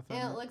aboleth in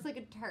And it. it looks like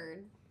a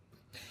turd.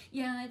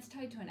 Yeah, it's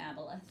tied to an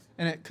aboleth.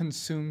 And it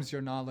consumes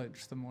your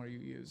knowledge the more you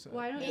use it.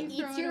 Why don't It you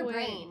throw eats it your away?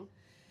 brain.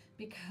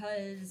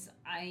 Because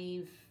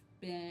I've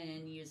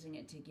been using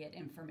it to get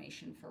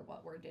information for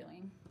what we're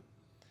doing.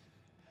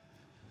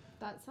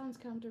 That sounds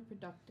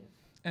counterproductive.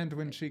 And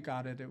when she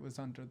got it, it was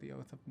under the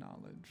oath of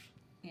knowledge.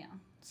 Yeah.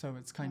 So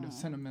it's kind of Aw.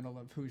 sentimental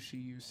of who she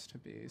used to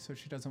be. So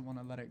she doesn't want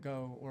to let it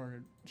go,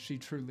 or she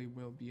truly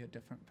will be a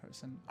different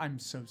person. I'm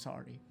so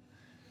sorry.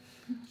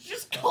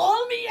 Just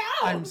call me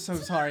out! I'm so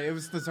sorry. It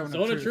was the zone,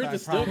 Zone of truth. I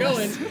is still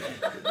promise. going.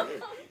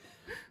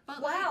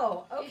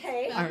 Wow,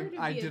 okay.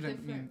 I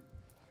didn't mean.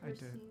 I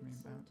didn't mean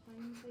that.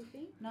 Sometimes I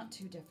think. Not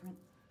too different.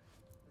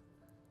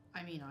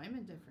 I mean, I'm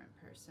a different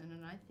person,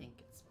 and I think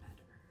it's better.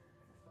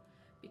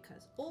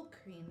 Because old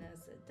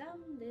Karina's a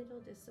dumb little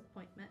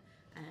disappointment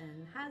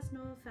and has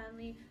no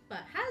family, but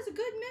has a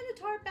good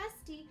Minotaur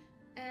bestie.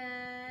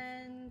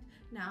 And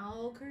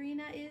now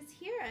Karina is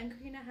here, and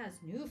Karina has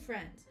new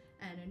friends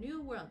and a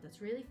new world that's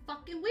really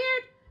fucking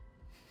weird.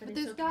 But it's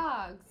there's okay.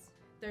 dogs.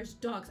 There's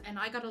dogs, and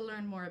I gotta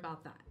learn more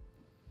about that.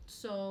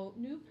 So,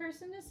 new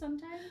person is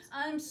sometimes.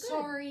 I'm good.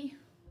 sorry.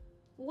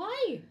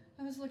 Why?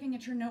 I was looking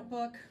at your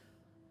notebook.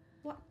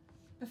 What?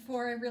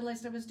 Before I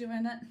realized I was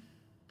doing it.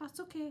 That's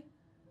okay.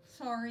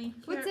 Sorry.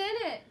 What's in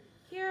it?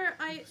 Here,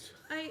 I.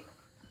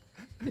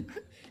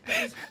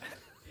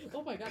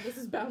 Oh my god, this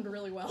is bound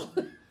really well.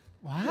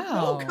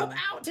 Wow. Oh, come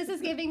out! This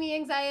is giving me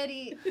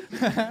anxiety.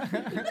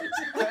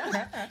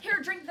 Here,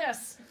 drink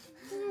this.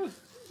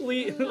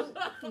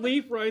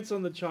 Leaf writes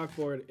on the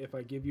chalkboard, if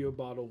I give you a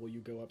bottle, will you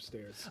go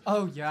upstairs?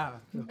 Oh, yeah.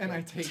 And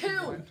I take 2.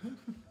 one.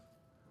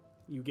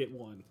 You get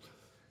one.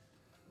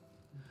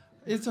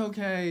 It's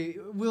okay.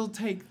 We'll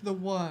take the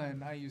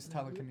one. I use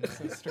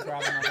telekinesis to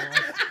grab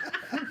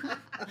another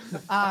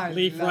one.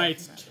 Leaf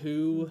writes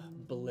 2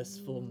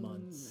 blissful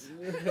months.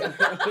 Yes.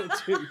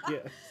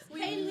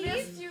 Hey,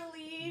 missed you,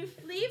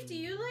 Leaf. Leaf, do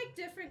you like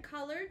different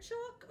colored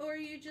chalk, or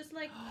you just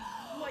like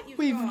what you've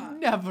We've got?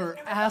 never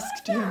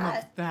asked him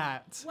of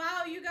that.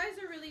 Wow, you guys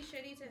are really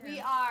shitty to him. We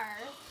are.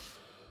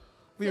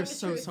 We are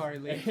so sorry,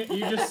 Leaf. You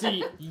just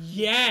see,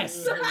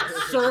 yes!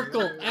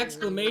 Circle!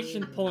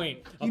 Exclamation point.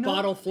 A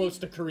bottle floats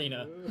to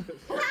Karina.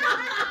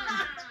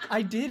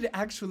 I did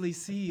actually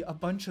see a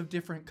bunch of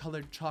different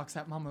colored chalks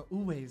at Mama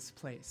Uwe's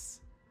place.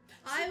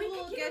 I we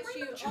will could get get a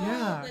you rainbow all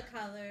chalk. the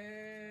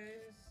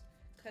colors,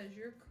 cause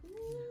you're cool.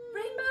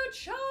 Rainbow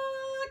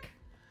chalk.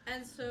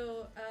 And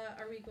so,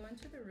 are we going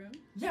to the room?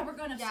 Yeah, we're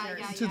going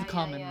upstairs. To the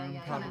common room,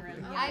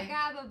 probably. I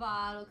grab a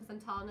bottle because I'm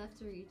tall enough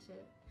to reach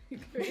it.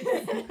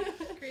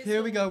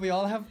 Here we go. We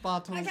all have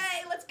bottles.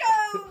 Okay, let's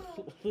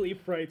go.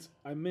 Leaf writes,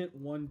 I meant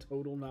one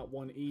total, not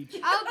one each.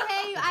 Okay,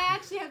 I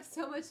actually have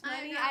so much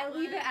money. I got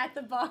leave one. it at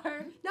the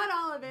bar. Not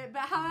all of it,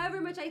 but however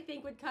much I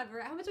think would cover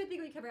it. How much do I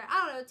think would cover it?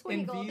 I don't know, 20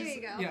 In gold. There these-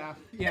 you go. Yeah,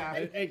 yeah.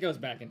 It goes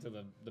back into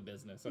the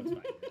business, so it's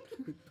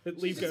fine.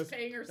 Leaf She's goes, just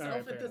paying herself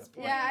 "Alright, at fair this enough."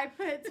 point. Yeah, I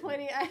put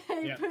 20. I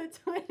Yeah. put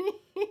 20.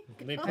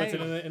 Leaf puts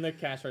it in the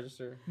cash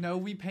register. No,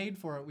 we paid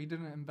for it. We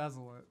didn't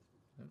embezzle it.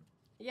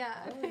 Yeah,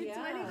 I paid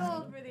 20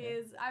 gold for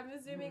these. I'm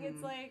assuming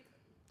it's like.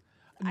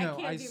 I No,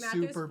 can't I do math.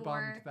 super There's 4.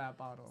 bumped that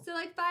bottle. So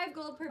like 5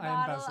 gold per I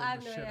bottle. embezzled I have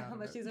the no shit idea out how of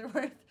much it. these are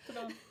worth.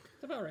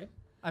 It's about right.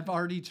 I've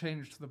already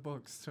changed the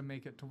books to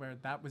make it to where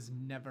that was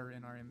never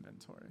in our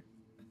inventory.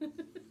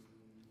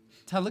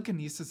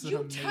 Telekinesis is an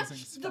amazing touched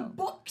the spell.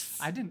 books.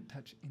 I didn't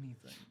touch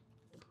anything.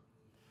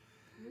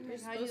 You're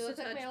How do you supposed look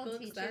to like my touch old books.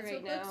 teacher That's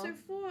right what books now? are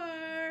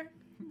for.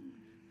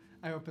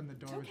 I opened the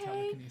door with okay.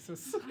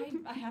 telekinesis.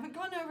 I haven't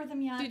gone over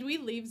them yet. Did we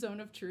leave Zone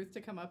of Truth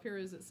to come up here, or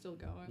is it still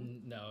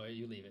going? No,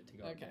 you leave it to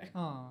go. Okay.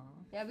 Aw.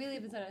 Yeah, we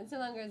leave it zone. It's no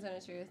longer a zone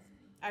of truth.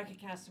 I could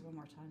cast it one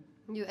more time.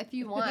 If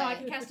you No, want. I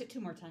can cast it 2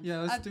 more times.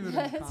 Yeah, let's do it in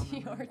That's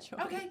common your room. choice.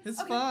 Okay. It's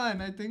okay.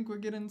 fun. I think we're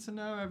getting to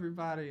know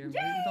everybody, and we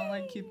don't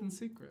like keeping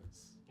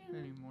secrets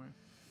anymore.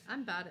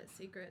 I'm bad at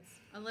secrets,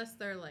 unless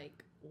they're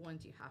like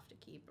ones you have to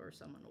keep or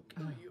someone will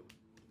kill you.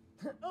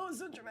 Oh,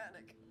 so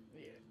dramatic.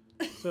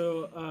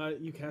 So,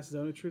 you cast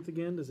Zone of Truth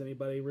again. Does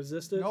anybody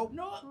resist it? Nope.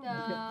 No.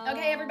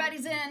 Okay,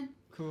 everybody's in.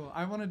 Cool.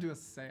 I want to do a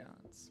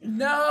seance.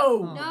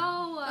 No.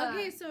 No.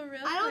 Okay, so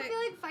real I don't quick. feel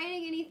like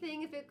fighting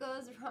anything if it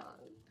goes wrong.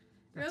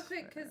 Real That's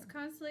quick, fair. because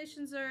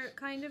constellations are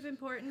kind of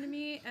important to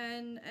me,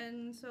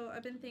 and so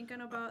I've been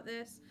thinking about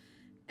this,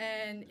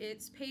 and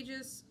it's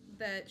pages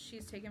that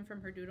she's taken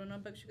from her doodle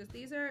notebook. She goes,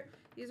 "These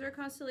are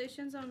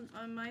constellations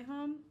on my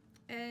home,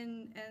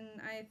 and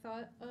I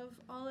thought of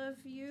all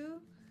of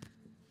you,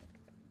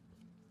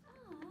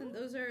 and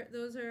those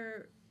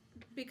are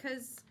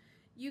because."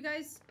 You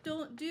guys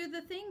don't do the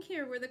thing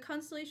here where the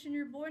constellation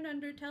you're born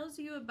under tells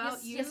you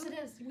about you. Yes, it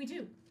is. We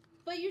do.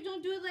 But you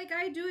don't do it like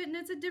I do it, and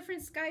it's a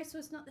different sky, so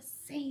it's not the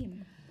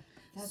same.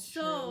 That's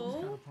Got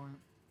so, a point.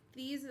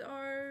 these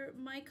are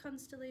my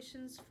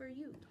constellations for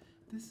you.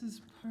 This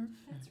is perfect.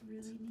 That's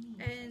really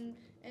neat.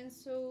 And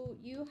so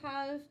you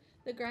have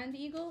the Grand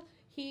Eagle.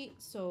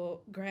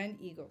 Grand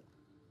Eagle.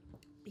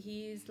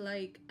 He's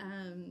like,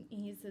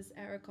 he's this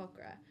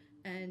Aarakocra,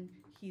 and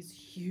he's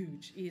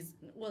huge. He's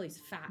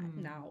fat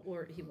now,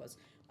 or he was.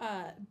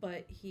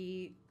 But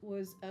he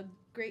was a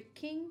great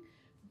king,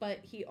 but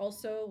he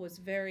also was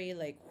very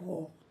like,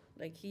 whoa.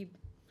 Like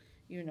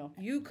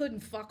you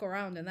couldn't fuck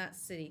around in that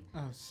city.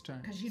 Oh, stern.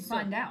 Because you'd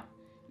find out.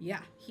 yeah,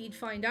 he'd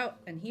find out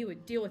and he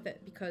would deal with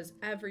it because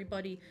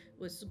everybody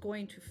was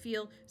going to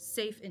feel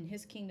safe in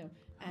his kingdom.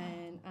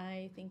 And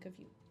I think of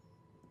you.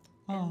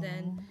 And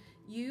then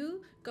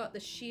you got the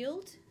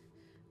shield,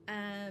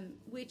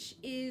 which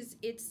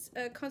it's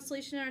a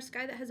constellation in our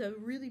sky that has a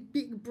really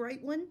big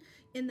bright one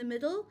in the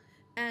middle,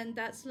 and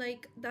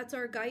that's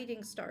our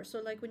guiding star.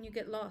 So like when you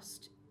get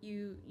lost,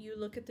 you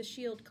look at the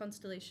shield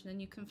constellation and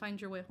you can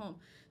find your way home.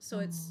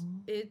 So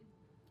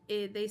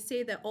they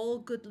say that all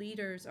good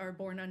leaders are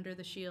born under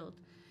the shield.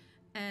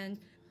 And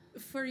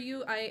for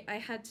you,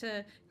 I had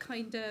to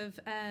kind of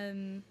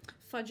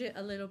fudge it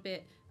a little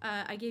bit.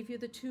 I gave you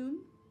the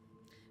tomb,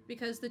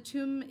 because the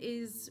tomb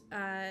is,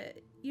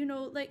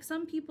 like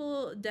some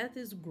people, death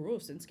is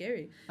gross and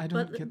scary. I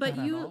don't get that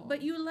at all.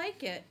 But you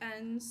like it,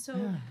 and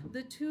so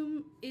the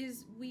tomb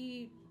is,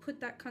 we put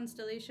that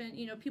constellation.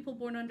 People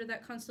born under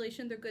that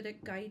constellation, they're good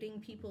at guiding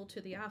people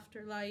to the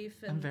afterlife.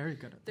 And I'm very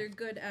good at that. They're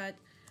good at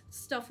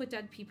stuff with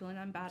dead people, and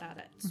I'm bad at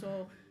it.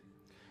 So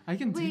I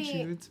can teach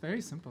you. It's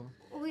very simple.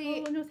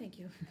 Wait. Oh, no, thank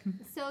you.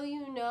 So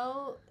you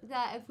know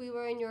that if we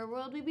were in your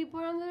world, we'd be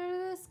born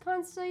under this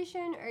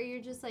constellation, or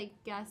you're just like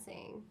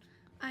guessing?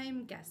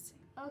 I'm guessing.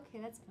 Okay,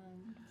 that's fun.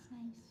 That's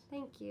nice.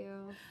 Thank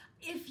you.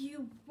 If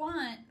you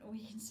want, we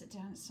can sit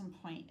down at some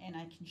point and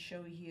I can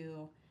show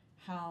you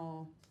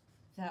how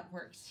that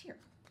works here.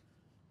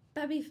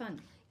 That'd be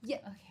fun. Yeah.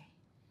 Okay.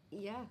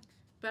 Yeah.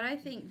 But I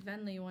think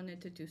Venli wanted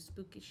to do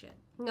spooky shit.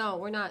 No,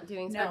 we're not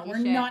doing spooky shit. No,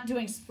 we're not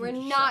doing spooky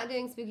shit. We're not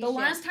doing spooky shit. The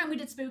last time we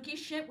did spooky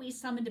shit, we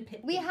summoned a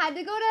pit. We had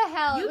to go to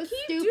hell. You it was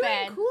keep stupid.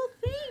 doing cool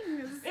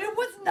things. It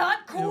was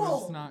not cool. It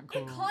was not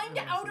cool. It climbed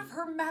out of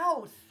her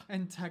mouth.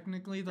 And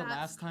technically, the That's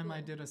last time I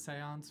cool. did a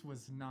seance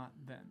was not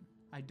then.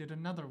 I did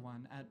another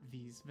one at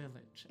V's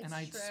village, and It's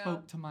I true.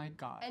 spoke to my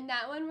god. And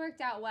that one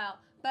worked out well.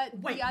 But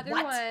Wait, the other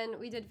what? one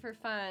we did for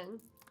fun.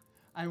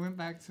 I went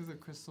back to the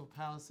Crystal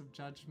Palace of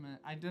Judgment.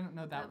 I didn't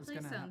know that was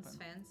place gonna sounds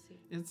happen.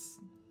 fancy.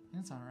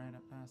 It's all right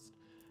at best.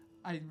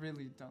 I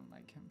really don't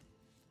like him.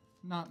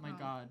 Not my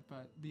god,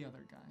 but the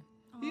other guy.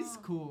 He's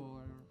cool.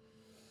 Or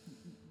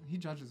he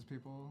judges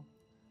people.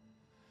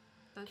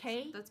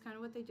 That's kind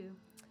of what they do.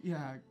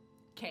 Yeah,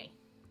 Okay.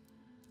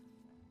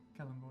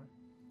 Kalimvor.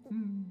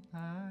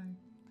 Hi.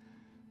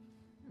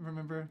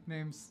 Remember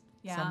names?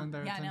 Yeah. Summon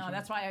their attention. No,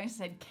 that's why I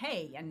said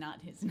K and not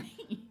his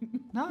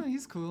name. No,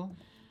 he's cool.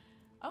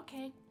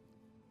 Okay.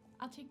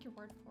 I'll take your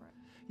word for it.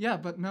 Yeah,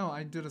 but no,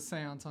 I did a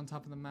seance on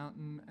top of the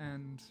mountain,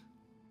 and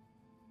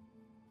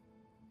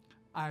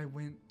I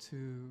went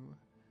to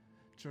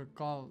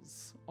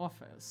Jergal's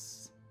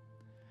office,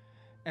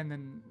 and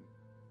then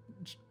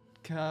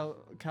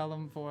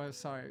Kalimvor,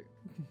 sorry,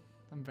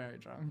 I'm very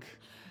drunk.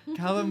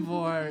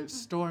 Kalimvor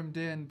stormed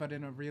in, but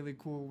in a really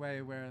cool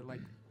way where,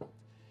 like,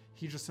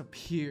 he just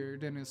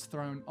appeared in his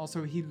throne.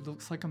 Also, he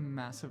looks like a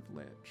massive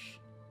lich.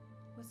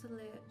 What's a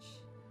lich?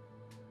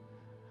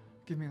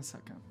 Give me a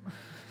second.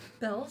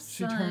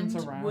 She turns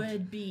around.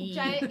 would be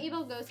Giant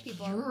evil ghost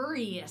people.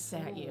 furious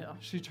at you.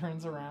 She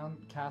turns around,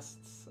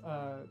 casts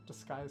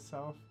disguise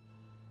self,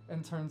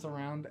 and turns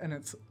around, and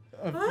it's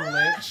a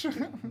lich.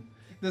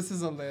 This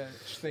is a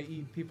lich. They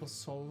eat people's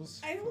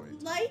souls. I for don't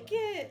it. like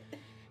it.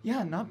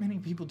 Yeah, not many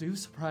people do,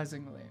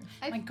 surprisingly.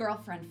 My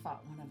girlfriend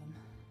fought one of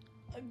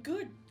them.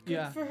 Good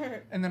Yeah. for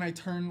her. And then I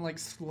turn like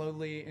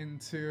slowly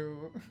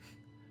into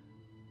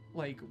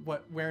like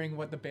wearing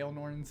what the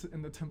Baelnorns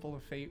in the Temple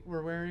of Fate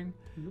were wearing.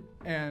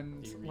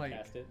 And You like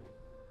recast it.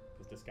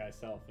 Because disguise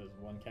self is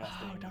one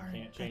casting. oh darn,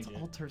 you can't change that's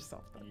it. alter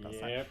self.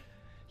 That's not- Yep.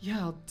 Yeah,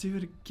 I'll do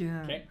it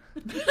again.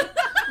 Okay.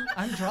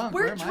 I'm drunk.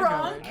 We're Where am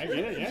drunk. I I going?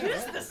 get it, yeah.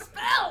 Use the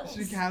spells.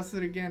 She casts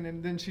it again,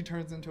 and then she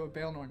turns into a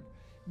Baelnorn.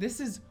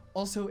 This is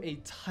also a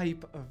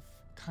type of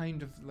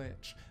kind of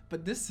lich,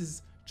 but this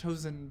is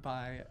chosen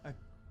by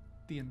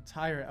the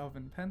entire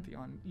Elven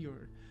Pantheon.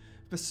 You're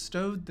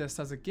bestowed this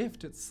as a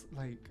gift. It's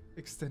like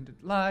extended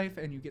life,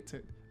 and you get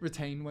to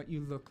retain what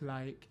you look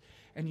like,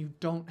 and you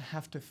don't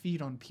have to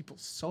feed on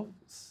people's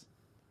souls.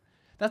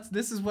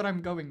 This is what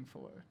I'm going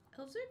for.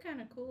 Elves are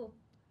kind of cool.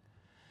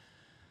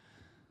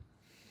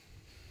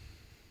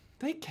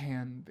 They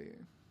can be.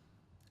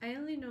 I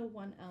only know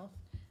one elf,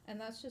 and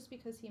that's just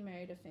because he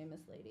married a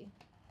famous lady.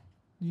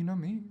 You know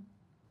me.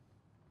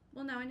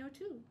 Well, now I know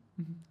two.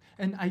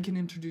 And I can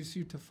introduce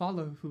you to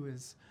Follow, who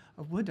is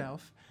a wood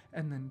elf,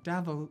 and then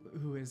Davil,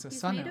 who is a He's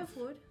sun made elf. of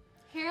wood.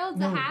 Harold's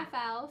No. a half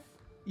elf.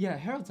 Yeah,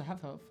 Harold's a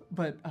half elf,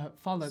 but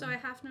Follow. So I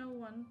half know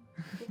one.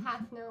 You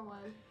half know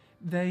one.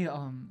 They Is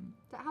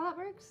that how that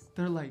works?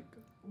 they're like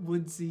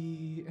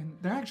woodsy, and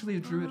they're actually a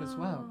druid as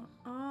well.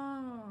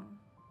 Oh.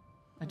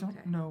 I don't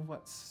okay. know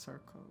what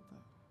circle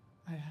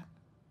though.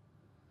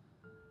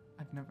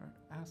 I've never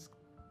asked.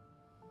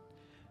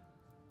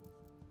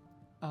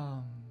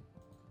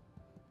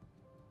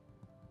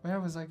 Where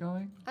was I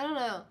going? I don't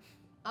know.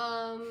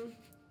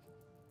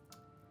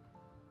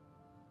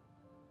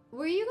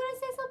 Were you gonna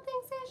say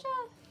something,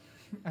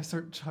 Sasha? I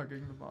start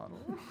chugging the bottle.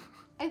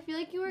 I feel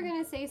like you were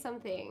gonna say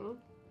something.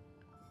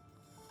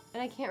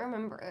 And I can't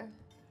remember.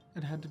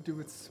 It had to do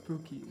with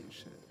spooky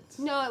shit.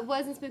 No, it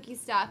wasn't spooky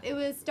stuff. It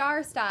was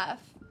star stuff.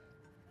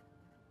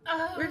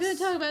 We're gonna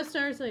talk about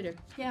stars later.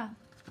 Yeah.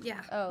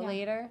 Yeah. Oh,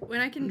 later? When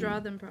I can draw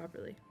them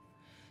properly.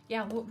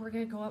 Yeah, we're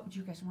gonna go up. Do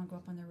you guys want to go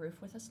up on the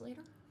roof with us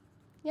later?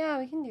 Yeah,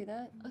 we can do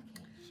that.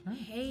 Okay.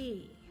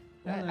 Hey.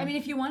 I mean,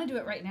 if you want to do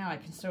it right now, I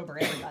can sober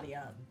everybody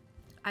up.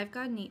 I've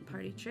got a neat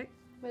party trick.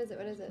 What is it?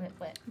 What is it?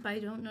 What? But I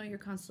don't know your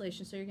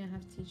constellation, so you're gonna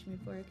have to teach me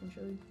before I can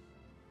show you.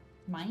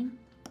 Mine?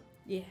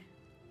 Yeah.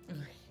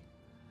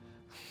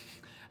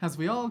 As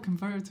we all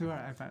confer to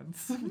our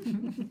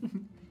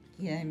iPads.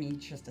 Yeah, I mean,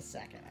 just a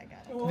second. I got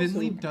it.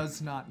 Vinley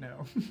does not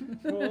know.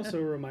 I'll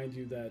also remind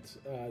you that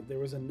there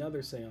was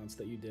another seance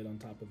that you did on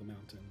top of the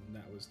mountain, and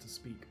that was to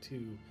speak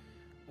to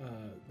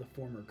the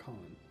former Khan.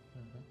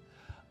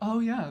 Oh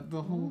yeah,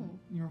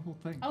 your whole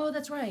thing. Oh,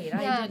 that's right.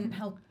 Yeah. I didn't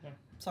help.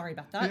 Sorry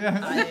about that. Yeah.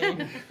 I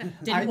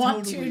didn't I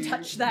want totally- to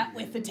touch that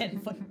with a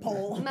 10-foot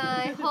pole.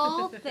 My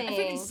whole I thing.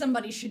 figured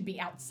somebody should be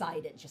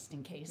outside it just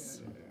in case.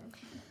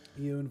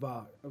 You and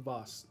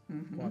Voss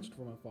watched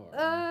from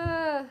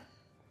afar.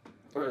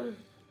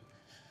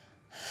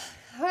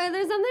 Alright,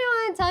 there's something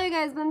I want to tell you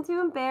guys, but I'm too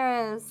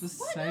embarrassed. Just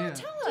say it.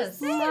 Tell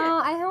us.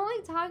 No, I don't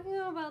like talking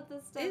about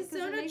this stuff. It's 'cause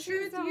Zone it of makes me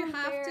Truth, so you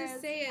have to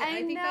embarrassed. say it. I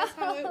think that's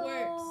how it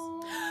works.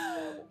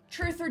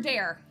 Truth or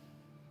dare?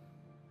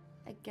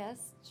 I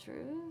guess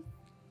truth,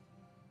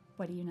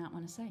 What do you not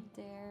want to say?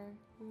 dare,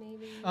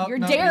 maybe. Oh, Your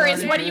no, dare we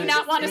is already what do did you it.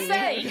 not want to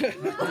say? Okay.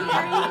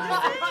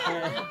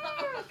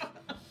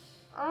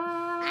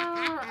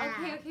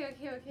 The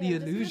I'm just gonna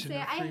illusion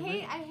say, of I free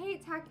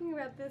hate talking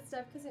about this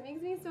stuff because it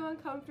makes me so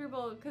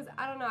uncomfortable. Because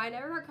I don't know, I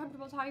never got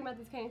comfortable talking about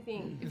this kind of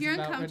thing. If It's you're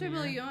about when uncomfortable,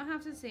 you're- you don't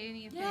have to say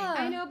anything. Yeah.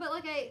 I know, but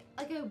I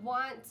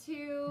want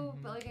to,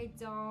 but I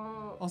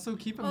don't. Also,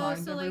 keep in Oh,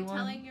 mind, so like everyone.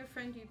 telling your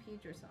friend you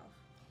peed yourself.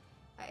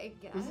 I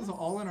guess. This is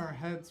all in our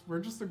heads. We're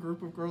just a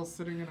group of girls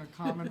sitting in a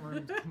common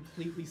room,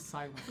 completely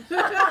silent,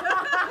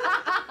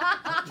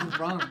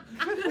 drunk,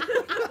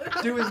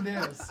 doing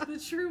this. The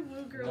true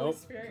Woo Girl Nope,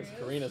 experience.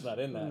 because Karina's not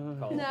in that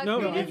call. No, No,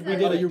 Karina's we not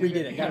did Oh, it. you we redid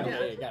did it. it. Got Yeah.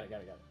 it. Got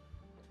it.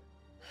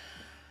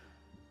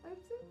 I'm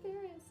so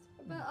embarrassed.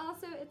 But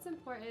also, it's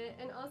important.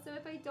 And also,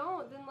 if I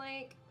don't, then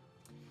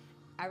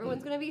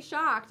everyone's gonna be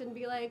shocked and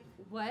be like,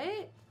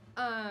 "What?"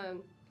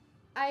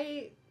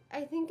 I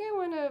think I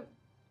want to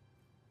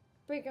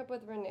break up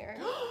with Rhaenyra.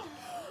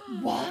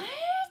 What?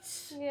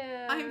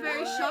 Yeah. I'm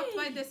very shocked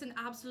by this and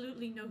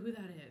absolutely know who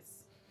that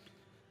is.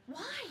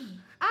 Why?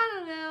 I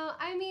don't know.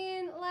 I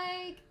mean,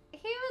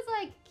 he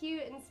was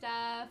cute and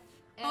stuff.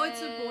 Oh,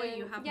 it's a boy,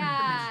 you have my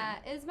yeah,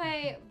 is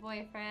my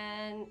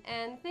boyfriend.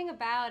 And the thing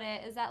about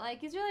it is that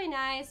he's really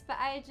nice, but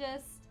I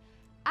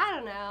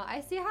don't know.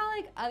 I see how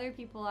other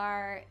people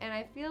are, and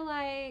I feel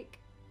I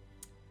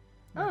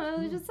don't know,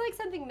 there's just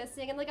something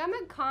missing. And I'm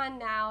a con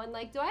now, and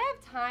do I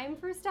have time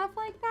for stuff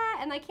like that?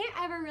 And I can't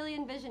ever really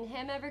envision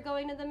him ever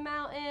going to the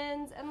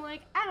mountains. And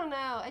I don't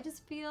know. I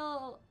just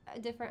feel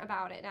different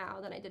about it now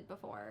than I did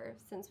before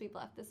since we've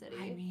left the city.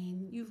 I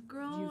mean, You've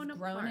grown you've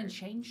grown apart. and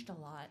changed a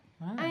lot.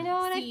 Wow. I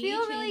know, and I See,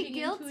 feel really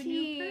changing into a new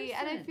guilty,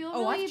 and I person. feel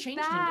Oh, I've really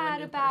changed into a bad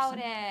new about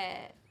person.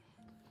 it.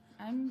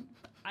 I'm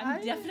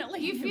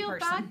definitely You a new feel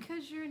person. bad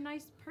because you're a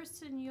nice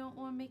person. You don't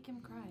want to make him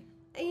cry.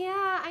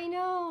 Yeah, I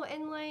know,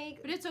 and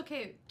But it's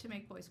okay to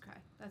make boys cry.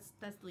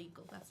 That's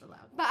legal. That's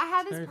allowed. but I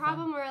have It's this very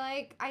problem where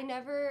I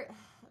never,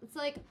 it's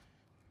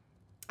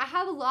I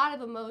have a lot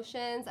of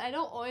emotions. I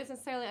don't always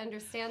necessarily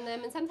understand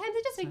them, and sometimes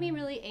it just make me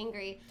really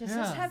angry. Does Yeah.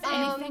 this have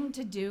anything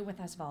to do with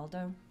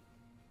Osvaldo?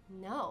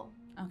 No.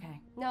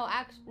 Okay. No,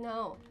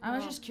 no. I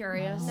was just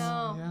curious.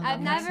 No, yeah, that I've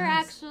makes never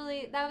sense.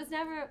 actually. That was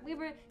never. We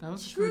were That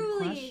was a good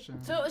truly.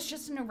 question. So it was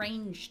just an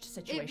arranged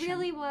situation. It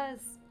really was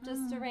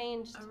just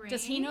arranged.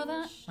 Does he know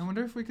that? I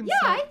wonder if we can Yeah,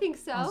 set I think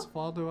so.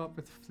 Osvaldo up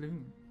with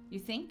Flume. You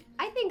think?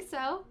 I think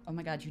so. Oh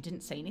my god, you didn't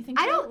say anything?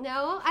 I to don't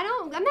know.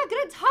 I'm not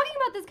good at talking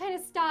about this kind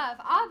of stuff.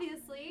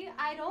 Obviously,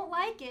 I don't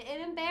like it.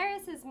 It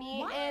embarrasses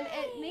me and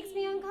it makes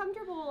me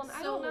uncomfortable. And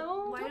I don't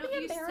know. Why Don't don't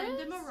be you send him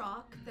a embarrassed.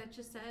 rock that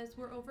just says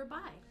we're over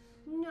by?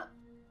 No.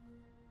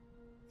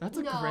 That's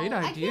a No, great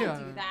I can't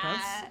idea. do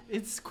that.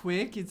 It's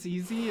quick. It's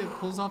easy. It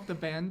pulls off the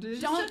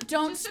bandage. Don't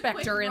Just a quick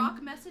specter him.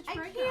 rock message I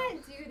breakup.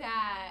 can't do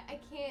that. I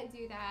can't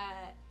do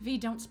that. V,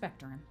 don't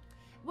specter him.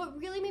 What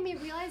really made me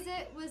realize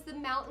it was the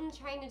mountain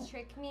trying to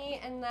trick me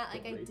and that I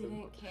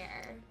didn't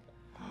care.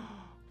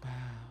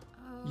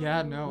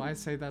 Yeah, no, I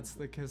say that's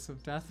the kiss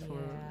of death for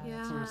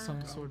Yeah.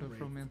 some sort of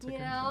romantic You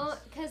know, impulse.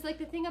 because the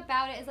thing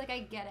about it is I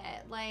get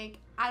it.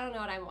 I don't know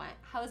what I want.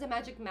 How is a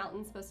magic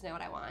mountain supposed to know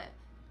what I want?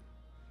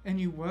 And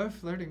you were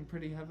flirting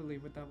pretty heavily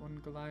with that one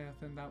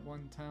Goliath in that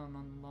one town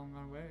along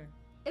our way.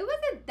 It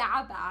wasn't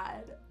that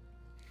bad.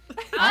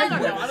 I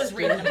don't know. I was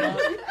reading the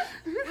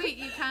book. Wait,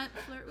 you can't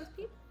flirt with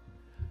people?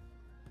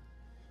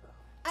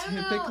 I don't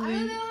know. I Typically-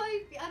 don't know how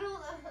you. I don't know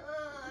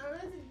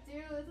what to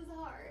do. This is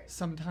hard.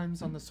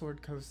 Sometimes on the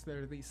Sword Coast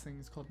there are these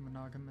things called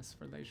monogamous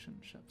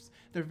relationships.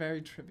 They're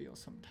very trivial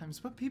sometimes,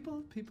 but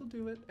people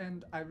do it,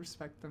 and I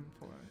respect them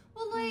for it.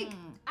 Well,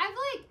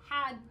 I've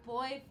had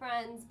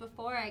boyfriends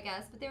before, I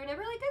guess, but they were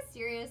never a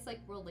serious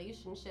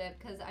relationship.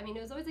 Because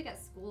it was always at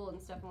school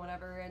and stuff and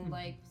whatever, and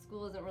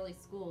school isn't really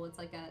school. It's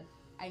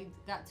a I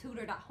got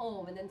tutored at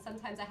home, and then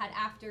sometimes I had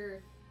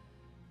after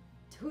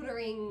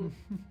tutoring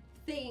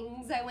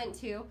things I went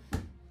to.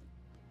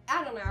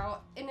 I don't know,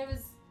 and it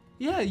was.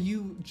 Yeah,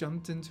 you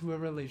jumped into a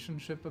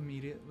relationship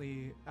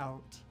immediately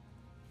out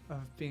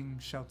of being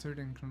sheltered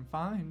and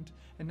confined,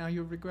 and now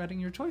you're regretting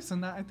your choice,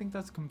 and I think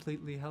that's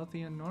completely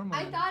healthy and normal.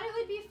 I thought it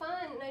would be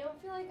fun, and I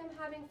don't feel like I'm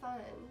having fun.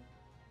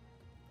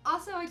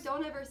 Also, I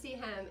don't ever see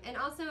him, and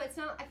also I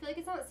feel like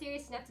it's not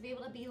serious enough to be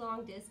able to be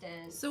long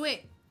distance. So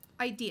wait,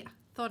 idea,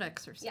 thought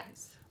exercise.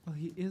 Yes. Well,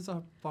 he is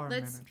our bar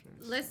manager.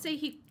 Let's say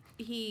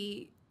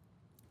he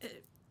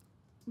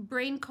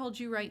Brain called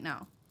you right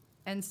now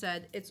and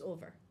said, it's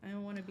over. I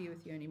don't want to be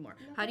with you anymore.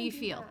 How do you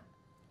feel?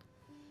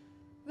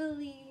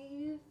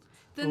 Relieved.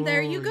 Then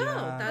there you go.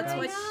 yeah, That's I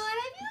what. know, and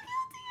I feel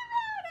guilty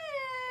about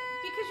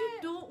it. Because you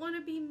don't want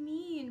to be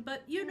mean,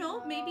 but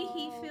maybe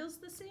he feels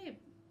the same.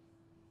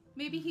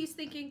 Maybe he's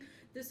thinking,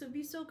 this would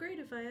be so great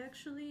if I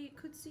actually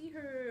could see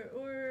her,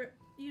 or,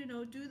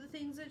 do the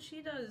things that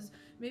she does.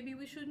 Maybe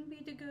we shouldn't be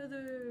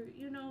together,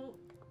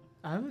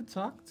 I would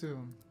talk to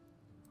him.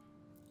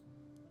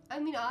 I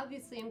mean,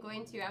 obviously I'm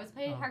going to. I was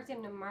planning to talk to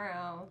him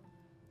tomorrow.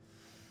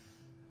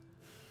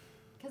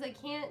 Because I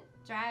can't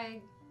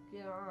drag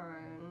it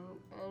on.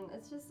 And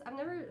it's just, I've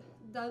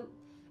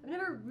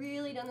never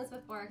really done this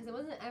before, because it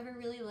wasn't ever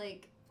really,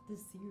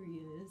 this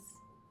serious.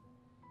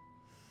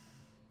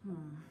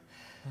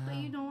 But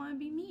you don't want to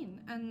be mean,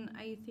 and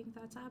I think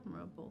that's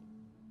admirable.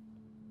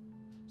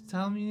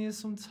 Tell me you need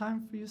some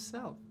time for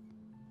yourself.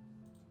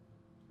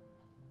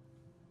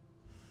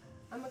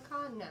 I'm a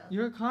con now.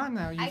 You're a con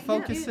now. You I can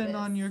focus do in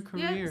on this. your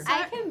career.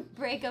 I can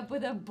break up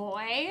with a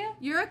boy.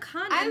 You're a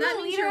con. I'm and that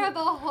the means leader you're- of a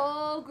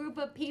whole group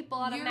of people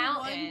on a Your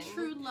mountain. one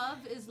true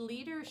love is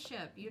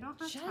leadership. You don't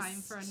have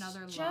time for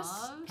another Just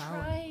love.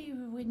 try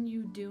when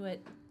you do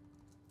it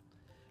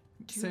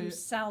to Say-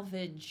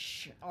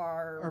 salvage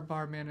Our our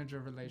bar manager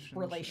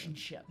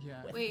relationship.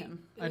 Yeah. with Wait,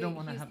 him. I don't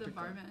want to he's have the to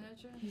bar go.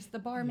 manager? He's the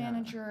bar Yeah.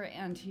 manager,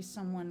 and he's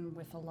someone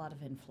with a lot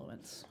of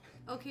influence.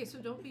 Okay, so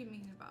don't be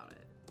mean about it.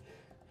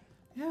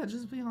 Yeah,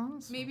 just be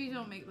honest. Maybe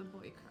don't make the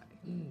boy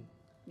cry.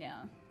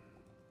 Yeah.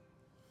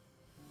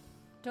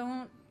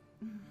 Don't.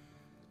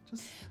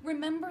 Just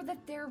Remember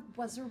that there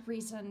was a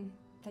reason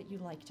that you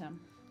liked him.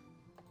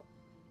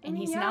 And I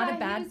mean, he's yeah, not a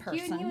bad he was person.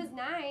 Cute and he was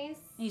nice.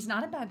 He's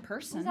not a bad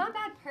person. He's not a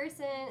bad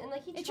person, and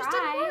he It tries. just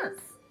didn't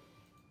work.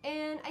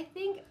 And I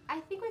think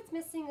what's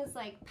missing is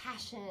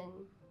passion.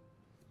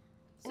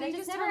 So And you it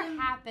just just never tell him-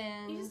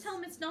 happens. You just tell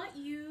him it's not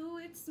you,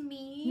 it's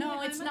me. No,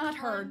 I'm it's a not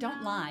her. con Don't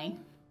now. lie.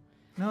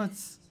 No,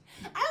 it's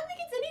I don't think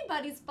it's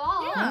anybody's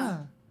fault.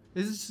 yeah.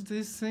 It's just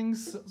these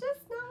things. It's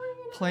just not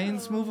working out.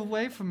 Planes move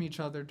away from each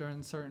other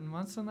during certain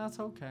months, and that's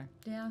okay.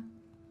 Yeah.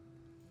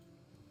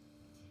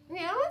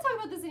 Okay, I don't want to talk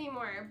about this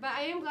anymore, but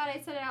I am glad I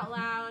said it out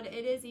loud.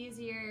 It is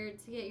easier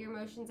to get your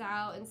emotions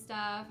out and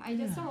stuff. I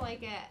just don't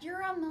like it.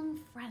 You're among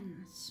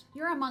friends.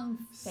 You're among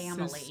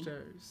family.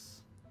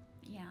 Sisters.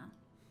 Yeah.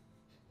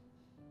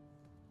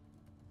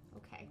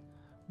 Okay.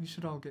 We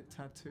should all get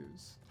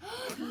tattoos.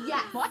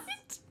 Yes. What?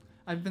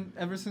 I've been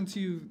ever since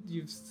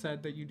you've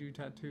said that you do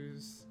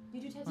tattoos.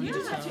 You do tattoos? on You do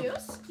yourself.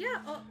 tattoos?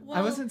 Yeah, well,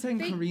 I wasn't saying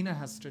they, Karina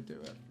has to do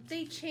it.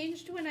 They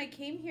changed when I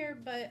came here,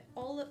 but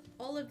all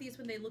of these,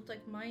 when they looked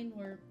like mine,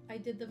 I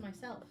did them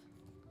myself.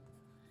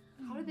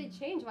 How did they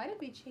change? Why did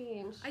they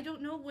change? I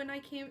don't know. When I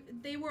came,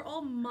 they were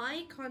all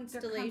my They're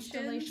constellations.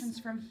 constellations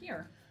from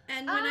here.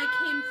 And when I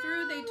came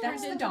through, they turned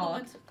That's the into dog.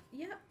 ones.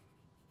 Yeah.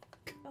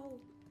 Oh.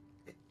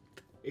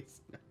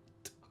 It's not.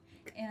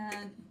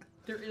 And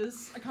there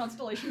is a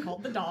constellation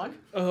called the dog.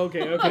 Oh,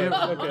 okay.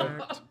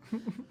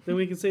 Then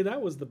we can say that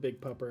was the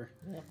big pupper.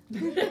 The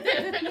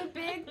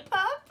big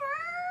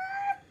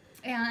pupper.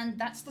 And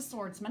that's the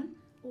swordsman.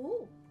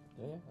 Ooh.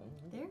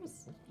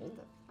 There's. I don't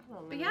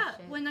know But yeah,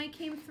 shit. when I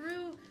came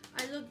through,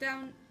 I looked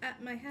down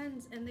at my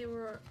hands, and they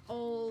were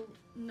all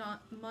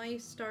not my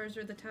stars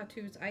or the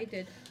tattoos I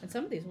did. And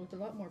some of these looked a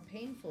lot more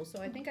painful,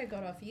 so I think I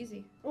got off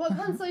easy. What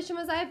constellation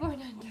was I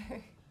born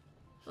under?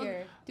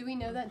 Here. Do we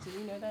know that? Do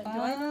we know that? Do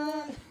I know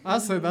that? I'll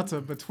say that's a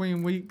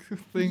between week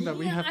thing that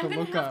we have to I'm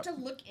look gonna up. have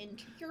to look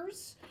into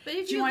yours. But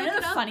if Do you you wanna look know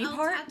it the up, funny I'll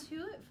part?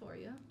 tattoo it for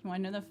you. You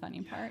want to know the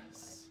funny part?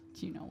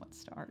 Do you know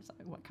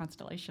what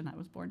constellation I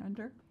was born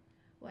under?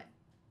 What?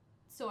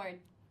 Sword.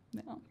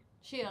 No.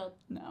 Shield.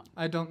 No.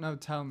 I don't know.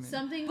 Tell me.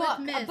 Something Book.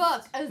 with A mist.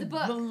 book. It was a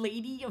book. The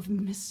Lady of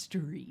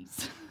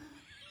Mysteries.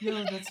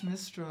 Yo, that's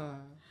Mistra.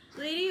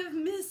 Lady of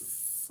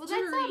Mysteries. Well,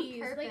 that's on Like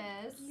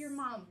purpose. your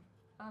mom.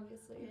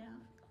 Obviously. Yeah.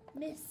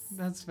 Miss.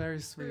 That's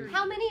very sweet.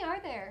 How many are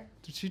there?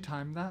 Did she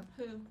time that?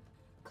 Who?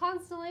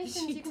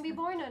 Constellations you can be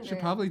born under. She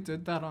probably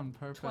did that on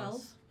purpose.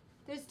 12.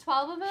 There's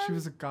 12 of them? She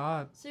was a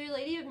god. So your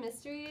Lady of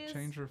Mysteries.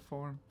 Change her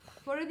form.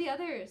 What are the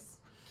others?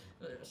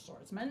 There's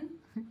swordsman.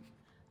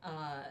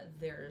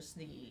 There's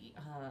the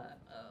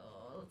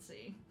let's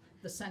see,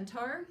 the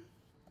centaur,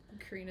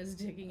 Karina's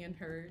digging in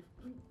her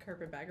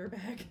carpetbagger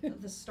bag.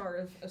 the star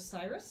of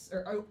Osiris,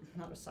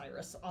 not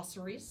Osiris,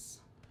 Osiris.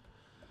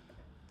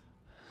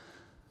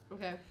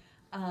 Okay.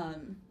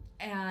 And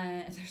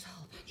there's a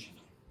whole bunch of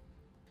them.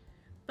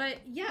 But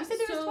yeah, You said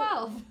there was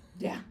 12.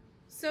 Yeah.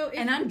 So if,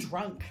 And I'm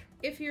drunk.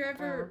 If you're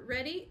ever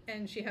ready,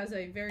 and she has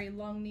a very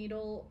long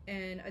needle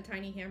and a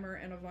tiny hammer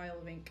and a vial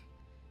of ink.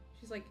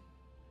 She's like,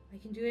 I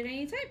can do it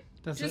anytime.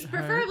 Does Just it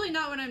hurt? preferably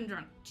not when I'm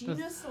drunk. Do you know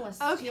Does-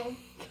 Celestial?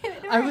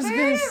 I was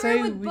gonna say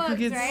with we books, could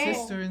get right?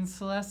 Sister and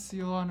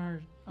Celestial on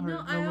our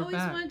No, I lower always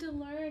back. wanted to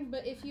learn,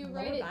 but if you Lower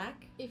write it,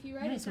 back? if you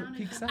write Yeah, it so it down,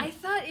 peeks I out. I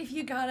thought if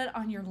you got it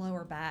on your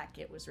lower back,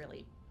 it was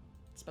really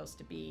supposed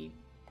to be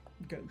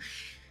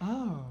gauche.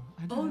 Oh,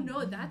 I Oh didn't no,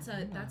 know that's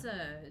a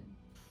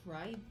Oh,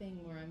 pride thing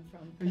where I'm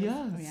from. 'cause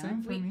Yeah, Oh, yeah?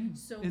 same for me.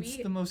 So It's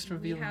the most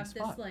revealing We have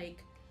spot. this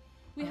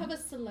we have a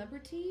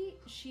celebrity.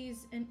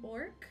 She's an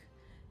orc,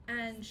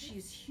 and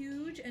she's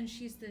huge, and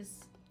she's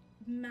this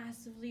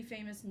massively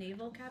famous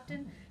naval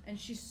captain, and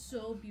she's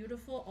so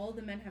beautiful. All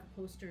the men have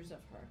posters of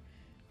her,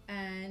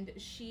 and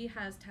she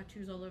has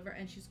tattoos all over,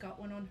 and she's got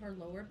one on her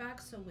lower back.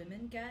 So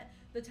women get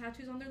the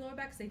tattoos on their lower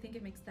back because they think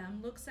it makes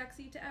them look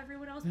sexy to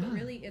everyone else, but Yeah.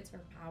 really it's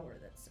her power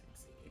that's sexy.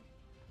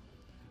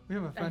 We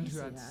have a friend can who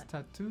see has that.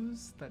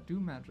 tattoos that do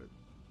magic.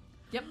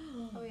 Yep.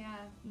 Oh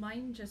yeah.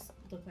 Mine just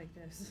look like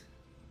this.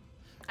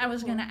 I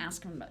was gonna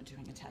ask him about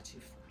doing a tattoo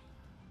for me.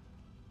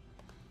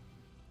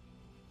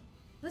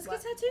 Let's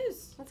get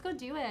tattoos. Let's go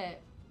do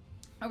it.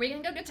 Are we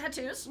gonna go get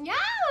tattoos? Yeah.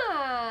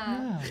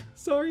 Yeah.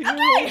 Sorry,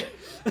 Okay.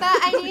 But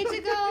I need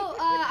to go.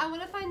 I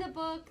want to find the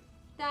book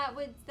that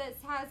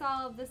has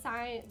all of the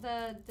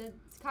the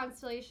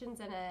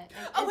constellations in it.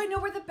 Oh, I know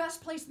where the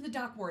best place in the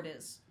dock ward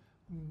is.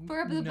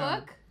 For the No.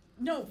 book.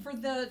 No, for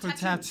the For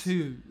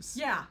tattoos.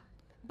 Yeah.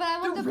 But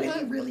I want They're the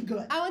really, book. really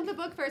good. I want the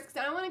book first because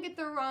I don't want to get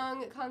the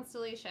wrong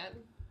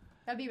constellation.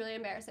 That'd be really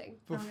embarrassing.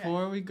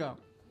 Before we go,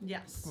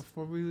 Yes.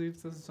 before we leave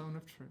the zone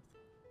of truth,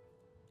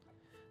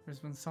 there's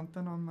been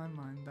something on my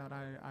mind that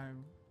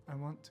I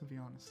want to be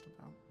honest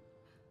about.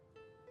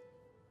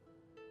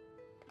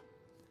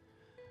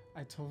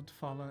 I told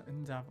Fala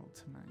and Davil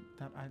tonight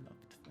that I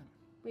loved them.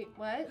 Wait,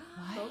 what?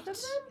 Both of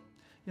them?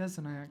 Yes,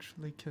 and I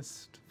actually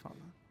kissed Fala.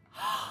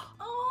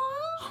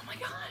 Oh my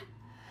god.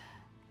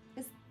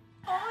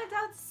 Oh,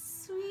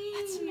 that's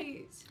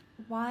sweet.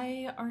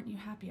 Why aren't you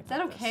happy Is about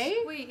that this? okay?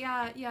 Wait,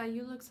 yeah,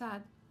 you look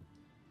sad.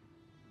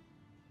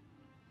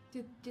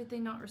 Did they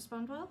not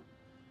respond well?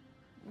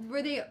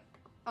 Were they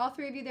all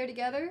three of you there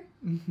together?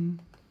 Mm-hmm.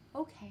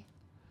 Okay.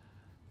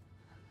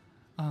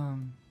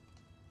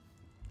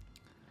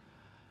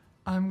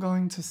 I'm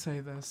going to say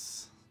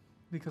this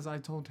because I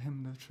told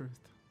him the truth.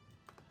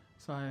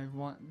 So I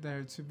want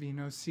there to be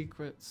no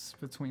secrets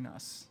between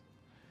us.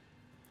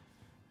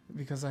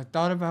 Because I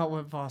thought about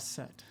what Voss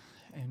said,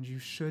 and you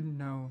should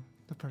know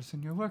the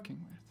person you're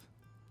working with.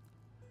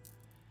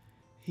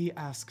 He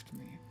asked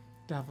me,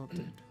 Davil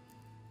did,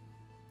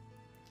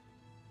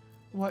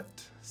 what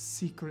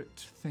secret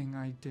thing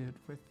I did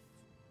with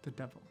the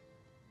devil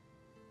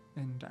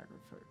in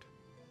Daggerford.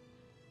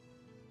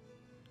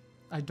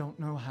 I don't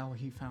know how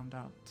he found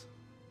out,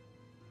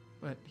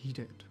 but he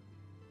did.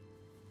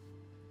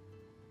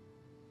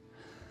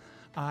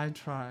 I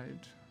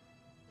tried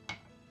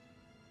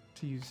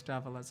to use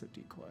Davil as a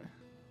decoy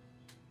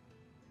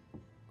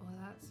Oh,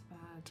 that's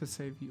bad. to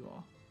save you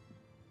all.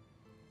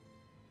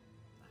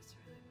 That's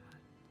really bad.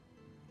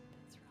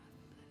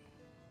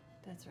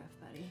 That's rough,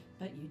 buddy.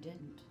 But you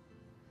didn't.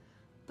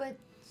 But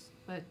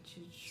But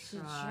you she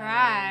tried.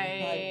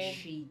 tried. But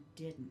she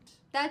didn't.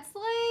 That's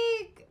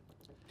like.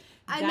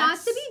 Not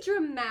to be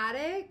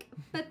dramatic,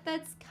 but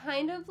that's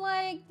kind of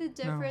like the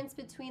difference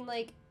between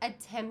like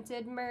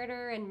attempted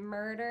murder and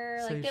murder.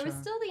 Like there was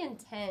Seisha. still the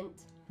intent.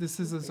 This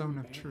is a zone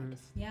of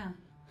truth. Yeah.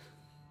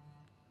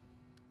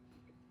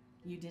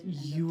 You didn't.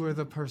 end You up were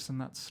the person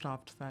that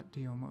stopped that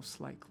deal,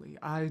 most likely.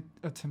 I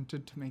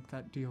attempted to make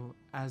that deal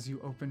as you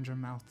opened your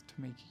mouth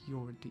to make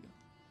your deal.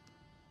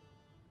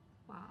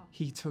 Wow.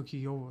 He took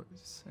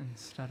yours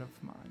instead of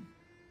mine.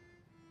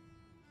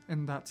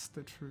 And that's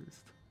the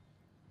truth.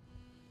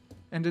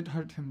 And it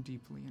hurt him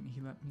deeply, and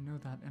he let me know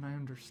that, and I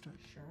understood.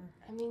 Sure.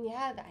 I mean,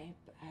 yeah,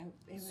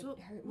 it So would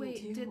hurt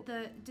wait, me too.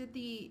 did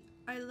the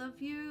I love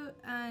you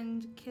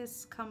and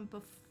kiss come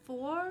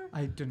before?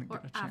 I didn't Or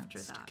get a after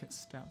chance to that?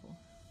 kiss Davil.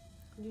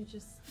 You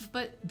just.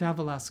 But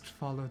Davil asked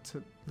Follow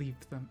to leave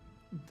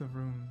the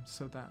room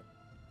so that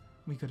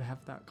we could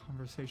have that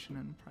conversation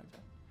in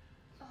private.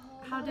 Oh,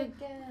 How not did-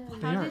 again.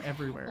 They How are did-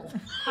 everywhere.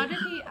 how did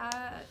he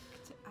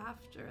act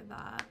after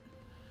that?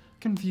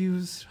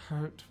 Confused,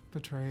 hurt,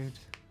 betrayed.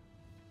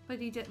 But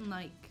he didn't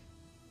like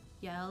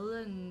yell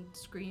and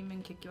scream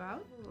and kick you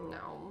out?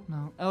 No.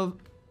 No,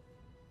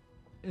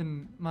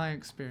 in my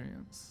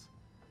experience,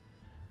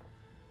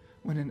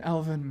 when an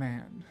elven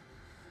man,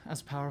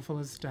 as powerful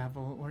as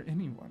Davil or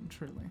anyone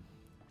truly,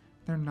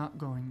 they're not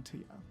going to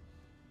yell.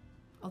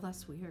 Oh,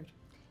 that's weird.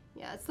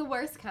 Yeah, it's the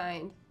worst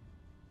kind.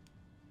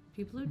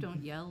 People who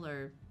don't yell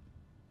are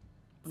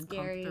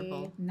Scary.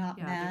 uncomfortable. Not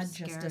Yeah, they're mad, just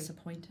scary.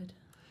 disappointed.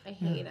 I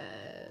hate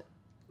it.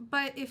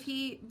 But if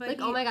he, but Like,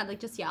 he, oh my god, like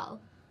just yell.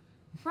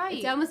 Right.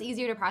 It's almost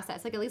easier to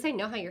process. Like, at least I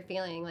know how you're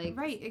feeling. Like,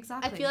 right,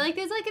 exactly. I feel like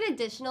there's like an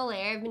additional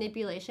layer of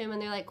manipulation when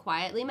they're like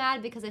quietly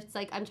mad because it's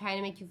like I'm trying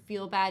to make you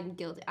feel bad and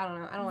guilty. I don't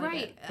know. I don't like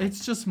it.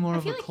 It's just more I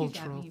of a feel like you got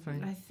cultural me,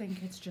 thing. I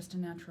think it's just a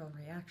natural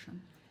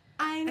reaction.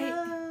 I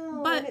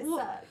know, but and it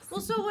sucks.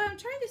 well, so what I'm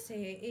trying to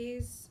say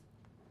is,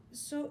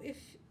 so if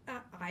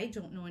I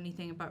don't know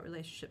anything about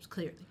relationships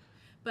clearly,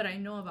 but I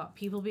know about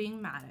people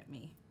being mad at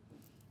me.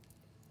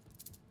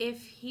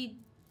 If he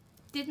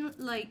didn't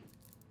like,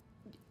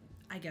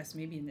 I guess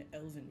maybe in an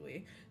elven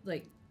way,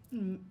 like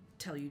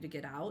tell you to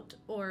get out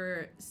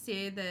or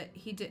say that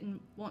he didn't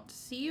want to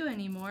see you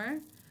anymore,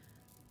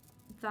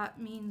 that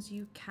means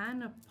you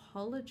can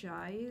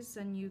apologize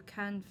and you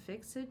can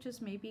fix it.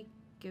 Just maybe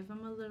give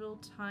him a little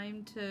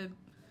time to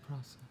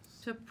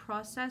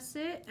process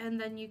it, and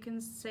then you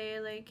can say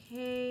like,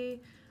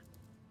 hey,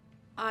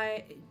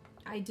 I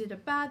did a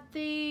bad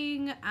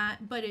thing,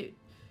 but it,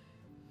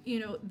 you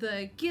know,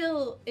 the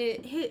guilt,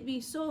 it hit me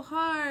so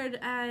hard,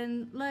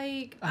 and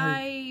like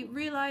I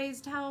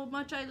realized how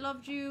much I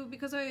loved you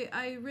because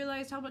I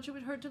realized how much it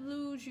would hurt to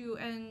lose you,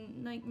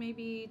 and like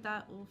maybe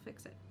that will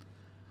fix it.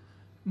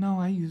 No,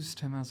 I used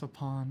him as a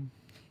pawn.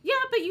 Yeah,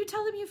 but you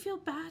tell him you feel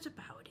bad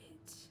about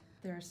it.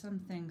 There are some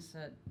things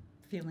that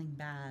feeling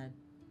bad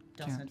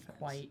doesn't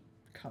quite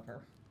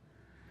cover.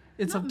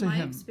 It's Not up to my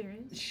him.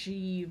 experience.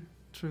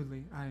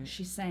 Truly,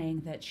 She's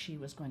saying that she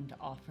was going to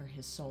offer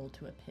his soul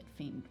to a pit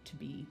fiend to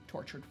be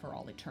tortured for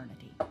all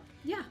eternity.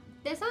 Yeah.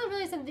 That's not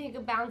really something you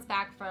could bounce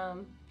back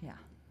from. Yeah.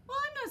 Well,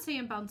 I'm not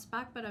saying bounce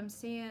back, but I'm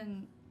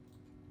saying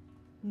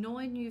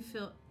knowing you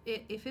feel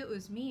if it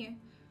was me,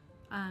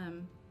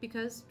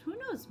 because who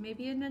knows,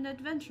 maybe in an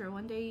adventure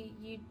one day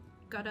you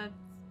gotta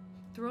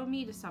throw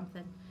me to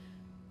something.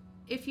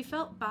 If you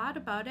felt bad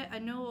about it, I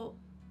know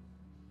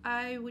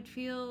I would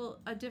feel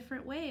a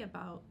different way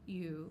about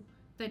you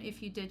than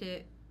if you did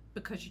it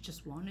because you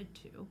just wanted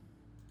to.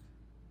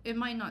 It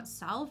might not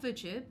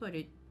salvage it, but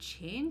it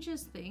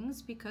changes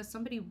things, because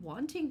somebody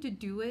wanting to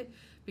do it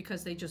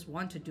because they just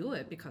want to do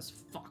it because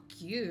fuck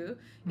you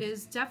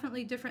is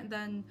definitely different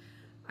than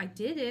I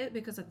did it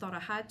because I thought I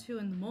had to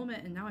in the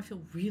moment and now I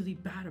feel really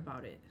bad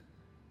about it.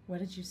 What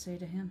did you say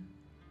to him?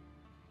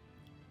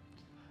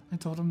 I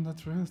told him the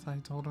truth. I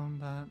told him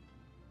that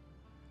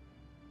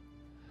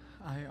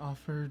I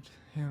offered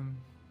him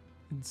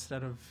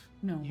instead of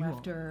No, you all.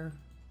 after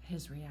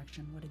his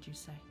reaction, what did you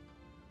say?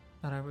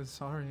 That I was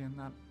sorry and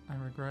that I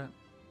regret.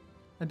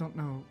 I don't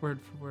know word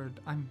for word.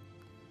 I'm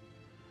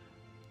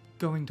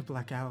going to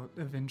black out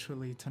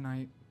eventually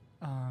tonight.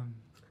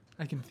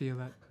 I can feel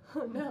it.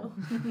 Oh no.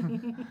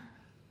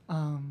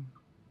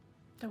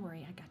 Don't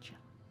worry, I got you.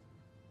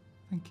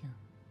 Thank you.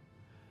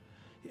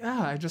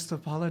 Yeah, I just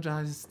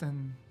apologized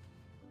and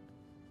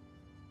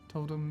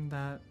told him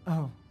that,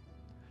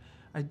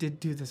 I did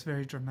do this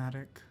very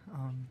dramatic,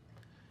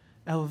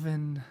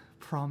 elven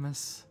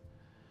promise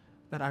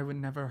that I would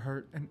never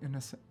hurt an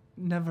innocent,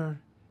 never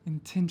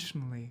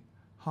intentionally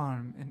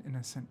harm an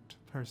innocent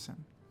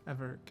person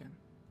ever again.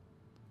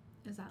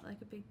 Is that like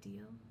a big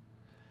deal?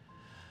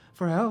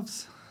 For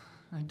elves,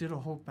 I did a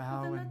whole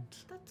bow Well, then and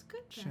that's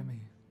good then.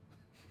 shimmy.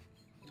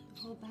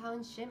 Oh, bow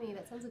and shimmy.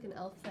 That sounds like an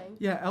elf thing.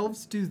 Yeah,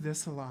 elves do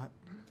this a lot.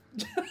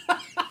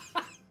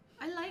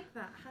 I like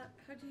that.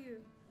 How do you...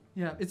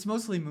 Yeah, it's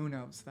mostly moon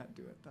elves that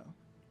do it, though.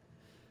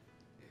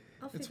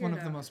 I'll It's figure one it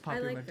of the out. most I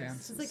popular like this.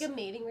 dances. It's like a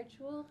mating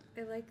ritual.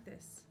 I like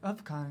this.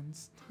 Of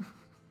kinds. I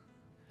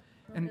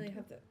don't And really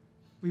have the...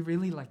 we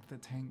really like the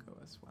tango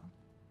as well.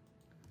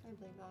 I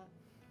believe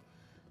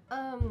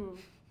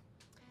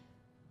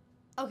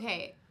that.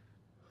 Okay.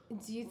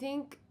 Do you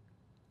think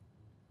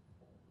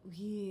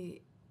do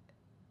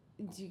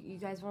you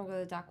guys want to go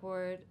to the dock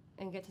ward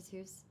and get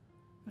tattoos?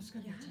 Let's go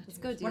get tattoos. Let's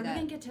go do Where that. are we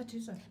gonna get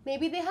tattoos on?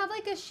 Maybe they have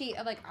like a sheet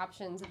of like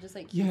options of just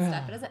like cute Yeah.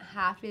 stuff. It doesn't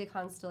have to be the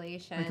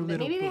constellation. Like a but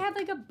little maybe they book. have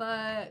like a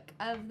book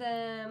of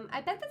them. I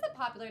bet that's a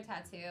popular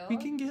tattoo. We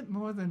can get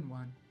more than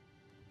one.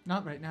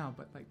 Not right now,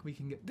 but like we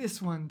can get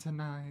this one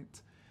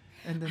tonight.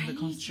 And then I the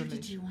need you to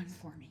constellation. do one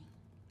for me.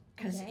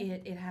 Because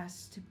Okay. it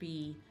has to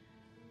be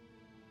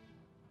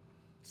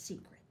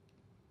secret.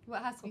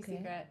 What has to be Okay.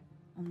 secret?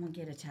 I'm gonna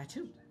get a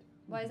tattoo.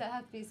 Why does that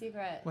have to be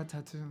secret? What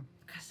tattoo?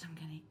 Because I'm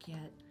gonna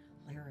get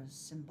Lyra's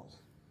symbol.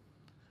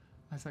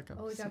 That's like a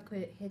Oh, we gotta put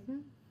it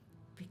hidden?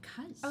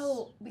 Because.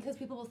 Oh, because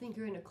people will think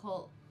you're in a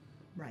cult.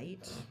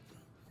 Right.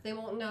 They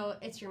won't know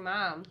it's your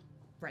mom.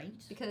 Right.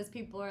 Because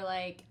people are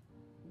like,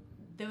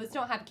 those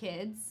don't have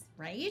kids.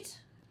 Right?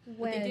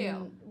 But they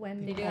do.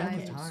 When They do. All the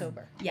I'm time.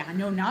 sober. Yeah,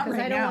 no, not Because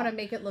right I don't now. want to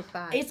make it look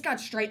bad. It's got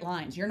straight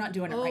lines. You're not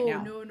doing it right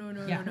now.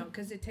 no, Yeah. no,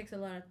 because it takes a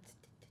lot of...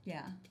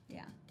 Yeah,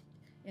 yeah.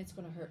 It's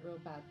gonna hurt real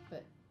bad,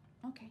 but...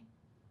 Okay.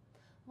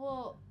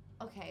 Well,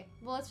 okay.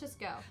 Well, let's just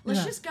go. Let's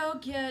Yeah. just go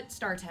get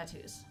star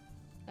tattoos.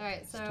 All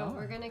right, so Star.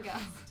 we're gonna go.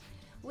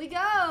 We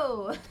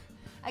go.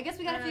 I guess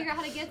we gotta figure out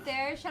how to get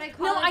there. Should I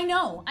call? No, it- I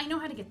know. I know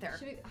how to get there.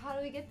 How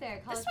do we get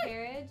there? Call This a way.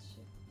 carriage?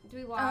 Do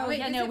we walk? Oh, wait,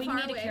 yeah, is no, it we far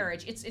need a away?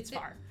 carriage. It's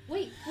far.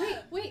 Wait,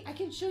 I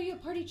can show you a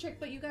party trick,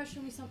 but you gotta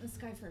show me something in the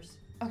sky first.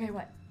 Okay,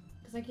 what?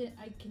 Because I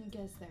can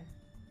guess there.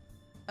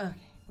 Okay,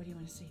 what do you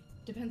want to see?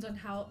 Depends on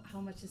how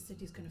much the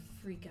city's gonna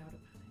freak out about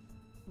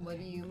it. What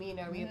do you mean?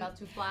 Are we about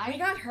to fly? We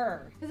got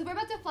her. Because if we're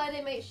about to fly,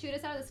 they might shoot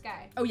us out of the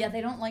sky. Oh yeah,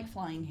 they don't like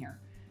flying here.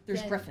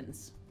 There's Then-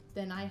 griffins.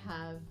 Then I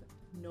have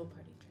no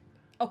party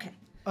trick. Okay.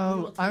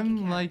 Oh,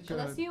 I'm like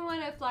Unless a you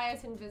want to fly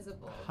us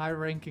invisible.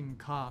 high-ranking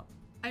cop.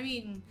 I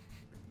mean,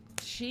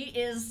 she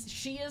is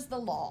the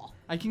law.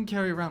 I can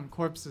carry around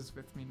corpses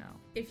with me now.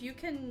 if you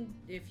can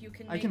I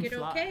make can it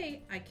fly.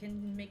 okay, I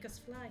can make us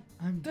fly.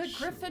 The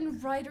Griffin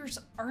riders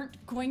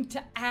aren't going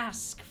to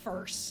ask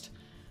first.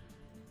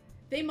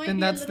 They might Then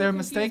be a that's little their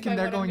confused mistake by and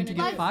they're what I'm going to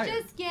gonna get do. fired.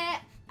 Just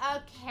get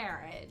a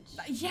carriage.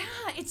 Yeah,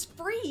 it's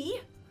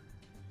free.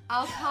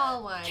 I'll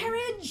call one.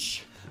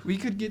 Carriage. We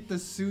could get the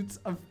suits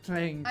of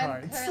playing I'm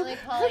cards. currently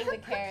calling the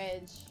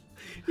carriage.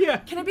 Yeah.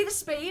 Can I be the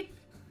spade?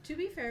 To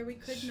be fair, we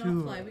could Sure.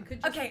 not fly. We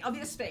could just Okay, I'll be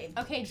the spade.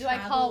 Okay, do I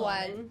travel call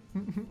on it.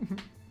 one?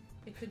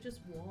 It could just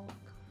walk.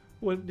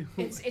 What?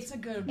 It's a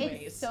good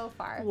ways. It's so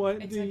far. What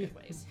It's do a you, good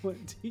ways. what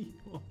do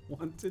you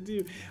want to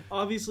do?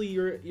 Obviously,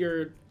 you're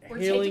We're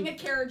hailing taking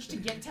a carriage to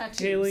get tattoos.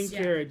 hailing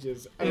Yeah.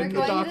 carriages. We're in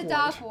going to the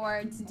dock dock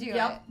ward to do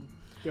Yep.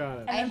 it. Got it.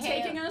 And I'm I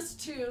hail- taking us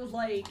to,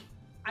 like,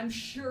 I'm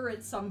sure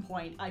at some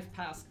point I've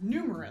passed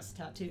numerous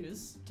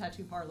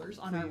tattoo parlors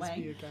on our Please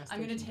be way. a gas I'm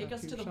going to station take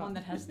us to tattoo the shop. one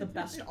that has the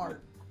best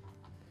art.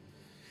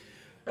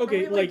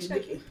 Okay, Are we, like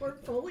checking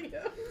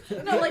portfolio.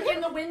 No, like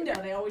in the window,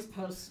 they always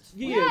post.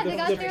 Yeah, the, they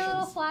got the, their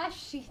little flash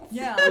sheets.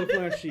 Yeah. the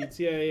flash sheets.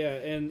 Yeah,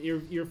 and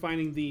you're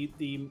finding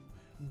the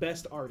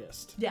best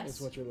artist. Yes.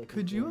 Is what you're looking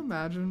Could for. you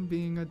imagine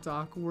being a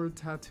dock ward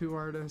tattoo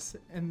artist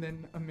and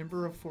then a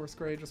member of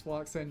Foursquare just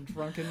walks in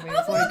drunkenly and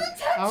is like,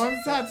 I want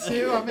a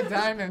tattoo, I'm a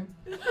diamond.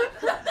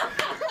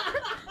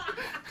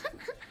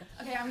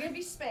 Okay, I'm going to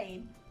be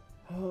spade.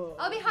 Oh.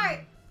 I'll be heart.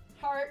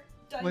 Heart.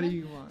 Diamond. What do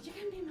you want? You're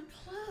going to be my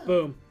club.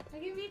 Boom. I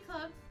can be a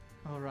club.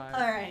 Alright.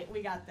 All right,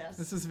 we got this.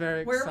 This is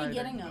very Where exciting. are we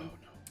getting them?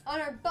 On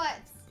our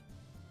butts.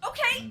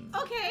 Okay.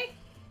 Okay.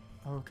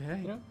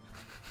 Okay.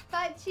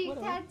 Butt cheek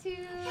tattoos.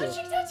 Butt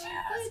cheek tattoos.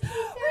 We're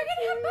going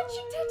to have butt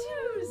cheek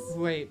tattoos.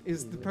 Wait,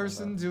 is the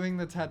person doing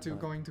the tattoo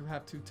going to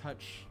have to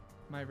touch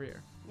my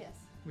rear? Yes.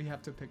 We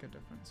have to pick a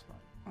different spot.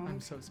 Okay.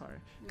 I'm so sorry.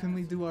 Can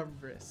we do our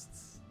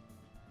wrists?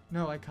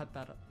 No, I cut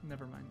that up.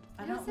 Never mind.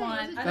 I Yes, don't it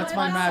want. is. I That's don't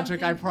my want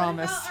magic, I something-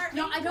 promise.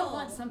 No, I don't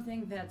want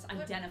something that's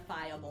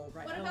identifiable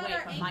right what about away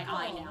our from my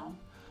eye ankle? now.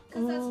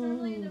 Because that's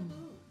normally in a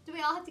boot. Do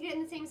we all have to get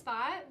in the same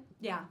spot?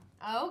 Yeah.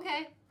 Oh,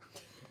 okay.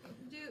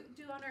 Do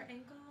on our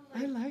ankle.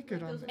 I like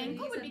it on those the ladies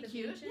ankle would at be the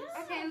cute, beaches?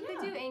 yeah. Okay, we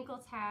could do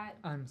ankle tat.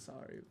 I'm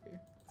sorry. V.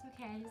 It's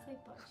okay, I just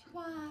like butt cheek.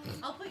 Why?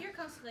 I'll put your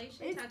constellation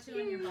It's tattoo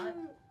on your butt.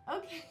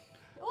 Okay.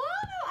 Well,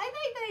 no, I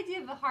like the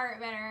idea of a heart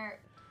better,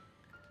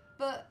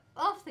 but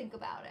I'll think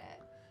about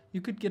it.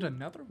 You could get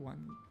another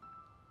one.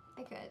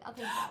 I could. I'll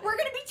think about We're it.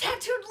 gonna be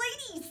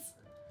tattooed ladies.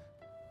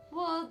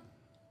 Well,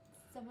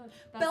 some of us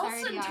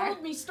already Belson are.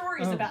 told me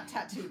stories Oh. about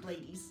tattooed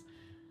ladies.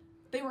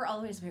 They were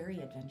always very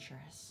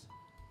adventurous.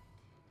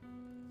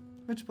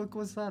 Which book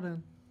was that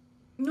in?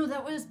 No,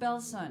 that was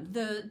Belson,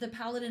 the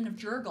Paladin of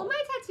Jurgle. Well,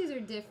 my tattoos are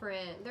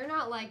different. They're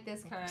not like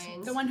this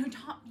kind. The one who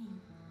taught me.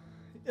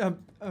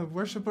 A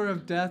worshiper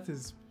of death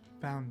is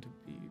bound to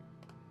be.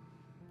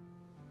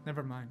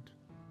 Never mind.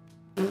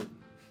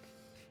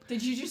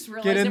 Did you just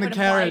realize Get in it the would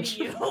apply carriage.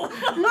 to you?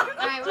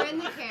 Alright, we're in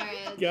the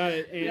carriage. Got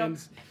it. And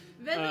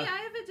Bentley, I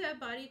have a dead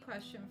body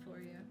question for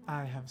you.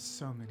 I have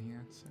so many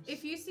answers.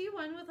 If you see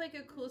one with like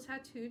a cool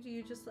tattoo, do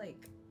you just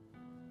like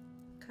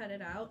cut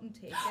it out and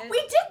take it? We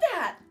did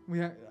that. We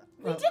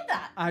did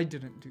that. I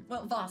didn't do that.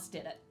 Well, Voss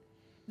did it.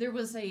 There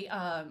was a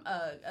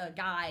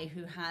guy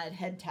who had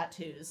head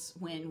tattoos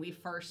when we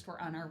first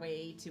were on our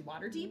way to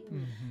Waterdeep,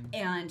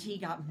 and he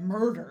got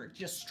murdered,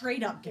 just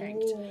straight up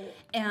ganked.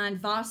 And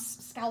Voss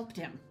scalped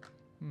him,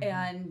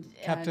 and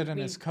Kept it in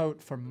we- his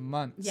coat for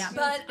months. Yeah, It's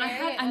but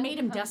very I made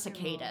him uncomfortable.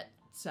 desiccate it.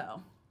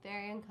 So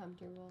Very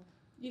uncomfortable.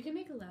 You can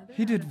make a leather.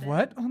 He out did of it.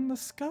 what on the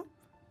scope?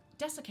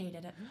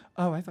 desiccated it.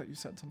 Oh, I thought you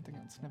said something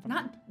else. Never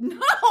mind. Not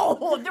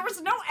no. There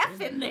was no F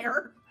in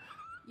there.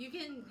 You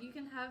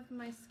can have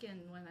my skin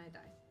when I die.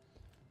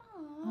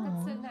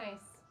 That's so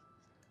nice.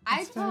 I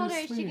That's told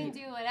very her she can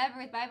sweet. do whatever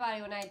with my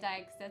body when I die,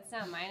 because that's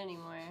not mine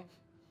anymore.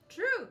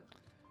 True.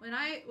 When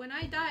I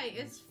die,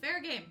 it's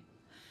fair game.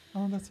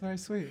 Oh, that's very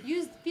sweet.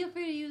 Feel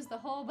free to use the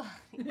whole body.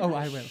 Oh,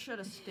 I will. Should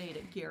have stayed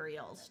at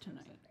Gariel's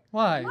tonight.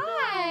 Why?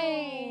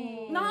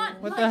 Why?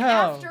 Not What like the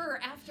hell?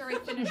 after I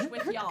finish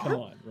with y'all. come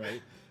on,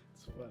 right?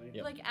 It's funny.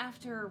 Yep. Like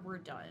after we're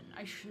done,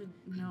 I should.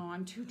 No,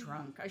 I'm too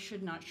drunk. I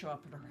should not show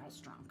up at her house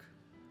drunk.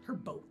 Her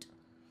boat.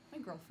 My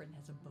girlfriend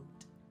has a boat.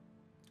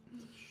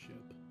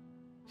 Ship.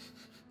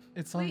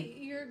 It's on. Wait,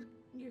 your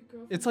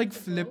girlfriend. It's like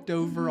has a flipped boat?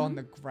 over on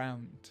the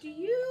ground. Do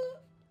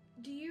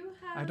you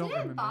have? I don't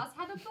Didn't remember. Boss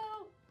have a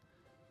boat?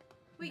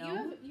 Wait,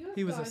 No. you have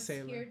He was a gods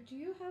sailor. here. Do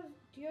you have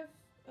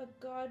a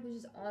god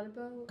Who's on a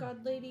boat?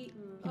 god lady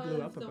He blew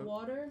of up a the boat.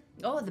 water?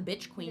 Oh, the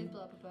bitch He queen. did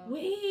blow up a boat.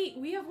 Wait,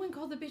 we have one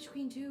called the Bitch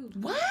Queen too.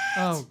 What?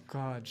 Oh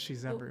God,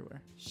 she's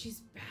everywhere.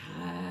 She's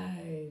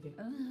bad.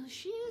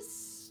 She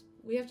is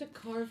We have to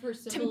carve her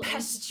symbol.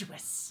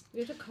 Tempestuous. We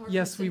have to carve.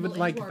 Yes, her we would symbol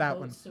like into our that boat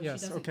one. So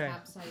Yes, she doesn't okay.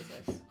 capsize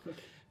us.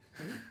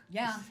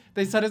 Yeah.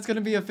 They said it's going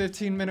to be a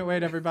 15-minute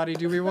wait, everybody.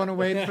 Do we want to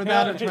wait for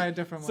that or try a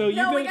different So one? you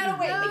No, go, we gotta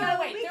wait. We gotta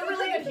wait. They're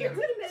really good here.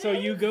 So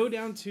you go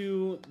down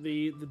to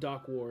the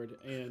dock ward,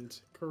 and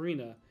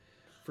Karina,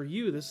 for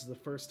you, this is the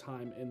first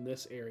time in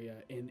this area,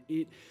 and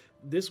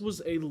this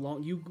was a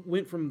long. You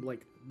went from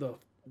like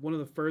one of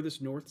the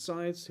furthest north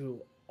sides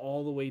to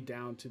all the way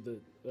down to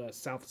the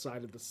south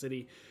side of the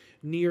city,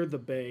 near the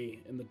bay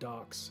and the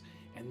docks.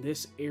 And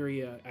this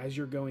area, as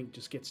you're going,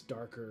 just gets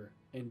darker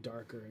and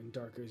darker and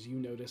darker as you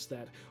notice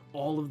that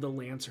all of the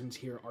lanterns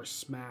here are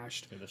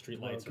smashed. Yeah, the street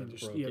lights are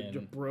just- broken. Yeah,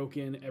 just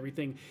broken.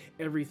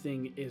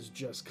 Everything is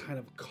just kind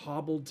of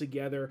cobbled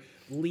together,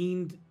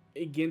 leaned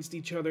against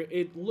each other.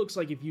 It looks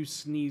like if you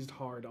sneezed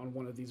hard on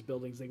one of these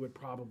buildings, they would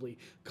probably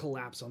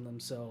collapse on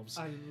themselves.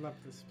 I love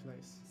this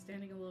place.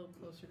 Standing a little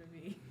closer to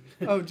me.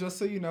 Oh, just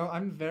so you know,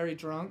 I'm very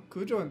drunk.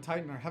 Cujo and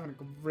Titan are having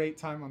a great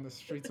time on the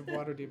streets of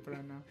Waterdeep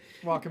right now.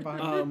 Walking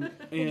behind me.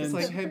 And Just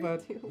like, hey,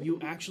 bud. you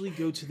actually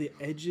go to the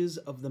edges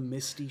of the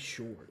Misty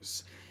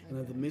Shores.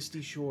 And the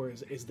Misty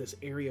Shores is this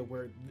area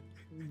where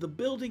the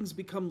buildings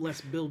become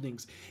less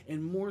buildings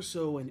and more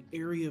so an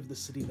area of the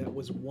city that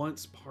was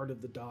once part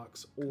of the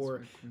docks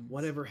or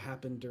whatever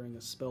happened during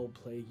a spell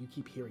play. You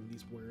keep hearing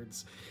these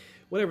words,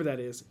 whatever that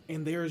is,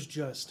 and there's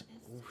just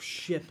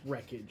ship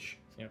wreckage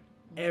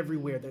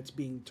everywhere that's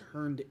being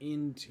turned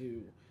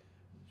into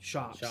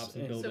shops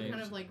and buildings. So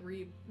kind of like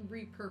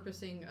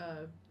repurposing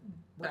a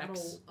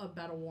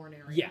battle worn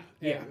area.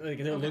 Yeah. Like,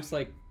 it looks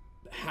like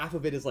half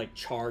of it is like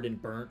charred and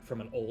burnt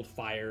from an old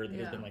fire that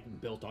has Yeah. been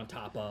like built on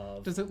top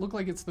of. Does it look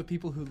like it's the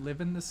people who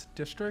live in this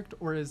district,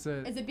 or is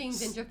it? Is it being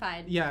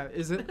gentrified? Yeah.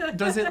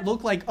 Does it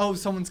look like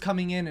someone's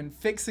coming in and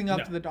fixing up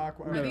No. the dock?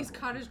 Are these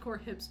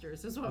cottagecore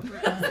hipsters? Is what we're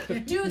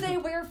asking. Do they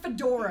wear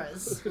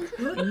fedoras?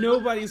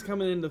 Nobody's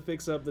coming in to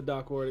fix up the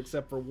dock ward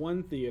except for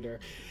one theater.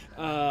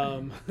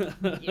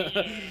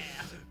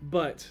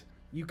 But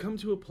you come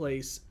to a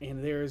place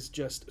and there's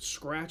just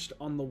scratched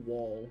on the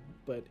wall,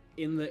 but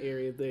in the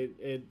area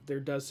there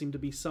does seem to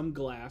be some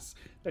glass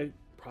that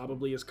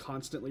probably is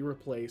constantly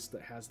replaced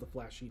that has the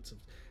flash sheets of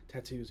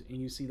tattoos, and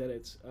you see that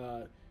it's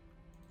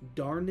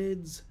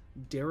Darnid's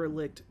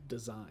Derelict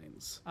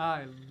Designs.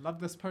 I love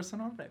this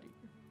person already.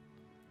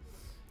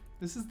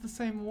 This is the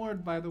same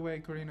ward, by the way,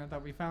 Karina,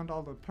 that we found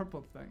all the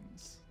purple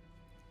things.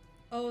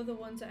 Oh, the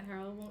ones that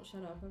Harold won't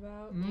shut up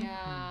about? Mhm.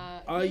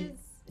 Yeah.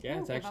 Yeah,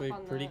 it's actually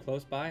pretty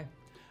close by.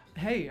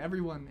 Hey,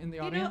 everyone in the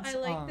You know, audience. I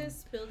like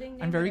this building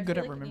name, I'm very but I good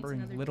feel at like it needs remembering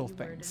another little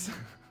keyword in things.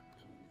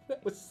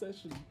 That was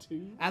session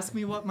 2. Ask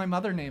me what my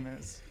mother name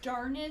is.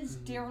 Darnid's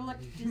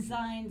Derelict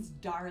Designs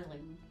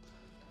Darling.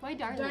 Why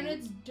darling?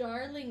 Darnid's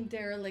Darling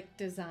Derelict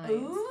Designs.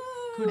 Ooh.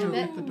 Cujo,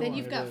 Then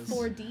you've got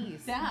 4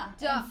 Ds. Yeah.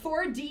 And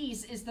 4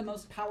 Ds is the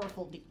most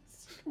powerful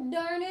Ds.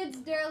 Darnid's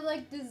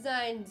Derelict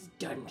Designs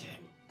Dungeon.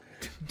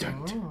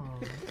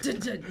 It's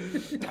a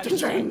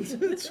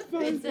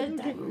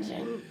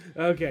dungeon.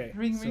 Okay.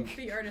 Ring.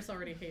 The artists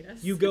already hate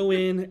us. You go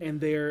in and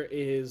there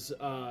is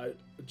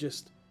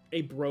just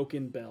a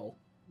broken bell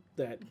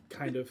that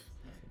kind of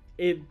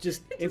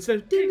instead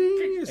of ding,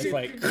 It's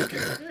like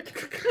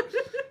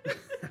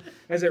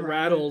as it And I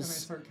rattles.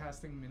 start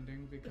casting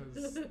mending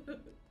because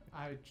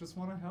I just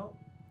want to help.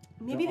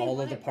 Maybe they all of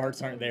want the it-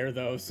 parts aren't there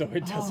though, so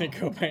it doesn't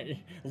go by.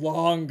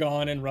 Long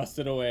gone and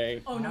rusted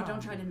away. Oh no,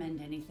 don't try to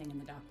mend anything in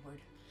the dock ward.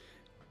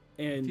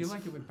 I And feel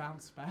like it would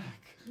bounce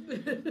back.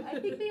 I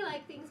think they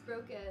like things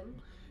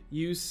broken.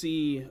 you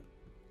see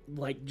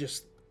like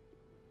just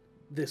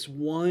this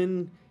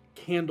one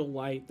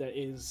candlelight that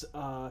is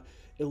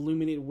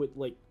illuminated with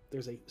like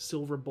there's a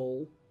silver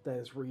bowl that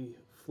is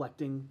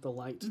reflecting the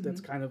light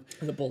that's kind of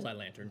The bullseye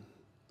lantern.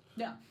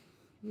 Yeah.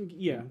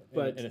 yeah,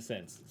 but in a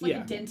sense. It's like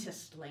yeah. a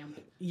dentist lamp.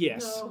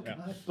 Yes, Oh, Yeah.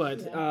 gosh. but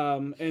Yeah.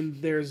 And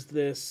there's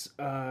this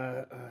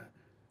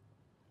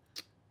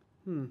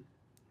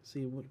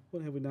see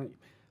what have we not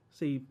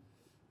see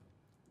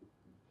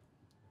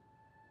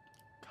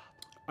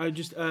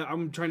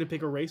I'm trying to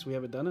pick a race we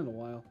haven't done in a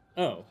while.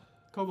 Oh.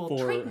 Kobold.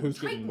 For Triton, who's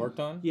Triton. getting worked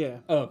on? Yeah.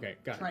 Oh, okay,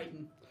 got it.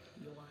 Triton.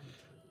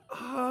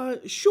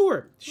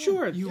 Sure.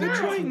 You The are-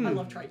 Triton. I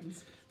love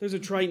Tritons. There's a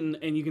Triton,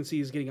 and you can see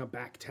he's getting a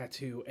back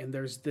tattoo, and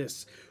there's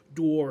this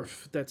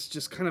dwarf that's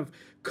just kind of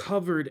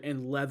covered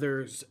in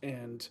leathers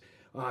and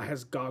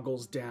has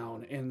goggles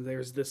down, and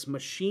there's this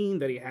machine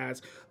that he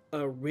has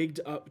rigged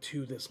up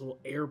to this little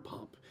air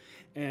pump,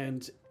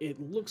 and it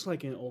looks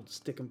like an old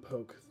stick and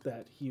poke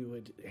that he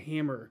would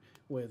hammer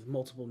with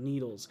multiple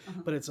needles,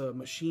 but it's a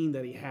machine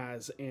that he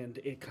has, and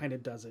it kind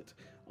of does it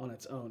on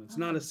its own. It's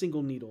not a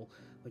single needle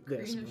like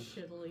this. Karina's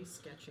shittily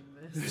sketching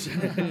this.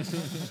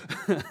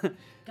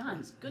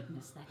 Guns,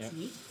 goodness, that's Yep.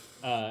 neat.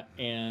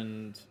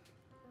 And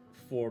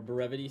for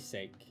brevity's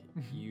sake,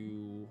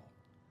 you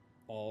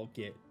all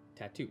get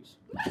tattoos.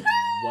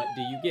 What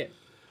do you get?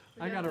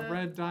 I got a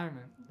red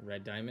diamond.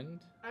 Red diamond,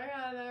 I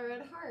got a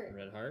red heart.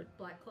 red heart,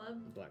 Black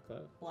Club. black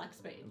club, Black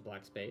spade.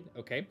 black spade.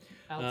 Okay.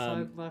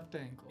 Outside left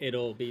ankle.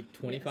 It'll be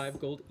 25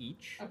 gold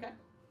each. Okay.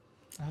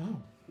 Oh.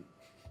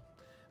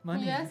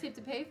 money. Yes, you have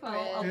to pay for it.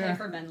 I'll Yeah. pay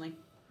for Bentley.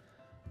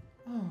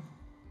 Oh.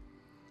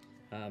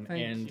 Thank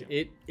And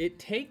you. it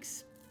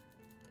takes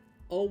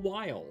a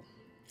while.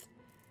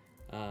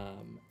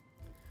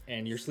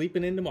 And you're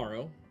sleeping in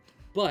tomorrow,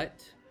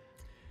 but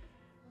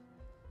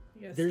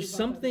Yes, there's sleep off that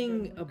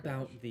something adrenaline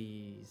about crash.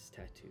 these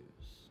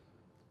tattoos.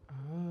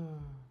 Oh.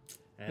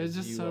 They're As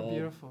just you so all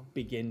beautiful.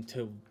 begin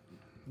to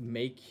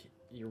make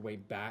your way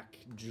back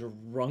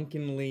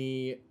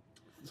drunkenly.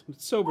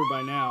 Sober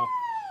by now.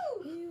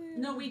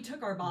 No, we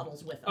took our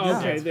bottles with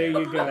us. Okay, there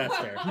you go. That's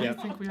fair. Who do you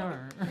Yep. think we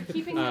are?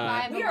 Keeping the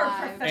vibe We are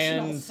alive.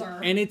 professionals, sir.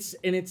 And it's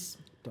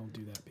Don't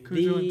do that, baby.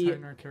 Cujo and The-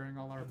 Titan are carrying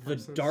all our the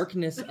purses.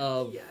 darkness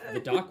of the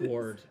dock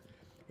ward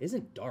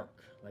isn't dark.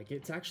 Like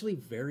it's actually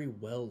very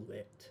well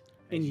lit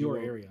In as your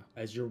you're- area.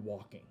 as you're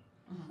walking.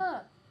 Huh.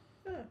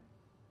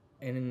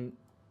 And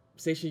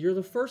Seisha, you're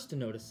the first to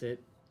notice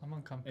it, I'm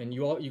uncomfortable. and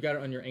you got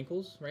it on your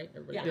ankles, right?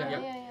 Everybody? Yeah.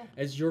 good? Yeah.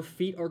 As your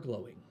feet are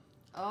glowing.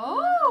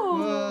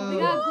 Oh, we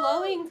got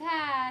glowing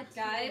tats.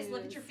 Guys,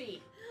 look at your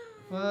feet.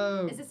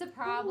 Whoa. Is this a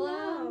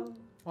problem?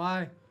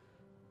 Why?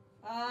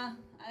 I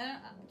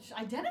don't,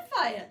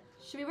 identify it.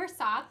 Should we wear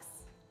socks?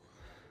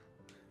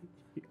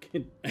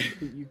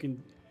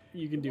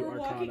 You can do We're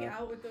Arcana. walking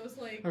out with those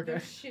like Okay.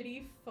 those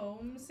shitty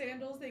foam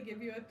sandals they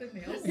give you at the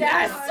nail salon.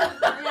 Yes.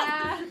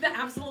 Yeah. The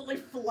absolutely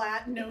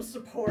flat, no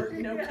support,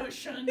 no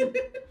cushion,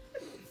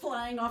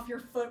 flying off your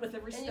foot with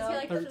every And you step. see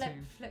like flip,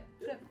 13. flip,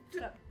 flip,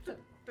 flip, flip.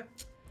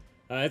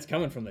 It's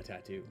coming from the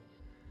tattoo.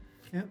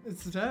 Yeah,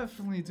 it's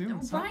definitely doing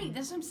something. Right,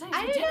 that's what I'm saying.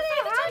 I didn't know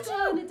they had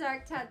glow in the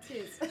dark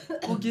tattoos.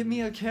 Well, give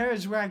me a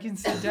carriage where I can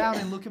sit down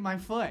and look at my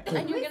foot.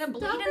 And you're gonna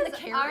bleed Stuff in the is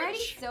carriage. already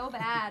so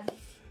bad.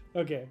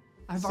 Okay.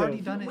 I've So-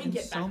 already done it We in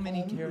get so back many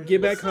home. carriages.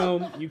 Get back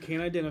home. You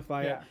can't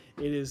identify Yeah.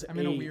 it. It is I'm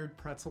in a weird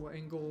pretzel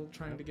angle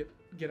trying to get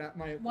at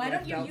my Why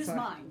don't left you use outside.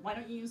 mine? Why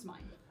don't you use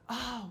mine?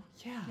 Oh,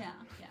 yeah. Yeah.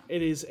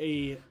 It is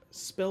a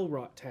spell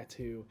wrought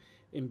tattoo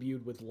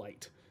imbued with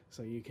light.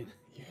 So you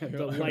have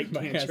the light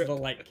Everybody has cantrip. the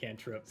light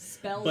cantrip.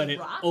 Spell But it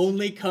rot?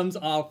 only comes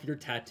off your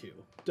tattoo.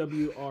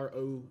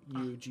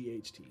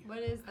 WROUGHT. What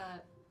is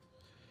that?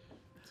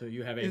 So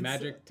you have a It's-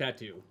 magic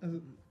tattoo.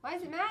 Why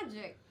is it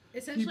magic?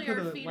 Essentially, put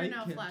our a feet are light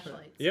now cantrip.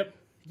 flashlights. Yep.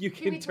 You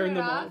Can can we turn turn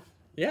them it off. off?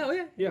 Yeah, oh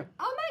yeah. Yeah.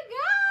 Oh my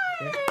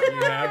god! Yeah,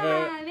 you have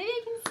a- Maybe I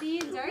can see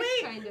in dark,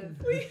 kind of.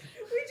 We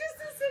just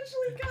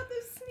essentially got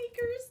the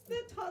sneakers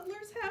that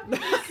toddlers have.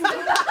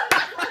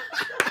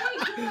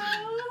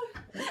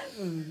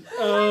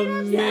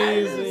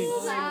 Amazing.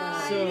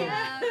 I So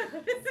have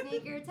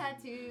sneaker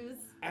tattoos.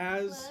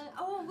 as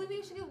Oh, maybe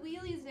we should get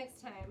wheelies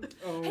next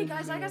time. Hey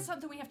guys, I got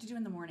something we have to do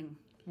in the morning.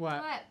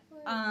 What?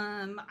 What?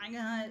 I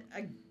got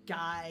a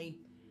guy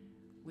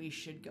we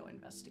should go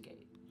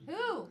investigate.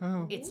 Who?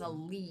 Oh. It's a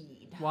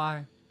lead.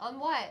 Why? On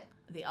what?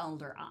 The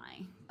Elder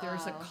Eye.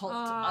 There's a Oh. cult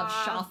of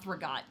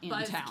Shothragot in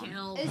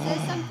town. Is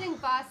there something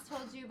Boss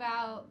told you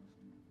about?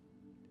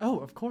 Oh,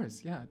 of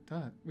course. Yeah,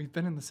 duh. We've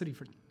been in the city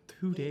for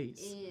 2 days.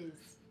 Is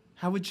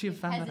How would she have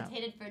found that out?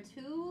 hesitated for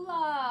too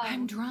long.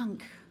 I'm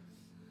drunk.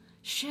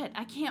 Shit,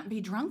 I can't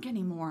be drunk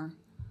anymore.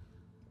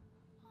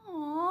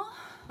 Aww.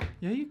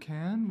 Yeah, you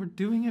can. We're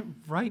doing it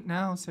right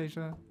now,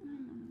 Seisha.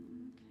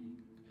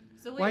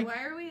 So Why- wait,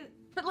 why are we?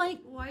 But like,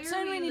 Why are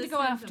so we we need to go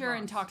listening after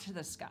and Voss? talk to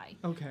this guy.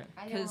 Okay.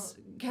 I don't.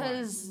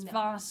 Because No.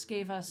 Voss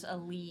gave us a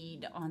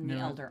lead on the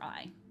No. Elder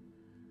Eye.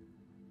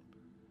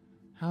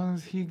 How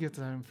does he get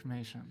that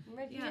information?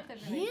 Where'd you Yeah. get the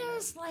He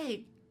is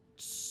like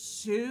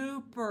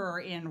super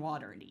in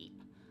Waterdeep.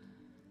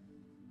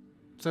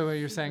 So what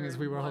you're saying is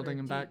Super we were holding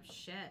him back?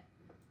 Shit.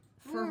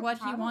 For what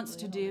he wants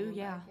to do,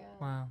 yeah.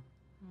 Wow.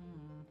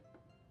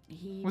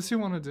 He, What's he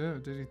want to do?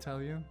 Did he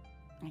tell you?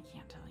 I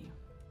can't tell you.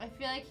 I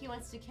feel like he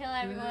wants to kill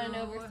everyone and Ooh.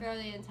 overthrow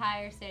the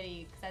entire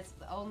city, because that's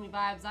the only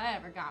vibes I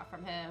ever got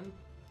from him.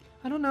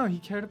 I don't know. He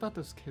cared about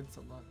those kids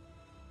a lot.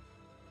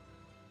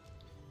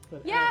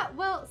 but Yeah,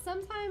 well,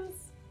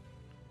 sometimes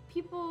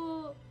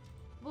people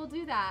will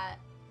do that,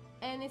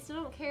 and they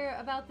still don't care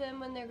about them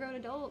when they're grown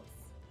adults.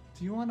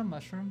 Do you want a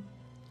mushroom?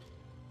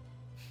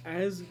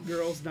 as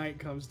girls' night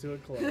comes to a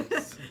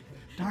close,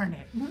 Darn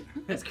it.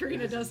 As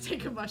Karina does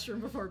take a mushroom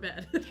before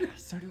bed.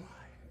 So do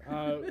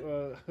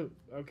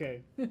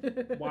okay,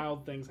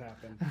 wild things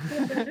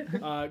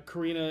happen.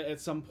 Karina, at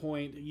some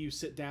point, you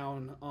sit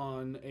down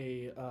on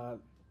a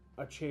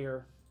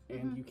chair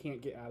and you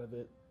can't get out of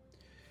it.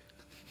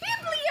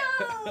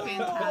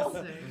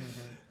 Fantastic.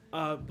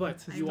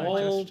 But his you all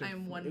digestion.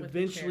 I'm one with the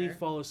eventually chair.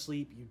 fall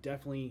asleep. You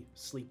definitely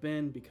sleep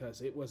in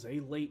because it was a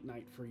late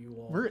night for you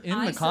all. We're in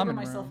I the sober common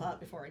myself room. up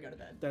before I go to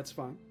bed. That's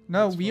fine.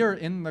 No, That's we fine. are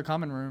in the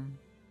common room.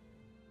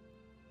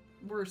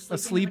 We're sleeping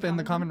Asleep in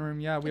the common room.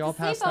 Yeah, we all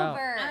passed out.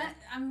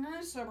 I'm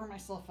gonna sober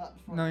myself up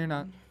before. No, you're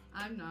not.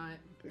 I'm not.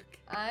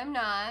 I'm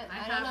not.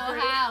 I don't have know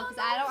free- how, because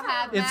I don't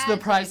have It's the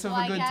magic. price of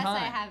Well, a good I guess I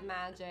time. have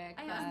magic.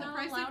 I but- have the not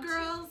price allowed of to.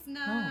 girls'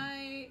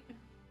 night.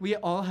 We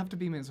all have to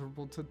be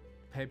miserable to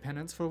pay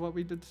penance for what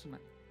we did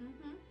tonight.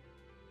 Mm-hmm.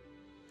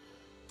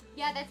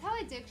 Yeah, that's how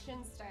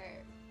addictions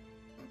start.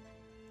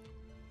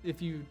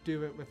 If you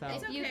do it without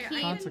If It's you okay. keep-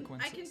 I can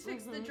consequences.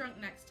 fix the Mhm. drunk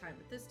next time.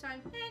 But this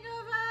time,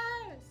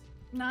 hangovers.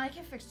 No, I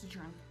can fix the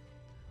drunk.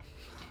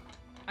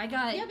 I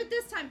got it. Yeah, but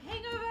this time,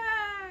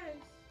 hangovers!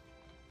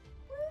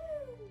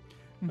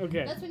 Woo!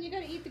 Okay. That's when you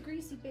gotta eat the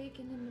greasy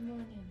bacon in the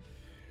morning.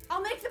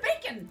 I'll make the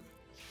bacon.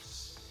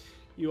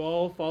 You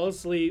all fall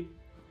asleep,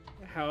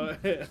 how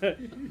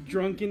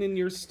drunken in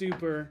your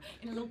stupor,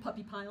 In a little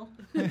puppy pile.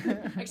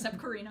 Except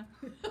Karina.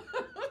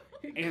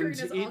 and Karina's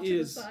it off to the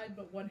is side,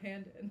 but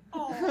one-handed.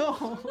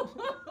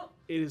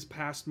 it is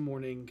past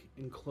morning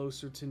and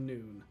closer to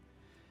noon,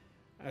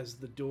 as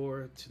the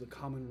door to the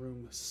common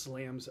room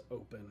slams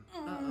open,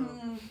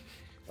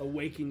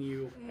 awaking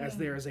you as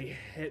there is a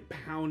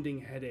pounding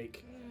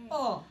headache.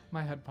 Oh.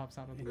 My head pops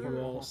out of the And corner.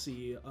 you all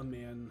see a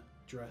man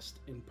dressed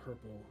in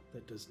purple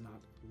that does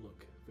not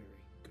look very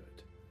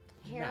good.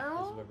 That is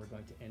Harold? where we're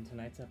going to end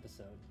tonight's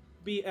episode.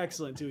 Be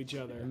excellent to each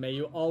other. And may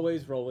you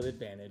always roll with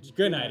advantage.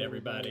 Good night,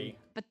 everybody.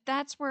 But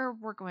that's where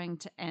we're going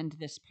to end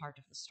this part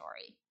of the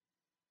story.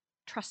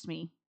 Trust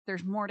me,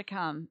 there's more to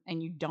come,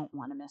 and you don't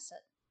want to miss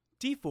it.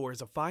 D4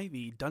 is a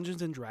 5e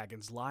Dungeons &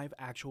 Dragons live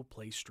actual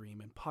play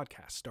stream and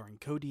podcast starring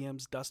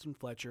co-DMs Dustin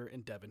Fletcher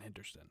and Devin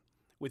Henderson.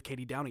 With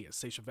Katie Downey as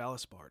Seisha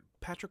Valisbard,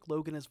 Patrick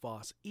Logan as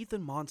Voss,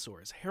 Ethan Monsor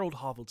as Harold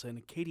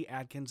Hovelton, Katie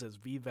Adkins as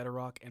V.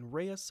 Veterock, and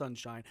Rhea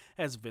Sunshine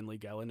as Vinley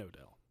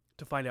Gallinodel.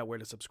 To find out where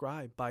to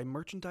subscribe, buy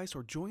merchandise,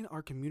 or join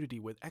our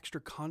community with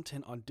extra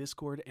content on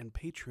Discord and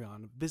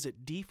Patreon,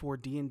 visit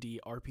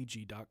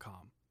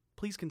d4dndrpg.com.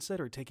 Please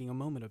consider taking a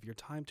moment of your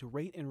time to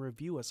rate and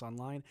review us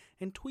online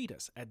and tweet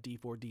us at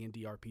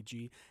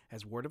d4dndrpg,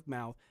 as word of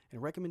mouth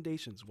and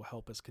recommendations will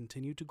help us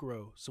continue to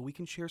grow so we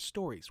can share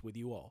stories with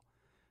you all.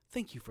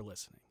 Thank you for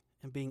listening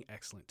and being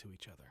excellent to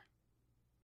each other.